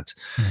dad,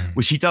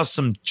 which he does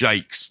some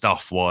Jake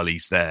stuff while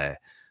he's there.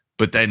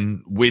 But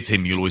then with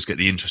him, you'll always get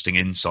the interesting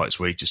insights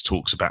where he just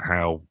talks about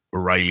how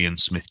Aurelian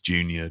Smith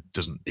Jr.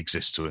 doesn't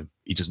exist to him.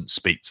 He doesn't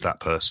speak to that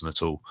person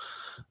at all.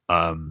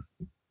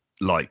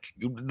 Like,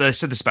 they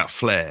said this about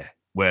Flair,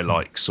 where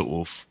like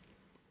sort of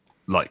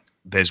like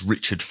there's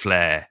Richard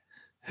Flair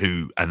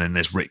and then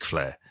there's Ric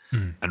Flair,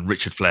 and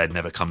Richard Flair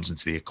never comes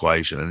into the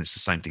equation. And it's the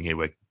same thing here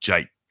where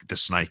Jake the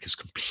Snake has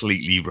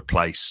completely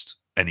replaced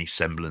any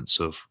semblance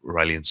of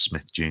Aurelian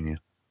Smith Jr.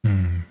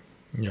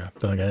 Yeah,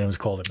 don't think anyone's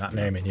called him that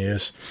name in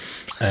years.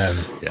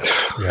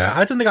 Yeah,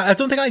 I don't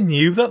think I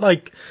knew that.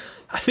 Like,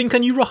 I think I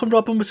knew Rockin'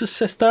 Robin was his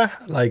sister.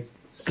 Like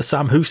the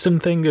Sam Houston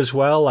thing as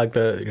well. Like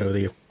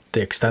the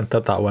extent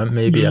that went.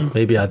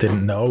 Maybe I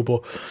didn't know,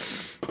 but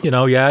you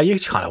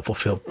kind of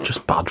feel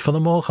just bad for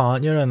them all,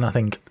 can't you? And I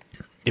think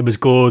it was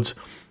good.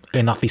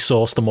 in that they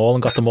sourced them all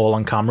and got them all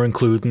on camera,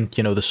 including,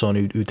 you know, the son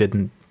who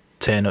didn't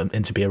turn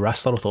into be a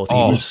wrestler. I thought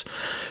he was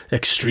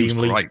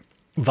extremely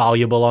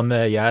valuable on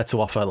there, to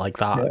offer like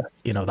that,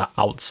 you know, that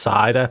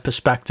outsider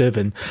perspective.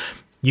 And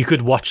you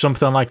could watch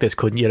something like this,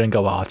 couldn't you, and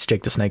go, oh, it's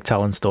Jake the Snake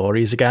telling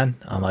stories again.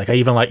 And like, I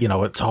even like, you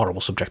know, it's a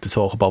horrible subject to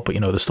talk about, but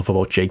you know, the stuff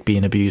about Jake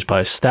being abused by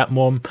his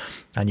stepmom,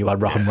 and you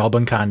had Rockin'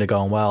 Robin kind of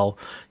going, well,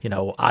 you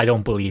know, I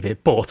don't believe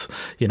it, but,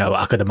 you know,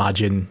 I could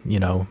imagine, you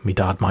know, my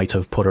dad might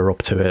have put her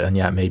up to it,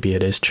 and maybe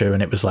it is true.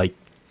 And it was like,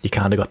 you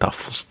kind of got that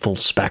full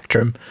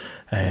spectrum.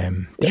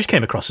 They just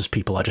came across as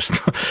people I just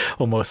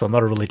almost, I'm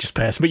not a religious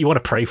person, but you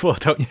want to pray for,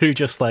 don't you?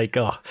 Just like,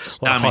 oh,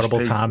 what a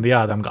horrible time they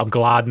had. I'm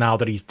glad now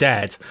that he's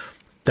dead,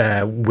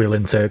 they're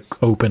willing to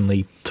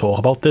openly talk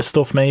about this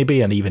stuff,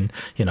 maybe. And even,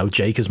 you know,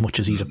 Jake, as much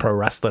as he's a pro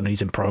wrestler and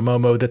he's in promo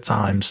mode at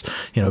times,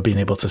 you know, being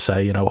able to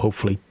say, you know,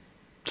 hopefully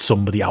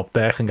somebody out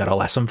there can get a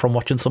lesson from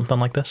watching something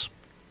like this.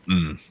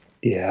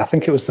 Yeah, I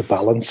think it was the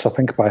balance. I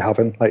think by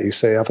having, like you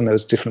say, having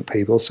those different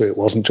people, so it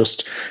wasn't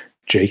just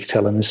Jake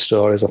telling his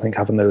stories. I think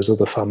having those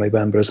other family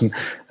members, and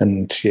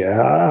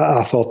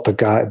I thought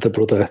the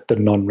brother, the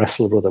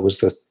non-wrestler brother, was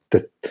the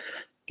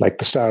like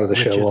the star of the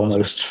show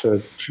almost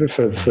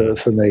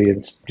for me.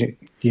 And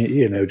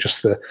you know,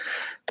 just the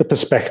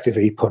perspective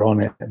he put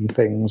on it and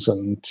things,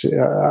 and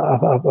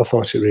I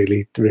thought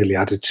it really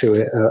added to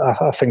it.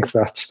 I think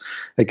that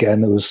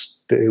again, it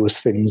was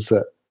things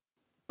that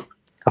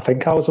I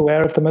think I was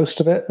aware of the most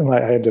of it, and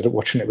like, I ended up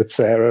watching it with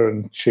Sarah,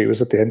 and she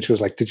was at the end. She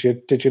was like, "Did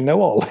you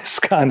know all this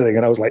kind of thing?"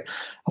 And I was like,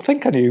 "I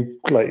think I knew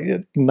like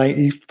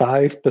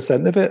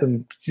 95% of it."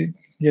 And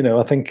you know,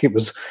 I think it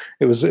was,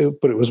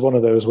 but it was one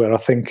of those where I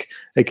think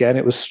again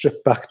it was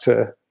stripped back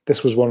to.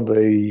 This was one of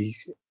the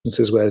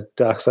instances where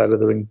Dark Side of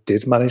the Ring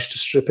did manage to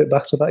strip it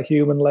back to that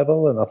human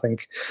level, and I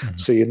think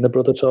seeing the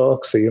brother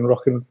talk, seeing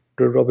Rockin'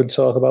 Robin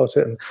talk about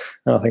it, and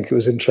I think it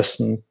was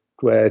interesting.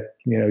 Where,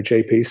 you know,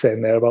 JP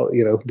saying there about,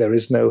 you know, there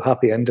is no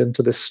happy ending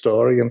to this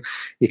story, and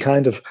you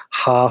kind of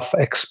half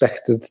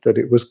expected that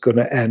it was going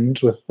to end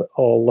with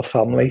all the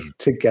family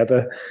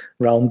together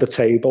round the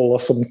table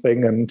or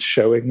something, and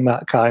showing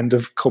that kind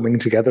of coming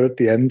together at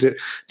the end.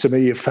 To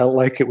me, it felt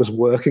like it was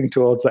working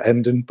towards the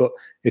ending, but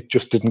it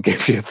just didn't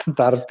give you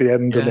that at the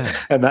end,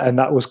 and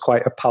that was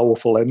quite a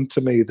powerful end to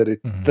me. That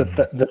it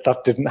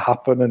that didn't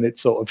happen, and it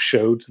sort of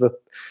showed that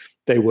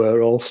they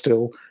were all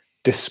still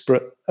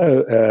disparate,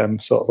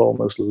 sort of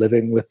almost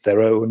living with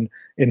their own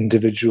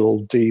individual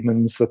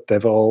demons that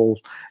they've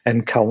all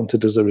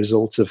encountered as a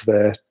result of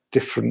their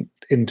different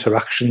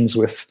interactions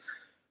with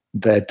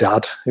their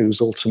dad,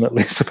 who's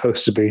ultimately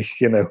supposed to be,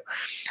 you know,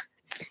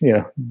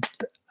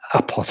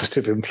 a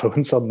positive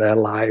influence on their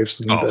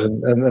lives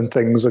and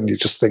things. And you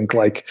just think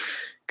like,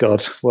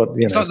 God, what,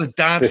 you know. It's like the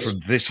dad from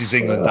This Is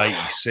England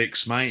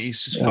 86, mate.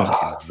 He's just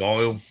fucking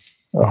vile.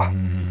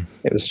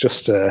 It was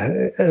just,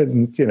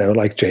 you know,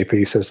 like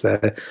JP says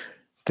there,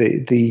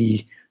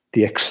 the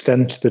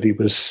extent that he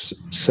was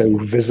so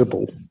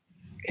visible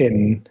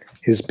in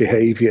his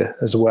behaviour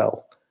as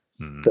well.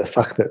 The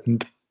fact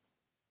that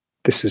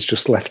this is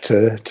just left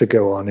to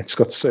go on. It's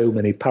got so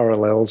many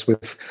parallels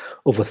with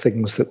other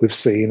things that we've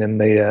seen in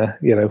the,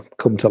 you know,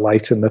 come to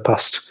light in the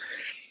past,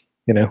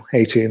 you know,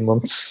 18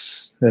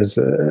 months as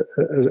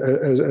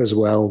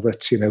well.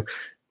 That, you know,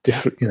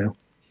 different, you know,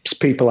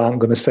 people aren't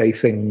going to say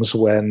things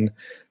when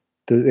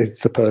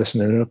it's the person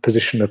in a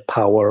position of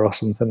power or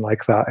something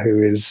like that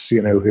who is,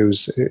 you know,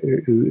 who's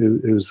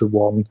the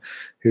one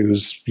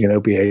who's, you know,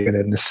 behaving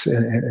in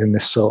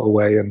this sort of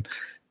way. And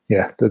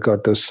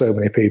God, there's so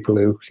many people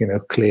who, you know,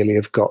 clearly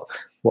have got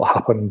what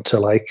happened to,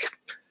 like,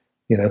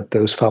 you know,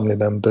 those family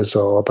members,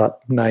 or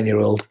that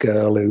 9-year-old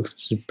girl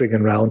who's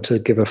bringing around to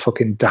give her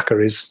fucking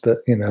daiquiris.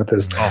 That, you know,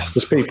 there's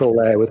people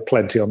there with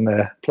plenty on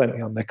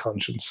their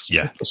conscience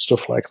for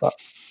stuff like that.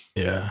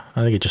 Yeah,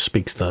 I think it just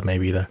speaks to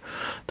maybe the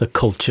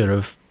culture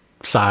of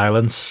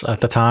silence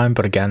at the time.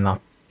 But again,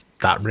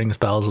 that rings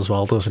bells as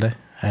well, doesn't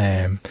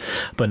it?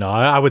 But no,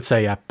 I would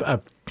say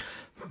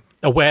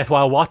a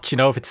worthwhile watch. You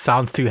know, if it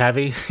sounds too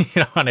heavy,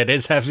 you know, and it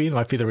is heavy, it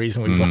might be the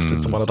reason we watched it.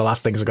 It's one of the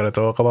last things we're going to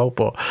talk about.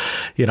 But,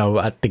 you know,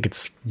 I think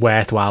it's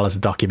worthwhile as a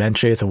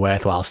documentary. It's a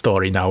worthwhile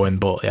story knowing.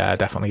 But yeah,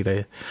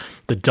 definitely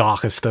the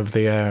darkest of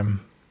the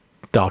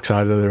Dark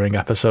Side of the Ring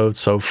episodes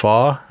so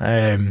far.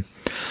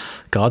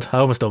 God, I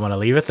almost don't want to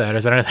leave it there.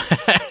 Is there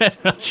anything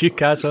else you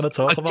guys want to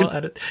talk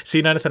about?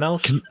 Seen anything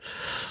else?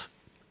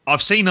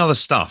 I've seen other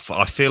stuff.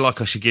 I feel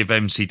like I should give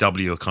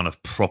MCW a kind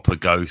of proper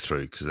go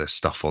through because there's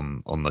stuff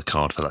on the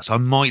card for that. So I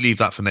might leave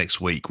that for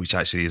next week, which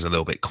actually is a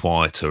little bit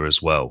quieter as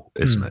well,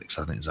 isn't it? Because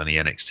I think it's only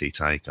NXT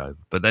TakeOver.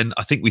 But then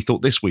I think we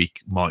thought this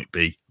week might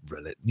be,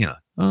 you know,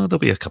 there'll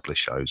be a couple of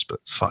shows, but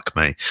fuck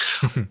me.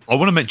 I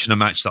want to mention a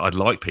match that I'd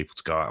like people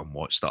to go out and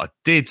watch that I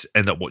did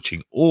end up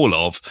watching all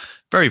of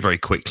very, very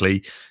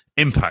quickly.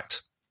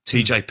 Impact,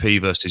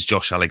 TJP versus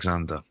Josh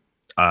Alexander.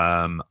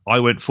 I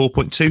went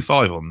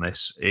 4.25 on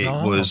this. It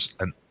was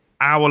an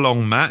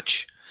hour-long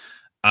match.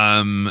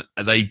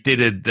 They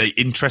did the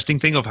interesting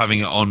thing of having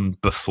it on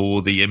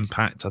before the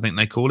Impact, I think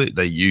they call it,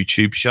 their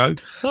YouTube show.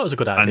 That was a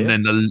good idea.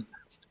 And then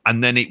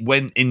and then it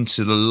went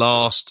into the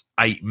last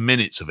 8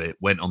 minutes of it,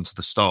 went on to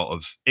the start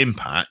of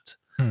Impact,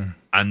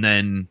 and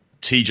then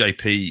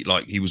TJP,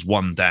 like, he was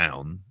one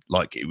down,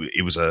 like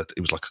it was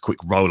like a quick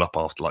roll up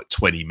after like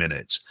 20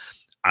 minutes,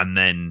 and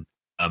then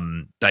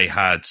they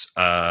had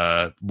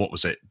what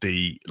was it?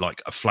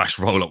 Like a flash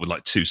roll up with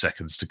like 2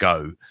 seconds to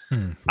go,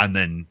 and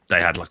then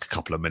they had like a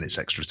couple of minutes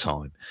extra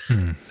time.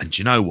 And do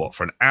you know what?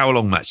 For an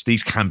hour-long match,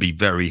 these can be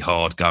very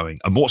hard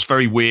going. And what's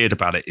very weird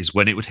about it is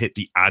when it would hit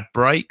the ad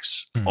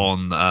breaks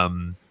on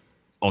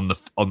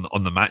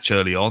the match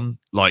early on,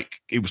 like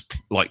it was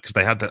like, because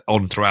they had that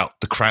on throughout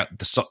the crowd,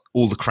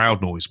 all the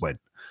crowd noise went,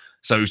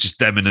 so it was just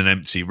them in an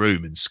empty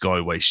room in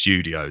Skyway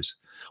Studios.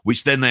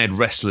 Which then they had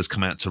wrestlers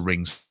come out to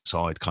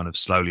ringside kind of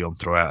slowly on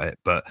throughout it.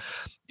 But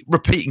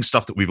repeating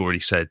stuff that we've already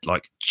said,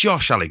 like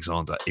Josh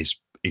Alexander is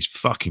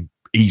fucking,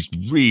 he's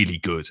really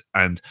good.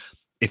 And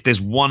if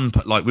there's one,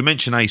 like we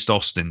mentioned Ace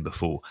Austin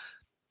before,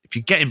 if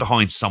you're getting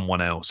behind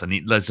someone else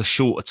and there's a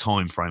shorter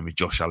time frame with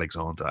Josh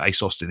Alexander,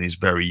 Ace Austin is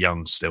very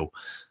young still,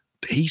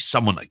 but he's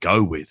someone to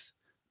go with.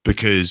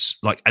 Because,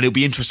 like, and it'll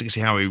be interesting to see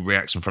how he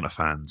reacts in front of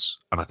fans.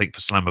 And I think for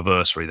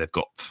Slammiversary, they've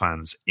got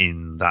fans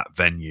in that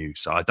venue.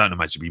 So I don't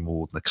imagine it'll be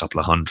more than a couple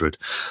of hundred.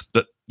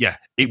 But yeah,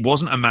 it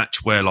wasn't a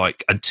match where,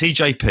 like, and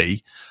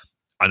TJP,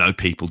 I know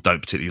people don't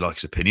particularly like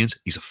his opinions.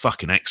 He's a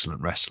fucking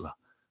excellent wrestler.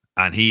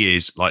 And he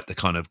is like the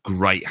kind of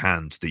great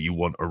hand that you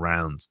want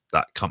around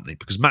that company,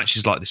 because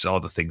matches like this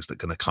are the things that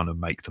are going to kind of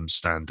make them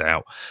stand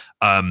out.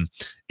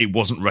 It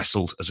wasn't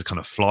wrestled as a kind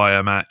of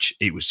flyer match.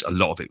 It was, a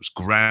lot of it was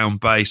ground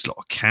based, a lot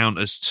of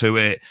counters to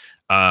it.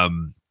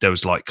 There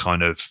was like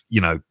kind of, you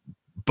know,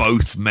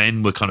 both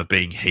men were kind of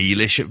being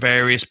heelish at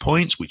various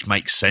points, which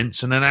makes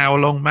sense in an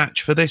hour-long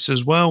match for this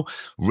as well.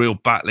 Real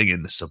battling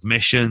in the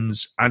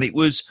submissions. And it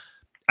was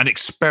an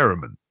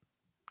experiment,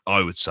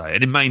 I would say.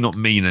 And it may not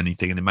mean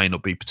anything and it may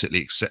not be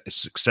particularly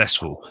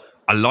successful.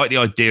 I like the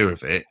idea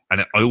of it.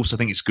 And I also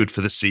think it's good for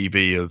the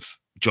CV of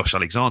Josh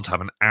Alexander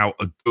to have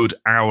a good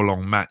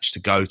hour-long match to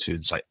go to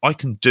and say, I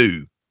can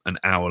do an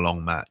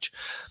hour-long match.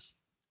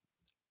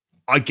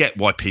 I get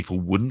why people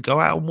wouldn't go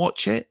out and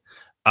watch it.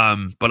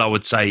 But I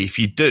would say if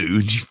you do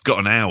and you've got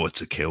an hour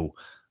to kill,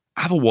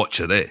 have a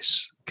watch of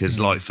this. Because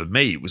like for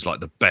me, it was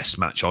like the best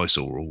match I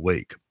saw all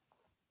week.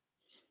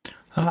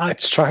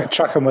 It's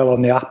tracking well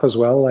on the app as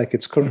well. Like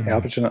it's currently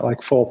averaging at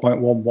like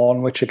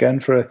 4.11, which again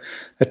for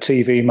a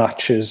TV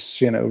match is,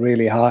 you know,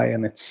 really high.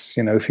 And it's,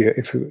 you know, if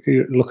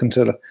you're looking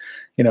to,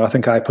 you know, I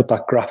think I put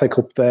that graphic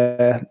up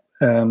there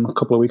a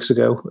couple of weeks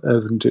ago,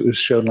 and it was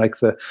showing like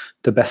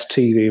the best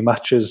TV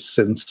matches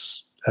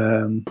since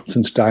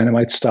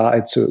Dynamite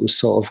started. So it was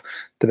sort of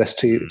the best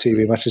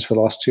TV matches for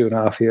the last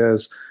 2.5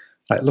 years.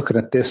 Like looking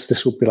at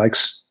this would be like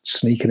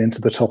sneaking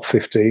into the top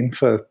 15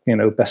 for, you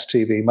know, best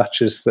TV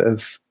matches that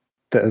have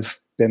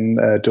been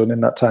done in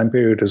that time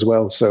period as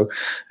well. So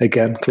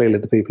again, clearly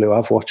the people who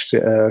have watched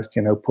it are,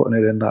 you know, putting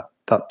it in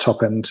that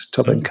top end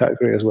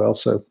category as well.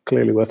 So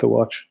clearly worth a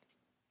watch.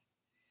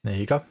 There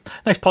you go.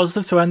 Nice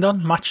positive to end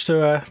on. Match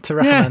to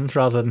recommend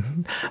rather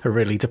than a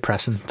really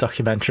depressing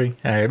documentary.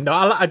 No,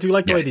 I do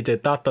like the way they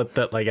did that.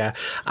 That like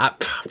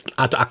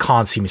I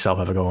can't see myself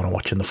ever going and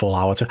watching the full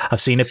hour. I've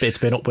seen it. It's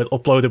been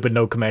uploaded with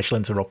no commercial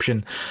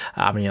interruption.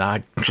 I mean,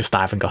 I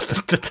haven't got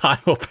the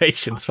time or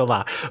patience for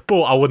that.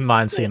 But I wouldn't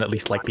mind seeing at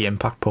least like the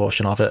Impact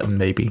portion of it and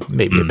maybe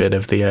a bit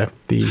of the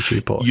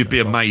YouTube portion. You'd be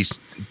amazed.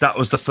 That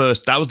was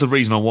the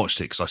reason I watched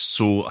it, because I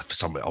saw for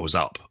some reason I was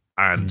up.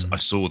 And I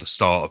saw the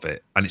start of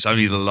it, and it's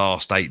only the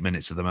last 8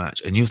 minutes of the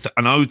match. And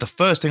I know the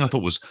first thing I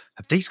thought was,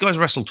 have these guys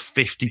wrestled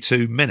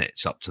 52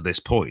 minutes up to this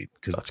point?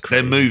 Because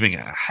they're moving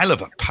at a hell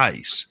of a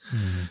pace.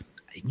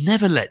 It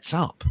never lets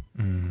up.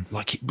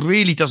 Like, it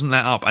really doesn't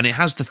let up. And it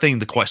has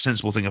the quite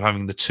sensible thing of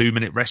having the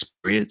 2-minute rest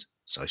period.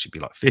 So it should be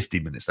like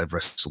 50 minutes they've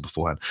wrestled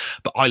beforehand.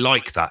 But I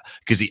like that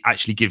because it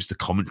actually gives the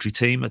commentary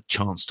team a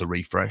chance to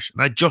refresh.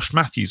 And I had Josh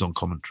Matthews on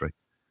commentary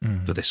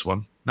for this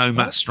one. No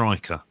Matt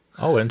Striker.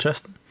 Oh,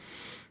 interesting.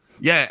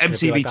 Yeah,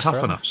 MTV like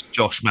Tough Enough.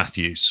 Josh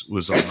Matthews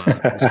was on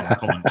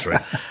commentary.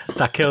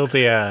 That killed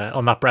the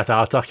on that Bret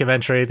Hart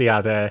documentary. They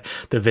had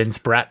the Vince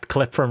Brett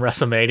clip from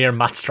WrestleMania, and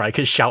Matt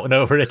Striker shouting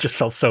over it. It just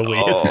felt so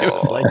weird. It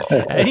was like,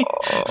 hey,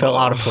 felt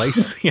out of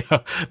place. You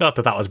know, not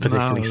that was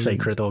particularly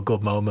sacred or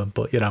good moment,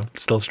 but you know,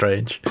 still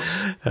strange.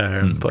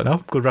 But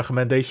no, good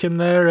recommendation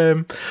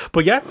there.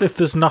 But yeah, if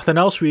there's nothing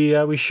else,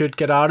 we should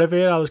get out of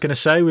here. I was going to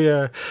say we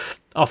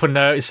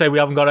often say we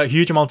haven't got a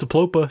huge amount to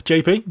plug, but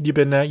JP,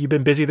 you've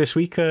been busy this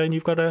week, and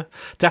you've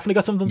definitely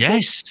got something to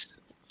plug.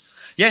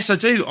 Yes, I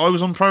do. I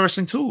was on Pro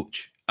Wrestling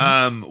Torch.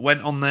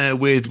 Went on there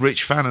with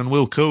Rich Fann and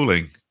Will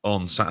Cooling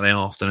on Saturday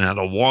afternoon. Had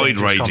a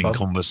wide-ranging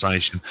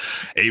conversation.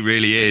 It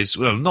really is.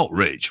 Well, not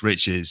Rich.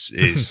 Rich is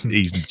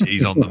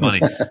he's on the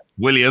money.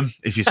 William,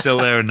 if you're still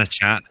there in the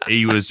chat,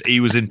 he was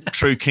in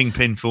true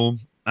Kingpin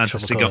form. And the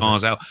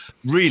cigars out.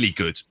 Really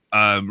good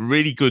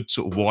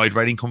sort of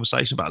wide-ranging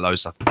conversation about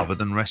loads of stuff other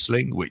than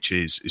wrestling, which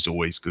is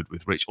always good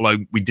with Rich.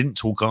 Although we didn't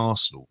talk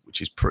Arsenal, which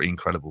is pretty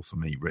incredible for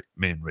me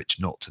and Rich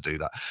not to do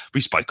that.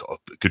 We spoke a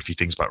good few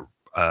things about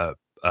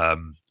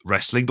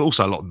wrestling, but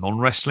also a lot of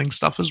non-wrestling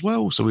stuff as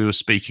well. So we were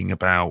speaking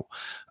about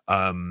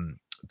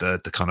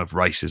the kind of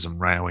racism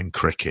row in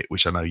cricket,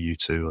 which I know you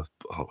two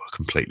are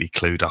completely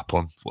clued up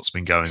on what's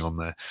been going on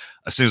there.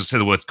 As soon as I said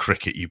the word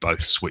cricket, you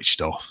both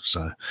switched off.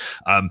 So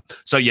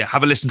yeah,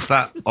 have a listen to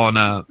that on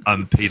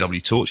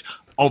PW Torch.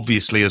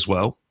 Obviously, as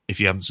well, if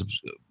you haven't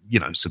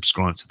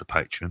subscribed to the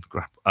Patreon,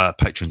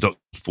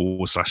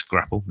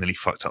 patreon.com/grapple. Nearly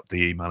fucked up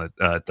the email,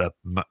 the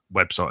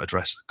website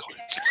address. God,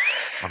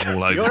 I'm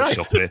all over the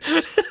shop here.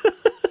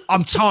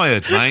 I'm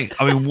tired, mate.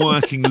 I've been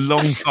working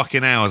long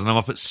fucking hours, and I'm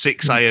up at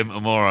 6 a.m.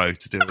 tomorrow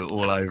to do it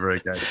all over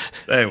again.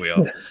 There we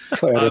are. I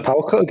thought I had a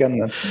power cut again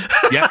then.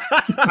 Yeah.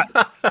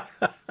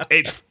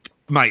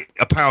 Mate,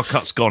 a power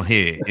cut's gone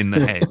here in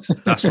the head.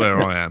 That's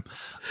where I am.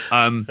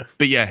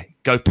 But yeah,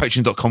 go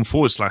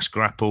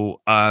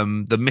patreon.com/grapple.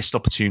 The Missed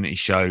Opportunity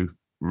show,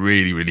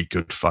 really, really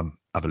good fun.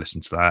 Have a listen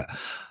to that.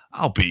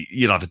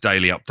 You'll have a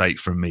daily update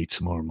from me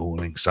tomorrow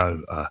morning.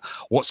 So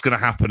what's going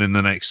to happen in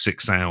the next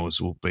 6 hours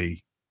will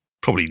be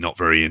probably not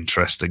very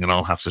interesting, and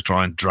I'll have to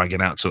try and drag it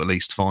out to at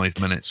least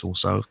 5 minutes or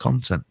so of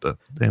content. But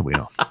there we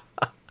are.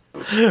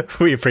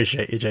 We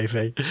appreciate you,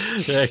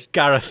 JP.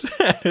 Gareth,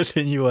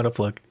 anything you want to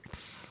plug?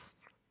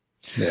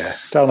 Yeah,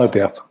 download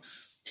the app.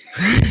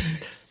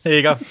 There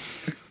you go.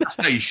 That's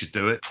how you should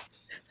do it.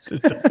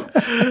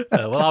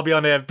 Well, I'll be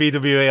on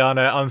BWE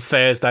on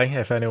Thursday.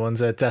 If anyone's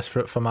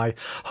desperate for my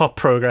hot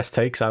progress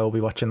takes, I will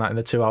be watching that in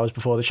the 2 hours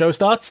before the show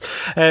starts.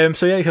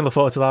 So yeah, you can look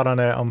forward to that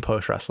on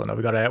Post Wrestling.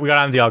 We got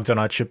Andy Ogden.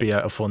 It should be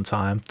a fun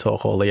time.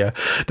 Talk all the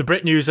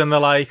Brit news and the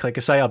like. Like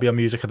I say, I'll be on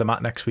Music of the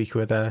Mat next week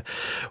with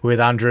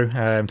Andrew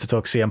to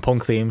talk CM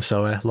Punk themes.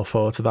 So look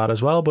forward to that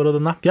as well. But other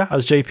than that, yeah,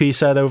 as JP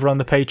said over on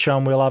the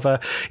Patreon, we'll have a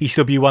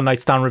ECW One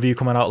Night Stand review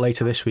coming out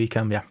later this week,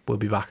 and yeah, we'll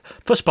be back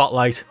for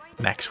Spotlight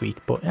next week.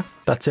 But yeah,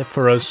 that's it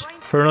for us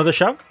for another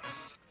show.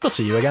 We'll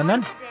see you again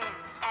then.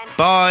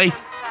 Bye.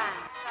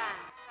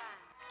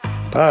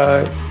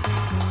 Bye.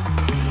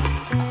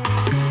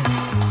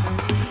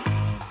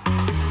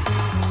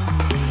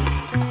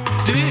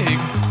 Dig.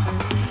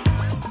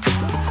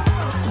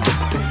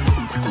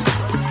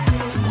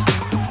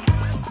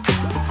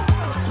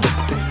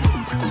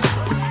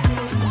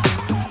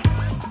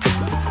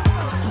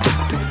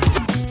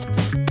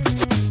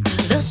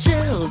 The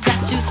chills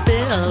that you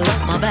spill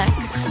up my back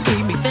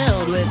keep me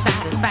filled with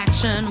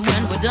satisfaction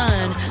when we're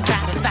done.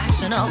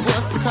 Satisfaction of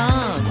what's to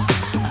come.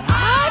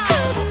 I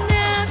couldn't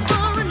ask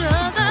for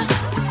another.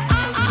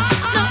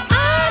 No,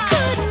 I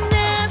couldn't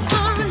ask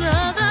for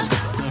another.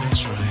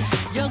 That's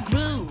right. Your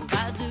groove, I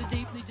do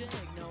deeply dig.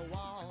 No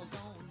walls,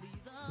 only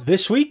the...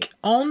 This week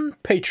on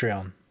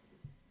Patreon.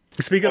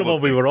 Speaking of one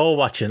we were all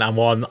watching, and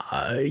one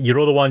your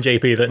other one,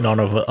 JP, that none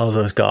of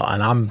us got,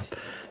 and I'm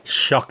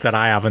shocked that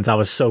I haven't. I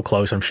was so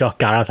close. I'm shocked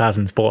Gareth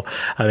hasn't, but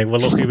I think we're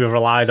lucky we've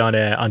relied on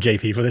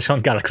JP for this one,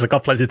 Gareth, because I've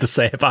got plenty to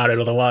say about it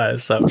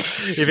otherwise. So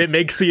if it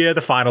makes the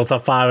final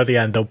top 5 at the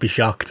end, don't be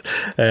shocked.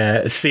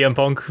 CM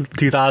Punk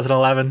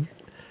 2011,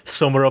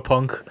 Summer of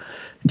Punk.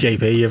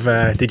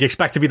 JP, did you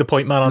expect to be the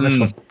point man on this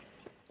one?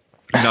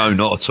 No,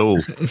 not at all.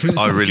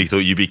 I really thought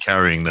you'd be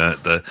carrying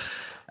the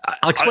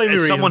I'll explain the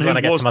reasons when I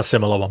get to my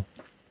similar one.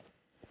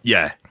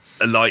 Yeah,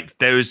 like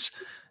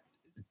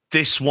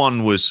this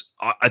one was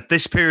at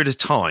this period of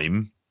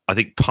time. I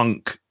think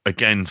Punk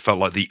again felt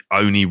like the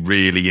only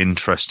really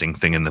interesting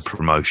thing in the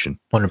promotion.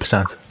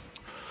 100%.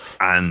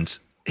 And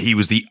he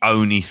was the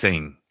only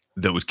thing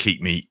that would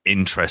keep me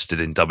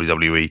interested in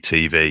WWE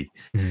TV.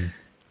 Mm.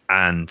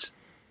 And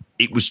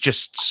it was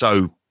just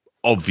so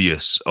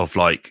obvious of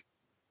like,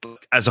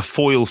 as a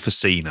foil for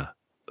Cena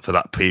for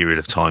that period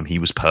of time, he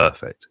was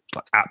perfect,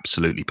 like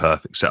absolutely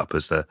perfect set up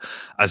as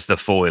the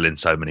foil in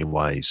so many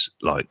ways.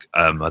 Like,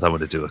 I don't want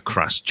to do a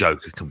crass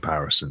Joker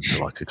comparison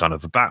to like a kind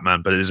of a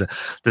Batman, but there's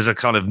a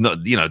kind of,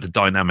 the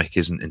dynamic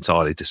isn't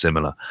entirely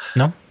dissimilar.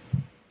 No.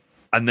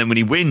 And then when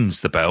he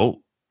wins the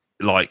belt,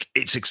 like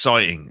it's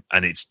exciting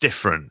and it's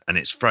different and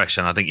it's fresh.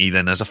 And I think he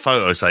then has a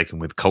photo taken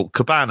with Colt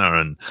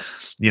Cabana, and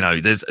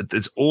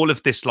there's all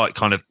of this like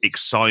kind of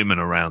excitement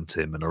around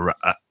him,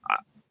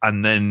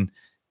 and then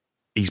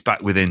he's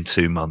back within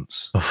 2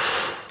 months.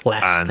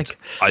 I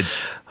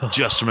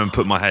just remember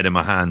putting my head in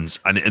my hands,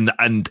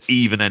 and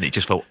even then it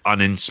just felt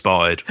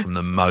uninspired from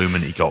the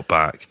moment he got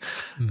back.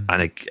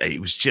 And it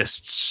was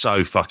just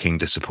so fucking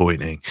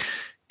disappointing,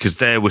 because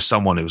there was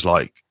someone who was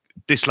like,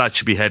 this lad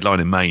should be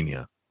headlining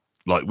Mania.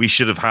 Like, we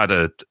should have had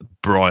a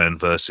Bryan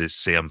versus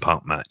CM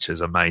Punk match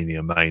as a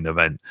Mania main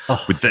event,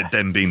 with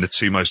them being the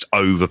two most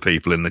over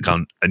people in the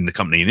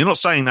company. And you're not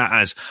saying that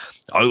as,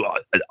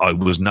 I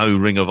was no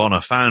Ring of Honor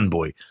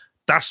fanboy.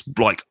 That's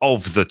like,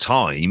 of the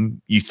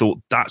time, you thought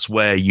that's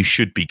where you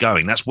should be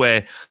going. That's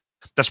where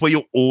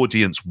your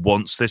audience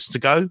wants this to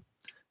go.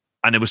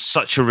 And there was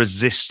such a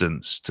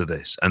resistance to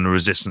this, and a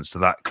resistance to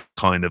that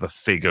kind of a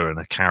figure and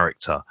a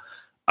character.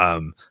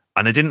 And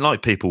I didn't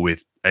like people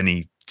with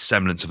any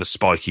semblance of a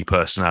spiky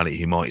personality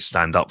who might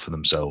stand up for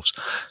themselves.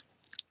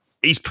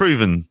 He's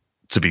proven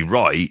to be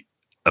right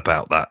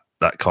about that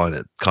that kind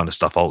of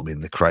stuff ultimately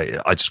in the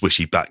creator. I just wish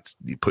he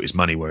put his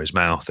money where his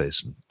mouth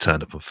is and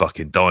turned up on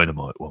fucking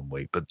Dynamite one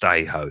week. But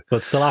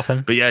but still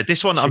happened. But yeah,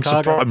 this one I'm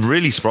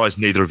really surprised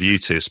neither of you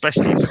two,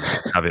 especially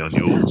have it on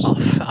yours.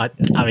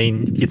 I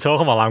mean, you're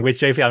talking my language,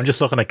 JP. I'm just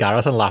looking at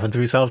Gareth and laughing to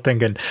myself,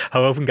 thinking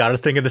how often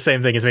Gareth thinking the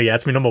same thing as me. Yeah,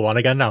 it's my number one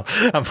again now.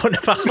 I'm putting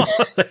it back on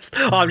the list.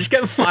 I'm just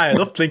getting fired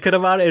up thinking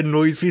about it. It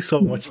annoys me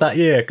so much that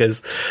year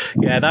because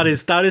that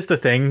is the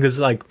thing. Because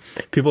like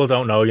people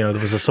don't know, there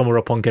was a Summer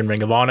of Punk in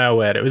Ring of Honor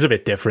where it was a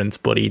bit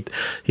different, but he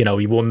did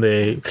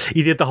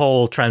the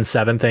whole Trend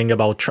 7 thing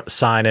about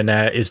signing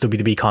his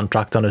WWE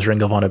contract on his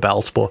Ring of Honor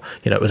belt, but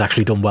it was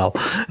actually done well.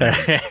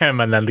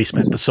 And then they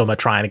spent the summer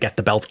trying to get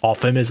the belt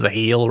off him as the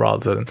heel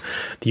rather than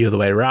the other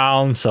way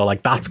around. So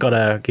like that's got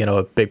a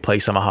big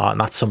place in my heart,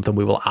 and that's something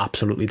we will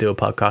absolutely do a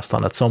podcast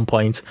on at some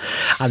point.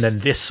 And then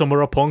this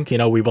Summer of Punk,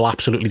 we will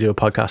absolutely do a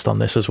podcast on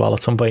this as well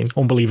at some point.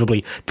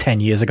 Unbelievably, 10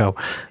 years ago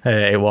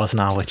it was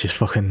now, which is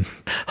fucking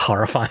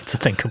horrifying to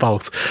think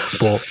about.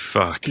 But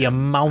the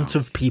amount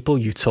of people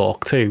you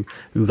talk to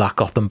who that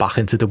got them back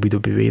into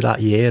WWE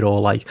that year, or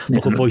like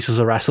look at Voices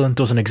of Wrestling,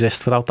 doesn't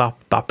exist without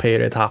that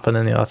period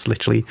happening. That's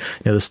literally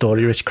the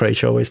story Rich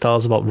Kraetsch always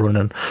tells about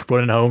running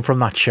home from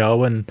that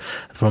show and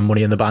from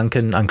Money in the Bank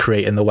and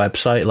creating the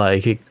website.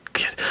 Like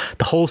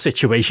the whole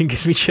situation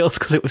gives me chills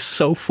because it was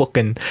so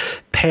fucking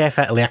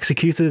perfectly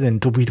executed in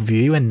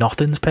WWE, and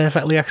nothing's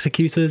perfectly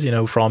executed.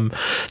 From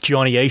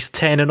Johnny Ace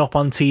turning up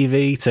on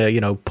TV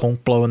to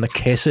Punk blowing the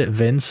kiss at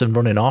Vince and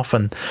running off,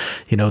 and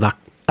that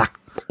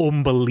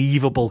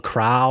unbelievable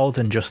crowd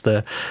and just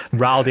the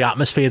rowdy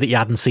atmosphere that you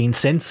hadn't seen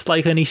since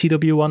like an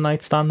ECW One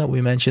Night Stand that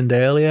we mentioned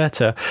earlier,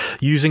 to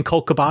using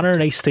Colt Cabana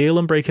and Ace Steel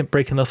and breaking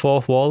the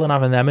fourth wall and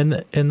having them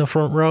in the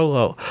front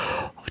row.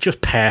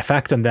 Just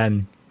perfect. And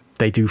then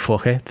they do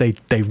fuck it.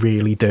 They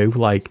really do.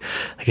 Like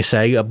I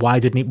say, why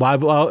didn't he? Why?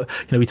 Well,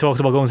 we talked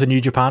about going to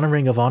New Japan and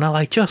Ring of Honor.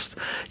 Like, just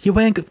you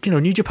weren't.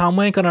 New Japan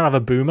weren't going to have a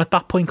boom at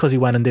that point because he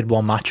went and did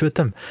one match with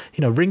them.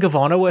 Ring of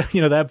Honor were.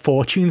 Their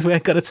fortunes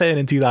weren't going to turn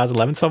in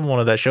 2011 to have one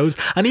of their shows.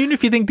 And even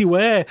if you think they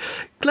were,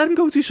 let them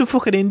go do some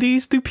fucking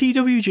indies, do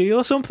PWG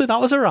or something.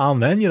 That was around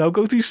then.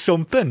 Go do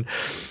something.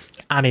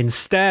 And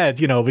instead,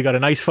 we got a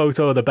nice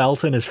photo of the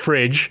belt in his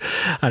fridge,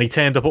 and he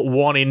turned up at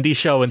one indie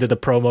show and did the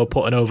promo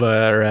putting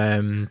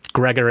over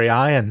Gregory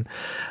Iron.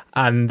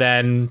 And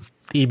then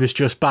he was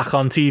just back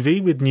on TV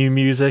with new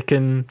music,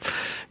 and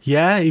he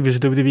was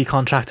a WWE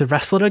contracted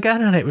wrestler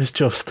again, and it was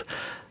just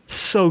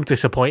so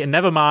disappointing.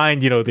 Never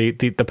mind, the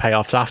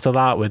payoffs after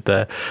that with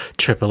the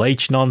Triple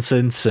H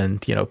nonsense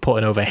and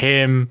putting over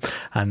him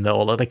and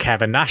all of the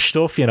Kevin Nash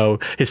stuff.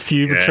 His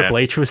feud with Triple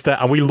H was there,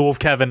 and we love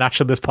Kevin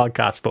Nash on this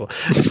podcast, but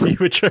his feud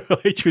with Triple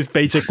H was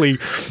basically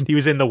he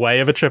was in the way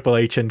of a Triple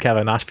H and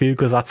Kevin Nash feud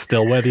because that's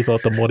still where they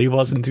thought the money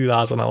was in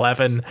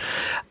 2011.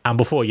 And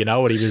before he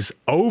was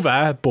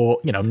over,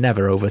 but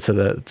never over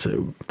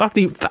to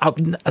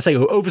I say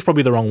over is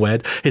probably the wrong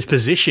word. His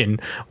position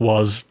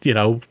was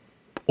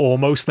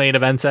almost main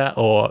eventer,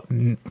 or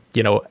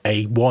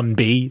a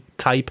 1B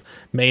type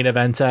main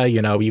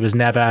eventer. He was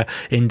never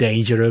in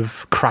danger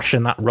of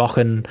crashing that Rock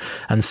and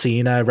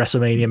Cena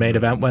WrestleMania main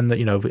event when I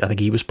think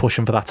he was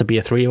pushing for that to be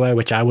a 3-way,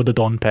 which I would have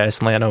done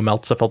personally. I know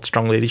Meltzer felt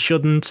strongly they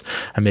shouldn't,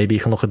 and maybe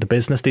you can look at the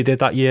business they did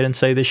that year and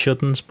say they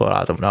shouldn't, but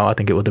I don't know. I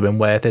think it would have been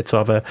worth it to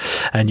have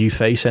a new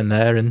face in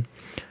there. And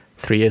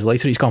 3 years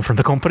later he's gone from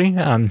the company,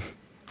 and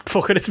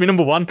fuck it, it's my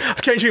number one.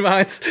 I've changed my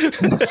mind.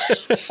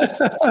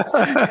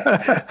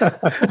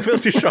 I feel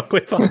too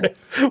strongly about it.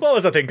 What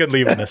was I thinking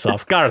leaving this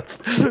off? Gareth,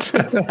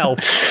 help.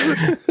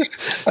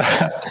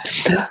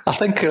 I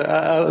think,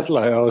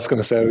 like I was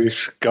going to say,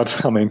 God,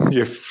 I mean,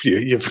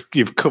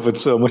 you've covered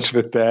so much of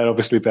it there.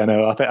 Obviously,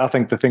 Benno. I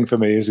think the thing for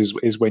me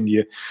is when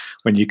you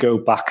go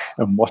back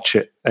and watch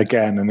it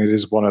again, and it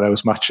is one of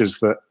those matches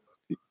that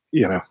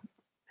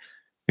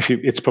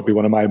it's probably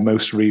one of my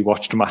most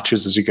rewatched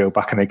matches as you go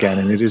back and again,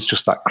 and it is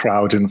just that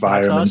crowd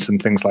environment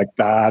and things like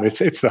that.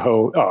 It's the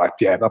whole,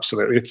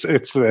 absolutely. It's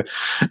the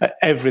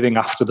everything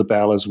after the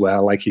bell as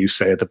well, like you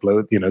say, the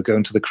blow,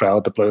 going to the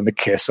crowd, the blow and the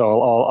kiss,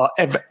 all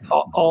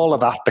of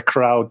that. The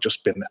crowd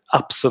just been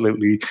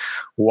absolutely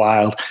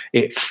wild.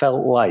 It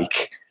felt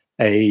like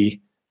a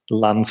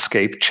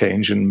landscape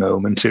changing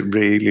moment. It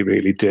really,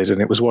 really did.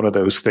 And it was one of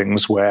those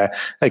things where,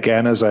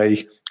 again, at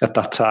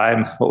that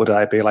time, what would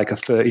I be, like a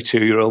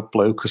 32-year-old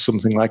bloke or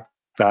something like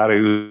that,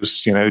 who's,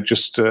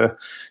 just, I've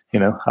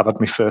had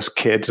my first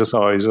kid, and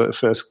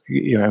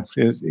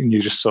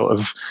you just sort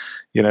of,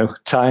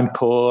 time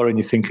poor, and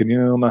you're thinking,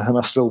 am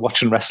I still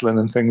watching wrestling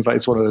and things like,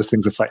 it's one of those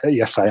things that's like,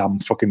 yes, I am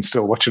fucking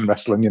still watching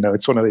wrestling.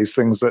 It's one of these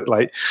things that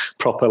like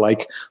proper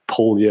like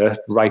pull you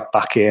right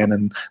back in.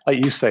 And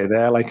like you say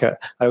there, like I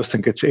always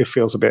think it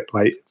feels a bit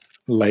like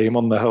lame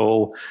on the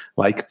whole,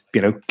 like,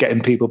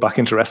 getting people back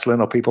into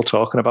wrestling or people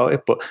talking about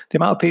it. But the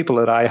amount of people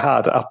that I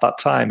had at that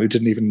time who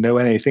didn't even know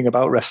anything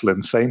about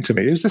wrestling saying to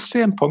me, who's this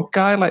CM Punk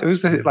guy? Like,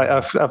 who's this? Like,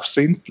 I've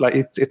seen, like,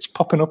 it's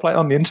popping up like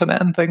on the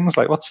internet and things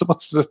like, what's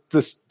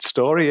this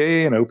story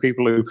here?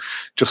 People who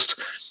just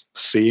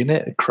seeing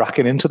it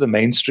cracking into the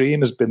mainstream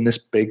has been this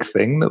big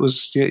thing that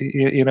was,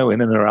 you know, in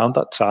and around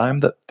that time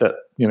that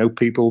you know,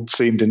 people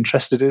seemed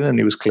interested in, and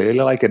he was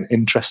clearly like an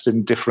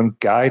interesting, different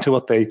guy to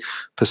what they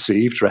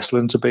perceived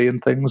wrestling to be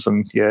and things.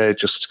 And yeah, it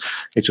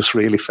just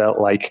really felt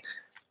like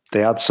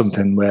they had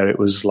something where it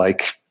was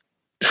like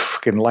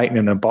fucking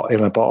lightning in a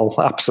bottle.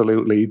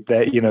 Absolutely,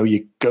 there, you know,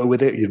 you go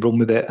with it, you run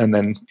with it, and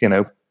then, you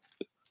know,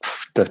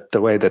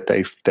 the way that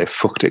they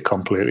fucked it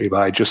completely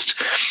by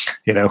just,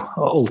 you know,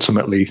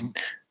 ultimately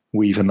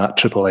weaving that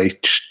Triple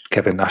H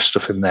Kevin Nash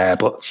stuff in there.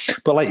 But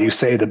like you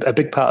say, a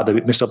big part of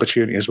the missed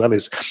opportunity as well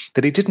is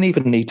that he didn't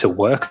even need to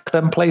work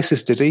them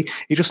places, did he?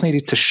 He just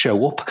needed to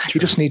show up. He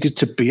just needed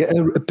to be at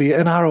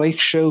an ROH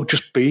show,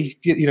 just be,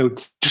 you know,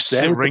 just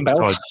there with the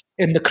belt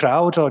in the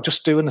crowd, or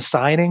just doing a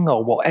signing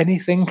or what,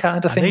 anything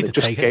kind of thing.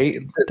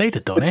 They'd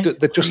have done it.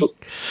 They just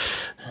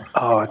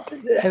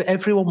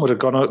everyone would have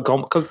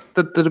gone because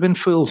there'd have been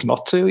fools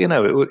not to. You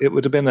know, it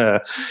would have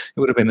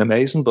been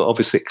amazing. But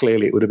obviously,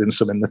 clearly, it would have been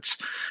something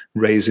that's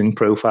raising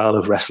profile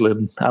of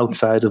wrestling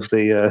outside of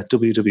the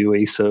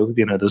WWE. So,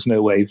 you know, there's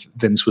no way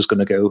Vince was going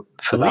to go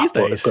for that.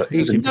 But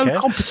there's no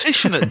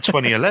competition in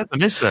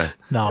 2011, is there?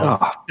 No,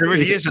 there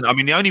really isn't. I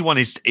mean, the only one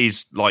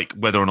is like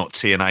whether or not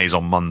TNA is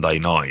on Monday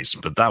nights,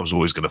 but that was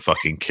always going to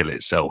fucking kill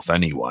itself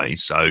anyway.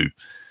 So,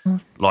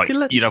 like,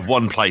 you'd have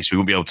one place we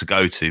wouldn't be able to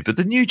go to. But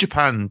the New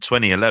Japan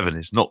 2011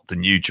 is not the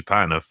New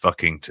Japan of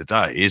fucking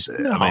today, is it?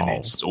 No. I mean,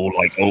 it's all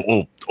like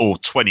or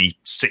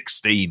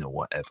 2016 or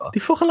whatever. They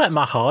fucking let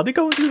Matt Hardy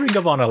go into Ring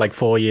of Honor like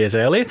 4 years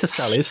earlier to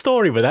sell his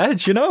story with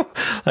Edge, you know?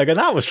 Like, and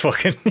that was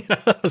fucking, you know,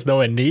 that was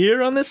nowhere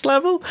near on this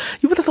level.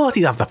 You would have thought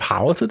he'd have the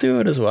power to do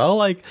it as well.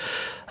 Like,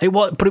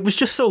 but it was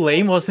just so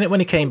lame, wasn't it, when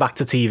he came back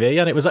to TV?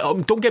 And it was like,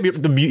 oh, don't get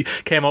me,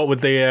 came out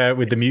with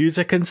the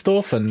music and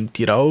stuff, and,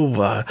 you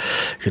know,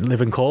 could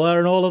live in colour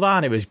and all of that.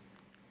 And it was,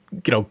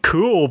 you know,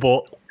 cool,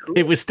 but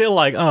it was still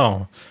like,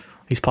 oh,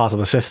 he's part of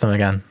the system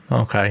again.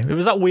 Okay. It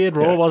was that weird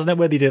Raw, wasn't it,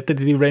 where they did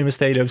Rey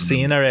Mysterio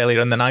Cena earlier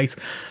in the night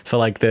for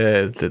like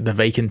the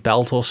vacant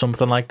belt or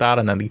something like that,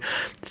 and then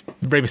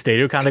Rey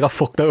Mysterio kind of got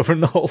fucked over in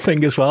the whole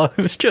thing as well.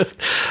 It was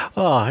just,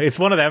 it's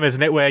one of them,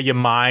 isn't it, where your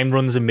mind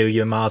runs a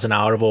million miles an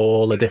hour of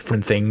all the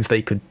different things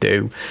they could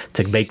do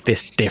to make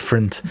this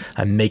different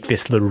and make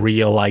this the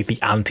real, like, the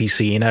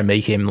anti-Cena,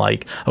 make him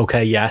like,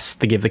 okay, yes,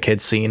 they give the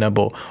kids Cena,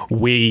 but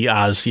we,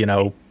 as, you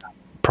know,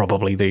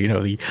 probably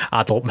the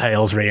adult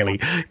males, really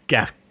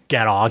get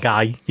our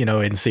guy, you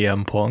know, in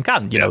CM Punk,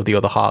 and, you know, the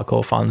other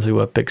hardcore fans who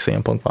were big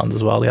CM Punk fans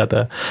as well. They had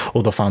their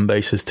other fan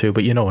bases too,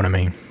 but you know what I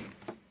mean.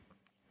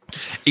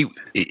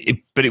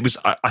 But it was,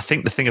 I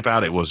think the thing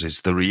about it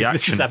is the reaction.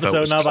 Is this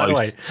episode now, by the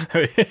way?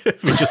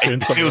 We're just doing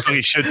something. It feels like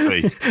it should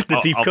be. The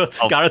deep cut.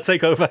 Garrett,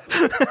 take over.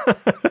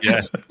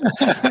 Yeah.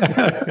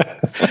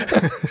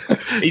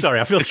 Sorry,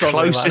 I feel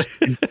strongly about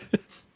it.